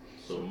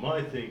 So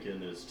my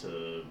thinking is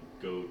to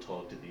go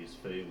talk to these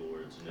Fey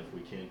Lords, and if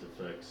we can't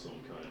effect some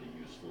kind of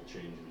useful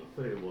change in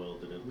the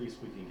Feywild, then at least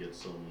we can get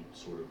some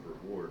sort of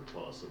reward,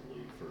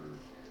 possibly,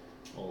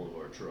 for all of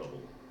our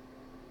trouble.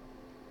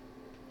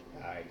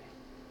 Aye.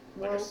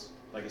 Well,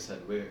 Like I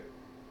said,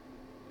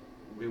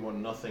 we want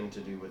nothing to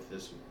do with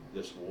this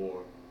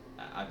war.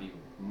 I'd be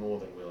more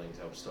than willing to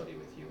help study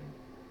with you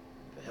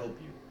and to help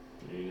you.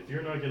 I mean, if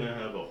you're not going to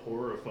have a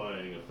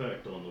horrifying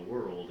effect on the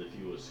world if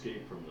you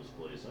escape from this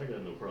place, I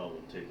got no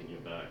problem taking you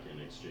back in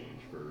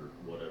exchange for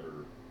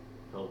whatever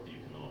help you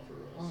can offer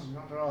oh, us.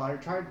 not at all. I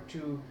tried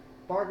to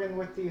bargain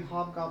with the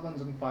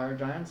hobgoblins and fire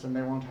giants, and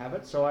they won't have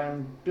it. So I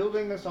am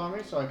building this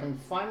army so I can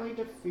finally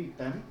defeat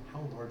them.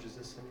 How large is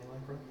this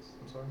simulacrum?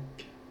 I'm sorry.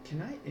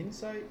 Can I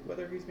insight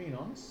whether he's being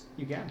honest?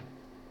 You can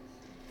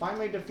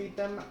finally defeat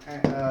them.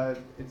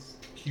 It's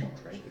Huge,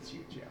 right? It's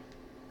huge,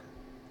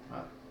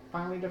 yeah.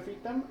 Finally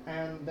defeat them,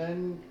 and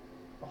then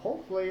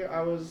hopefully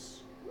I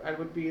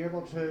would be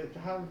able to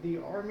have the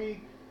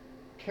army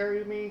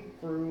carry me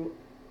through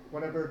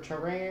whatever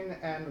terrain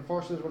and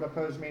forces would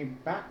oppose me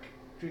back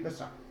to the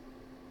south.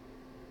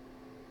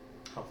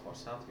 How far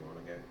south do you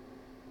want to go?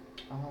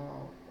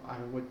 I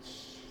would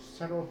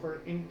settle for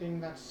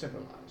anything that's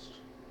civilized.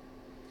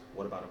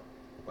 What about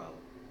well,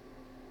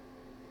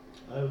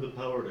 I have the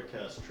power to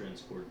cast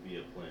transport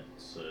via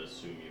plants. I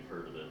assume you've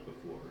heard of that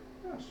before.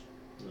 Yes.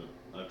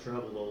 I've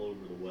traveled all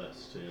over the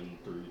West and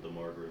through the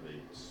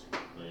Margravites.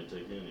 I can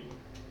take you anywhere.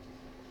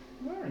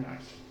 Very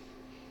nice.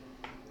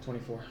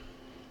 24.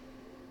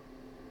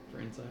 For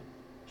insight.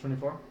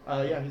 24?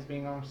 Yeah, he's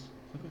being honest.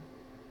 Okay.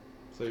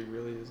 So he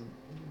really isn't.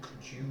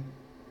 could you?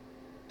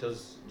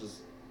 Does the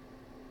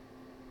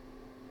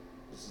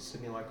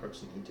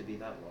simulacrux need to be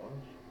that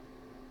large?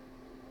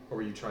 Or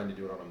were you trying to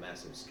do it on a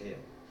massive scale?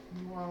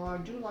 Well, I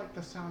do like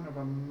the sound of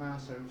a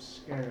massive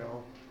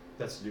scale.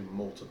 That's to do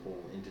multiple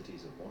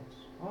entities at once.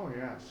 Oh,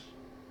 yes.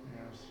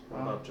 Yes.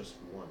 What about just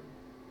one?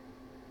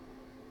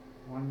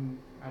 One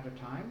at a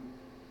time?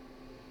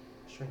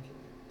 Shrinking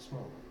it,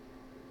 smaller.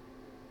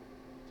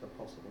 Is that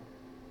possible?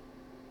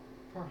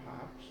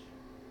 Perhaps.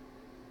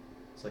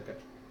 It's like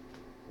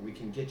we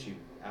can get you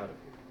out of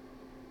here.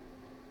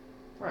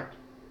 Right.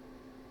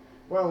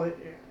 Well,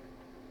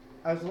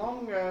 as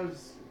long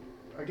as,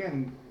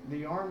 again,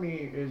 the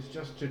army is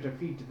just to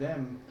defeat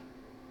them,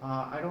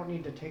 I don't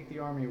need to take the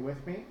army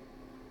with me.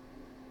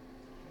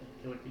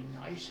 It would be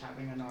nice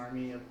having an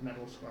army of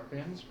metal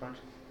scorpions, but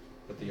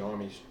But the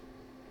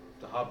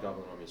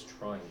hobgoblin army is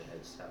trying to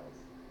head south.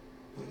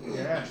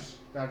 yes,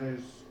 that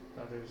is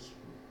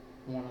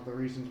one of the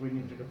reasons we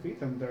need to defeat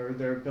them.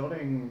 They're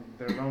building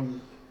their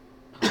own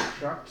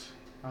construct.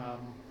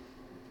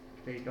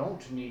 They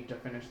don't need to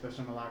finish the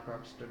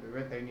simulacrux to do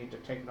it. They need to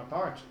take it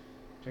apart,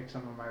 take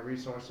some of my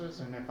resources,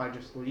 and if I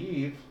just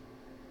leave,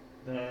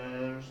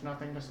 there's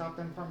nothing to stop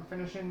them from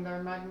finishing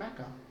their Mag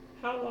Mecca.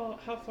 How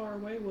far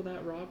away will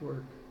that rod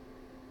work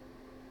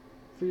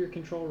for your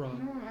control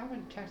rod. No, I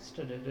haven't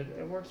tested it.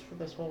 It works for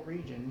this whole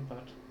region,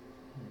 but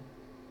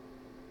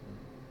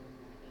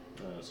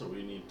So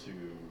we need to,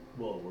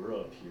 while we're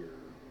up here,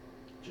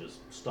 just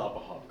stop a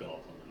hobgoblin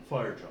and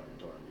fire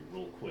giant army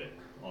real quick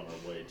on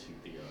our way to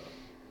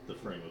the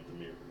frame of the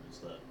mirror. Is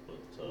that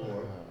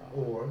what?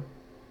 Or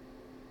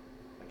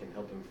I can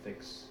help him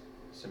fix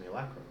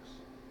simulacrums.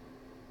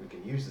 We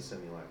can use the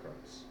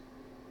simulacrums.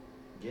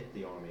 Get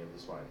the army of the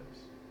spiders.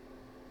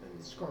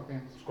 And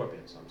scorpions.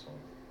 Scorpions, I'm sorry.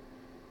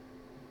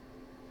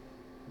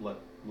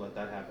 Let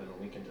that happen and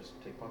we can just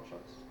take pot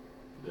shots.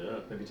 Yeah.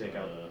 Maybe take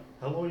out.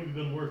 How long have you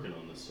been working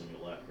on this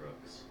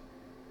simulacrux?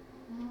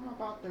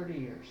 About 30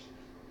 years.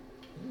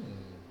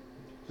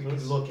 We So can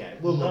it's look at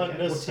it. We're We'll look not at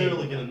it.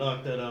 necessarily We'll going to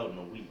knock that out in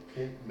a week.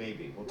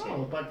 maybe. We'll take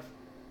No, it. but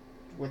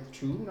with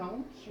 2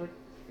 gnomes for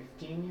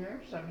 15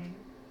 years, I mean,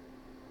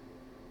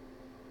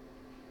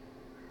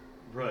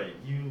 Right.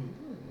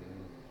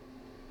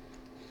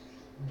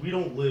 We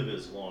don't live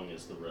as long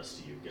as the rest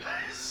of you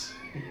guys.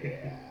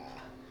 Yeah.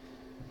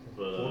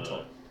 But We'll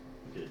talk.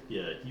 okay,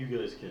 yeah, you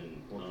guys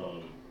can.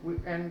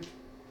 and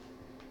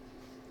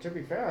to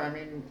be fair, I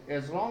mean,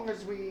 as long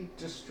as we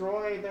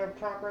destroy their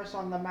progress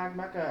on the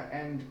Magmeca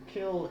and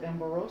kill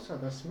Amberosa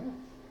the Smith,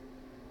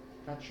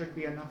 that should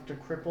be enough to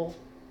cripple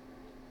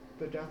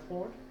the Death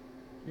Horde.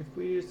 If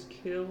we just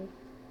kill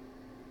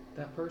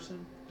that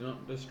person,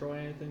 don't destroy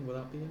anything, will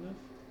that be enough?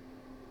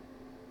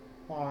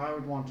 Well, I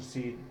would want to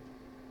see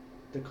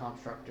the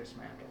construct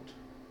dismantled.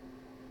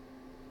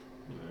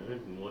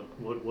 Alright, and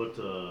what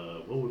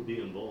would be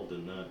involved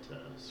in that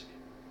task?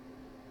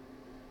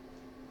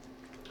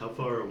 How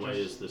far away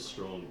is this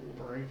stronghold?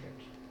 Break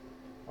it.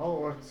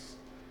 Oh, it's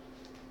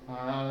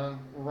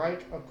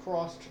right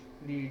across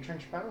the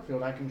trench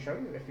battlefield. I can show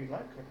you if you'd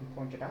like. I can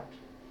point it out.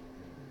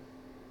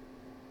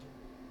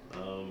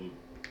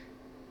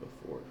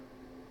 Before.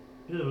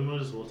 Yeah, we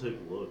might as well take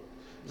a look.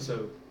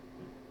 So,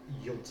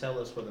 you'll tell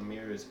us where the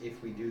mirror is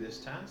if we do this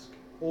task,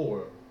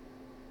 or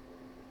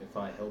if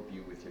I help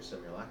you with your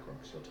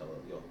simulacrums,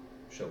 you'll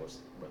show us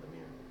where the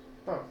mirror is.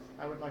 Both.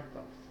 I would like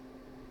both.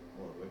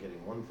 Well, we're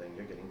getting one thing.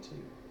 You're getting 2.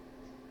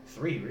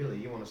 3, really.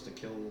 You want us to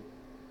kill?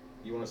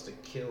 You want us to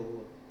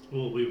kill?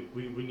 Well, we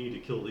need to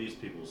kill these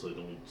people so they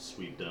don't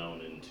sweep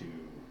down into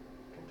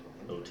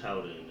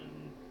Otowden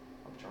and.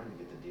 I'm trying to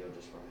get the deal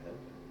just right up,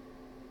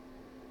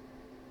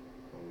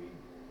 and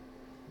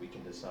we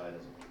can decide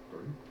as a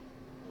group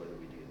whether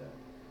we do that.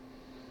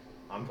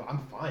 I'm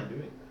fine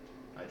doing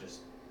that.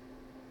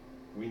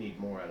 We need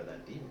more out of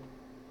that deal.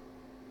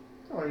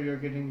 Or you're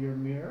getting your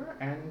mirror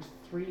and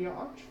 3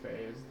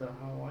 archfey is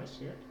how I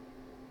see it.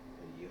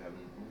 You haven't.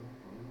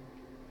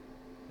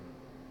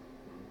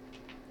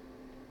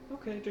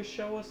 Okay, just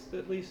show us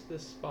at least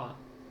this spot.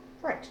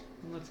 Right.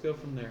 And let's go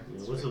from there.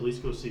 Yeah, let's at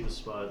least go see the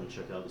spot and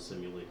check out the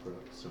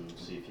simulacrux and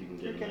see if you can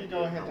get You an can idea go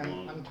of ahead how and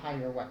long. untie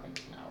your weapons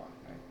now.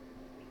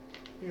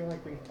 I feel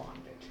like we've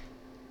bonded.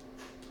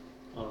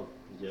 Oh,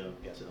 yeah,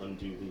 Yeah. to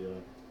undo the.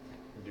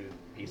 Do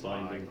he's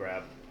Binding.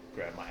 behind,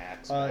 grab my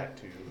axe Uh, back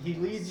to. He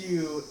leads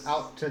you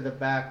out to the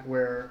back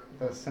where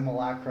the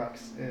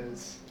simulacrux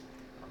is,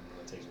 I'm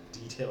gonna take some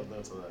detailed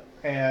notes of that.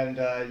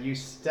 and you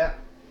step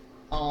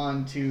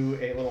onto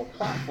a little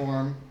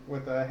platform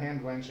with a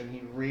hand winch, and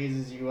he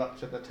raises you up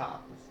to the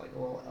top. It's like a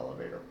little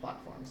elevator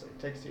platform, so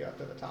he takes you up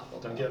to the top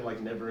of I'm it. getting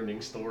like never-ending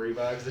story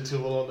vibes. The 2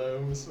 little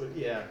gnomes. But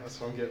yeah, that's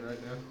what I'm getting right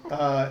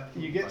now.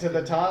 You get to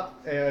the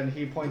top, and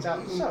he points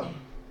out, so,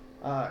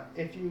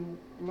 if you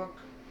look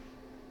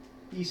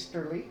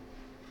easterly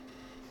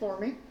for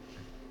me,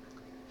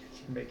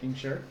 making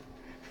sure,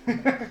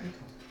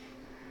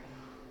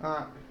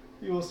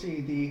 you will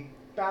see the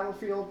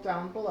battlefield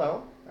down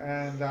below,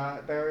 and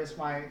there is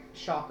my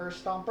shocker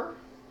stomper.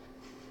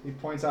 He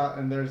points out,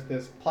 and there's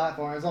this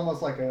platform. It's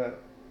almost like a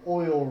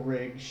oil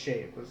rig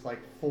shape. It's like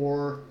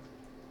 4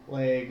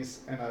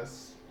 legs and a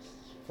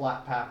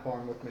flat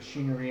platform with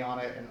machinery on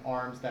it and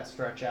arms that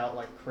stretch out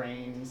like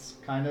cranes,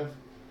 kind of.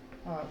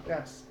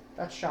 That's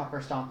Shocker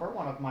Stomper,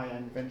 one of my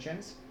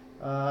inventions.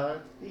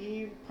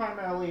 He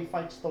primarily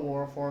fights the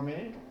war for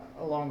me,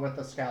 along with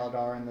the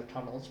Scaladar in the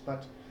tunnels,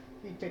 but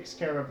he takes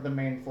care of the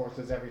main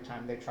forces every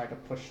time they try to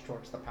push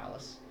towards the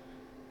palace.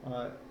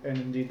 And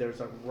indeed,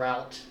 there's a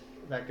route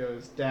that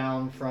goes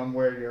down from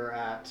where you're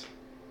at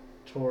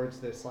towards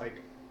this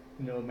like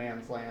no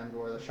man's land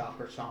where the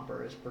Shocker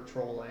Stomper is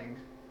patrolling.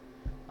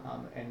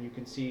 And you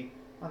can see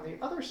on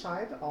the other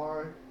side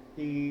are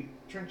the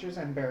trenches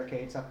and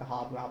barricades that the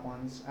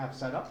hobgoblins have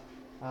set up.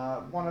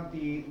 One of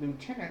the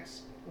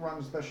lieutenants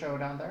runs the show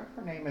down there.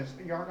 Her name is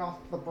Yargoth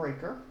the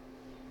Breaker.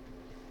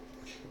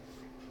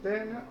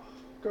 Then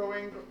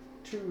going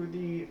to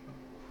the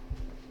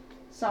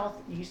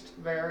southeast,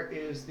 there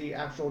is the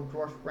actual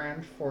Dwarf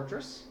Grand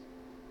Fortress.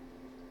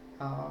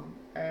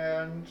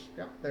 And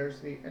yeah, there's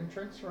the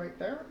entrance right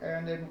there.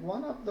 And in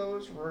one of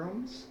those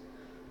rooms,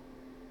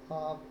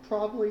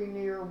 probably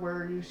near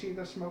where you see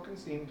the smoke and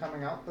steam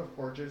coming out, the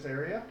forges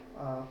area,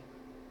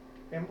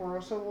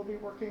 Amberosa will be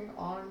working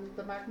on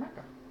the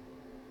Magmeca.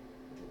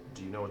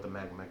 Do you know what the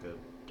Magmeca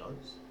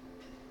does?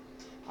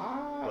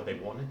 What they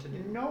wanted to do?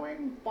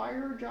 Knowing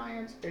fire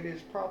giants, it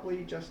is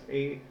probably just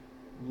a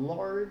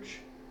large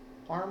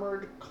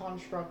armored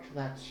construct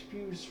that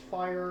spews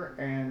fire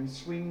and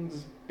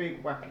swings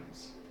big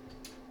weapons.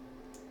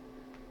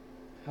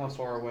 How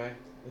far away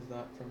is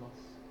that from us?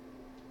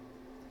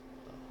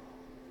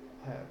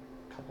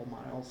 A couple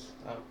miles.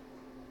 Oh,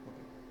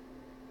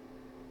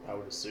 I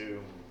would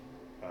assume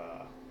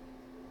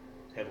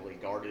heavily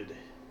guarded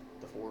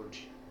the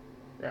forge.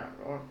 Yeah,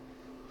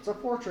 it's a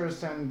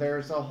fortress, and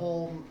there's a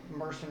whole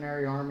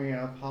mercenary army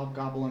of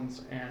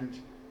hobgoblins, and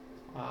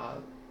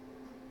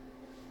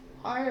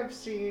I have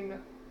seen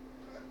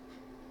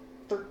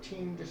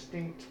 13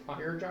 distinct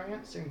fire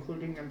giants,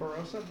 including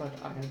Emberosa, but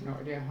I have no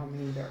idea how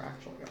many there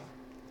actually are.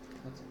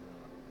 that's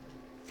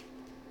I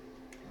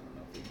don't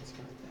know if we can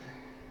spot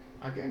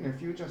there. Again,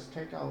 if you just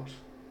take out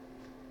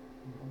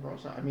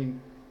Emberosa, I mean,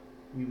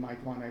 you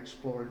might want to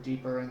explore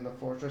deeper in the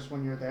fortress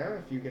when you're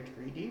there if you get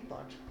greedy,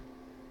 but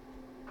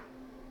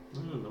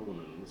No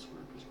one in this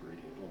group is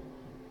greedy at all.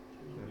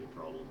 So that would be a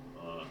problem.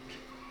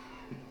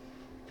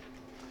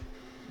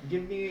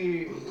 give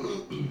me,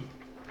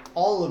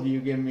 all of you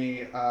give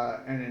me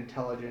an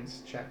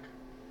intelligence check.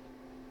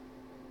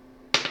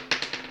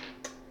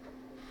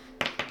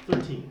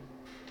 13.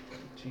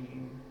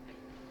 13.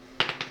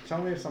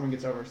 Tell me if someone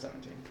gets over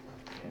 17.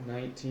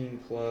 19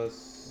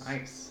 plus.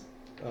 Nice.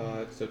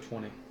 So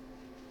 20.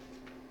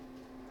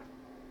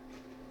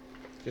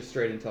 Just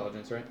straight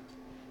intelligence, right?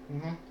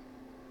 Mm-hmm.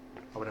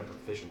 I would have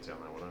proficiency on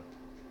that, would I?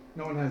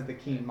 No one has the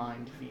keen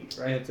mind feat,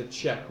 And right? it's a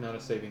check, not a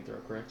saving throw,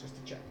 correct? Just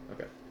a check.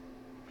 Okay.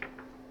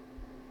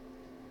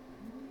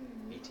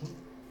 18?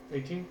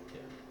 18?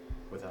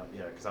 Without,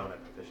 yeah, because I would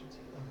have proficiency.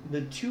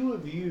 The two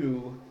of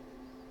you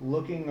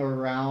looking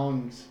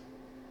around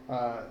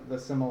the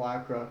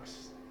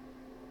simulacrux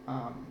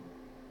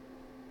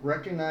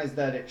recognize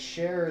that it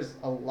shares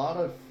a lot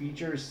of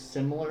features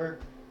similar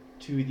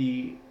to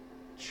the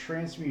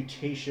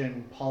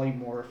transmutation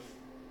polymorph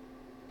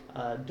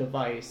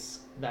device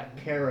that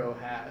Caro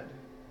had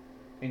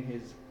in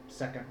his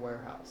second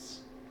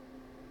warehouse.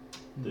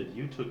 That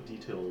you took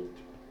detailed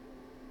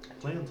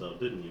plans of,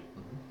 didn't you?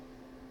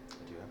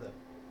 I do have that.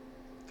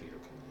 Figure it'll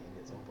come in handy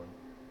at some point.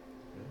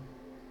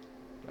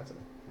 That's it.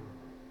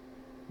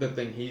 The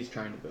thing he's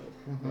trying to build.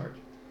 Mhm. Right.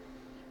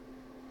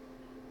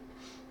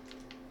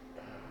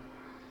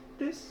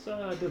 This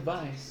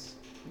device,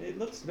 it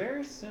looks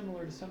very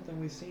similar to something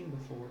we've seen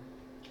before.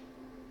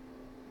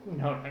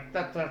 No,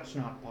 that's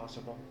not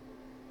possible.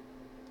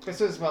 This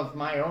is of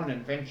my own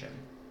invention.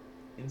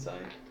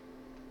 Inside?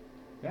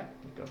 Yeah,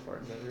 go for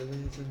it. Is that really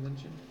his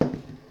invention?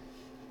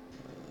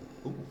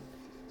 Ooh.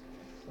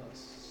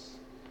 Plus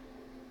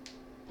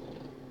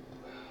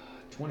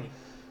 20.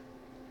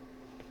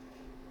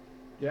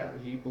 Yeah,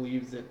 he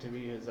believes it to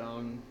be his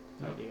own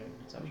idea.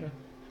 So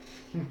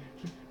Okay.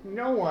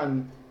 no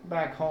one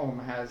back home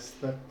has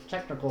the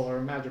technical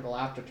or magical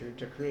aptitude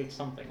to create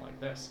something like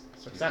this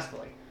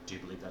successfully. Do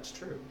you believe that's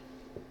true?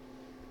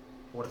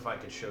 What if I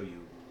could show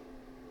you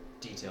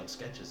detailed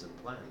sketches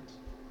and plans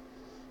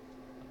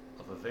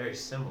of a very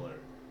similar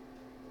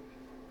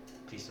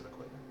piece of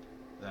equipment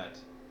that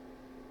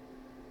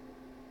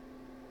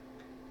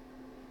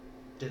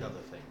did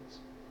other things,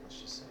 let's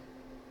just say.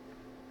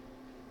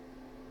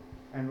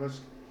 And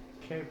was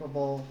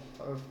capable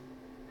of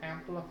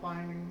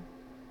amplifying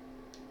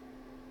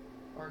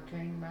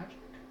arcane magic?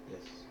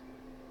 Yes.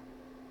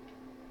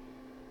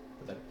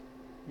 But that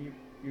You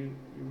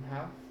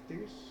have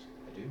these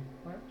I do,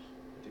 plans?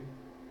 I do,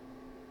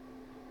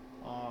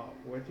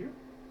 With you?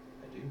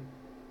 I do.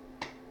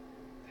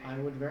 I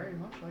would very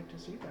much like to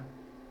see them.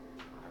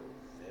 I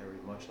would very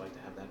much like to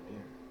have that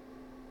mirror.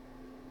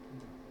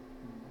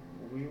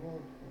 We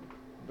will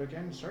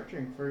begin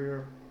searching for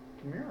your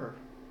mirror.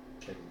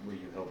 And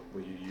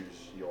will you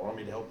use your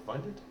army to help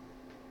find it?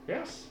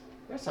 Yes,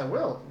 I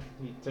will.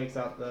 He takes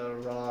out the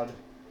rod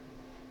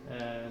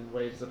and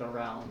waves it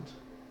around.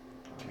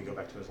 Can we go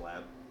back to his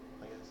lab,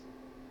 I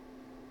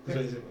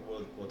guess? So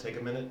will it take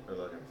a minute, or are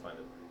they going to find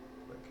it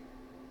quick?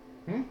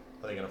 Hmm?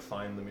 Are they going to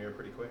find the mirror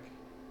pretty quick?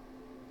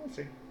 We'll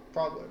see.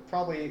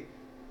 Probably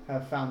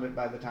have found it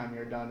by the time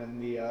you're done in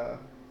the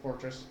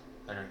fortress.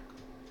 Okay.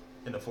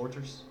 In the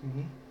fortress?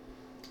 Mm-hmm.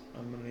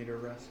 I'm gonna need a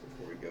rest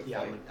before we go Yeah,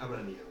 fight. I'm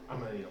gonna need a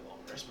long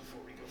rest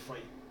before we go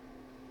fight.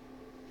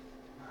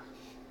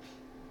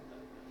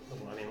 Well,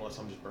 I mean, unless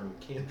I'm just burning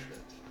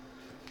cantrips.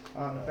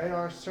 They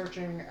are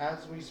searching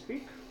as we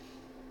speak.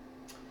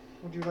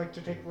 Would you like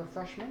to take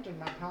refreshment in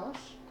my palace?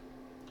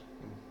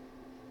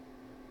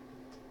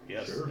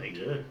 Yes, Sure, thank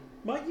yeah. you.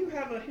 Might you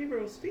have a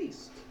hero's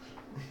feast?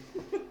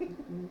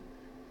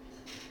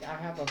 I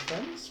have a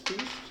friend's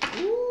feast.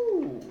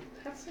 Ooh,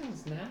 that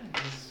sounds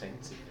nice.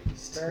 Fancy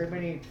feast. Very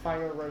many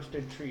fire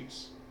roasted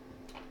treats.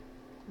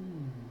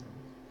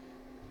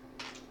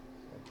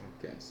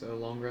 Okay, so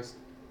long rest.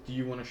 Do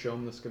you want to show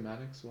him the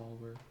schematics while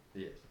we're?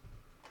 Yes.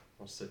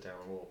 We'll sit down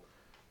and we'll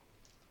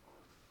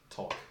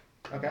talk.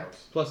 Okay. about-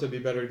 Plus, it'd be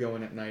better to go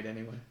in at night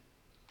anyway.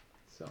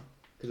 So,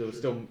 because it was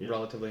still Yeah.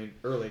 relatively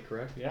early,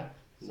 correct? Yeah.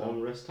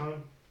 Long rest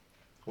time?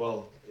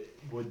 Well,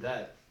 would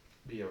that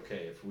be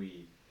okay if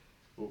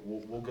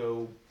we'll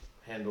go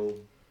handle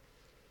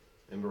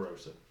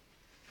Emberosa.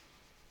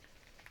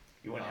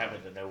 You wouldn't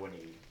happen to know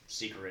any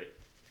secret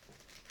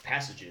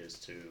passages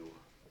to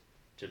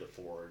the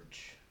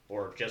forge,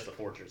 or just the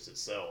fortress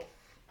itself?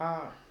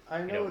 I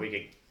You know. know, we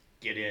could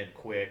get in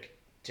quick,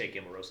 take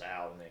Emarosa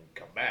out, and then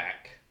come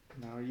back.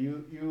 No,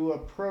 you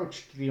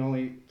approached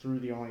through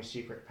the only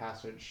secret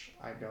passage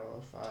I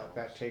know of.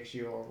 That takes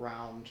you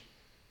around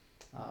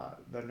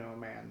the no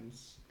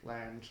man's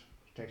land.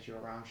 Takes you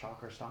around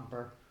Shocker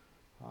Stomper.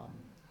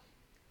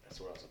 That's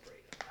what I was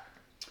afraid of.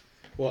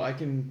 Well, I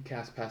can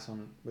cast Pass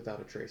on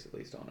without a trace at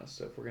least on us.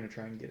 So if we're gonna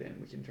try and get in,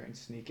 we can try and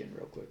sneak in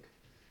real quick.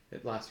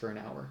 It lasts for an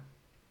hour.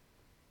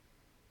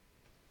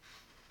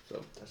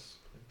 So That's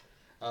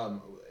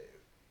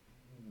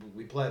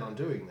we plan on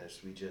doing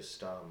this. We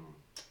just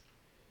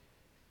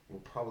we'll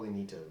probably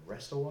need to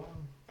rest a while.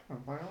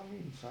 By all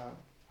means,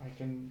 I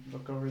can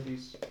look over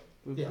these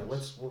blueprints.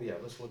 Let's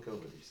look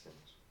over these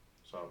things.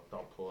 So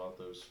I'll pull out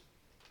those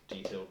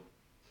detailed.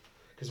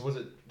 Because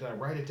did I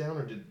write it down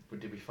or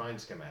did we find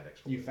schematics?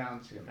 You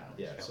found schematics.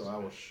 Yeah, so I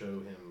will show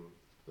him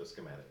the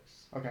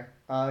schematics. Okay.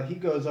 He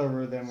goes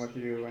over them with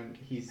you, and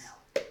he's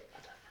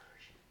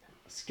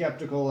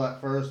skeptical at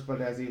first,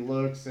 but as he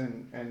looks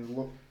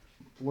and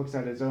looks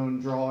at his own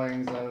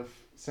drawings of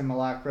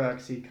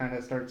simulacrux, he kind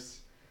of starts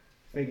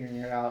figuring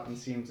it out and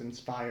seems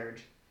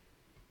inspired.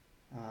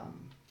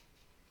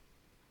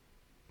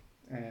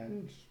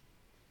 And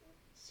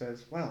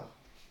says, "Well,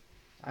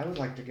 I would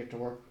like to get to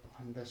work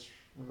on this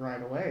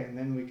right away, and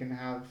then we can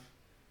have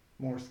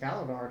more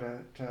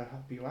Scaladar to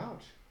help you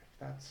out, if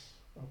that's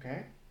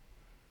okay."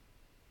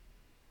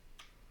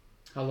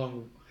 How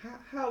long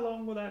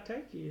will that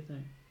take you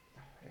think?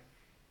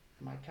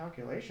 If my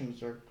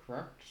calculations are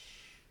correct,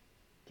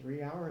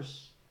 3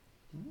 hours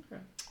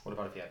Okay. What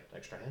about if you had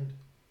extra hand?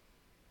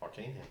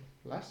 Arcane hand?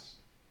 less.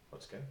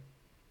 Let's go.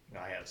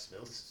 I have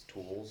Smith's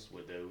tools.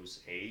 Would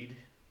those aid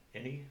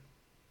any?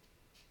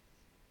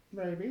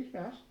 Maybe,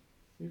 yes.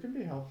 You can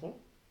be helpful.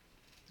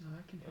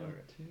 I can help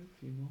too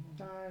if you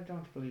want. I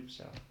don't believe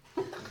so.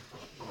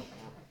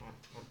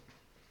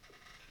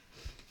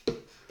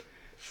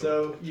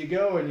 So you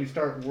go and you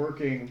start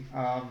working.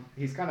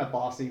 He's kind of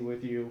bossy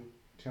with you,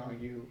 telling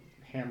you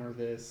hammer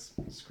this,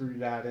 screw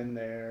that in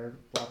there,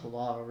 blah blah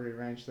blah,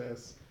 rearrange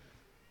this.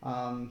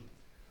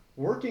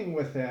 Working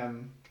with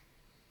him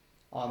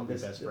on Are we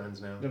this best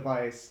friends now?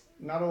 device,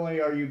 not only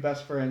are you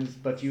best friends,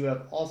 but you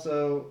have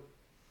also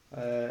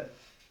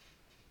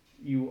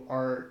you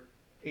are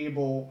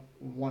able,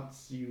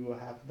 once you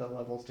have the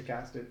levels to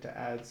cast it, to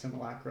add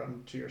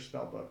Simulacrum to your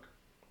spellbook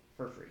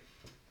for free.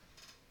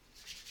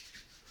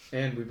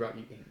 And we brought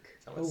you ink.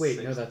 That Oh was wait,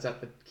 6. no, that's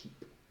at the keep.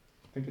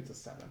 I think it's a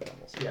 7th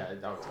level. spell. Yeah,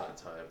 that was not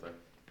time there.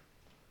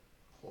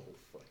 Oh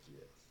fuck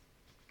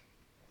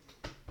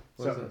yes.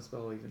 What So- does that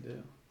spell even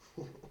do?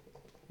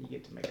 You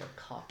get to make a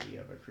copy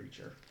of a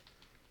creature.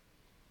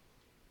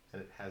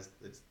 And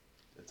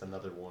it's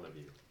another one of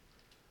you.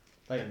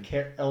 Like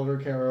And- Elder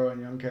Caro and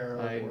Young Caro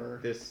were.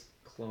 This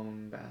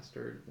clone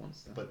bastard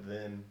wants that. But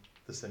then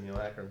the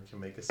simulacrum can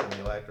make a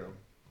simulacrum.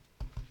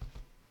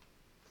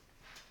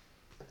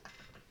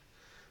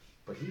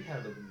 But he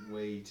had a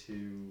way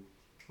to.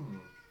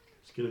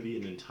 It's gonna be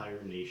an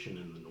entire nation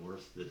in the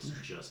north that's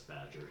just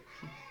badger.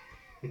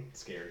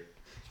 Scary.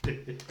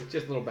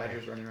 Just little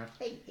badgers running around.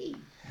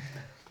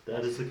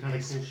 That is the kind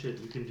of cool shit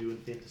we can do in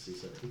fantasy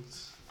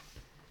settings.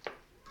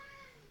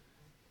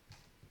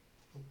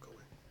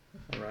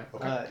 All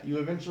right. You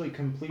eventually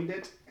complete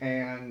it,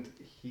 and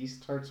he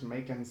starts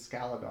making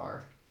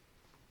Scaladar.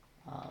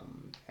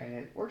 And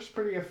it works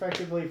pretty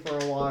effectively for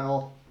a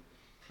while,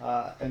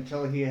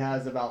 until he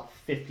has about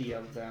 50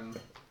 of them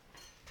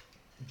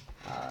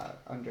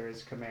under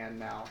his command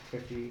now.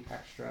 50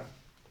 extra,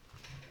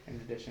 in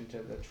addition to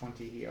the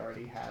 20 he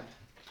already had.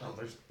 Oh,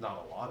 there's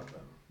not a lot of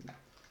them.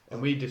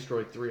 And we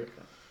destroyed 3 of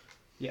them.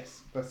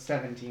 Yes, but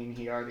 17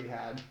 he already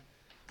had.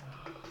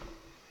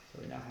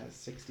 So he now has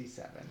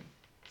 67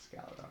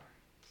 Scaladar.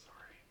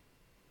 Sorry.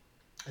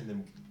 And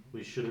then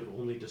We should have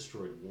only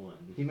destroyed one.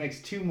 He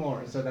makes 2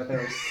 more, so that there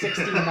are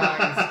 69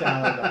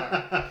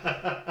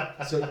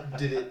 Scaladar. so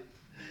did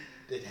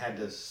it had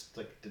to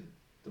did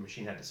the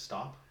machine had to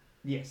stop?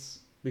 Yes.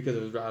 Because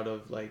it was out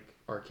of like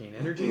arcane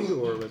energy,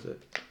 or was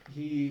it?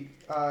 He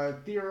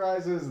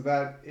theorizes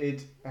that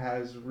it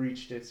has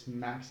reached its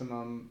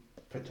maximum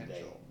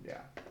potential. Yeah,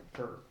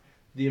 for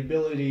the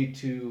ability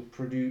to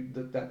produce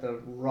that the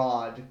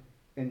rod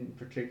in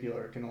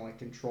particular can only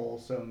control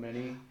so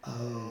many.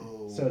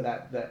 Oh. So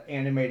that the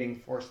animating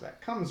force that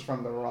comes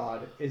from the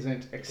rod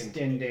isn't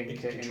extending it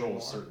to can control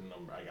anymore. a certain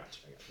number. I got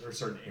you. Or a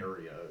certain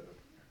area.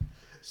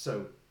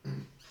 So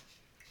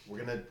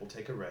we'll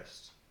take a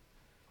rest.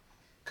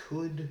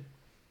 Could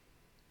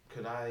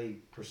I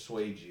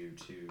persuade you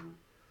to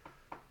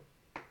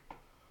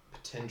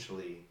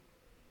potentially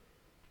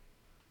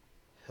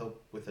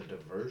help with a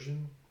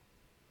diversion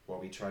while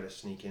we try to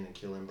sneak in and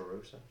kill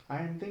Emberosa? I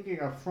am thinking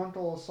a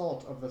frontal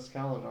assault of the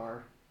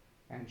Scaladar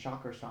and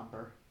Shocker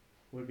Stomper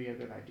would be a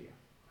good idea.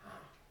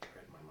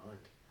 Read my mind.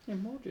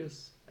 And we'll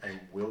just And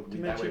that way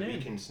Dimension we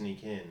in. can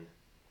sneak in.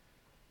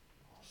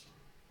 Awesome.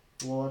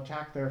 We'll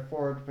attack their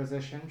forward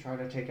position, try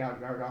to take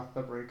out Gargoth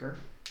the Breaker.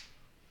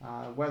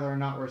 Whether or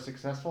not we're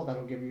successful,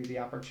 that'll give you the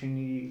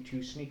opportunity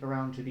to sneak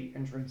around to the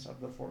entrance of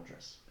the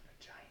fortress.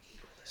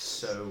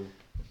 So,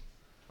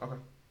 okay.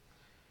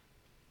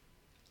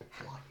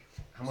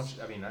 How much?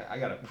 I mean, I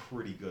got a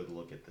pretty good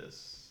look at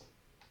this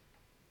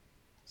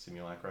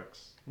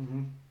simulacrex. Mm-hmm.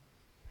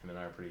 Him and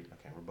I are pretty.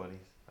 Okay, we're buddies.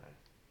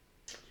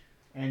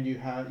 And you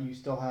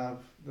still have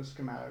the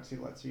schematics. He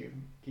lets you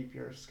keep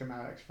your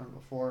schematics from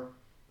before.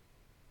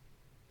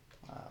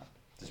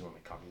 Did you want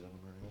me copies of them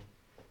or anything?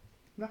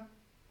 No.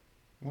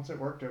 Once it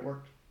worked, it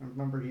worked. And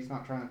remember, he's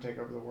not trying to take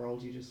over the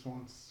world. He just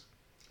wants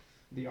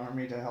the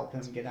army to help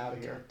him get out of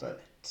here.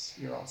 But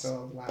you're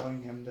also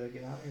allowing him to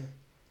get out of here.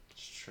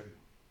 It's true.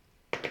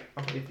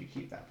 If you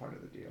keep that part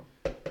of the deal.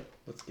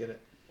 Let's get it.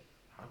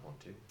 I want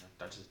to.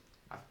 I think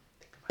I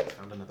might have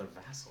found another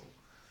vassal.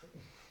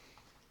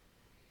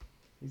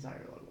 He's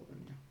higher level than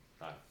you.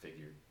 I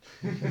figured.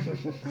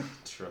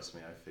 Trust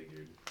me, I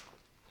figured.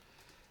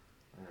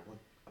 Alright,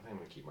 I think I'm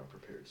gonna keep my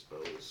prepared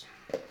spells.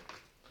 Alright,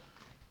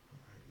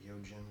 Yo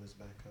Jim is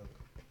back up.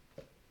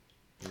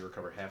 You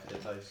recover half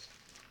hit dice,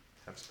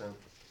 half spent.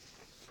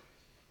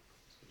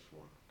 So just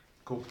one.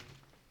 Cool.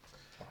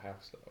 Oh,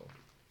 half so.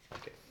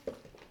 Okay.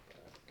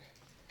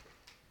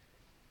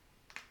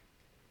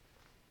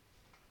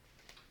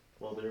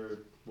 While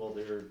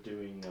they're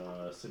doing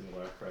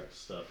simulacrex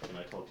stuff, can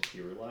I talk to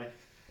Auril?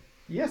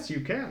 Yes,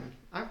 you can.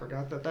 I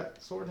forgot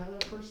that sword had a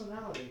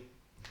personality.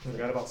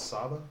 Forgot about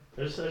Saba?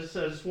 I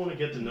just want to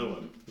get to know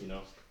him, you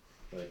know?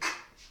 Like,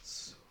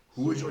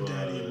 Who is your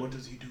daddy and what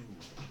does he do?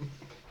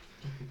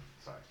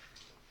 Sorry.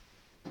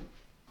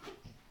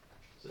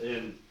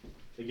 And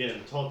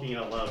again, talking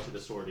out loud to the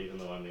sword, even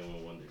though I'm the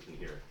only one that can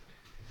hear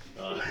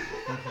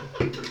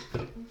it.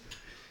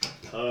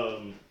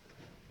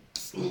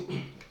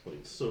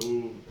 So,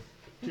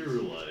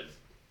 Tirulide,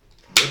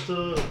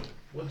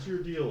 what's your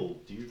deal?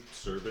 Do you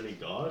serve any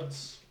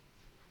gods?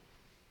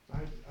 I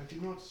do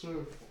not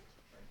serve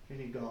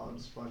any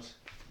gods, but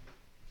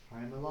I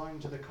am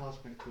aligned to the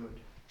cosmic good.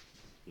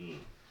 Hmm.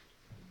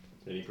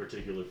 Any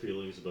particular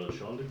feelings about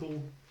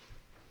Shondakul?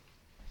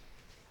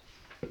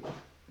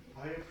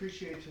 I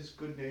appreciate his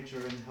good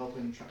nature in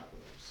helping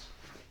travelers.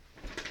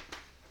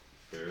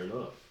 Fair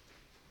enough.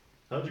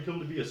 How'd you come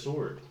to be a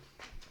sword?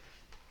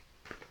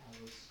 I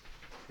was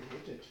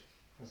created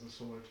as a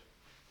sword.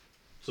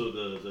 So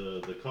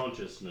the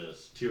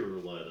consciousness,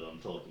 Tirulai, that I'm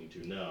talking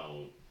to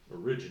now,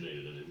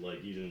 originated in it.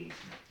 Like you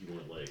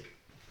weren't like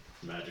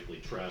magically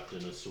trapped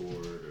in a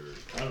sword, or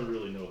I don't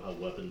really know how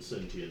weapon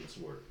sentience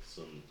works.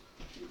 I'm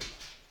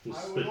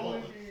just I would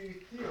only spitballing.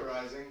 be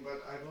theorizing,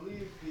 but I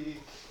believe the...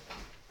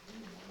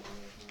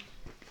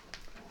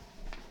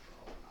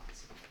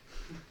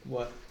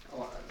 What?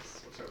 Oh, I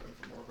was hoping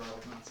for more barrel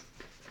nuts.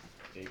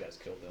 Yeah, you guys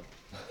killed them.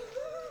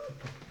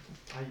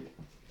 I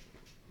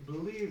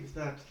believe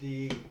that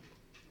the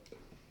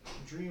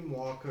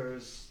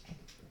Dreamwalkers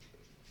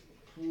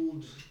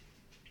pulled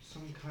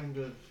some kind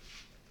of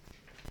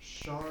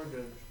shard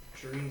of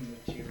dream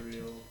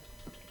material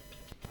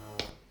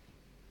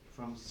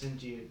from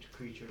sentient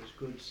creatures,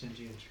 good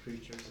sentient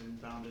creatures, and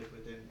bound it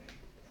within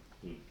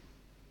me.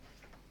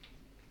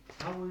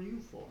 How were you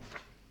formed?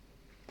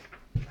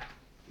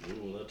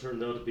 Well, that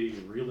turned out to be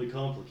really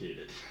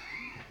complicated.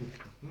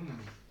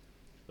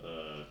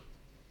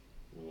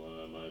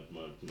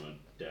 My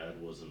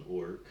dad was an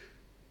orc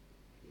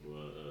who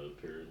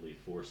apparently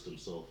forced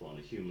himself on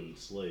a human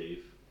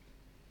slave.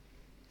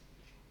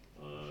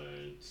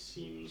 It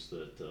seems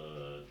that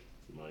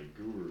my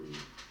guru,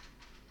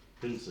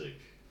 Pinsik,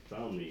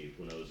 found me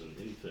when I was an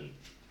infant.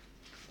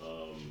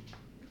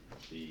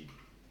 He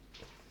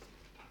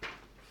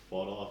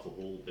fought off a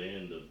whole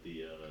band of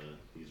these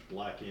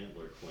Black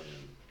Antler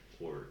Clan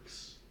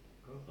orcs.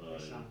 Oh,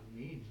 they sound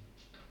mean.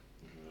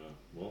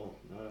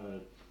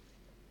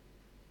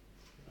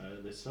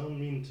 They sound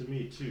mean to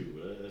me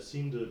too. I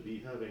seem to be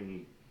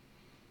having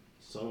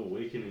some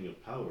awakening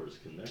of powers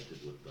connected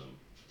with them.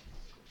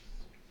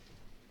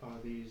 Are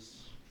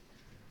these...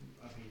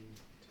 I mean,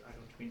 I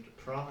don't mean to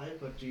pry,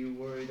 but do you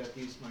worry that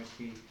these might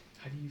be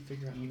How do you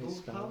figure out how many evil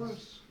spells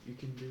powers? you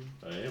can do?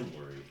 I am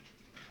worried.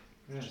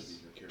 Yes. Should be in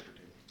the character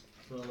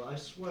table. Well, I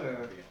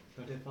swear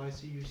that if I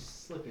see you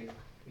slipping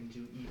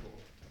into evil,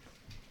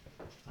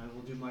 I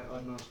will do my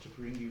utmost to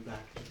bring you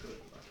back to good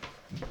life.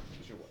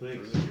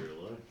 Thanks,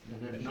 Caroline.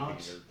 And if not,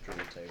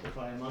 if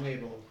I am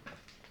unable,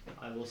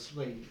 I will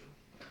slay you.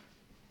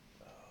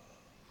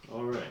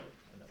 Alright.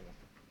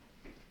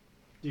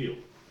 Deal.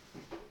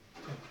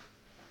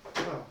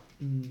 Well,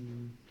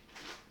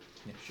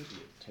 It should be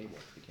a table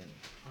at the beginning.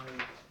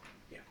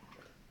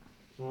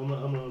 Well,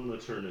 I'm gonna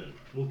turn in.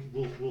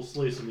 We'll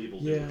slay some evil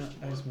Yeah, doers I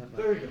tomorrow. just meant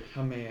Very like good.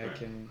 how many I Alright.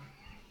 can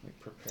like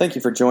prepare. Thank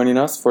you for joining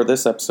us for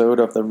this episode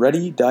of the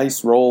Ready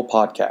Dice Roll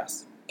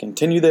podcast.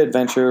 Continue the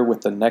adventure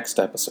with the next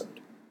episode.